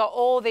 We've got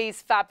all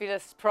these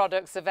fabulous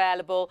products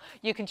available.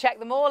 You can check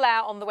them all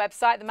out on the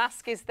website. The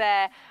mask is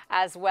there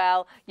as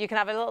well. You can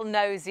have a little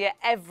nosy at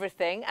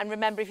everything. And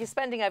remember, if you're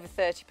spending over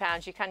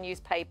 £30, you can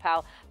use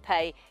PayPal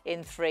Pay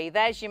in 3.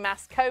 There's your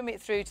mask. Comb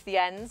it through to the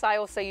ends. I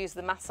also use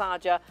the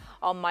massager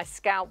on my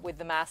scalp with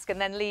the mask and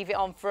then leave it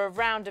on for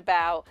around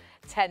about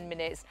 10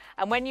 minutes.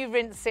 And when you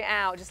rinse it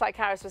out, just like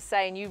Caris was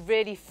saying, you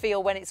really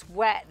feel when it's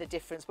wet the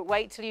difference. But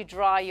wait till you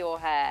dry your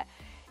hair.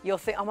 You'll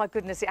think, oh my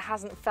goodness, it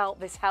hasn't felt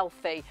this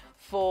healthy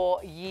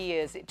for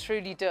years. It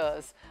truly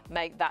does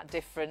make that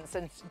difference.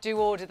 And do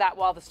order that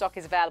while the stock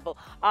is available.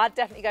 I'd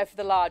definitely go for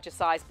the larger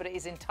size, but it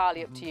is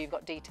entirely up to you. You've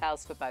got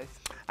details for both.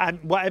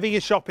 And whatever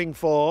you're shopping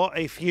for,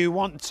 if you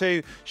want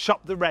to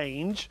shop the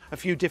range, a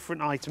few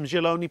different items,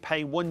 you'll only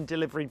pay 1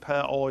 delivery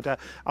per order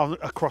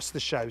across the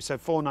show. So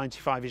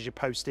 £4.95 is your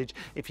postage.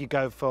 If you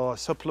go for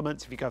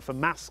supplements, if you go for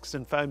masks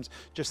and foams,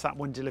 just that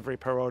 1 delivery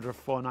per order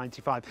of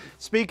 £4.95.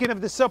 Speaking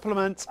of the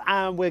supplements,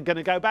 we're going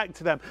to go back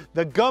to them.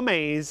 The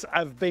gummies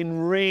have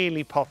been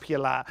really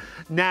popular.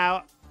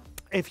 Now,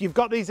 if you've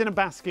got these in a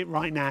basket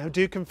right now,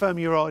 do confirm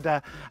your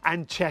order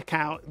and check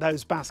out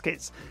those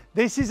baskets.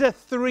 This is a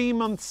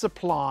 3-month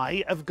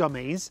supply of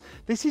gummies.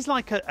 This is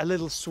like a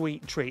little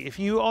sweet treat. If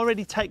you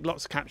already take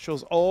lots of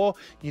capsules or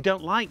you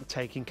don't like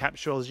taking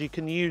capsules, you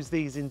can use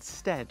these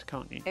instead,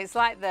 can't you? It's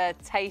like the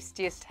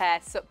tastiest hair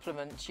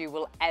supplement you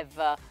will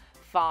ever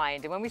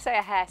find. And when we say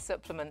a hair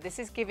supplement, this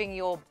is giving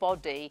your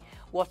body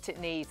what it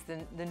needs,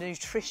 the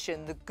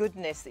nutrition, the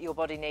goodness that your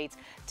body needs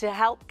to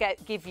help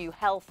give you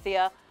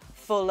healthier,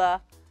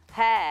 fuller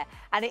hair.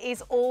 And it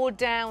is all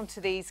down to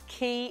these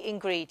key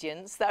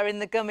ingredients that are in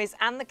the gummies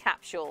and the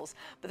capsules.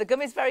 But the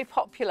gummy is very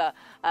popular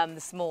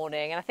this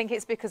morning, and I think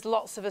it's because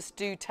lots of us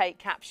do take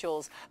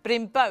capsules. But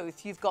in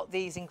both, you've got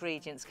these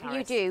ingredients, Caris.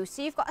 You do.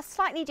 So you've got a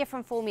slightly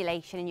different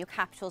formulation in your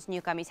capsules and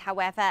your gummies.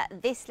 However,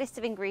 this list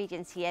of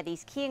ingredients here,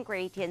 these key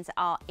ingredients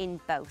are in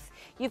both.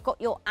 You've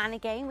got your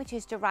anagain, which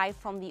is derived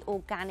from the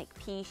organic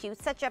pea shoot.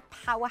 Such a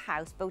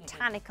powerhouse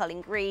botanical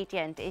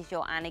ingredient is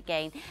your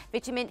anagain.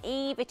 Vitamin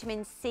E,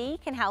 vitamin C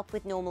can help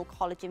with normal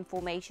collagen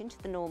formation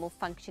to the normal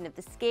function of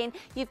the skin.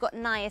 You've got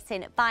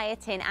niacin,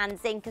 biotin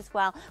and zinc as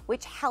well,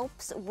 which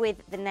helps with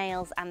the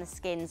nails and the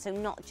skin. So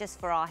not just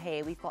for our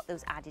hair, we've got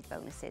those added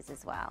bonuses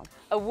as well.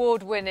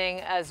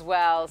 Award-winning as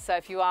well. So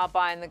if you are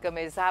buying the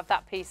gummies, have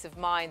that peace of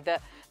mind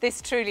that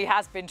this truly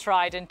has been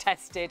tried and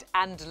tested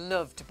and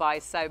loved by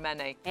so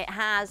many. It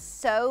has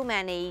so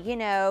many, you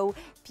know,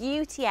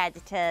 beauty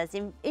editors,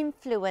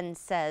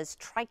 influencers,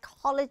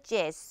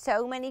 trichologists,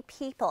 so many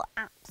people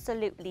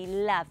absolutely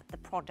love the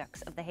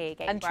products of the Hairgate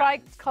and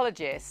brand.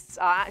 Trichologists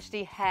are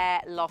actually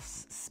hair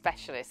loss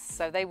specialists,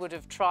 so they would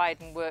have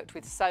tried and worked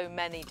with so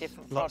many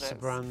different products. Lots of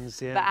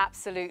brands, yeah. But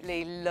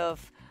absolutely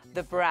love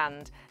the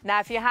brand.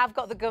 Now, if you have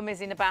got the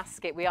gummies in a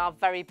basket, we are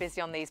very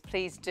busy on these.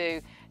 Please do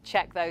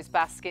check those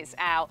baskets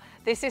out.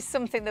 This is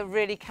something that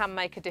really can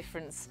make a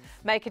difference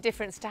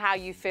to how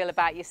you feel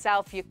about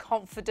yourself, your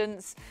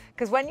confidence,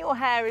 because when your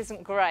hair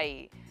isn't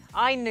great,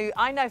 I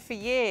know for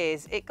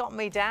years it got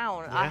me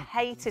down. Yeah. I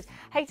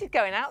hated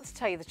going out, to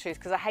tell you the truth,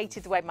 because I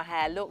hated the way my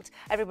hair looked.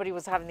 Everybody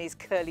was having these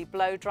curly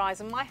blow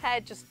dries and my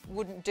hair just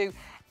wouldn't do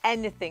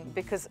anything,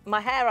 because my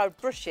hair, I'd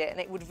brush it and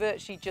it would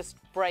virtually just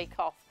break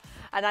off.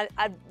 And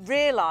I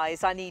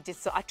realised I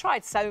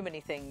tried so many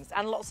things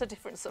and lots of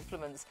different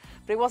supplements,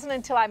 but it wasn't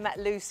until I met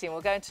Lucy, and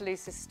we'll go into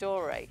Lucy's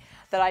story,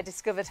 that I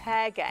discovered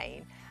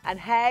Hairgain. And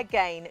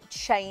Hairgain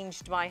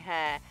changed my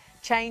hair,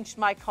 changed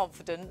my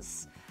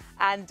confidence,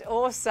 and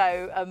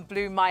also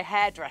blew my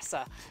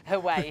hairdresser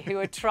away, who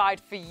had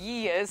tried for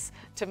years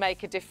to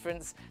make a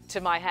difference to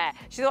my hair.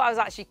 She thought I was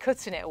actually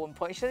cutting it at one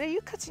point. She said, "Are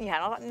you cutting your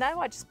hair?" And I was like,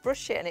 "No, I just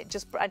brush it," and it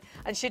just,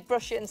 and she'd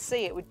brush it and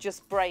see it would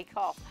just break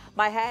off.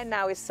 My hair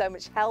now is so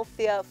much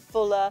healthier,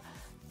 fuller,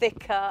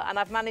 thicker, and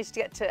I've managed to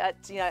get to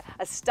you know,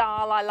 a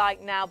style I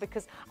like now,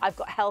 because I've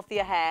got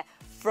healthier hair,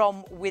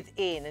 from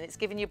within, and it's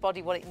giving your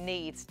body what it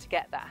needs to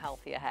get that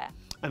healthier hair.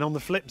 And on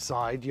the flip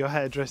side, your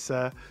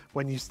hairdresser,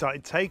 when you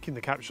started taking the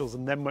capsules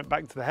and then went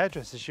back to the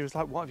hairdresser, she was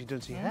like, what have you done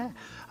to your hair?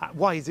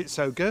 Why is it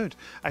so good?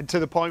 And to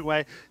the point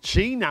where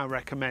she now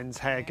recommends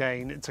Hair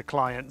Gain to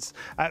clients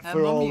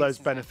for all those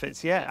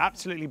benefits. Yeah,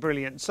 absolutely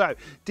brilliant. So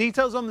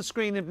details on the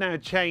screen have now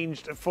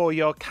changed for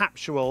your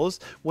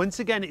capsules. Once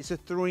again, it's a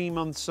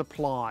 3-month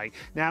supply.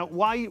 Now,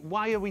 why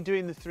are we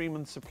doing the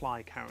 3-month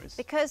supply, Karis?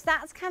 Because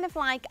that's kind of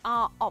like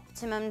our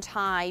optimum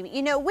time.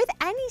 You know, with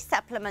any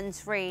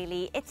supplements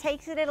really, it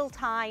takes a little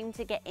time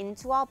to get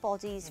into our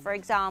bodies, for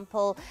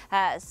example.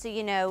 So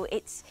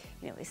it's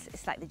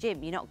like the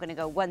gym. You're not going to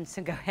go once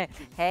and go,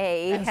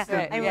 hey,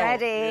 I'm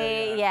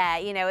ready. Yeah,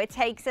 it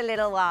takes a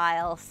little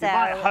while. So you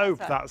might hope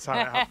that's how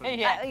it happens.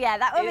 Yeah,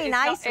 that would be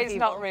nice. It's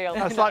not real.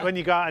 That's like when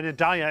you go out on a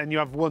diet and you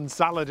have one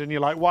salad and you're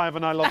like, why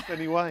haven't I lost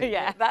any weight?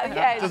 It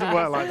doesn't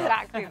work like that.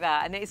 Exactly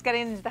that. And it's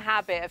getting into the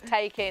habit of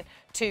taking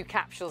 2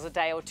 capsules a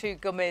day or 2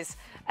 gummies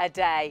a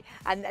day,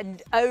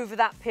 and over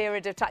that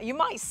period of time you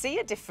might see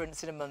a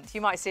difference in a month,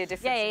 you might see a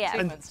difference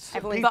in 2 months.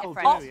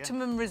 But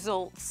optimum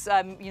results,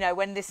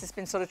 when this has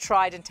been sort of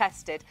tried and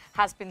tested,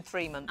 has been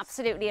 3 months.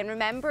 Absolutely. And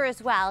remember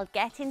as well,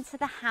 get into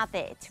the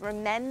habit.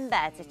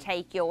 Remember to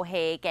take your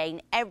Hair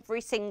Gain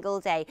every single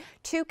day.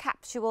 2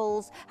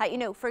 capsules,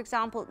 for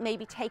example,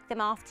 maybe take them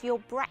after your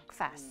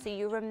breakfast so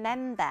you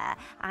remember,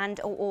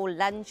 and or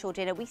lunch or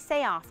dinner. We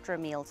say after a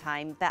meal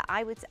time, but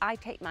I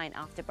take mine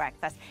after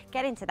breakfast.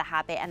 Get into the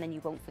habit and then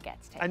you won't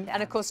forget to take it.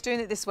 And of course,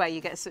 doing it this way,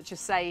 you get such a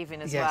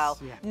saving as well.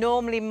 Yeah.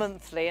 Normally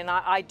monthly, and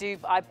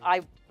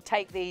I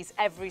take these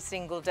every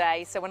single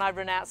day. So when I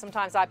run out,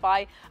 sometimes I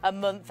buy a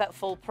month at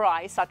full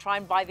price. I try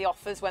and buy the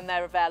offers when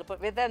they're available.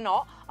 But if they're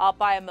not, I'll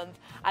buy a month.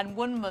 And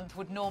 1 month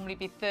would normally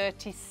be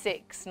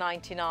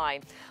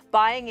 $36.99.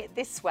 Buying it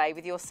this way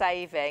with your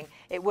saving,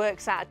 it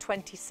works out at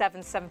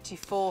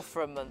 $27.74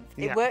 for a month.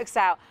 It works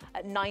out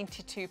at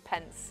 92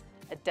 pence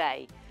a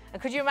day.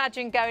 And could you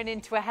imagine going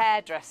into a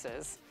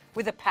hairdresser's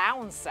with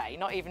 £1, say,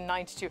 not even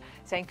 92,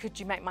 saying, could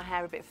you make my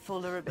hair a bit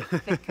fuller, a bit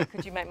thicker?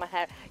 Could you make my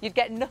hair? You'd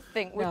get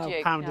nothing, would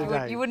you? £1 a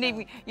day. You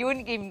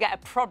wouldn't even get a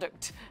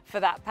product for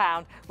that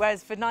 £1.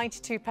 Whereas for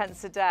 92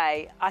 pence a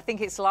day, I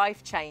think it's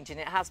life-changing.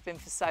 It has been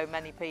for so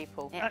many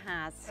people. It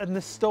has. And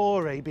the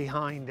story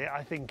behind it,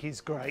 I think, is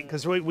great,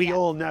 because we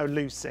all know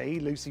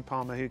Lucy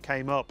Palmer, who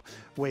came up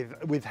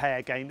with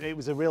Hair Gain. It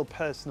was a real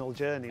personal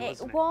journey,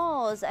 wasn't it? It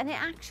was, and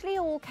it actually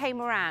all came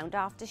around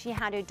after she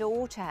had her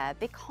daughter,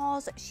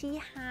 because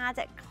she had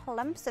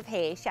clumps of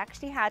hair. She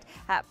actually had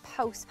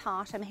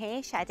postpartum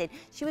hair shedding.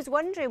 She was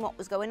wondering what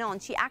was going on.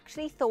 She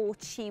actually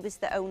thought she was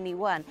the only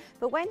one.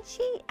 But when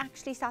she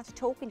actually started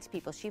talking to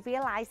people, she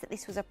realised that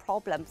this was a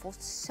problem for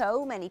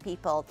so many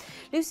people.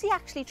 Lucy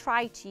actually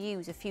tried to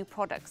use a few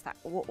products that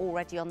were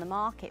already on the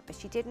market, but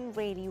she didn't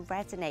really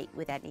resonate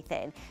with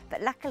anything.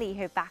 But luckily,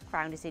 her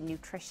background is in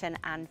nutrition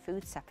and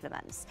food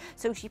supplements.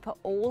 So she put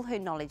all her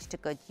knowledge to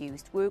good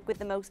use, worked with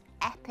the most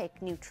epic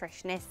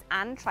nutritionists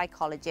and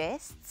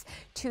trichologists.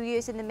 2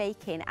 years in the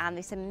making, and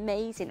this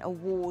amazing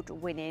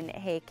award-winning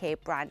hair care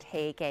brand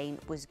Hair Gain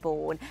was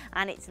born,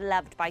 and it's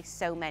loved by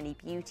so many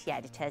beauty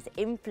editors,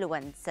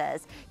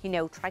 influencers,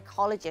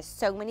 trichologists.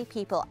 So many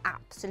people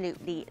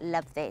absolutely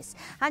love this.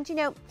 And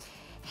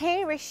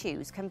hair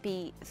issues can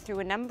be through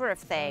a number of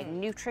things,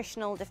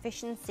 nutritional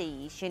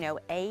deficiencies,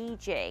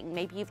 aging,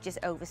 maybe you've just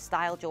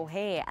overstyled your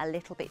hair a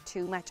little bit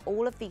too much.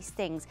 All of these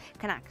things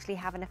can actually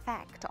have an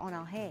effect on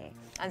our hair.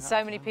 And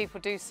so many people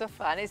do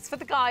suffer, and it's for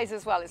the guys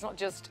as well, it's not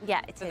just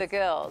for the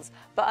girls,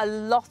 but a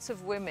lot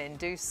of women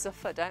do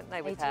suffer, don't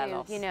they, with hair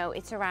loss?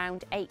 It's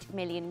around 8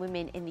 million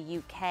women in the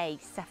UK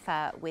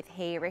suffer with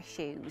hair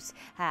issues,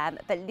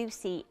 but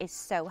Lucy is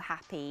so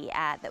happy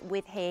that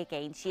with Hair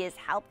Gain, she has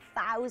helped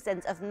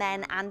thousands of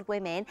men and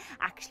women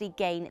actually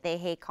gain their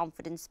hair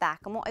confidence back.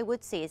 And what I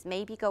would say is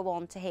maybe go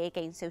on to Hair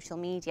Gain social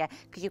media,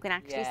 because you can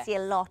actually see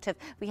a lot of,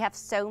 we have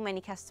so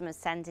many customers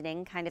sending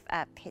in kind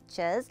of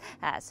pictures,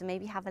 so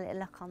maybe have a little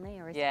look on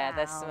there as well. Yeah,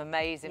 there's some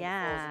amazing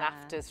befores and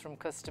afters from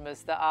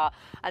customers that are,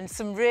 and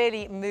some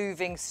really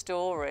moving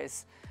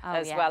stories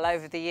as well.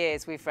 Over the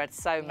years, we've read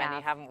so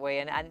many, haven't we?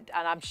 And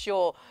I'm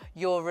sure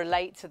you'll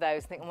relate to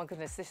those. Think, oh my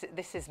goodness,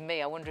 this is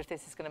me. I wonder if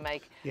this is going to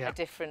make a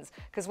difference.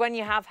 Because when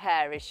you have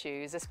hair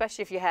issues,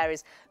 especially if your hair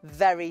is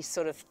very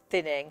sort of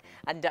thinning,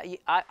 and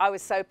I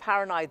was so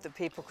paranoid that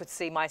people could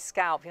see my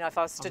scalp. If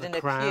I was stood in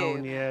a queue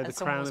and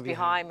someone was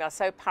behind me, I was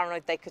so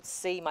paranoid they could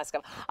see my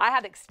scalp. I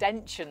had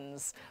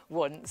extensions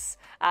once,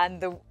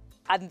 and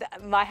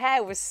my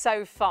hair was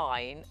so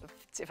fine.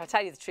 If I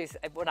tell you the truth,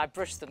 when I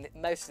brushed them,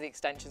 most of the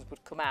extensions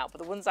would come out, but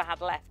the ones I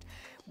had left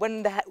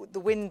when the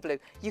wind blew,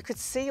 you could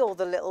see all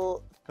the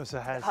little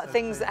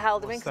things that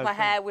held them in, because my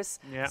hair was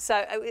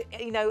so,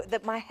 you know,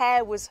 that my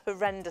hair was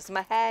horrendous.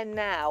 My hair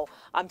now,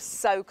 I'm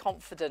so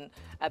confident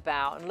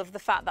about, and love the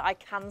fact that I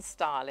can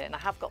style it, and I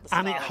have got the style.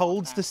 And it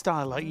holds the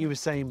style, like you were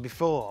saying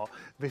before.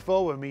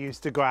 Before, when we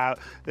used to go out,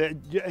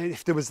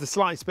 if there was the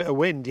slightest bit of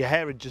wind, your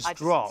hair would just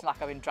drop. It's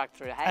like I've been dragged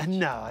through a hedge.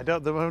 No, I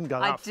don't go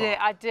that far.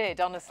 I did,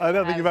 honestly. I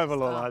don't think you've ever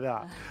looked like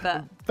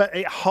that. But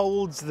it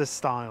holds the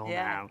style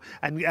now,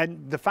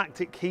 and the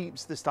fact it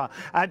keeps the style.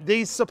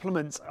 These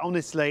supplements,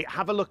 honestly,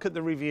 have a look at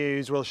the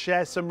reviews. We'll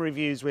share some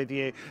reviews with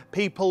you.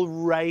 People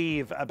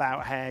rave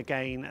about Hair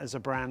Gain as a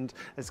brand.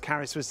 As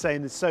Caris was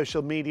saying, the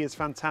social media is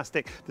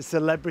fantastic. The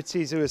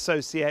celebrities who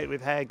associate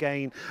with Hair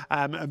Gain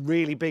are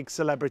really big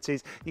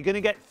celebrities. You're going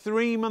to get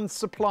 3 months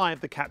supply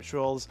of the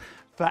capsules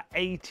for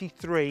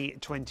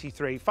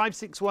 £83.23.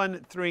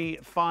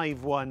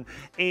 561351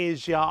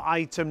 is your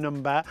item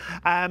number.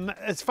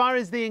 As far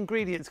as the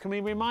ingredients, can we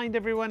remind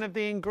everyone of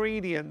the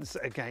ingredients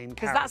again?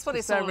 Because that's what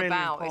it's all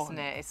about, isn't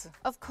it?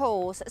 Of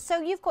course.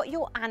 So you've got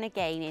your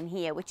Anagain in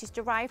here, which is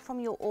derived from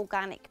your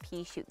organic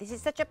pea shoot. This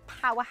is such a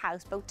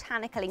powerhouse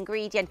botanical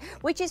ingredient,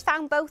 which is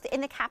found both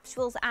in the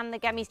capsules and the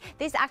gummies.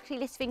 This actually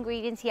list of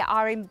ingredients here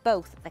are in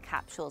both the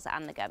capsules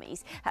and the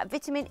gummies.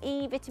 Vitamin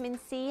E, vitamin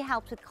C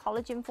helps with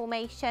collagen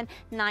formation,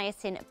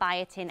 niacin,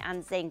 biotin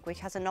and zinc,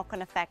 which has a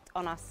knock-on effect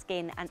on our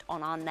skin and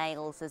on our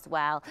nails as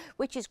well,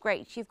 which is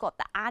great. You've got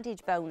the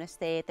added bonus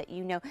there that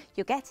you know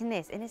you're getting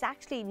this, and it's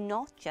actually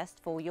not just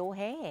for your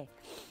hair.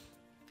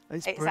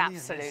 It's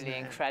absolutely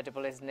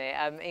incredible, isn't it?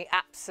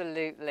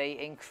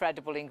 Absolutely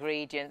incredible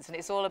ingredients, and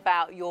it's all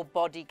about your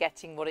body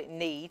getting what it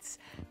needs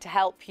to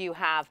help you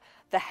have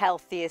the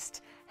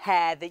healthiest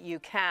hair that you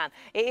can.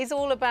 It is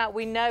all about,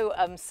 we know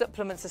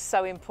supplements are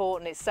so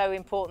important. It's so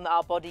important that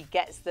our body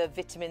gets the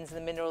vitamins and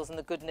the minerals and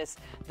the goodness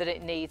that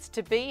it needs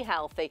to be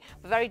healthy,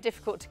 but very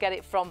difficult to get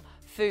it from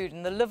food.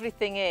 And the lovely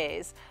thing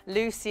is,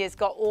 Lucy has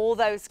got all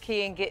those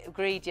key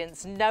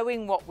ingredients,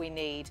 knowing what we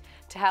need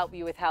to help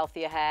you with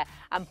healthier hair,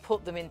 and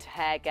put them into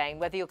Hair Gain,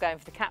 whether you're going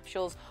for the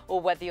capsules or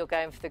whether you're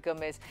going for the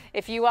gummies.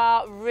 If you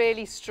are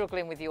really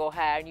struggling with your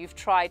hair and you've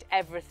tried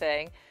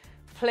everything,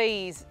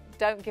 please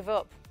don't give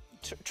up.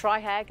 Try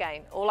Hair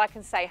Gain. All I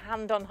can say,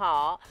 hand on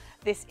heart,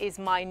 this is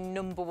my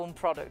 #1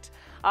 product.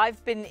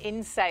 I've been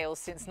in sales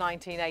since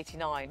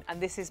 1989,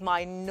 and this is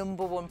my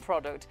 #1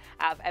 product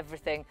out of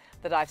everything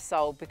that I've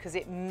sold, because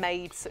it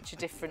made such a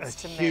difference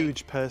to me. A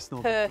huge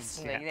personal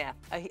difference, yeah.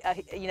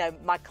 You know,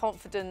 my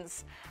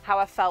confidence, how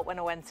I felt when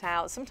I went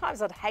out.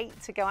 Sometimes I'd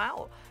hate to go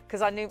out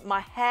because I knew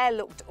my hair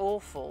looked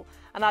awful,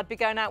 and I'd be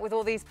going out with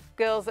all these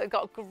girls that have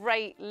got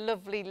great,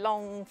 lovely,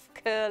 long,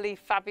 curly,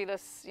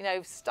 fabulous, you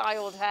know,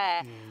 styled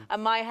hair,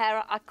 and my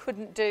hair I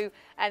couldn't do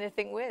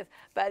anything with.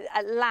 But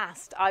at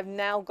last, I've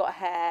now got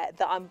hair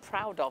that I'm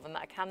proud of and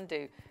that I can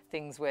do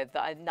things with,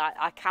 that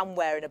I can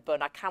wear in a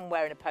bun, I can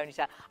wear in a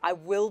ponytail. I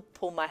will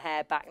pull my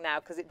hair back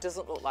now because it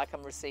doesn't look like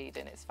I'm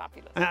receding. It's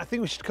fabulous. And I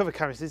think we should cover,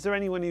 Caris, is there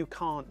anyone who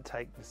can't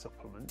take the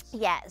supplements?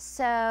 Yeah,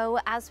 so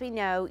as we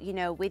know,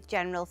 with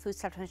general, food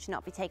supplements should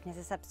not be taken as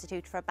a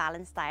substitute for a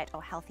balanced diet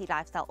or healthy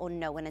lifestyle, or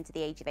no one under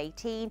the age of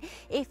 18.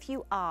 If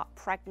you are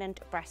pregnant,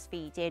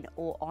 breastfeeding,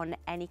 or on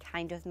any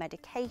kind of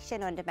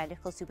medication or under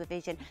medical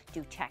supervision,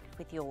 do check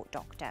with your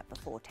doctor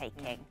before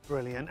taking.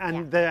 Brilliant.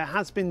 And there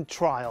has been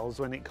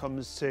trials when it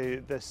comes to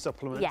the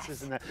supplements,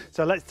 isn't there?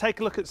 So let's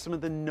take a look at some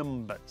of the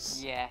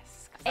numbers.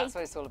 Yes, because that's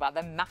what it's all about.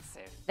 They're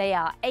massive. They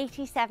are.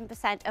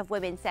 87% of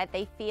women said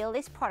they feel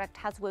this product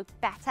has worked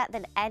better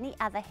than any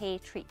other hair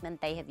treatment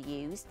they have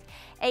used.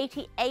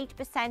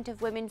 88%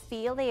 of women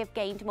feel they have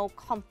gained more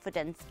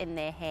confidence in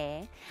their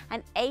hair.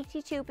 And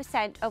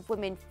 82% of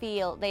women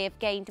feel they have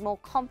gained more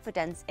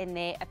confidence in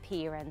their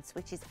appearance,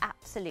 which is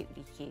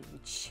absolutely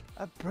huge.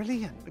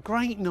 Brilliant.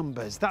 Great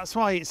numbers. That's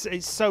why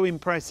it's so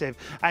impressive.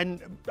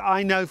 And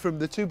I know from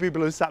the two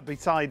people who sat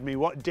beside me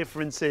what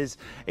differences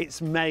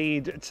it's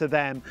made to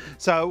them.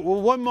 So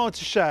one more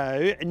to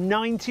show.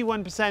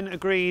 91%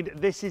 agreed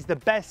this is the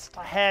best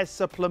hair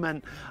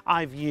supplement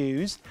I've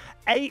used.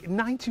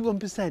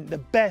 91% the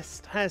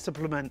best hair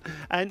supplement.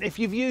 And if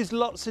you've used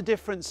lots of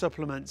different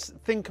supplements,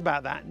 think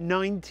about that.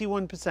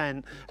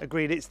 91%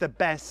 agreed it's the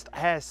best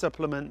hair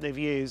supplement they've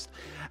used.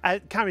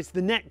 Caris,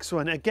 the next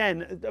one,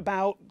 again,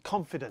 about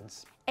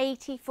confidence.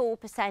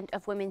 84%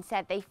 of women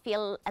said they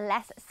feel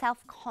less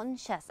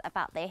self-conscious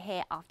about their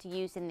hair after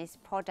using this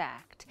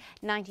product.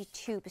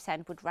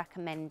 92% would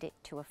recommend it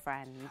to a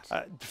friend.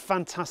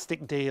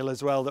 Fantastic deal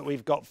as well that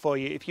we've got for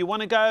you. If you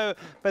want to go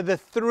for the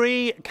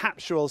 3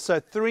 capsules, so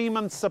 3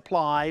 months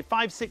supply,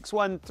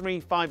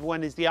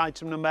 561351 is the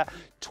item number,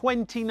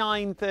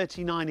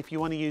 £29.39 if you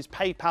want to use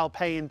PayPal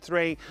Pay in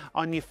 3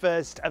 on your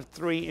first of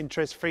 3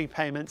 interest-free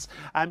payments.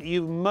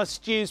 You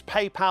must use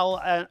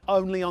PayPal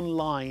only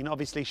online,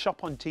 obviously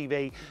ShopOnTV.co.uk,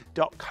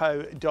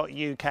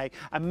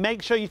 and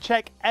make sure you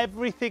check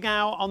everything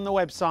out on the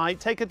website.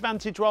 Take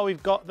advantage while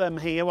we've got got them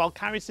here while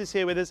Caris is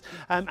here with us.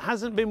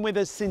 Hasn't been with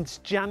us since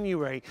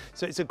January,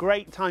 so it's a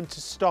great time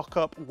to stock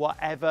up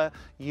whatever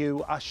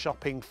you are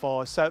shopping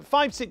for. So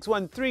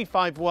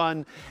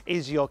 561351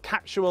 is your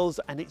capsules,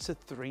 and it's a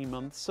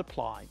 3-month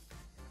supply.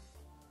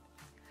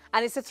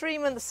 And it's a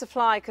 3-month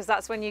supply because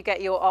that's when you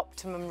get your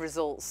optimum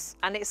results.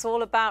 And it's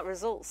all about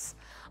results.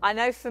 I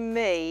know for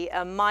me,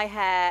 my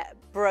hair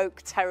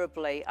broke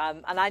terribly.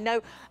 And I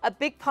know a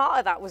big part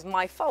of that was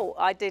my fault.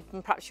 I did,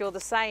 and perhaps you're the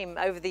same.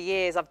 Over the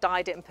years, I've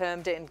dyed it and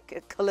permed it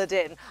and coloured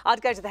it. And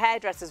I'd go to the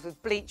hairdressers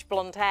with bleach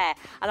blonde hair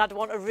and I'd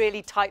want a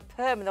really tight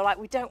perm. And they're like,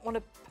 we don't want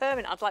a perm.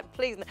 And I'd like,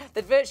 please. And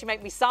they'd virtually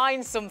make me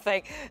sign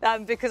something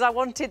because I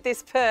wanted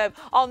this perm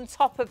on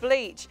top of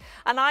bleach.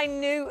 And I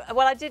knew,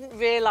 well, I didn't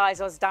realise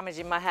I was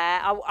damaging my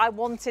hair. I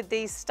wanted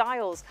these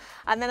styles.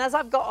 And then as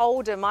I've got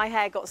older, my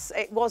hair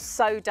was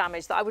so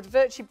damaged that I would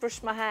virtually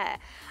brush my hair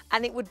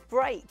and it would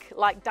break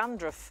like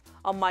dandruff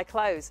on my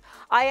clothes.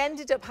 I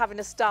ended up having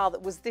a style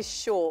that was this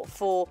short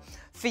for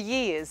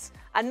years,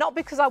 and not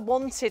because I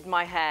wanted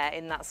my hair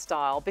in that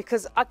style,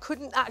 because I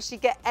couldn't actually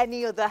get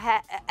any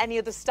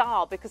other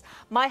style, because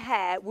my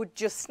hair would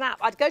just snap.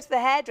 I'd go to the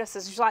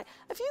hairdressers and she's like,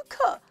 have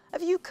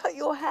you cut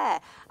your hair?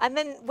 And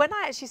then when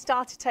I actually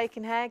started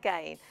taking Hair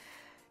Gain,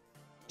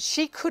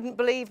 she couldn't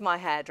believe, my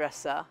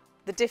hairdresser,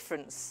 the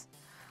difference.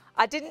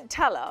 I didn't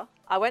tell her.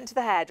 I went to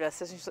the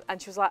hairdresser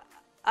and she was like,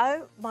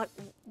 oh my,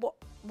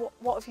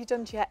 what have you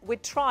done to your hair?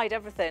 We'd tried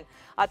everything.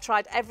 I'd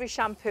tried every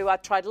shampoo.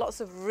 I'd tried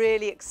lots of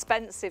really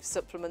expensive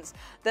supplements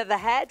that the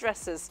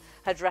hairdressers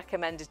had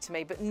recommended to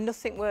me, but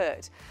nothing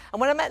worked.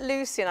 And when I met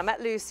Lucy, and I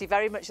met Lucy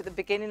very much at the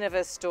beginning of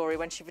her story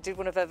when she did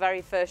one of her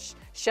very first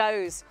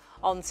shows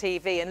on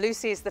TV, and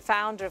Lucy is the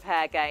founder of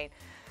Hair Gain.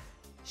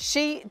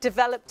 She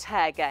developed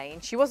Hair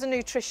Gain. She was a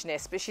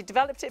nutritionist, but she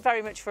developed it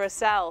very much for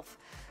herself.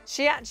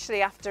 She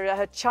actually, after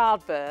her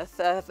childbirth,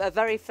 her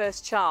very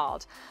first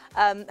child,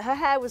 her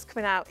hair was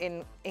coming out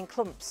in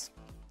clumps.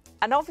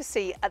 And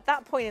obviously, at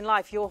that point in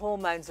life, your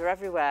hormones are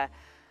everywhere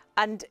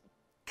and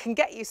can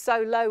get you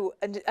so low.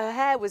 And her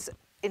hair was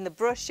in the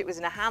brush, it was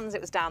in her hands, it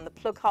was down the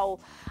plug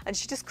hole, and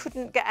she just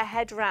couldn't get her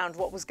head around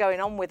what was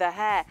going on with her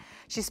hair.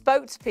 She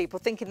spoke to people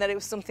thinking that it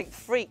was something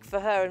freak for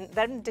her, and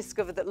then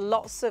discovered that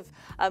lots of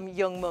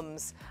young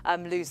mums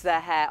lose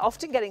their hair,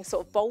 often getting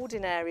sort of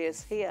balding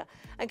areas here.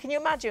 And can you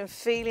imagine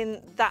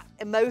feeling that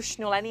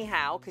emotional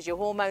anyhow, because your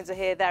hormones are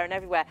here, there and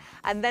everywhere,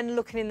 and then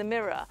looking in the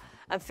mirror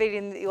and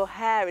feeling that your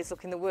hair is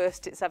looking the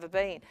worst it's ever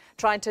been,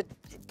 trying to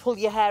pull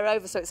your hair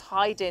over so it's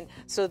hiding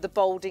sort of the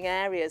balding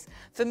areas.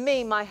 For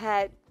me, my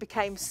hair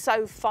became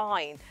so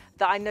fine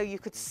that I know you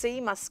could see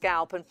my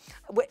scalp, and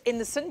in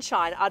the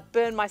sunshine, I'd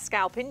burn my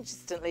scalp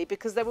instantly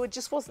because there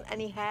just wasn't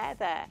any hair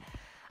there.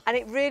 And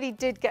it really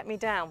did get me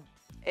down.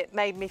 It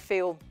made me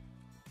feel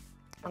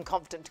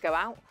unconfident to go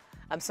out.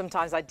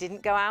 Sometimes I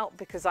didn't go out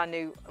because I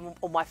knew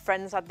all my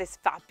friends had this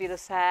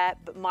fabulous hair,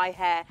 but my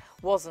hair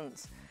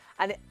wasn't.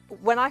 And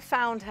when I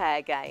found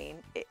Hair Gain,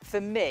 for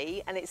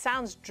me, and it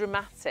sounds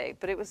dramatic,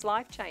 but it was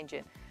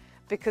life-changing,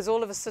 because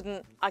all of a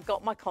sudden I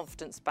got my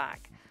confidence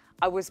back.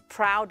 I was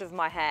proud of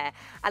my hair,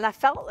 and I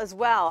felt as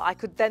well I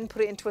could then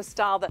put it into a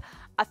style that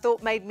I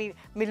thought made me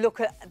look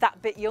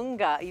that bit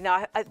younger. You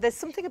know, there's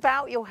something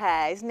about your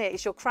hair, isn't it?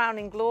 It's your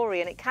crowning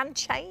glory, and it can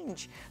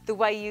change the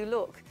way you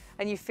look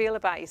and you feel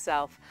about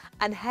yourself.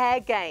 And Hair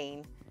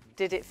Gain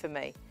did it for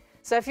me.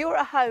 So if you're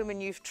at home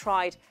and you've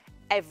tried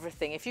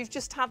everything, if you've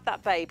just had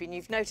that baby and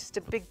you've noticed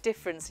a big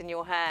difference in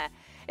your hair,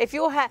 if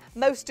your hair,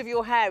 most of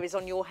your hair is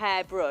on your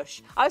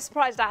hairbrush. I was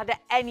surprised I had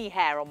any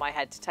hair on my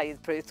head, to tell you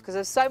the truth, because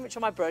there's so much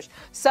on my brush,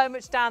 so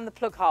much down the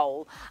plug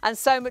hole, and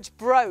so much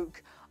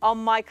broke on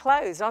my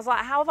clothes. And I was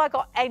like, how have I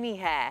got any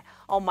hair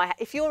on my hair?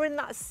 If you're in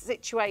that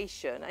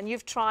situation and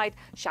you've tried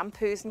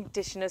shampoos and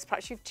conditioners,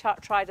 perhaps you've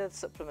tried other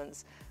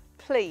supplements,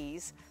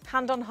 please,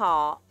 hand on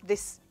heart,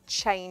 this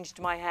changed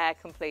my hair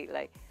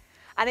completely.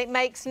 And it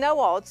makes no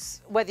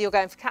odds whether you're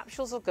going for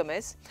capsules or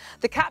gummies.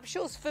 The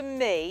capsules for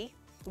me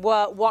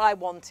were what I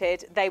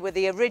wanted. They were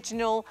the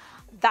original.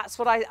 That's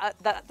what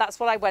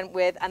I went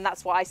with, and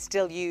that's what I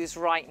still use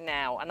right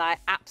now. And I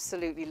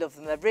absolutely love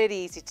them. They're really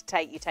easy to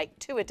take. You take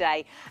 2 a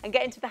day and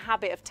get into the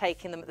habit of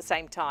taking them at the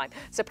same time.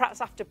 So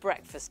perhaps after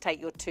breakfast,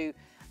 take your 2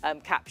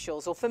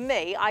 capsules, or for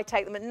me, I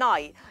take them at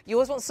night. You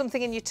always want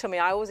something in your tummy.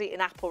 I always eat an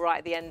apple right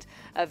at the end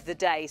of the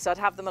day, so I'd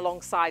have them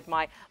alongside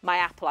my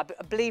apple. I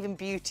believe in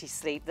beauty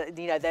sleep, that,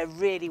 you know, they're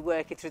really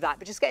working through that,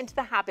 but just get into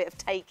the habit of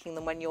taking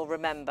them when you'll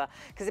remember,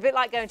 because it's a bit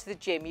like going to the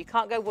gym. You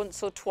can't go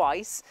once or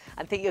twice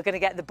and think you're going to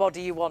get the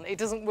body you want. It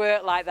doesn't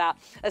work like that.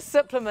 A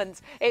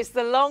supplement, it's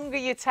the longer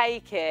you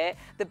take it,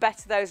 the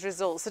better those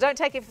results. So don't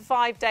take it for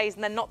 5 days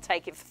and then not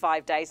take it for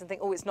 5 days and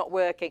think, oh, it's not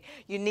working.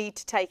 You need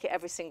to take it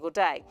every single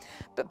day.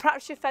 But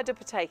perhaps you're fed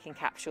up of taking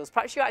capsules.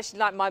 Perhaps you actually,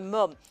 like my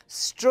mum,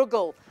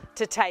 struggle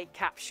to take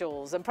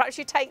capsules, and perhaps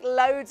you take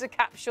loads of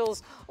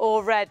capsules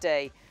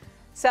already.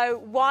 So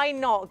why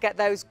not get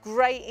those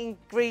great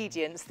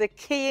ingredients, the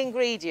key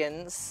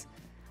ingredients,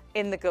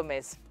 in the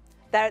gummies?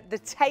 They're the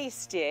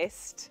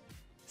tastiest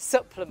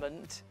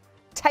supplement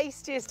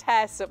tastiest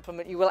hair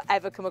supplement you will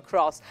ever come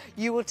across.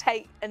 You will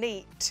take and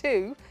eat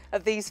 2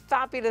 of these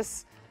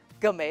fabulous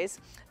gummies.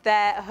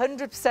 They're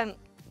 100%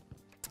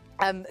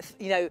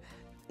 you know,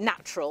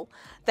 natural.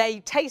 They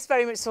taste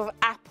very much sort of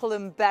apple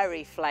and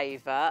berry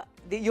flavour.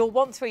 You'll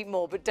want to eat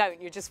more, but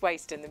don't. You're just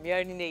wasting them. You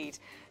only need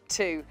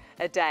 2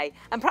 a day.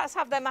 And perhaps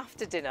have them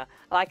after dinner,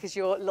 like as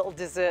your little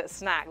dessert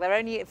snack. They're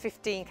only at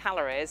 15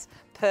 calories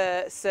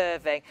per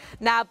serving.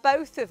 Now,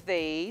 both of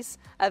these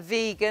are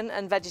vegan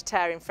and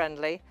vegetarian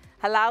friendly,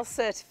 halal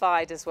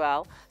certified as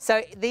well.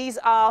 So these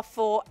are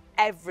for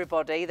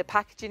everybody. The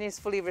packaging is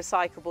fully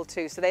recyclable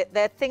too. So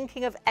they're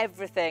thinking of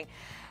everything.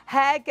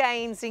 Hair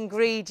Gain's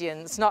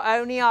ingredients not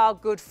only are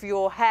good for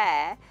your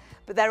hair,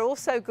 but they're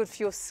also good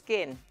for your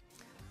skin,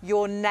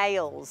 your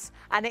nails,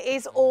 and it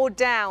is all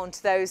down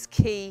to those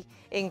key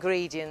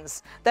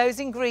ingredients. Those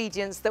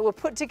ingredients that were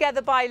put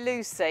together by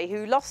Lucy,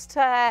 who lost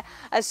her hair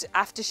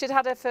after she'd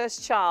had her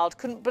first child,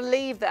 couldn't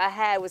believe that her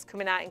hair was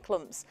coming out in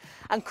clumps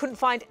and couldn't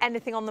find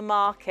anything on the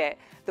market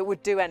that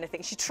would do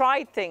anything. She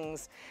tried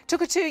things. It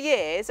took her 2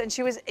 years, and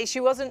she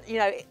wasn't, you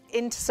know,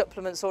 into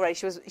supplements already.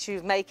 She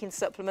was making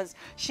supplements.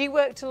 She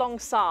worked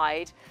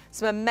alongside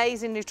some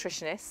amazing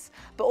nutritionists,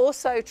 but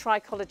also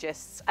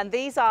trichologists, and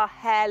these are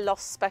hair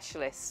loss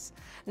specialists.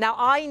 Now,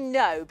 I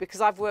know,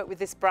 because I've worked with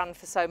this brand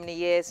for so many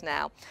years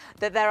now,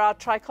 that there are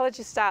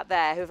trichologists out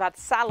there who've had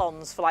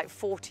salons for like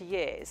 40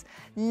 years,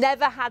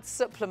 never had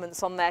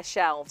supplements on their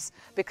shelves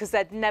because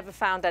they'd never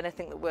found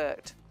anything that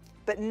worked,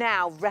 but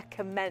now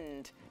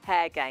recommend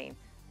Hair Gain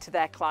to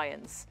their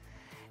clients.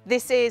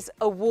 This is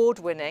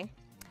award-winning.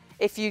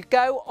 If you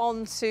go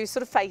on to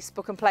sort of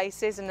Facebook and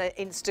places and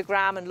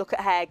Instagram and look at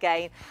Hair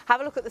Gain, have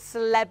a look at the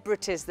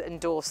celebrities that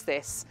endorse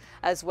this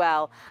as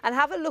well, and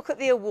have a look at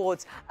the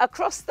awards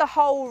across the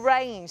whole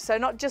range. So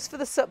not just for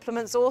the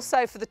supplements,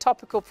 also for the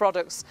topical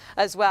products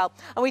as well.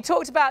 And we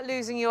talked about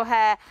losing your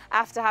hair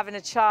after having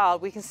a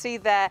child. We can see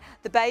there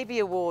the baby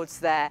awards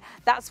there.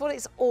 That's what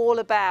it's all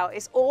about.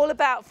 It's all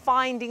about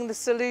finding the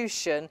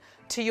solution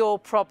to your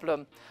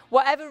problem.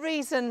 Whatever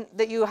reason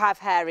that you have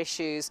hair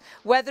issues,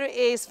 whether it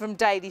is from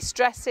daily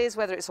stresses,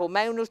 whether it's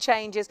hormonal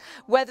changes,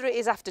 whether it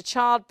is after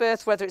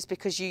childbirth, whether it's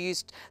because you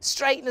used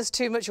straighteners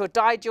too much or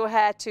dyed your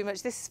hair too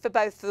much, this is for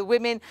both the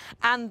women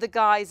and the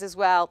guys as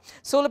well.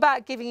 It's all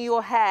about giving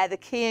your hair the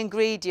key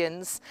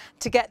ingredients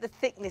to get the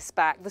thickness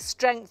back, the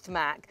strength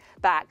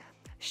back,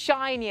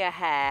 shinier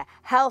hair,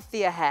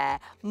 healthier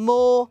hair,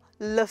 more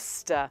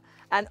luster.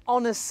 And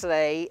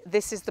honestly,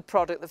 this is the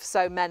product that for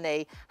so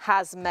many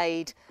has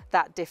made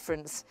that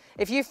difference.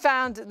 If you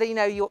found that, you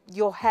know,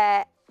 your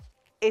hair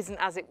isn't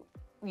as it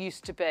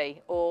used to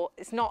be, or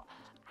it's not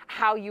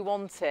how you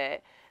want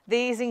it,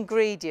 these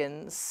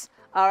ingredients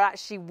are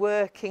actually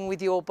working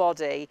with your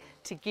body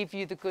to give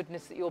you the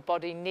goodness that your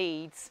body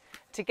needs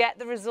to get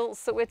the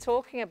results that we're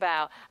talking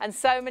about. And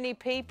so many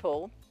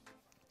people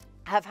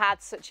have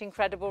had such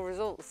incredible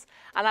results,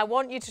 and I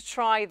want you to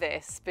try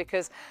this,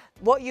 because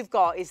what you've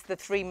got is the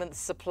 3-month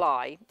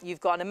supply. You've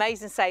got an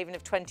amazing saving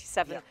of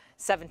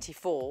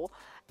 £27.74,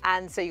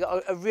 and so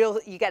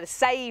you get a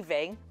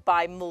saving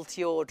by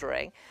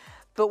multi-ordering.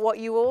 But what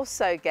you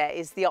also get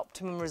is the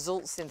optimum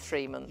results in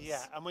 3 months.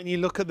 Yeah, and when you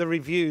look at the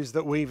reviews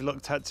that we've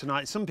looked at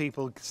tonight, some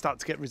people start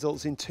to get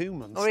results in 2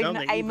 months, or don't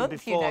even they? a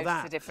month you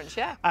notice the difference,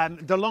 yeah.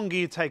 The longer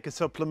you take a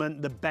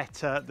supplement, the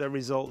better the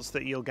results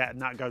that you'll get,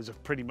 and that goes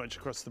pretty much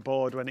across the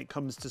board when it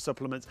comes to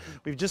supplements.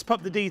 We've just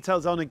popped the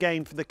details on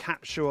again for the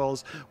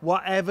capsules.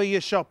 Whatever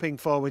you're shopping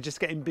for, we're just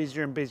getting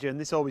busier and busier, and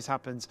this always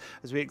happens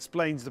as we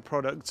explain the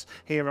products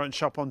here on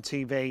Shop on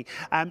TV.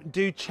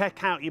 Do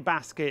check out your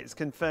baskets,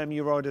 confirm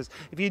your orders.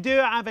 If you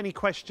do have any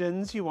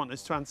questions you want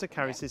us to answer,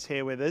 Caris is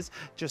here with us.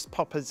 Just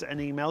pop us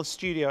an email,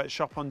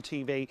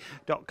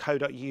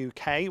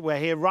 studio@shopontv.co.uk. We're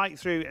here right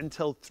through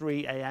until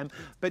 3 AM.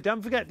 But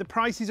don't forget, the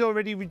price is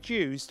already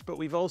reduced, but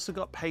we've also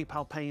got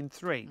PayPal Pay in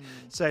 3.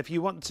 So if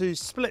you want to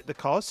split the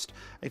cost,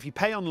 if you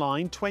pay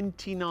online,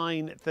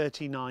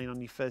 £29.39 on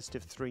your first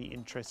of 3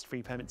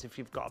 interest-free payments if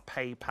you've got a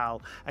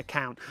PayPal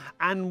account.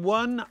 And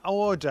one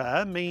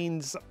order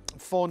means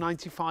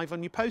 £4.95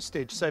 on your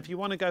postage. So if you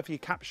want to go for your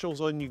capsules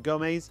or your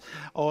gummies,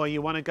 or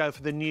you want to go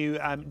for the new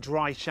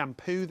dry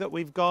shampoo that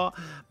we've got,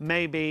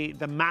 maybe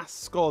the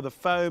mask or the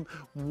foam,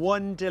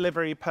 1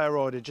 delivery per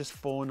order, just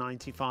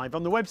 £4.95.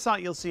 On the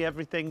website you'll see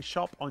everything,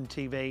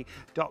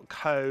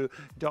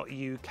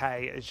 shopontv.co.uk,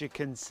 as you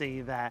can see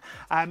there.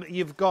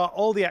 You've got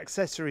all the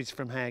accessories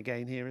from Hair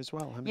Gain here as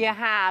well, haven't you? You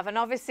have, and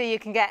obviously you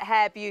can get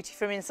hair beauty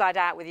from inside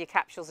out with your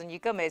capsules and your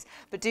gummies,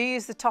 but do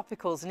use the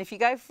topicals. And if you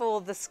go for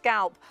the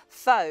scalp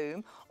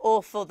foam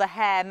or for the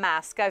hair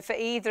mask, go for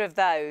either of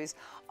those.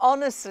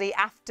 Honestly,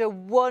 after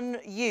 1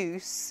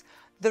 use,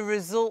 the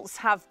results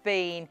have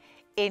been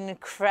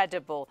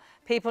incredible.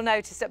 People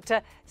noticed up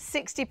to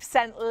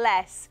 60%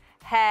 less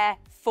hair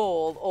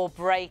fall or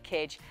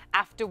breakage,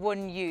 after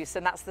one use,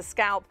 and that's the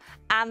scalp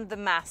and the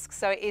mask.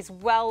 So it is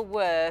well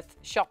worth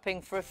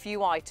shopping for a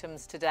few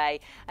items today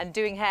and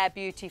doing hair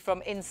beauty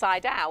from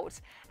inside out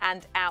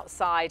and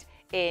outside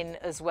in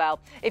as well.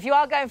 If you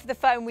are going for the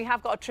foam, we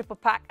have got a triple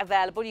pack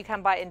available. You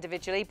can buy it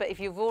individually, but if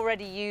you've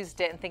already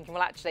used it and thinking,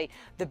 well, actually,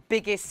 the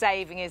biggest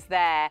saving is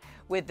there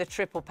with the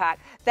triple pack.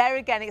 There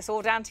again, it's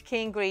all down to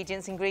key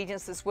ingredients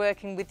that's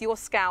working with your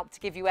scalp to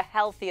give you a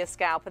healthier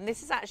scalp. And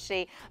this is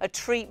actually a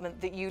treatment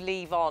that you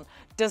leave on.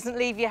 Doesn't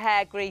leave your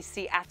hair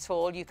greasy at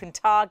all. You can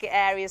target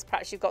areas,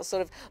 perhaps you've got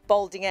sort of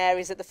balding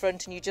areas at the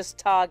front and you just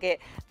target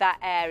that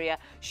area.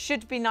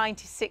 Should be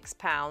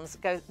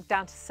 £96, goes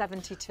down to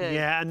 72.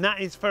 Yeah, and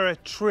that is for a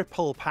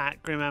triple pack,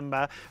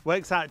 remember.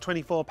 Works out at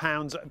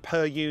 £24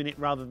 per unit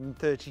rather than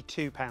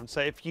 £32.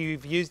 So if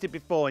you've used it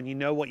before and you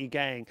know what you're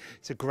getting,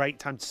 it's a great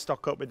time to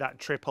stock up with that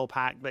triple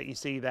pack that you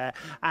see there.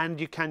 And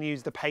you can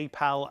use the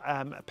PayPal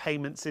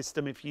payment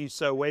system if you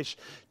so wish.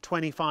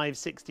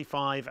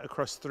 £25.65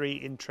 across 3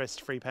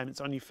 interest-free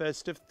payments on your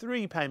first of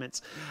 3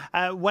 payments.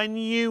 When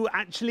you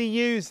actually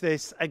use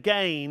this,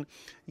 again,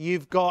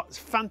 you've got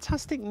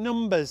fantastic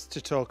numbers to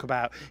talk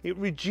about. It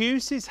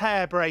reduces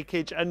hair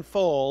breakage and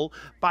fall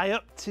by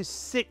up to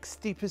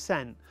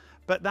 60%.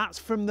 But that's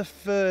from the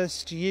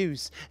first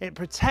use. It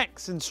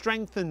protects and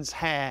strengthens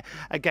hair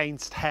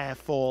against hair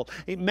fall.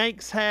 It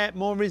makes hair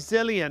more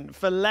resilient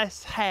for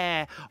less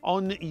hair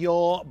on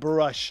your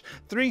brush.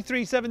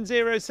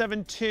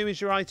 337072 is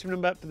your item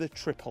number for the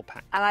triple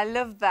pack. And I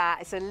love that.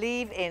 It's a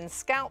leave-in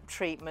scalp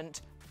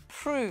treatment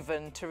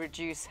proven to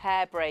reduce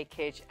hair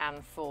breakage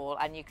and fall,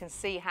 and you can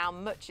see how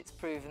much it's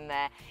proven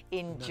there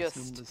in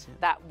just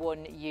that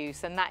one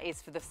use, and that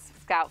is for the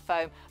scalp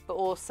foam but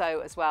also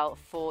as well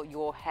for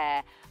your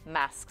hair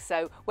mask.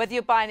 So whether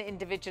you're buying it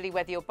individually,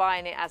 whether you're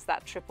buying it as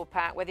that triple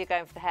pack, whether you're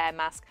going for the hair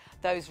mask,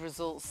 those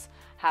results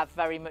have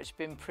very much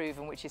been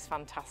proven, which is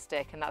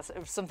fantastic, and that's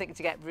something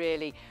to get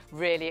really,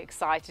 really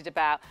excited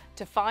about,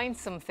 to find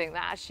something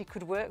that actually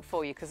could work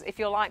for you. Because if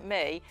you're like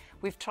me,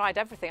 we've tried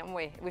everything, haven't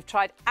we? We've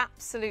tried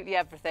absolutely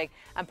everything,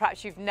 and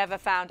perhaps you've never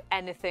found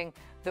anything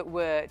that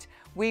worked.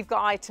 We've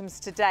got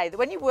items today that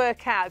when you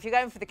work out, if you're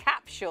going for the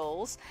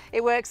capsules,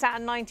 it works out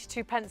at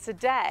 92 pence a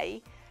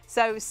day.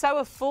 So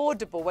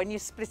affordable when you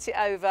split it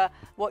over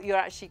what you're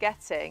actually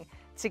getting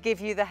to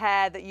give you the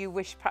hair that you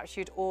wish perhaps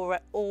you'd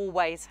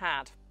always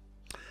had.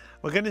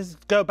 We're going to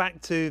go back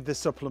to the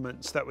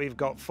supplements that we've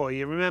got for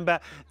you.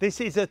 Remember,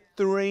 this is a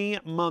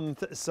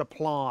 3-month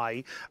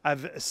supply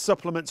of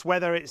supplements,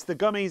 whether it's the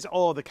gummies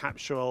or the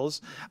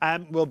capsules.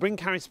 We'll bring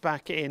Caris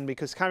back in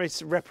because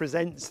Caris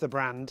represents the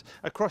brand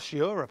across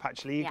Europe,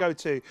 actually. You go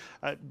to,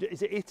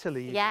 is it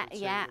Italy?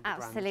 Yeah,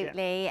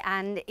 absolutely. Yeah.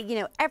 And, you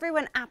know,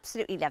 everyone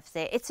absolutely loves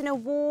it. It's an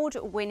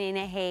award-winning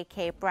hair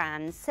care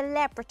brand.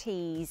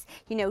 Celebrities,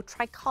 you know,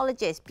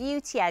 trichologists,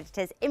 beauty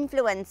editors,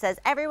 influencers,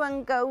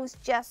 everyone goes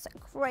just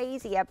crazy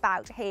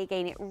about hair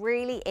gain. It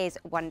really is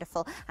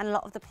wonderful, and a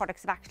lot of the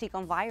products have actually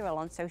gone viral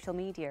on social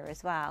media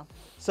as well.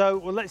 So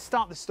let's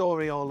start the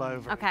story all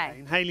over again.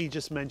 Okay. Hayley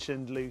just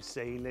mentioned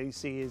Lucy.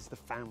 Lucy is the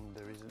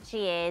founder, isn't she?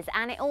 She is,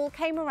 and it all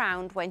came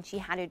around when she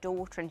had a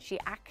daughter and she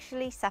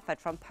actually suffered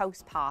from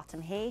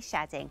postpartum hair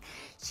shedding.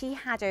 She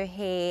had her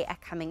hair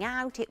coming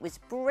out, it was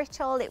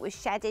brittle, it was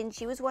shedding,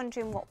 she was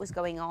wondering what was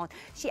going on.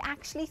 She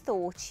actually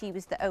thought she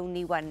was the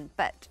only one,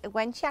 but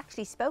when she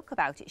actually spoke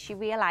about it, she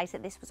realised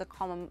that this was a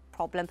common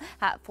problem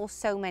for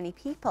so many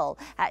people.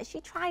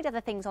 She tried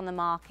other things on the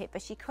market,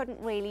 but she couldn't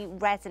really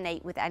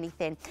resonate with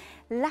anything.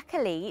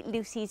 Luckily,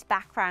 Lucy's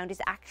background is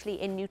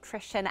actually in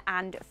nutrition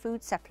and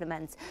food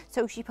supplements,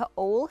 so she put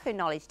all her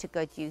knowledge to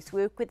good use,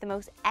 worked with the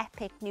most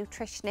epic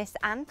nutritionists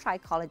and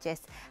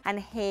trichologists, and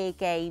hair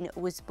gain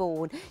was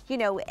born. You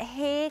know,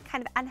 hair,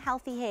 kind of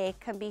unhealthy hair,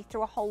 can be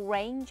through a whole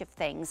range of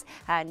things,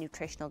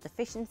 nutritional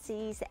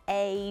deficiencies,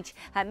 age,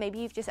 maybe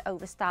you've just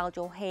overstyled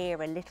your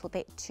hair a little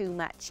bit too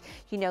much.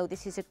 You know,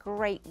 this is a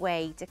great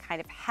way to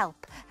kind of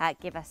help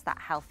give us that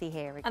healthy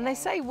hair again. And they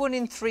say 1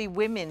 in 3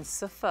 women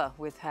suffer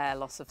with hair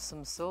loss of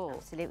some sort.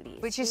 Absolutely.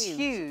 Which is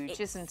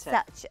huge, isn't it?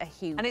 Such a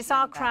huge And it's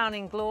number. our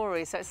crowning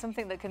glory, so it's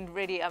something that can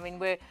really, I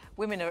mean,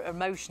 women are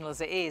emotional as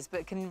it is,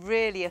 but it can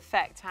really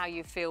affect how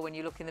you feel when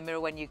you look in the mirror,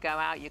 when you go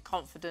out, your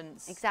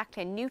confidence.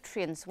 Exactly, and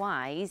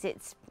nutrients-wise,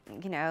 it's,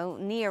 you know,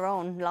 near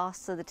on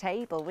last to the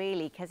table,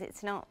 really, because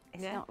it's not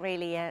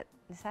really a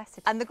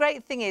necessity. And the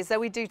great thing is, though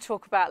we do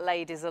talk about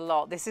ladies a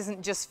lot, this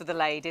isn't just for the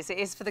ladies, it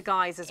is for the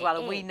guys as well.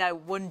 And we know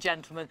one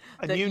gentleman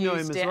that you know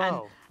used him as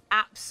well. And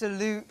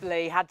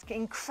absolutely had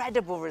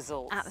incredible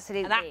results.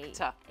 Absolutely. An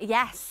actor.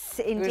 Yes,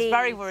 indeed. He was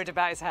very worried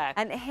about his hair.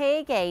 And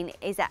hair gain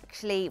is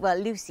actually, well,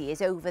 Lucy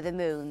is over the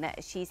moon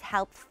that she's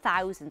helped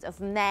thousands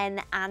of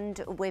men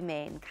and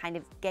women kind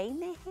of gain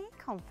their hair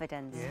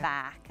confidence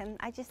back, and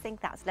I just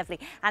think that's lovely.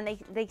 And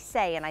they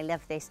say, and I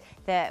love this,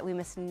 that we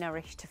must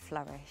nourish to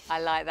flourish. I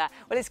like that.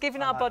 Well, it's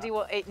giving our body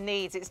what it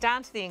needs. It's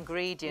down to the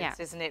ingredients,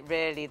 isn't it,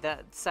 really,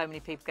 that so many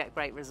people get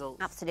great results.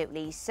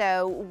 Absolutely.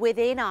 So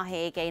within our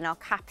hair gain, our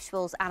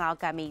capsules and our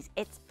gummies,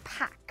 it's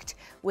packed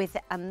with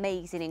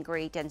amazing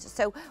ingredients.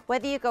 So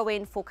whether you go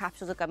in for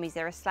capsules or gummies,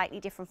 they're a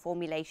slightly different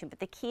formulation, but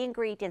the key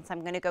ingredients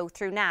I'm going to go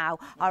through now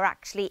are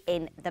actually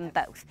in them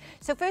both.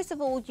 So first of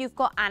all, you've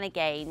got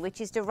Anagain, which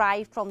is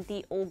derived from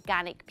the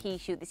organic pea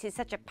shoot. This is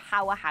such a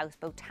powerhouse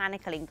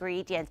botanical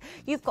ingredient.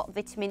 You've got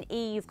vitamin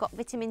E, you've got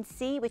vitamin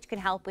C, which can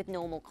help with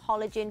normal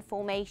collagen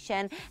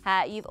formation.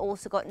 You've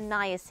also got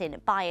niacin,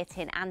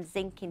 biotin and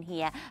zinc in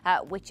here,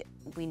 which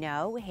we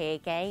know, hair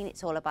gain,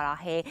 it's all about our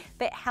hair,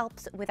 but it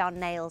helps with our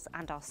nails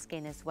and our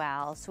skin as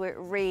well. So it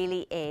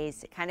really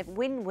is kind of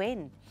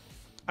win-win.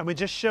 And we're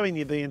just showing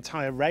you the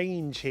entire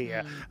range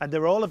here, and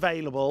they're all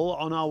available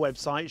on our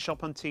website,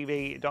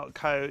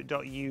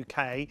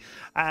 shopontv.co.uk.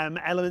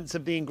 Elements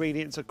of the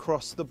ingredients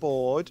across the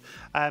board.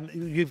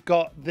 You've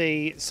got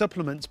the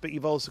supplements, but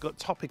you've also got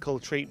topical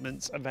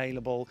treatments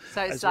available.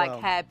 So it's like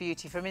hair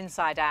beauty from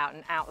inside out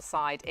and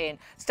outside in.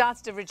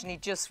 Started originally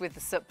just with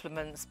the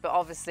supplements, but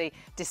obviously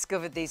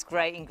discovered these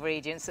great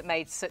ingredients that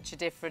made such a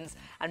difference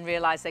and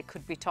realised they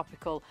could be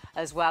topical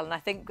as well. And I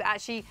think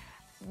actually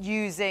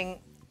using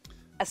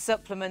a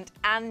supplement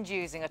and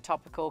using a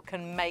topical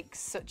can make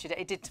such a...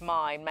 It did to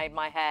mine, made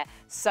my hair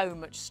so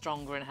much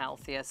stronger and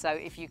healthier. So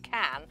if you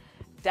can,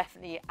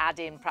 definitely add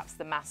in perhaps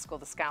the mask or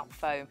the scalp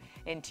foam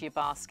into your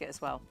basket as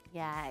well.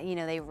 Yeah, you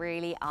know, they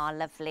really are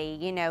lovely.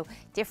 You know,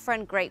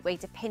 different great way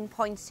to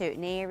pinpoint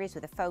certain areas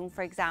with a foam,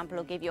 for example,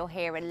 or give your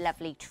hair a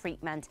lovely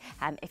treatment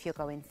if you're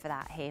going for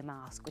that hair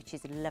mask, which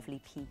is a lovely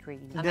pea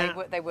green. And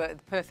they work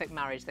the perfect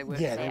marriage. They work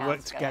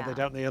together,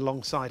 don't they,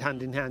 alongside,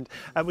 hand in hand.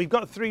 We've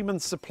got a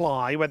 3-month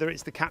supply, whether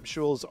it's the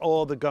capsules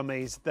or the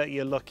gummies that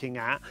you're looking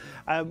at.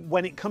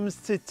 When it comes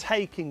to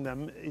taking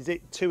them, is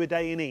it 2 a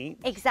day in each?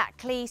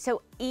 Exactly.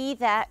 So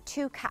either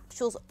 2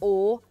 capsules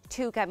or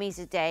 2 gummies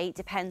a day,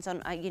 depends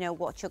on you know,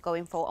 what you're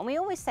going for. And we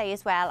always say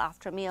as well,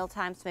 after meal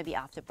times, maybe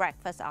after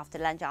breakfast, after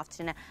lunch, after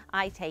dinner,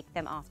 I take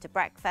them after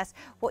breakfast.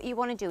 What you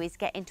want to do is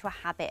get into a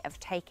habit of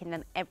taking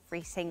them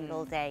every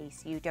single day,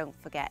 so you don't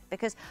forget,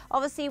 because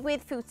obviously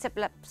with food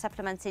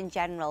supplements in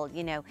general,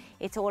 you know,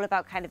 it's all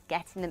about kind of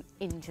getting them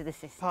into the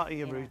system. Part of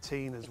your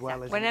routine as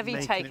well. Whenever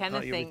you take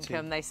anything,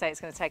 they say it's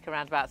going to take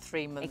around about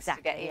 3 months to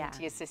get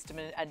into your system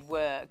and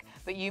work,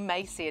 but you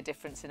may see a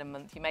difference in a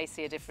month, you may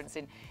see a difference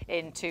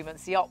in 2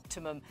 months. The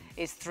optimum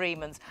is 3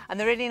 months. And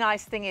the really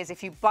nice thing is,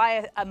 if you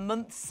buy a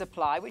month's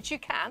supply, which you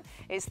can,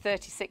 it's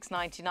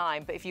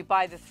 $36.99, but if you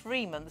buy the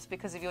 3 months,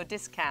 because of your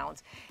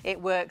discount, it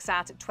works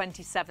out at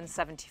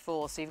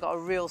 $27.74. So you've got a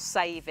real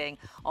saving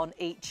on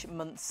each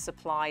month's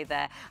supply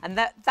there. And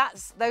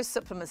those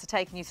supplements are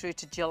taking you through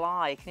to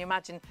July. Can you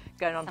imagine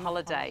going on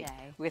holiday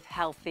with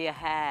healthier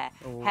hair?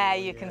 Hair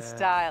you can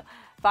style.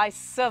 By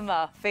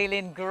summer,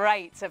 feeling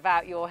great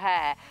about your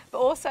hair, but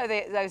also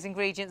those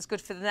ingredients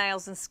good for the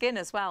nails and skin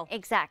as well.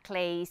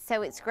 Exactly,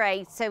 so it's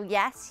great. So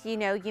yes, you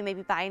know, you may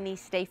be buying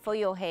these today for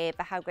your hair,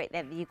 but how great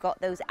that you've got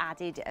those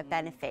added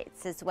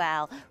benefits as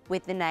well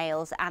with the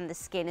nails and the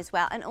skin as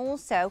well. And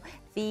also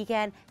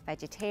vegan,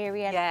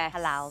 vegetarian,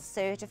 halal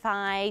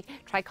certified,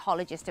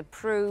 trichologist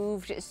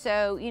approved.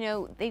 So, you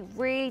know, they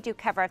really do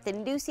cover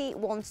everything. Lucy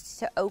wants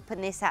to open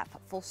this up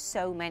for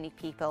so many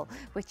people,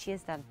 which she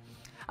has done.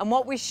 And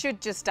what we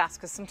should just ask,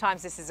 because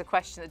sometimes this is a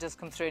question that does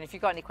come through, and if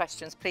you've got any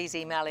questions, please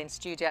email in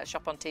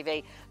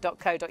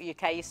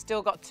studio@shopontv.co.uk. You've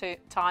still got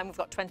time, we've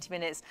got 20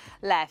 minutes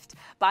left.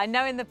 But I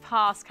know in the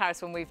past,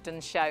 Caris, when we've done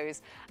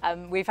shows,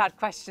 we've had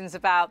questions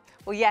about,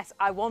 well, yes,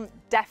 I want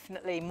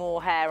definitely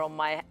more hair on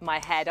my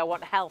head. I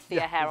want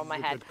healthier hair on my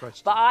head.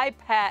 But I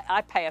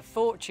pay a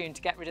fortune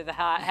to get rid of the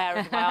hair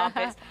under my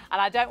armpits,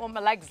 and I don't want my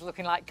legs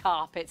looking like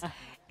carpets.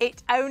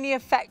 It only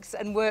affects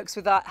and works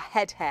with our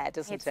head hair,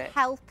 doesn't it? It's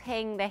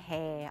helping the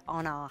hair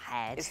on our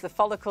head. It's the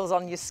follicles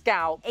on your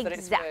scalp that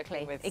it's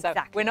working with. So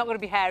we're not going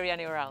to be hairy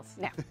anywhere else.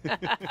 No.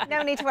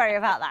 No need to worry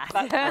about that.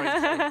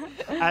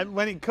 And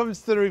when it comes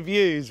to the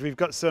reviews, we've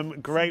got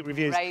some great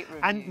reviews.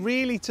 And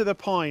really to the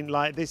point,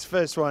 like this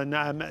first one,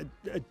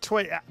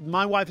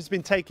 my wife has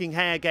been taking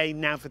Hair Gain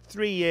now for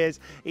 3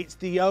 years. It's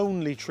the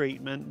only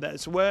treatment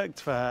that's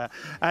worked for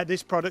her.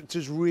 This product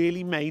has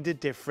really made a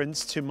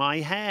difference to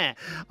my hair.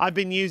 I've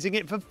been using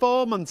it for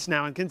 4 months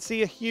now and can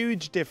see a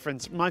huge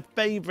difference. My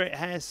favourite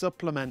hair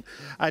supplement.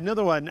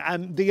 Another one,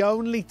 the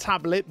only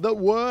tablet that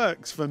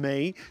works for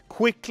me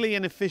quickly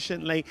and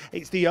efficiently.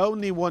 It's the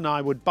only one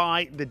I would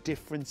buy. The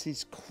difference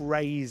is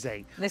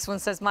crazy. This one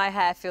says, my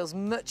hair feels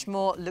much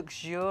more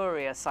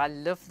luxurious. I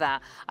love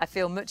that. I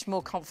feel much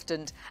more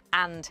confident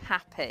and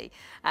happy.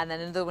 And then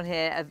another one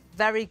here,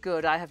 very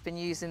good. I have been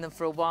using them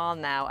for a while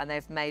now and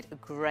they've made a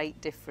great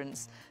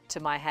difference to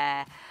my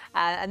hair.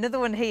 Another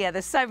one here,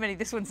 there's so many.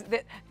 This one's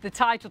the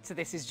title to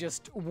this is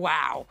just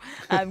wow.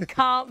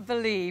 Can't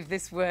believe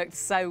this worked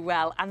so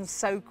well and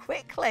so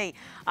quickly.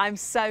 I'm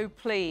so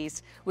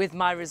pleased with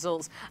my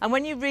results. And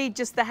when you read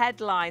just the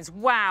headlines,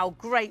 wow,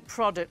 great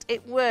product,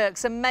 it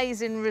works,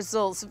 amazing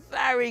results,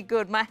 very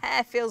good, my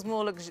hair feels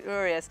more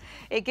luxurious.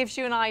 It gives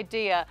you an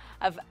idea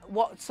of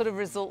what sort of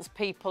results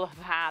people have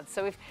had.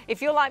 So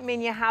if you're like me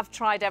and you have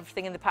tried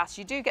everything in the past,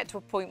 you do get to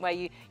a point where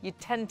you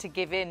tend to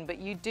give in, but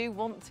you do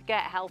want to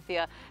get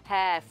healthier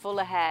hair,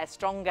 fuller hair,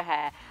 stronger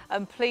hair.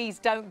 And please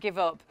don't give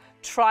up.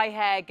 Try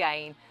Hair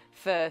Gain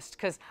first,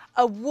 because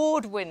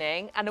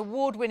award-winning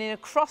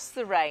across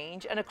the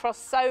range and across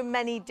so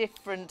many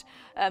different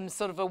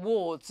sort of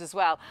awards as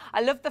well.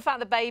 I love the fact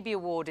the baby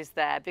award is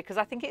there, because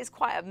I think it is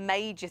quite a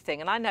major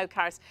thing. And I know,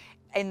 Caris,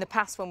 in the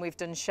past when we've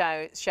done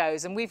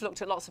shows and we've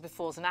looked at lots of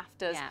befores and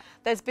afters,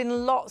 there's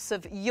been lots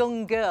of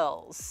young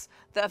girls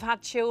that have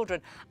had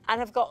children and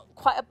have got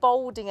quite a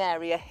balding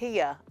area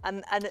here,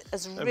 and it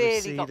has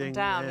really got them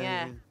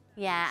down.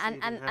 Yeah,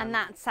 and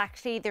that's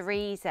actually the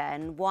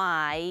reason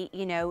why,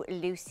 you know,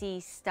 Lucy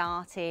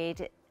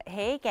started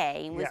Hair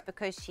Gain, was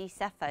because she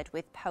suffered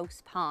with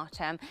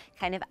postpartum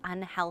kind of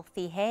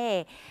unhealthy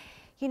hair.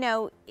 You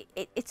know,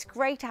 it's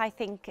great, I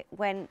think,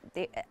 when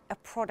a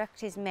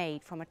product is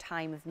made from a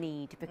time of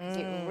need, because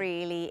it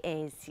really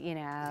is, you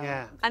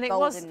know, and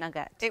golden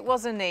nugget. It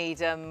was a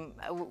need.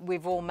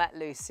 We've all met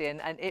Lucy,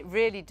 and it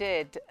really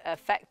did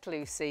affect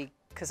Lucy.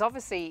 Because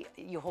obviously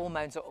your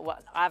hormones are, well,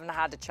 I haven't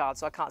had a child,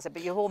 so I can't say,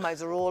 but your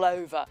hormones are all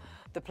over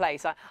the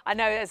place. I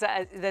know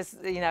there's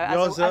you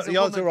know,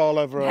 yours are all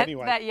over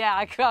anyway. Yeah,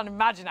 I can't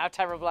imagine how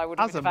terrible I would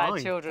have been if I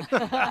had children.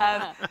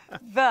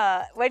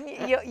 But when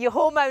your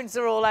hormones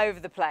are all over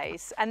the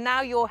place, and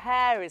now your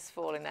hair is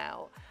falling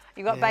out.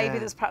 You've got a baby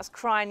that's perhaps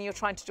crying, and you're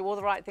trying to do all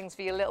the right things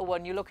for your little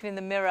one. You're looking in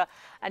the mirror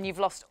and you've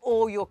lost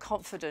all your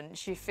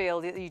confidence. You feel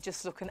that you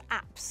just look an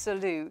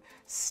absolute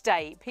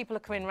state. People are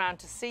coming around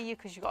to see you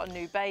because you've got a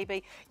new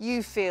baby.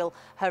 You feel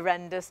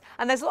horrendous.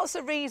 And there's lots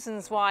of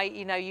reasons why,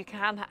 you know, you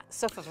can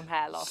suffer from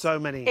hair loss. So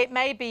many. It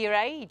may be your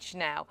age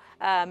now.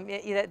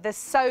 You know, there's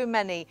so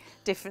many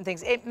different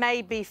things. It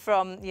may be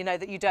from, you know,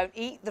 that you don't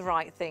eat the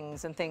right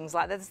things and things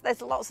like that.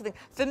 There's lots of things.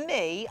 For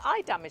me,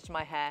 I damaged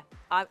my hair.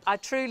 I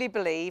truly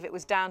believe it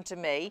was down to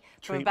me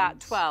from about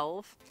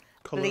 12.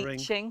 Colouring.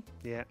 Bleaching.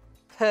 Yeah.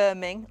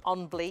 Perming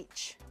on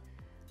bleach.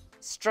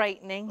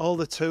 Straightening. All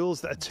the tools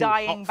that are too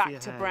dyeing hot for back your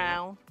to hair.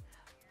 brown.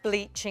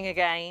 Bleaching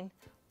again.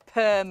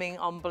 Perming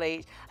on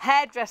bleach.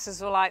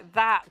 Hairdressers were like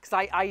that, because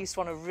I used to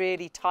want a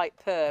really tight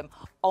perm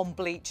on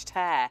bleached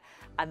hair.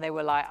 And they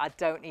were like, I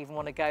don't even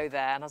want to go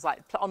there. And I was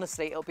like,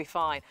 honestly, it'll be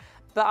fine.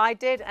 But I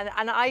did,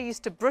 and I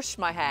used to brush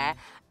my hair,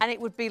 and it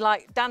would be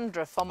like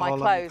dandruff on my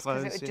clothes,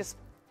 because it would just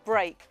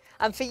break.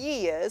 And for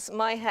years,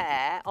 my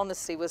hair,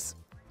 honestly, was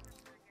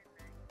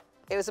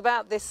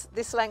about this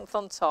length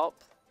on top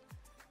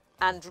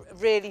and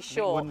really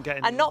short.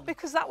 And not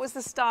because that was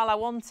the style I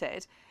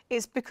wanted,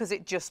 it's because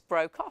it just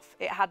broke off.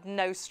 It had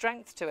no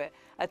strength to it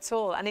at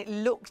all, and it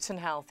looked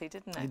unhealthy,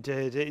 didn't it? It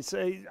did. It's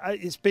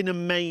been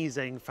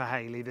amazing for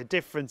Hayley. The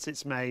difference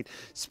it's made,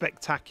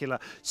 spectacular.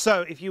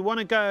 So if you want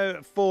to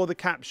go for the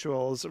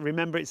capsules,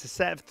 remember it's a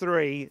set of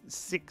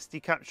 60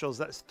 capsules.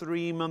 That's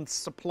 3 months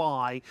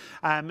supply,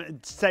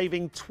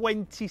 saving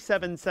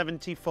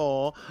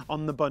 $27.74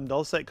 on the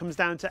bundle. So it comes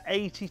down to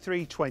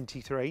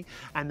 $83.23.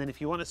 And then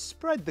if you want to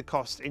spread the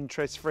cost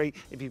interest-free,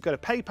 if you've got a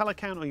PayPal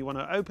account or you want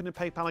to open a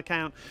PayPal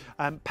account,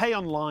 pay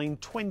online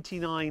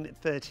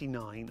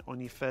 $29.39 on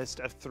your first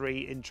of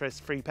 3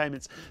 interest-free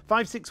payments.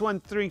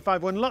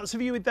 561351. Lots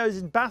of you with those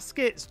in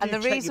baskets. And the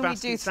reason we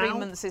do 3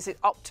 months is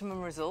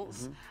optimum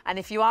results. And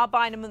if you are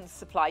buying a month's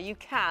supply, you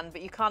can,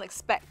 but you can't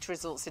expect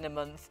results in a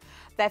month.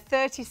 They're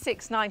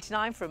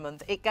 $36.99 for a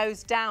month. It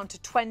goes down to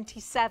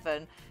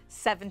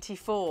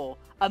 $27.74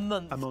 a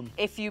month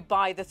if you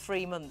buy the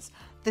 3 months.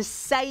 The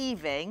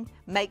saving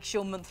makes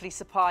your monthly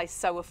supply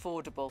so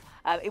affordable.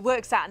 It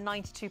works out at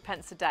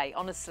 92p a day.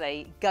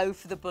 Honestly, go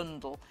for the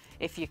bundle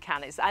if you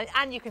can.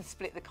 And you can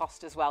split the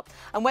cost as well.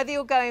 And whether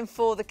you're going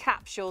for the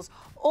capsules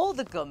or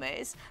the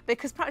gummies,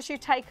 because perhaps you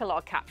take a lot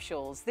of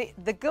capsules,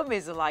 the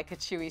gummies are like a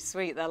chewy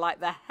sweet. They're like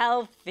the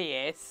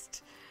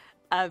healthiest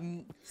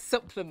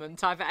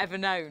supplement I've ever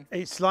known.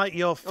 It's like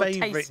your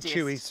favourite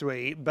chewy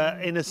sweet,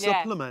 but in a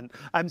supplement.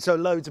 So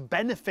loads of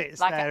benefits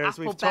like there, as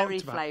we've talked about.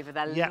 Like flavour,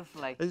 they're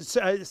lovely.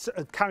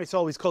 Caris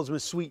always calls them a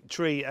sweet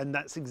treat, and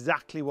that's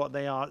exactly what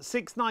they are.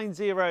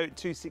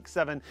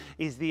 690267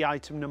 is the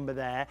item number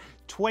there.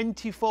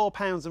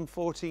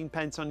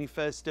 £24.14 on your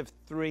first of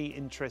 3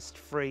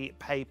 interest-free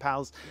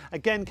PayPals.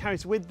 Again,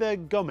 Caris, with the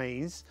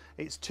gummies,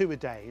 it's 2 a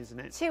day, isn't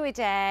it? 2 a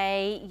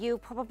day. You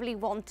probably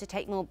want to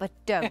take more, but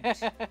don't.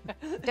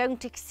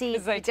 Don't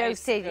exceed the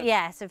dosage.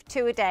 Yes, of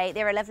 2 a day.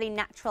 They're a lovely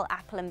natural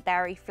apple and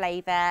berry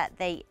flavour.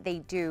 They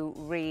do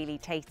really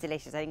taste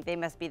delicious. I think they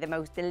must be the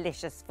most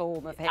delicious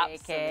form of hair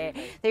care.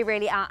 They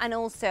really are. And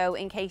also,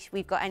 in case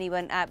we've got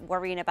anyone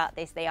worrying about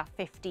this, they are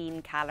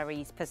 15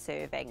 calories per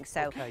serving.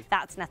 So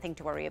that's nothing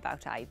to worry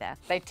about either.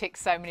 They tick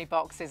so many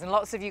boxes, and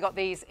lots of you got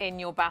these in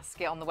your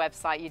basket on the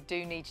website. You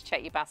do need to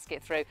check your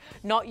basket through.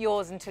 Not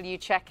yours until you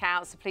check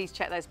out, so please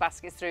check those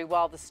baskets through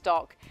while the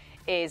stock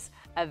is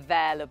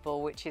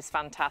available, which is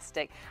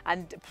fantastic.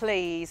 And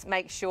please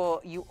make sure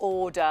you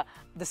order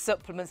the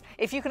supplements.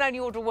 If you can only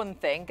order one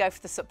thing, go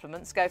for the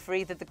supplements, go for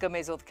either the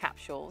gummies or the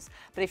capsules.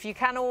 But if you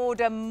can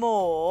order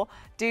more,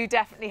 do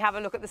definitely have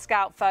a look at the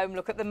scalp foam,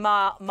 look at the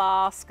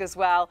mask as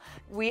well.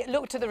 We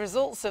looked at the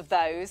results of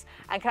those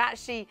and can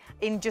actually,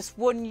 in just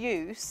one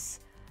use,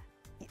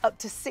 up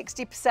to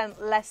 60%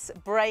 less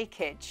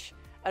breakage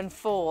and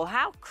fall.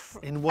 How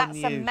in one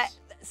use.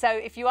 So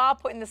if you are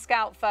putting the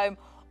scalp foam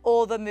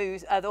or the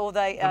mousse, or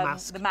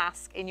the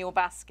mask in your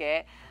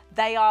basket,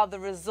 they are the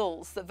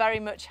results that very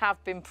much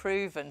have been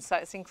proven. So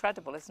it's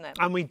incredible, isn't it?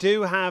 And we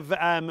do have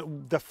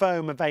the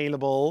foam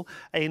available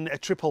in a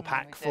triple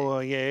pack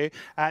for you.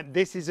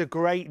 This is a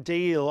great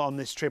deal on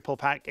this triple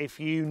pack. If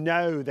you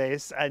know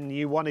this and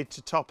you wanted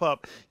to top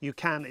up, you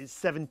can. It's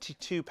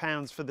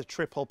 £72 for the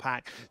triple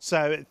pack.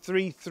 So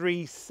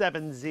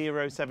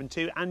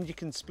 337072, and you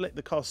can split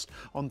the cost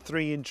on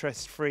 3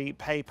 interest-free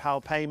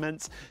PayPal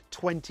payments,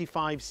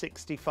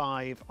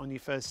 £25.65 on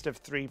your first of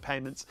 3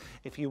 payments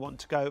if you want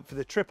to go for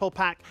the triple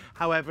pack.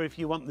 However, if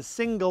you want the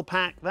single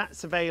pack,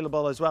 that's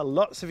available as well.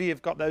 Lots of you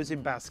have got those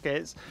in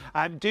baskets.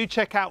 Do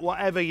check out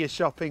whatever you're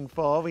shopping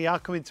for. We are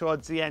coming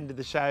towards the end of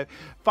the show.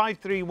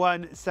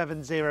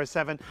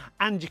 531707,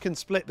 and you can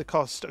split the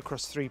cost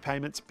across 3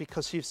 payments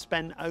because you've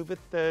spent over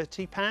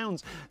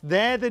 £30.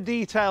 They're the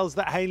details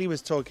that Hayley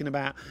was talking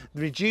about,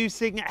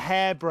 reducing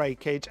hair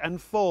breakage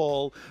and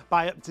fall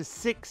by up to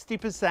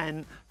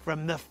 60%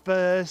 from the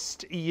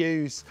first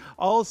use.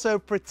 Also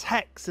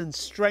protects and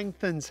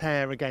strengthens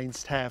hair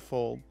against hair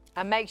fall.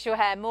 And makes your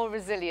hair more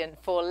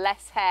resilient for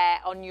less hair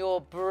on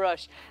your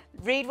brush.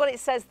 Read what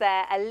it says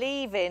there, a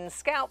leave-in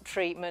scalp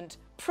treatment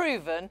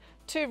proven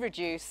to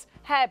reduce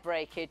hair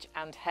breakage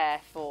and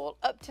hair fall.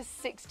 Up to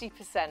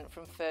 60%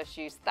 from first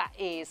use. That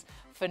is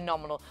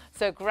phenomenal.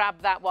 So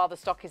grab that while the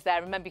stock is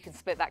there. Remember, you can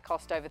split that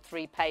cost over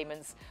 3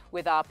 payments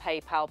with our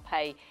PayPal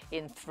Pay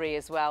in 3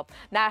 as well.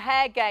 Now,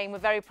 Hair Gain, we're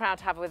very proud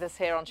to have with us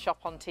here on Shop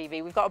on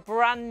TV. We've got a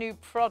brand new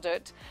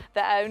product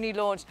that only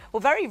launched, well,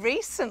 very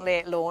recently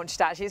it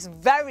launched actually. It's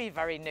very,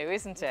 very new,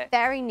 isn't it?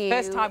 Very new.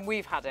 First time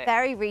we've had it.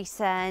 Very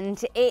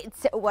recent.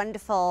 It's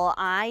wonderful.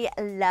 I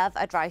love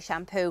a dry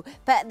shampoo,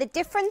 but the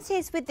difference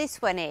is with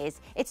this one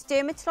is it's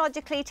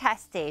dermatologically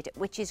tested,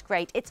 which is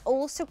great. It's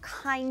also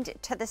kind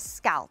to the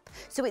scalp.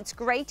 So it's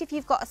great if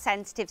you've got a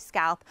sensitive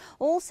scalp.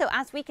 Also,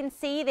 as we can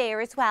see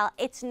there as well,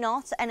 it's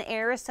not an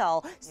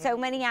aerosol. So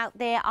many out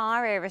there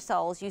are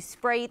aerosols. You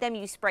spray them,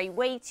 you spray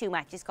way too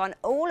much. It's gone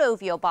all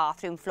over your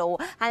bathroom floor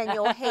and then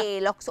your hair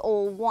looks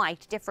all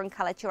white, different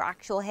colour to your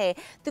actual hair.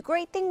 The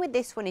great thing with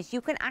this one is you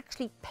can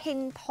actually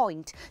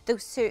pinpoint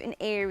those certain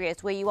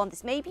areas where you want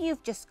this. Maybe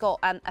you've just got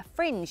a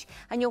fringe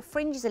and your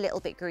fringe is a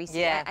little bit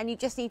greasy and you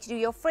just need to do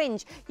your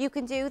fringe. You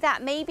can do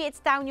that. Maybe it's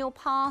down your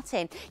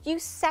parting. You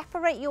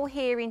separate your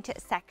hair into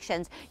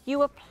sections,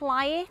 you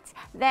apply it,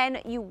 then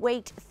you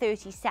wait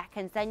 30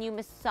 seconds, then you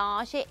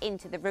massage it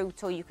into the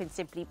roots, or you can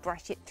simply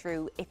brush it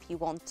through if you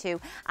want to,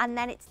 and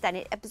then it's done.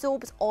 It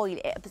absorbs oil,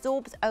 it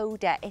absorbs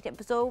odour, it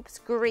absorbs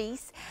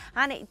grease,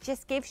 and it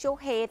just gives your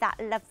hair that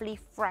lovely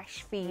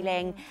fresh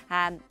feeling.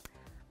 I'm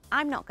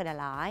not gonna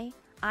lie,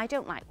 I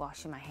don't like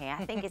washing my hair.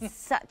 I think it's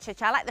such a...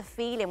 I like the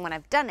feeling when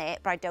I've done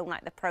it, but I don't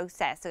like the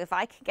process. So if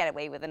I can get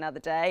away with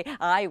another day,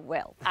 I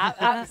will.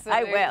 Absolutely.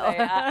 I will.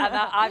 And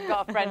I've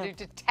got a friend who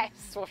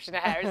detests washing her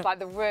hair. It's like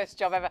the worst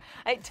job ever.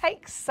 It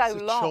takes so long.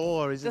 It's a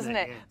chore, doesn't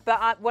it? Yeah.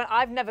 But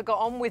I've never got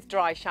on with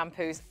dry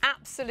shampoos.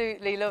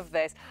 Absolutely love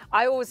this.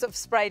 I always have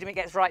sprayed them. It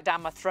gets right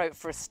down my throat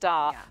for a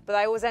start. Yeah. But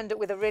I always end up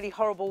with a really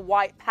horrible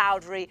white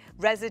powdery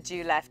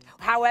residue left,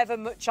 however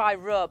much I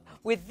rub.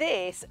 With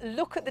this,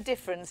 look at the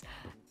difference.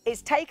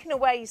 It's taken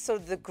away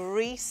sort of the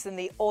grease and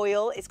the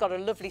oil. It's got a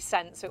lovely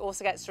scent, so it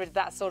also gets rid of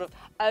that sort of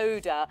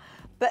odour.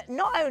 But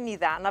not only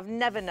that, and I've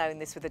never known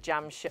this with a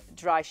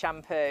dry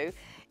shampoo,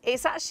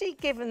 it's actually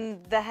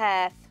given the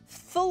hair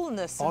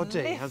fullness and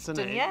lift, hasn't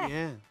it?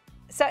 Yeah.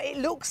 So it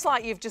looks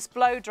like you've just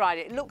blow dried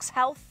it. It looks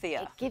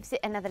healthier. It gives it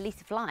another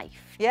lease of life.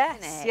 Yes,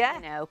 doesn't it? yeah.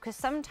 You know, because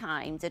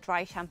sometimes a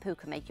dry shampoo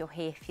can make your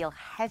hair feel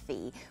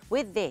heavy.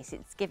 With this,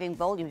 it's giving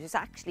volume. It's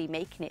actually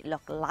making it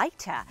look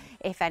lighter,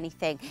 if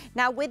anything.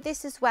 Now, with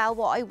this as well,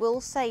 what I will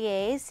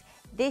say is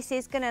this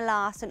is going to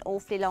last an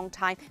awfully long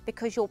time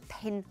because you're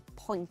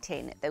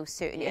pinpointing those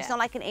certain areas. It's not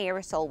like an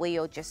aerosol where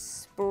you're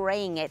just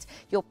spraying it.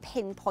 You're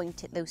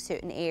pinpointing those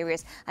certain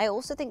areas. I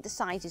also think the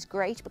size is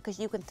great because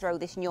you can throw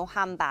this in your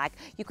handbag.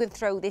 You can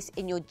throw this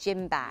in your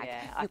gym bag.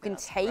 You can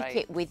take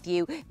it with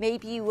you.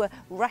 Maybe you were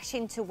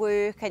rushing to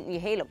work and your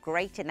hair looked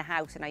great in the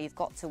house and now you've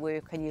got to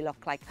work and you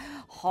look like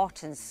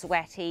hot and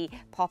sweaty.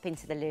 Pop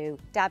into the loo,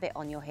 dab it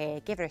on your hair,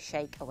 give it a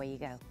shake, away you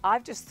go.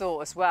 I've just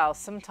thought as well,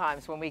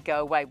 sometimes when we go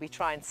away, we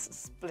try and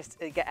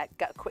get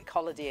a quick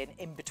holiday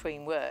in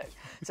between work.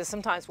 So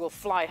sometimes we'll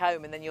fly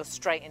home and then you're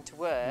straight into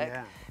work.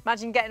 Yeah.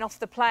 Imagine getting off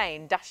the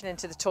plane, dashing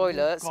into the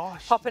toilets,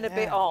 popping a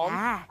bit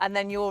on, and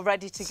then you're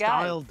ready to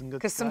go.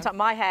 Because sometimes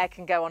my hair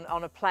can go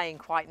on a plane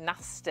quite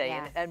nasty,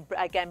 and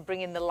again,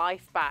 bringing the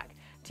life back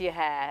to your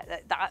hair.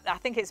 I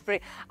think it's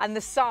brilliant. And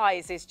the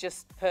size is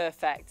just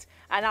perfect.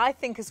 And I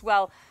think as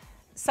well,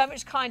 so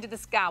much kinder the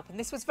scalp, and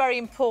this was very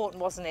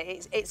important, wasn't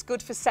it? It's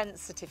good for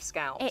sensitive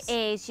scalps. It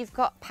is. You've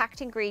got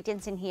packed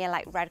ingredients in here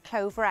like red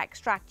clover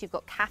extract, you've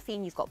got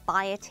caffeine, you've got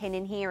biotin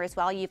in here as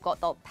well, you've got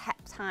the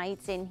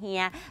peptides in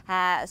here,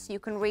 so you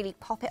can really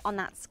pop it on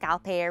that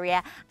scalp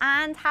area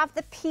and have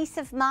the peace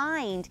of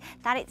mind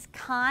that it's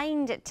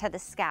kind to the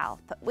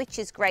scalp, which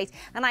is great.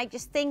 And I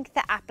just think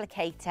the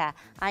applicator,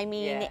 I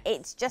mean,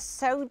 it's just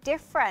so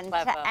different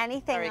to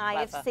anything I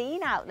have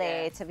seen out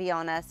there, to be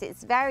honest.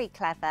 It's very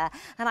clever,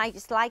 and I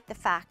just like the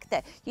fact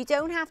that you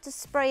don't have to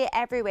spray it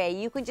everywhere.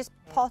 You can just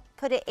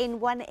put it in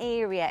one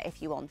area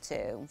if you want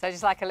to. So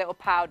just like a little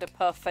powder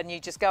puff, and you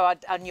just go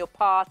on your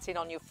parting,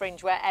 on your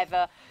fringe,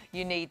 wherever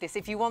you need this.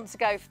 If you want to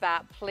go for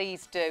that,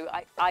 please do.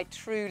 I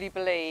truly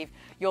believe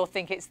you'll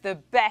think it's the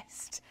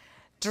best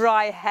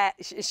dry hair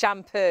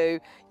shampoo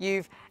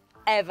you've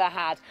ever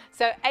had.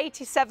 So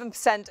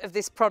 87% of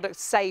this product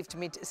saved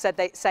me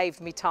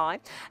time.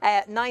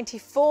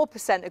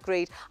 94%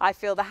 agreed. I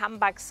feel the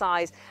handbag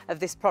size of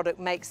this product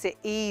makes it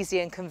easy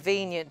and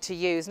convenient to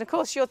use. And of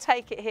course, you'll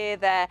take it here,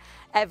 there,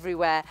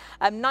 everywhere.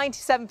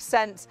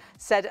 97%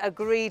 said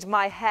agreed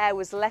my hair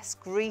was less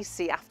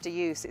greasy after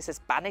use. It says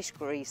banish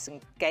grease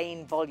and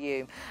gain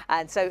volume.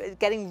 And so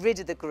getting rid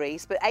of the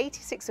grease, but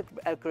 86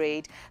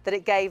 agreed that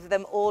it gave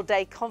them all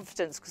day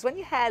confidence, because when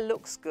your hair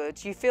looks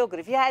good, you feel good.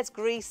 If your hair's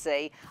greasy,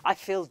 I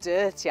feel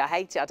dirty, I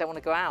hate it, I don't want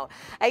to go out.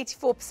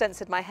 84%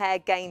 said my hair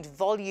gained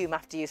volume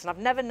after use, and I've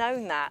never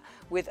known that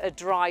with a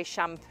dry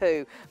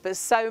shampoo, but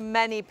so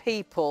many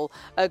people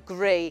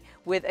agree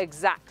with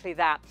exactly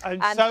that.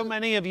 And so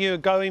many of you are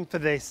going for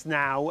this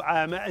now.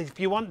 If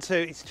you want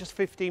to, it's just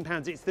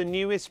 £15. It's the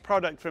newest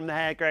product from the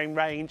hair growing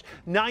range.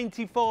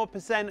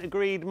 94%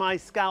 agreed my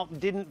scalp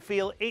didn't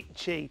feel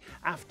itchy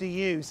after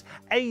use.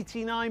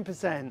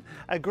 89%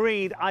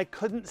 agreed I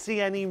couldn't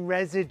see any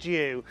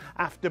residue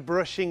after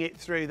brushing it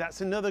through.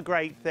 That's another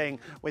great thing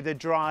with a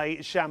dry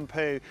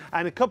shampoo.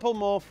 And a couple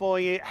more for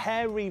you.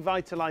 Hair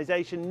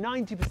revitalization.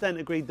 90%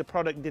 agreed the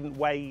product didn't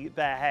weigh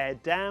their hair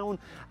down,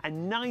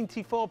 and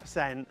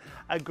 94%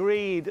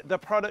 agreed the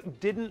product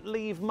didn't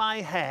leave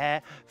my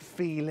hair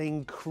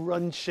feeling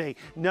crunchy.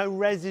 No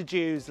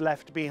residues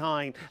left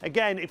behind.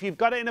 Again, if you've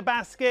got it in a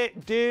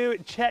basket, do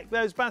check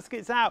those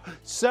baskets out.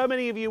 So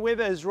many of you with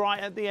us right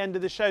at the end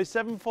of the show.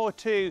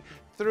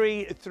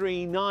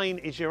 742-339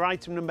 is your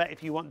item number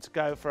if you want to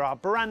go for our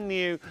brand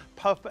new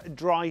Puff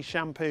Dry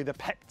Shampoo, the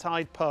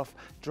Peptide Puff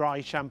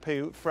Dry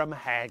Shampoo from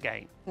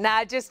Hairgain.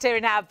 Now, just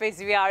hearing how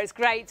busy we are, it's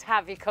great to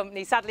have your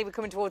company. Sadly, we're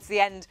coming towards the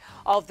end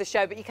of the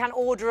show, but you can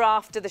order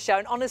after the show.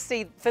 And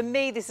honestly, for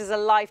me, this is a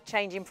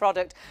life-changing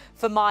product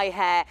for my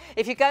hair.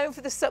 If you're going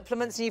for the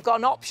supplements and you've got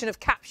an option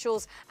of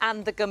capsules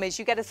and the gummies,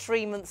 you get a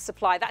 3-month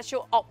supply. That's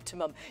your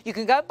optimum. You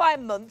can go by a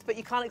month, but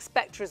you can't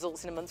expect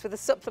results in a month. With a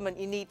supplement,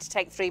 you need to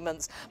take 3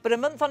 months. But a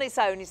month on its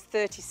own is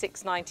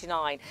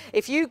 £36.99.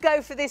 If you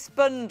go for this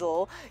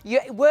bundle,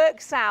 it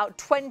works out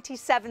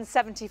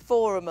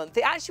 £27.74 a month.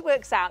 It actually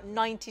works out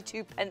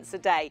 92 pence a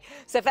day.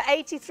 So for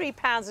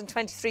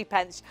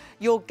 £83.23,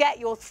 you'll get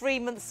your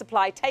 3-month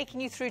supply, taking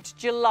you through to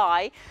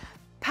July.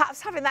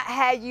 Perhaps having that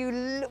hair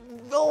you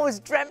always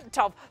dreamt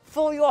of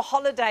for your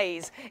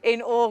holidays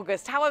in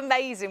August. How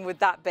amazing would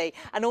that be?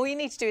 And all you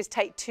need to do is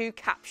take 2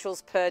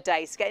 capsules per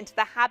day. So get into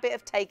the habit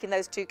of taking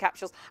those 2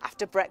 capsules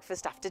after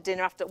breakfast, after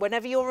dinner, after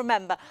whenever you'll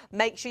remember.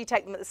 Make sure you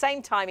take them at the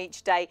same time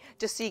each day,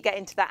 just so you get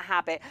into that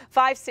habit.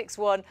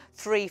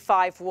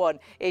 561351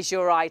 is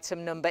your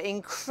item number.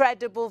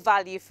 Incredible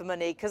value for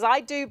money, because I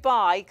do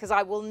buy, because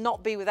I will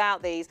not be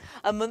without these,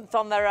 a month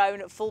on their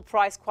own at full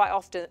price quite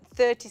often.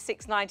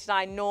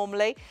 £36.99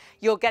 normally.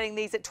 You're getting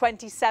these at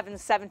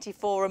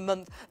 £27.74 a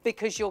month,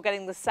 because you're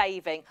getting the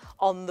saving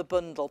on the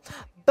bundle.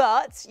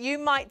 But you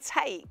might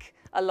take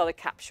a lot of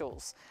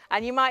capsules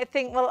and you might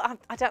think, well,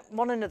 I don't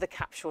want another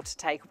capsule to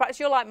take. Perhaps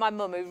you're like my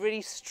mum, who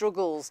really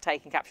struggles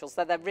taking capsules.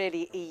 They're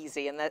really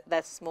easy and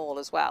they're small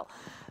as well.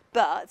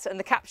 And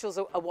the capsules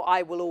are what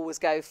I will always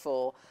go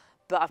for.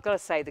 But I've got to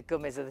say the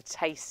gummies are the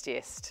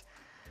tastiest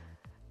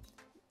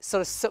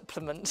sort of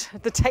supplement.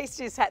 The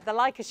tastiest, they're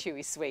like a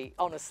chewy sweet,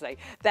 honestly.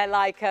 They're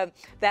like, they're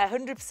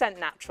 100%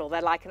 natural.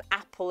 They're like an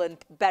apple and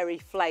berry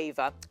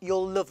flavour.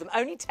 You'll love them.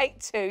 Only take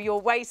 2,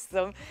 you'll waste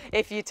them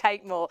if you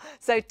take more.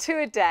 So 2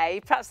 a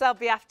day, perhaps they'll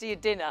be after your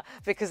dinner,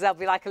 because they'll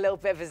be like a little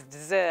bit of a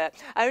dessert.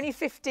 Only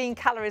 15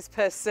 calories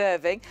per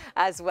serving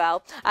as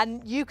well.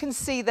 And you can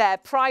see there,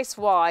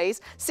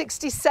 price-wise,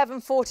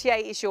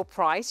 £67.48 is your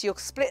price. You'll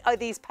split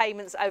these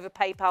payments over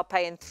PayPal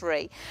Pay in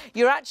 3.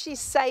 You're actually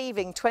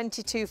saving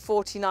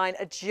 £22.49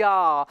 a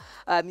jar.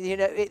 You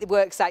know, it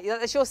works out.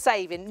 That's your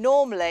saving.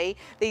 Normally,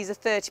 these are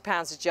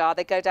 £30 a jar.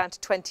 They go down to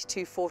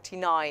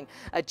 £22.49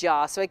 a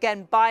jar. So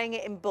again, buying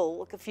it in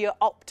bulk for your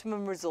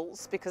optimum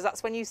results, because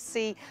that's when you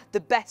see the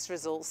best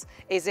results,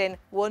 is in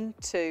 1,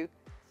 2,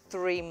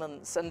 3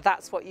 months, and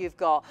that's what you've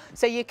got.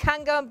 So you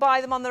can go and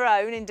buy them on their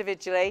own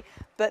individually,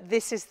 but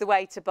this is the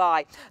way to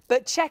buy.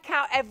 But check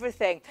out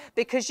everything,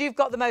 because you've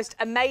got the most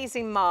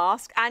amazing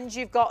mask, and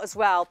you've got as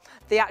well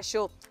the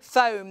actual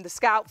foam, the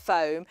scalp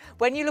foam.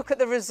 When you look at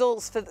the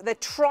results, for the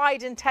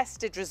tried and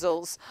tested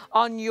results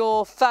on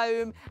your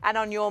foam and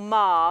on your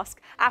mask,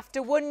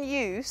 after one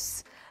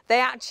use, they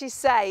actually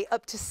say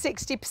up to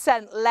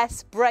 60%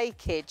 less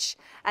breakage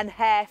and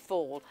hair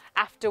fall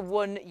after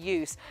one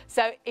use.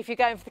 So if you're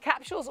going for the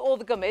capsules or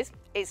the gummies,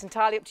 it's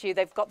entirely up to you.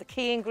 They've got the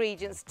key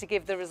ingredients to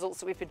give the results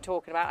that we've been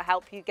talking about,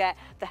 help you get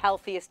the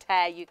healthiest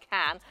hair you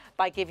can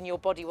by giving your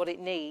body what it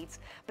needs.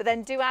 But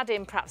then do add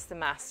in perhaps the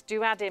mask,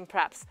 do add in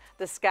perhaps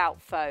the scalp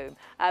foam.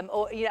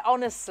 Or, you know,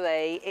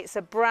 honestly, it's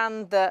a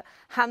brand that,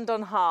 hand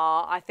on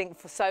heart, I think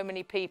for so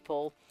many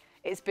people,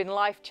 it's been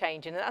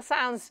life-changing. And that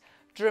sounds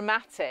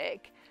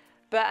dramatic,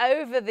 but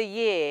over the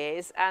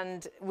years,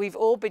 and we've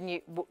all been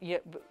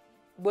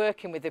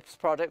working with this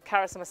product,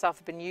 Karis and myself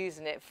have been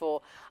using it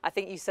for, I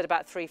think you said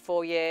about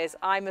 3-4 years.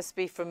 I must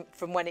be from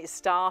when it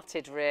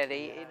started,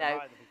 really, you know.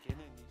 Right at the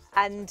beginning,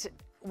 and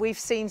we've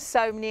seen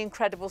so many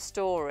incredible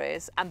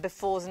stories and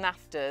befores and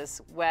afters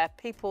where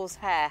people's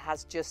hair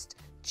has just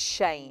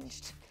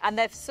changed. And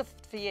they've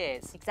suffered for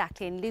years.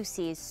 Exactly, and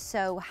Lucy is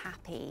so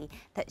happy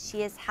that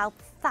she has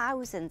helped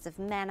thousands of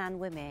men and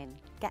women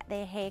get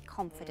their hair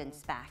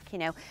confidence back. You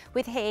know,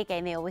 with Hair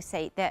Gain, they always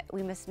say that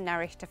we must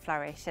nourish to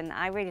flourish, and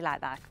I really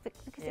like that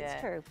because it's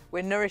true.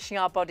 We're nourishing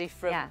our body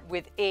from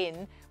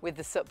within with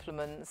the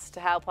supplements to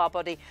help our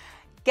body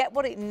get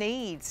what it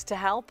needs to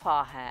help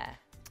our hair.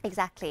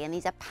 Exactly, and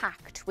these are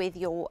packed with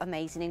your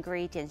amazing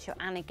ingredients, your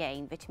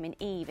Anagain, vitamin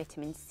E,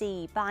 vitamin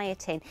C,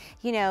 biotin,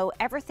 you know,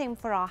 everything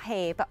for our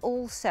hair, but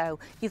also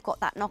you've got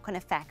that knock-on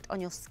effect on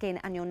your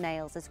skin and your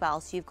nails as well,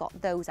 so you've got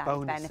those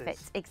added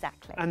benefits.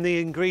 Exactly. And the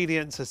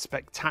ingredients are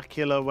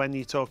spectacular when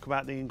you talk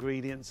about the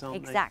ingredients,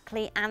 aren't they?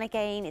 Exactly,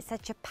 Anagain is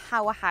such a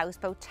powerhouse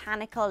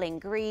botanical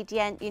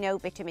ingredient, you know,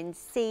 vitamin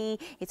C,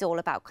 it's all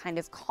about kind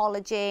of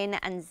collagen,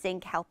 and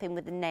zinc helping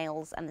with the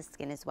nails and the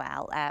skin as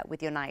well,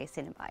 with your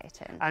niacin and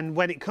biotin. And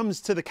when it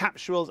comes to the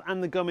capsules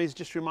and the gummies,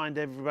 just remind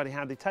everybody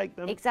how they take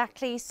them.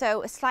 Exactly,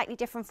 so a slightly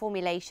different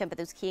formulation, but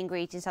those key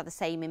ingredients are the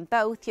same in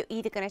both. You're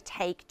either going to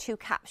take 2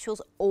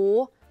 capsules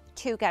or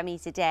 2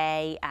 gummies a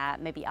day,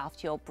 maybe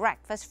after your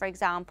breakfast, for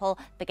example,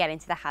 but get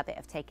into the habit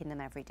of taking them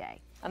every day.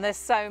 And there's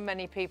so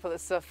many people that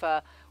suffer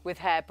with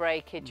hair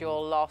breakage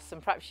or loss,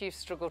 and perhaps you've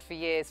struggled for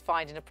years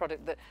finding a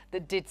product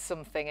that did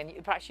something,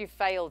 and perhaps you've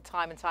failed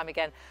time and time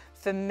again.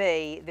 For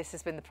me, this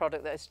has been the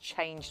product that has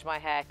changed my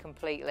hair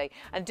completely.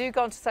 And do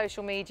go onto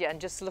social media and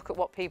just look at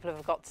what people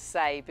have got to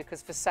say,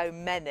 because for so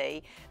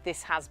many,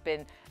 this has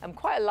been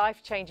quite a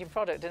life-changing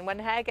product. And when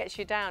hair gets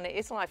you down, it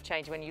is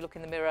life-changing when you look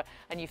in the mirror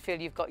and you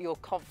feel you've got your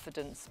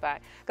confidence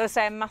back. Got to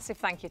say a massive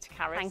thank you to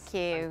Karis. Thank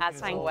you.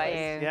 As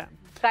always. Yeah.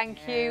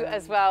 Thank you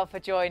as well for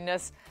joining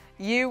us.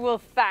 You will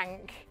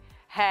thank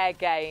Hair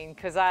Gain,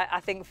 because I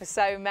think for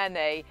so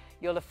many,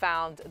 you'll have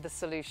found the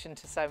solution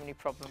to so many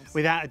problems.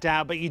 Without a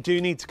doubt, but you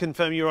do need to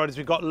confirm your orders.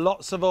 We've got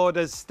lots of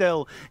orders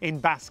still in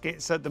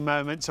baskets at the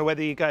moment, so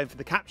whether you're going for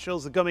the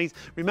capsules, the gummies,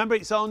 remember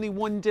it's only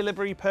 1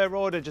 delivery per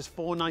order, just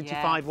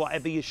 $4.95,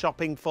 whatever you're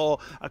shopping for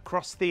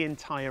across the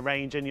entire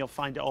range, and you'll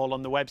find it all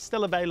on the web.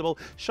 Still available,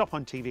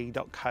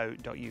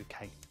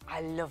 shopontv.co.uk.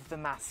 I love the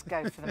mask.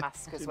 Go for the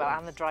mask as well,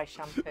 and the dry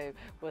shampoo.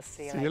 We'll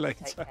see you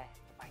later. Take care.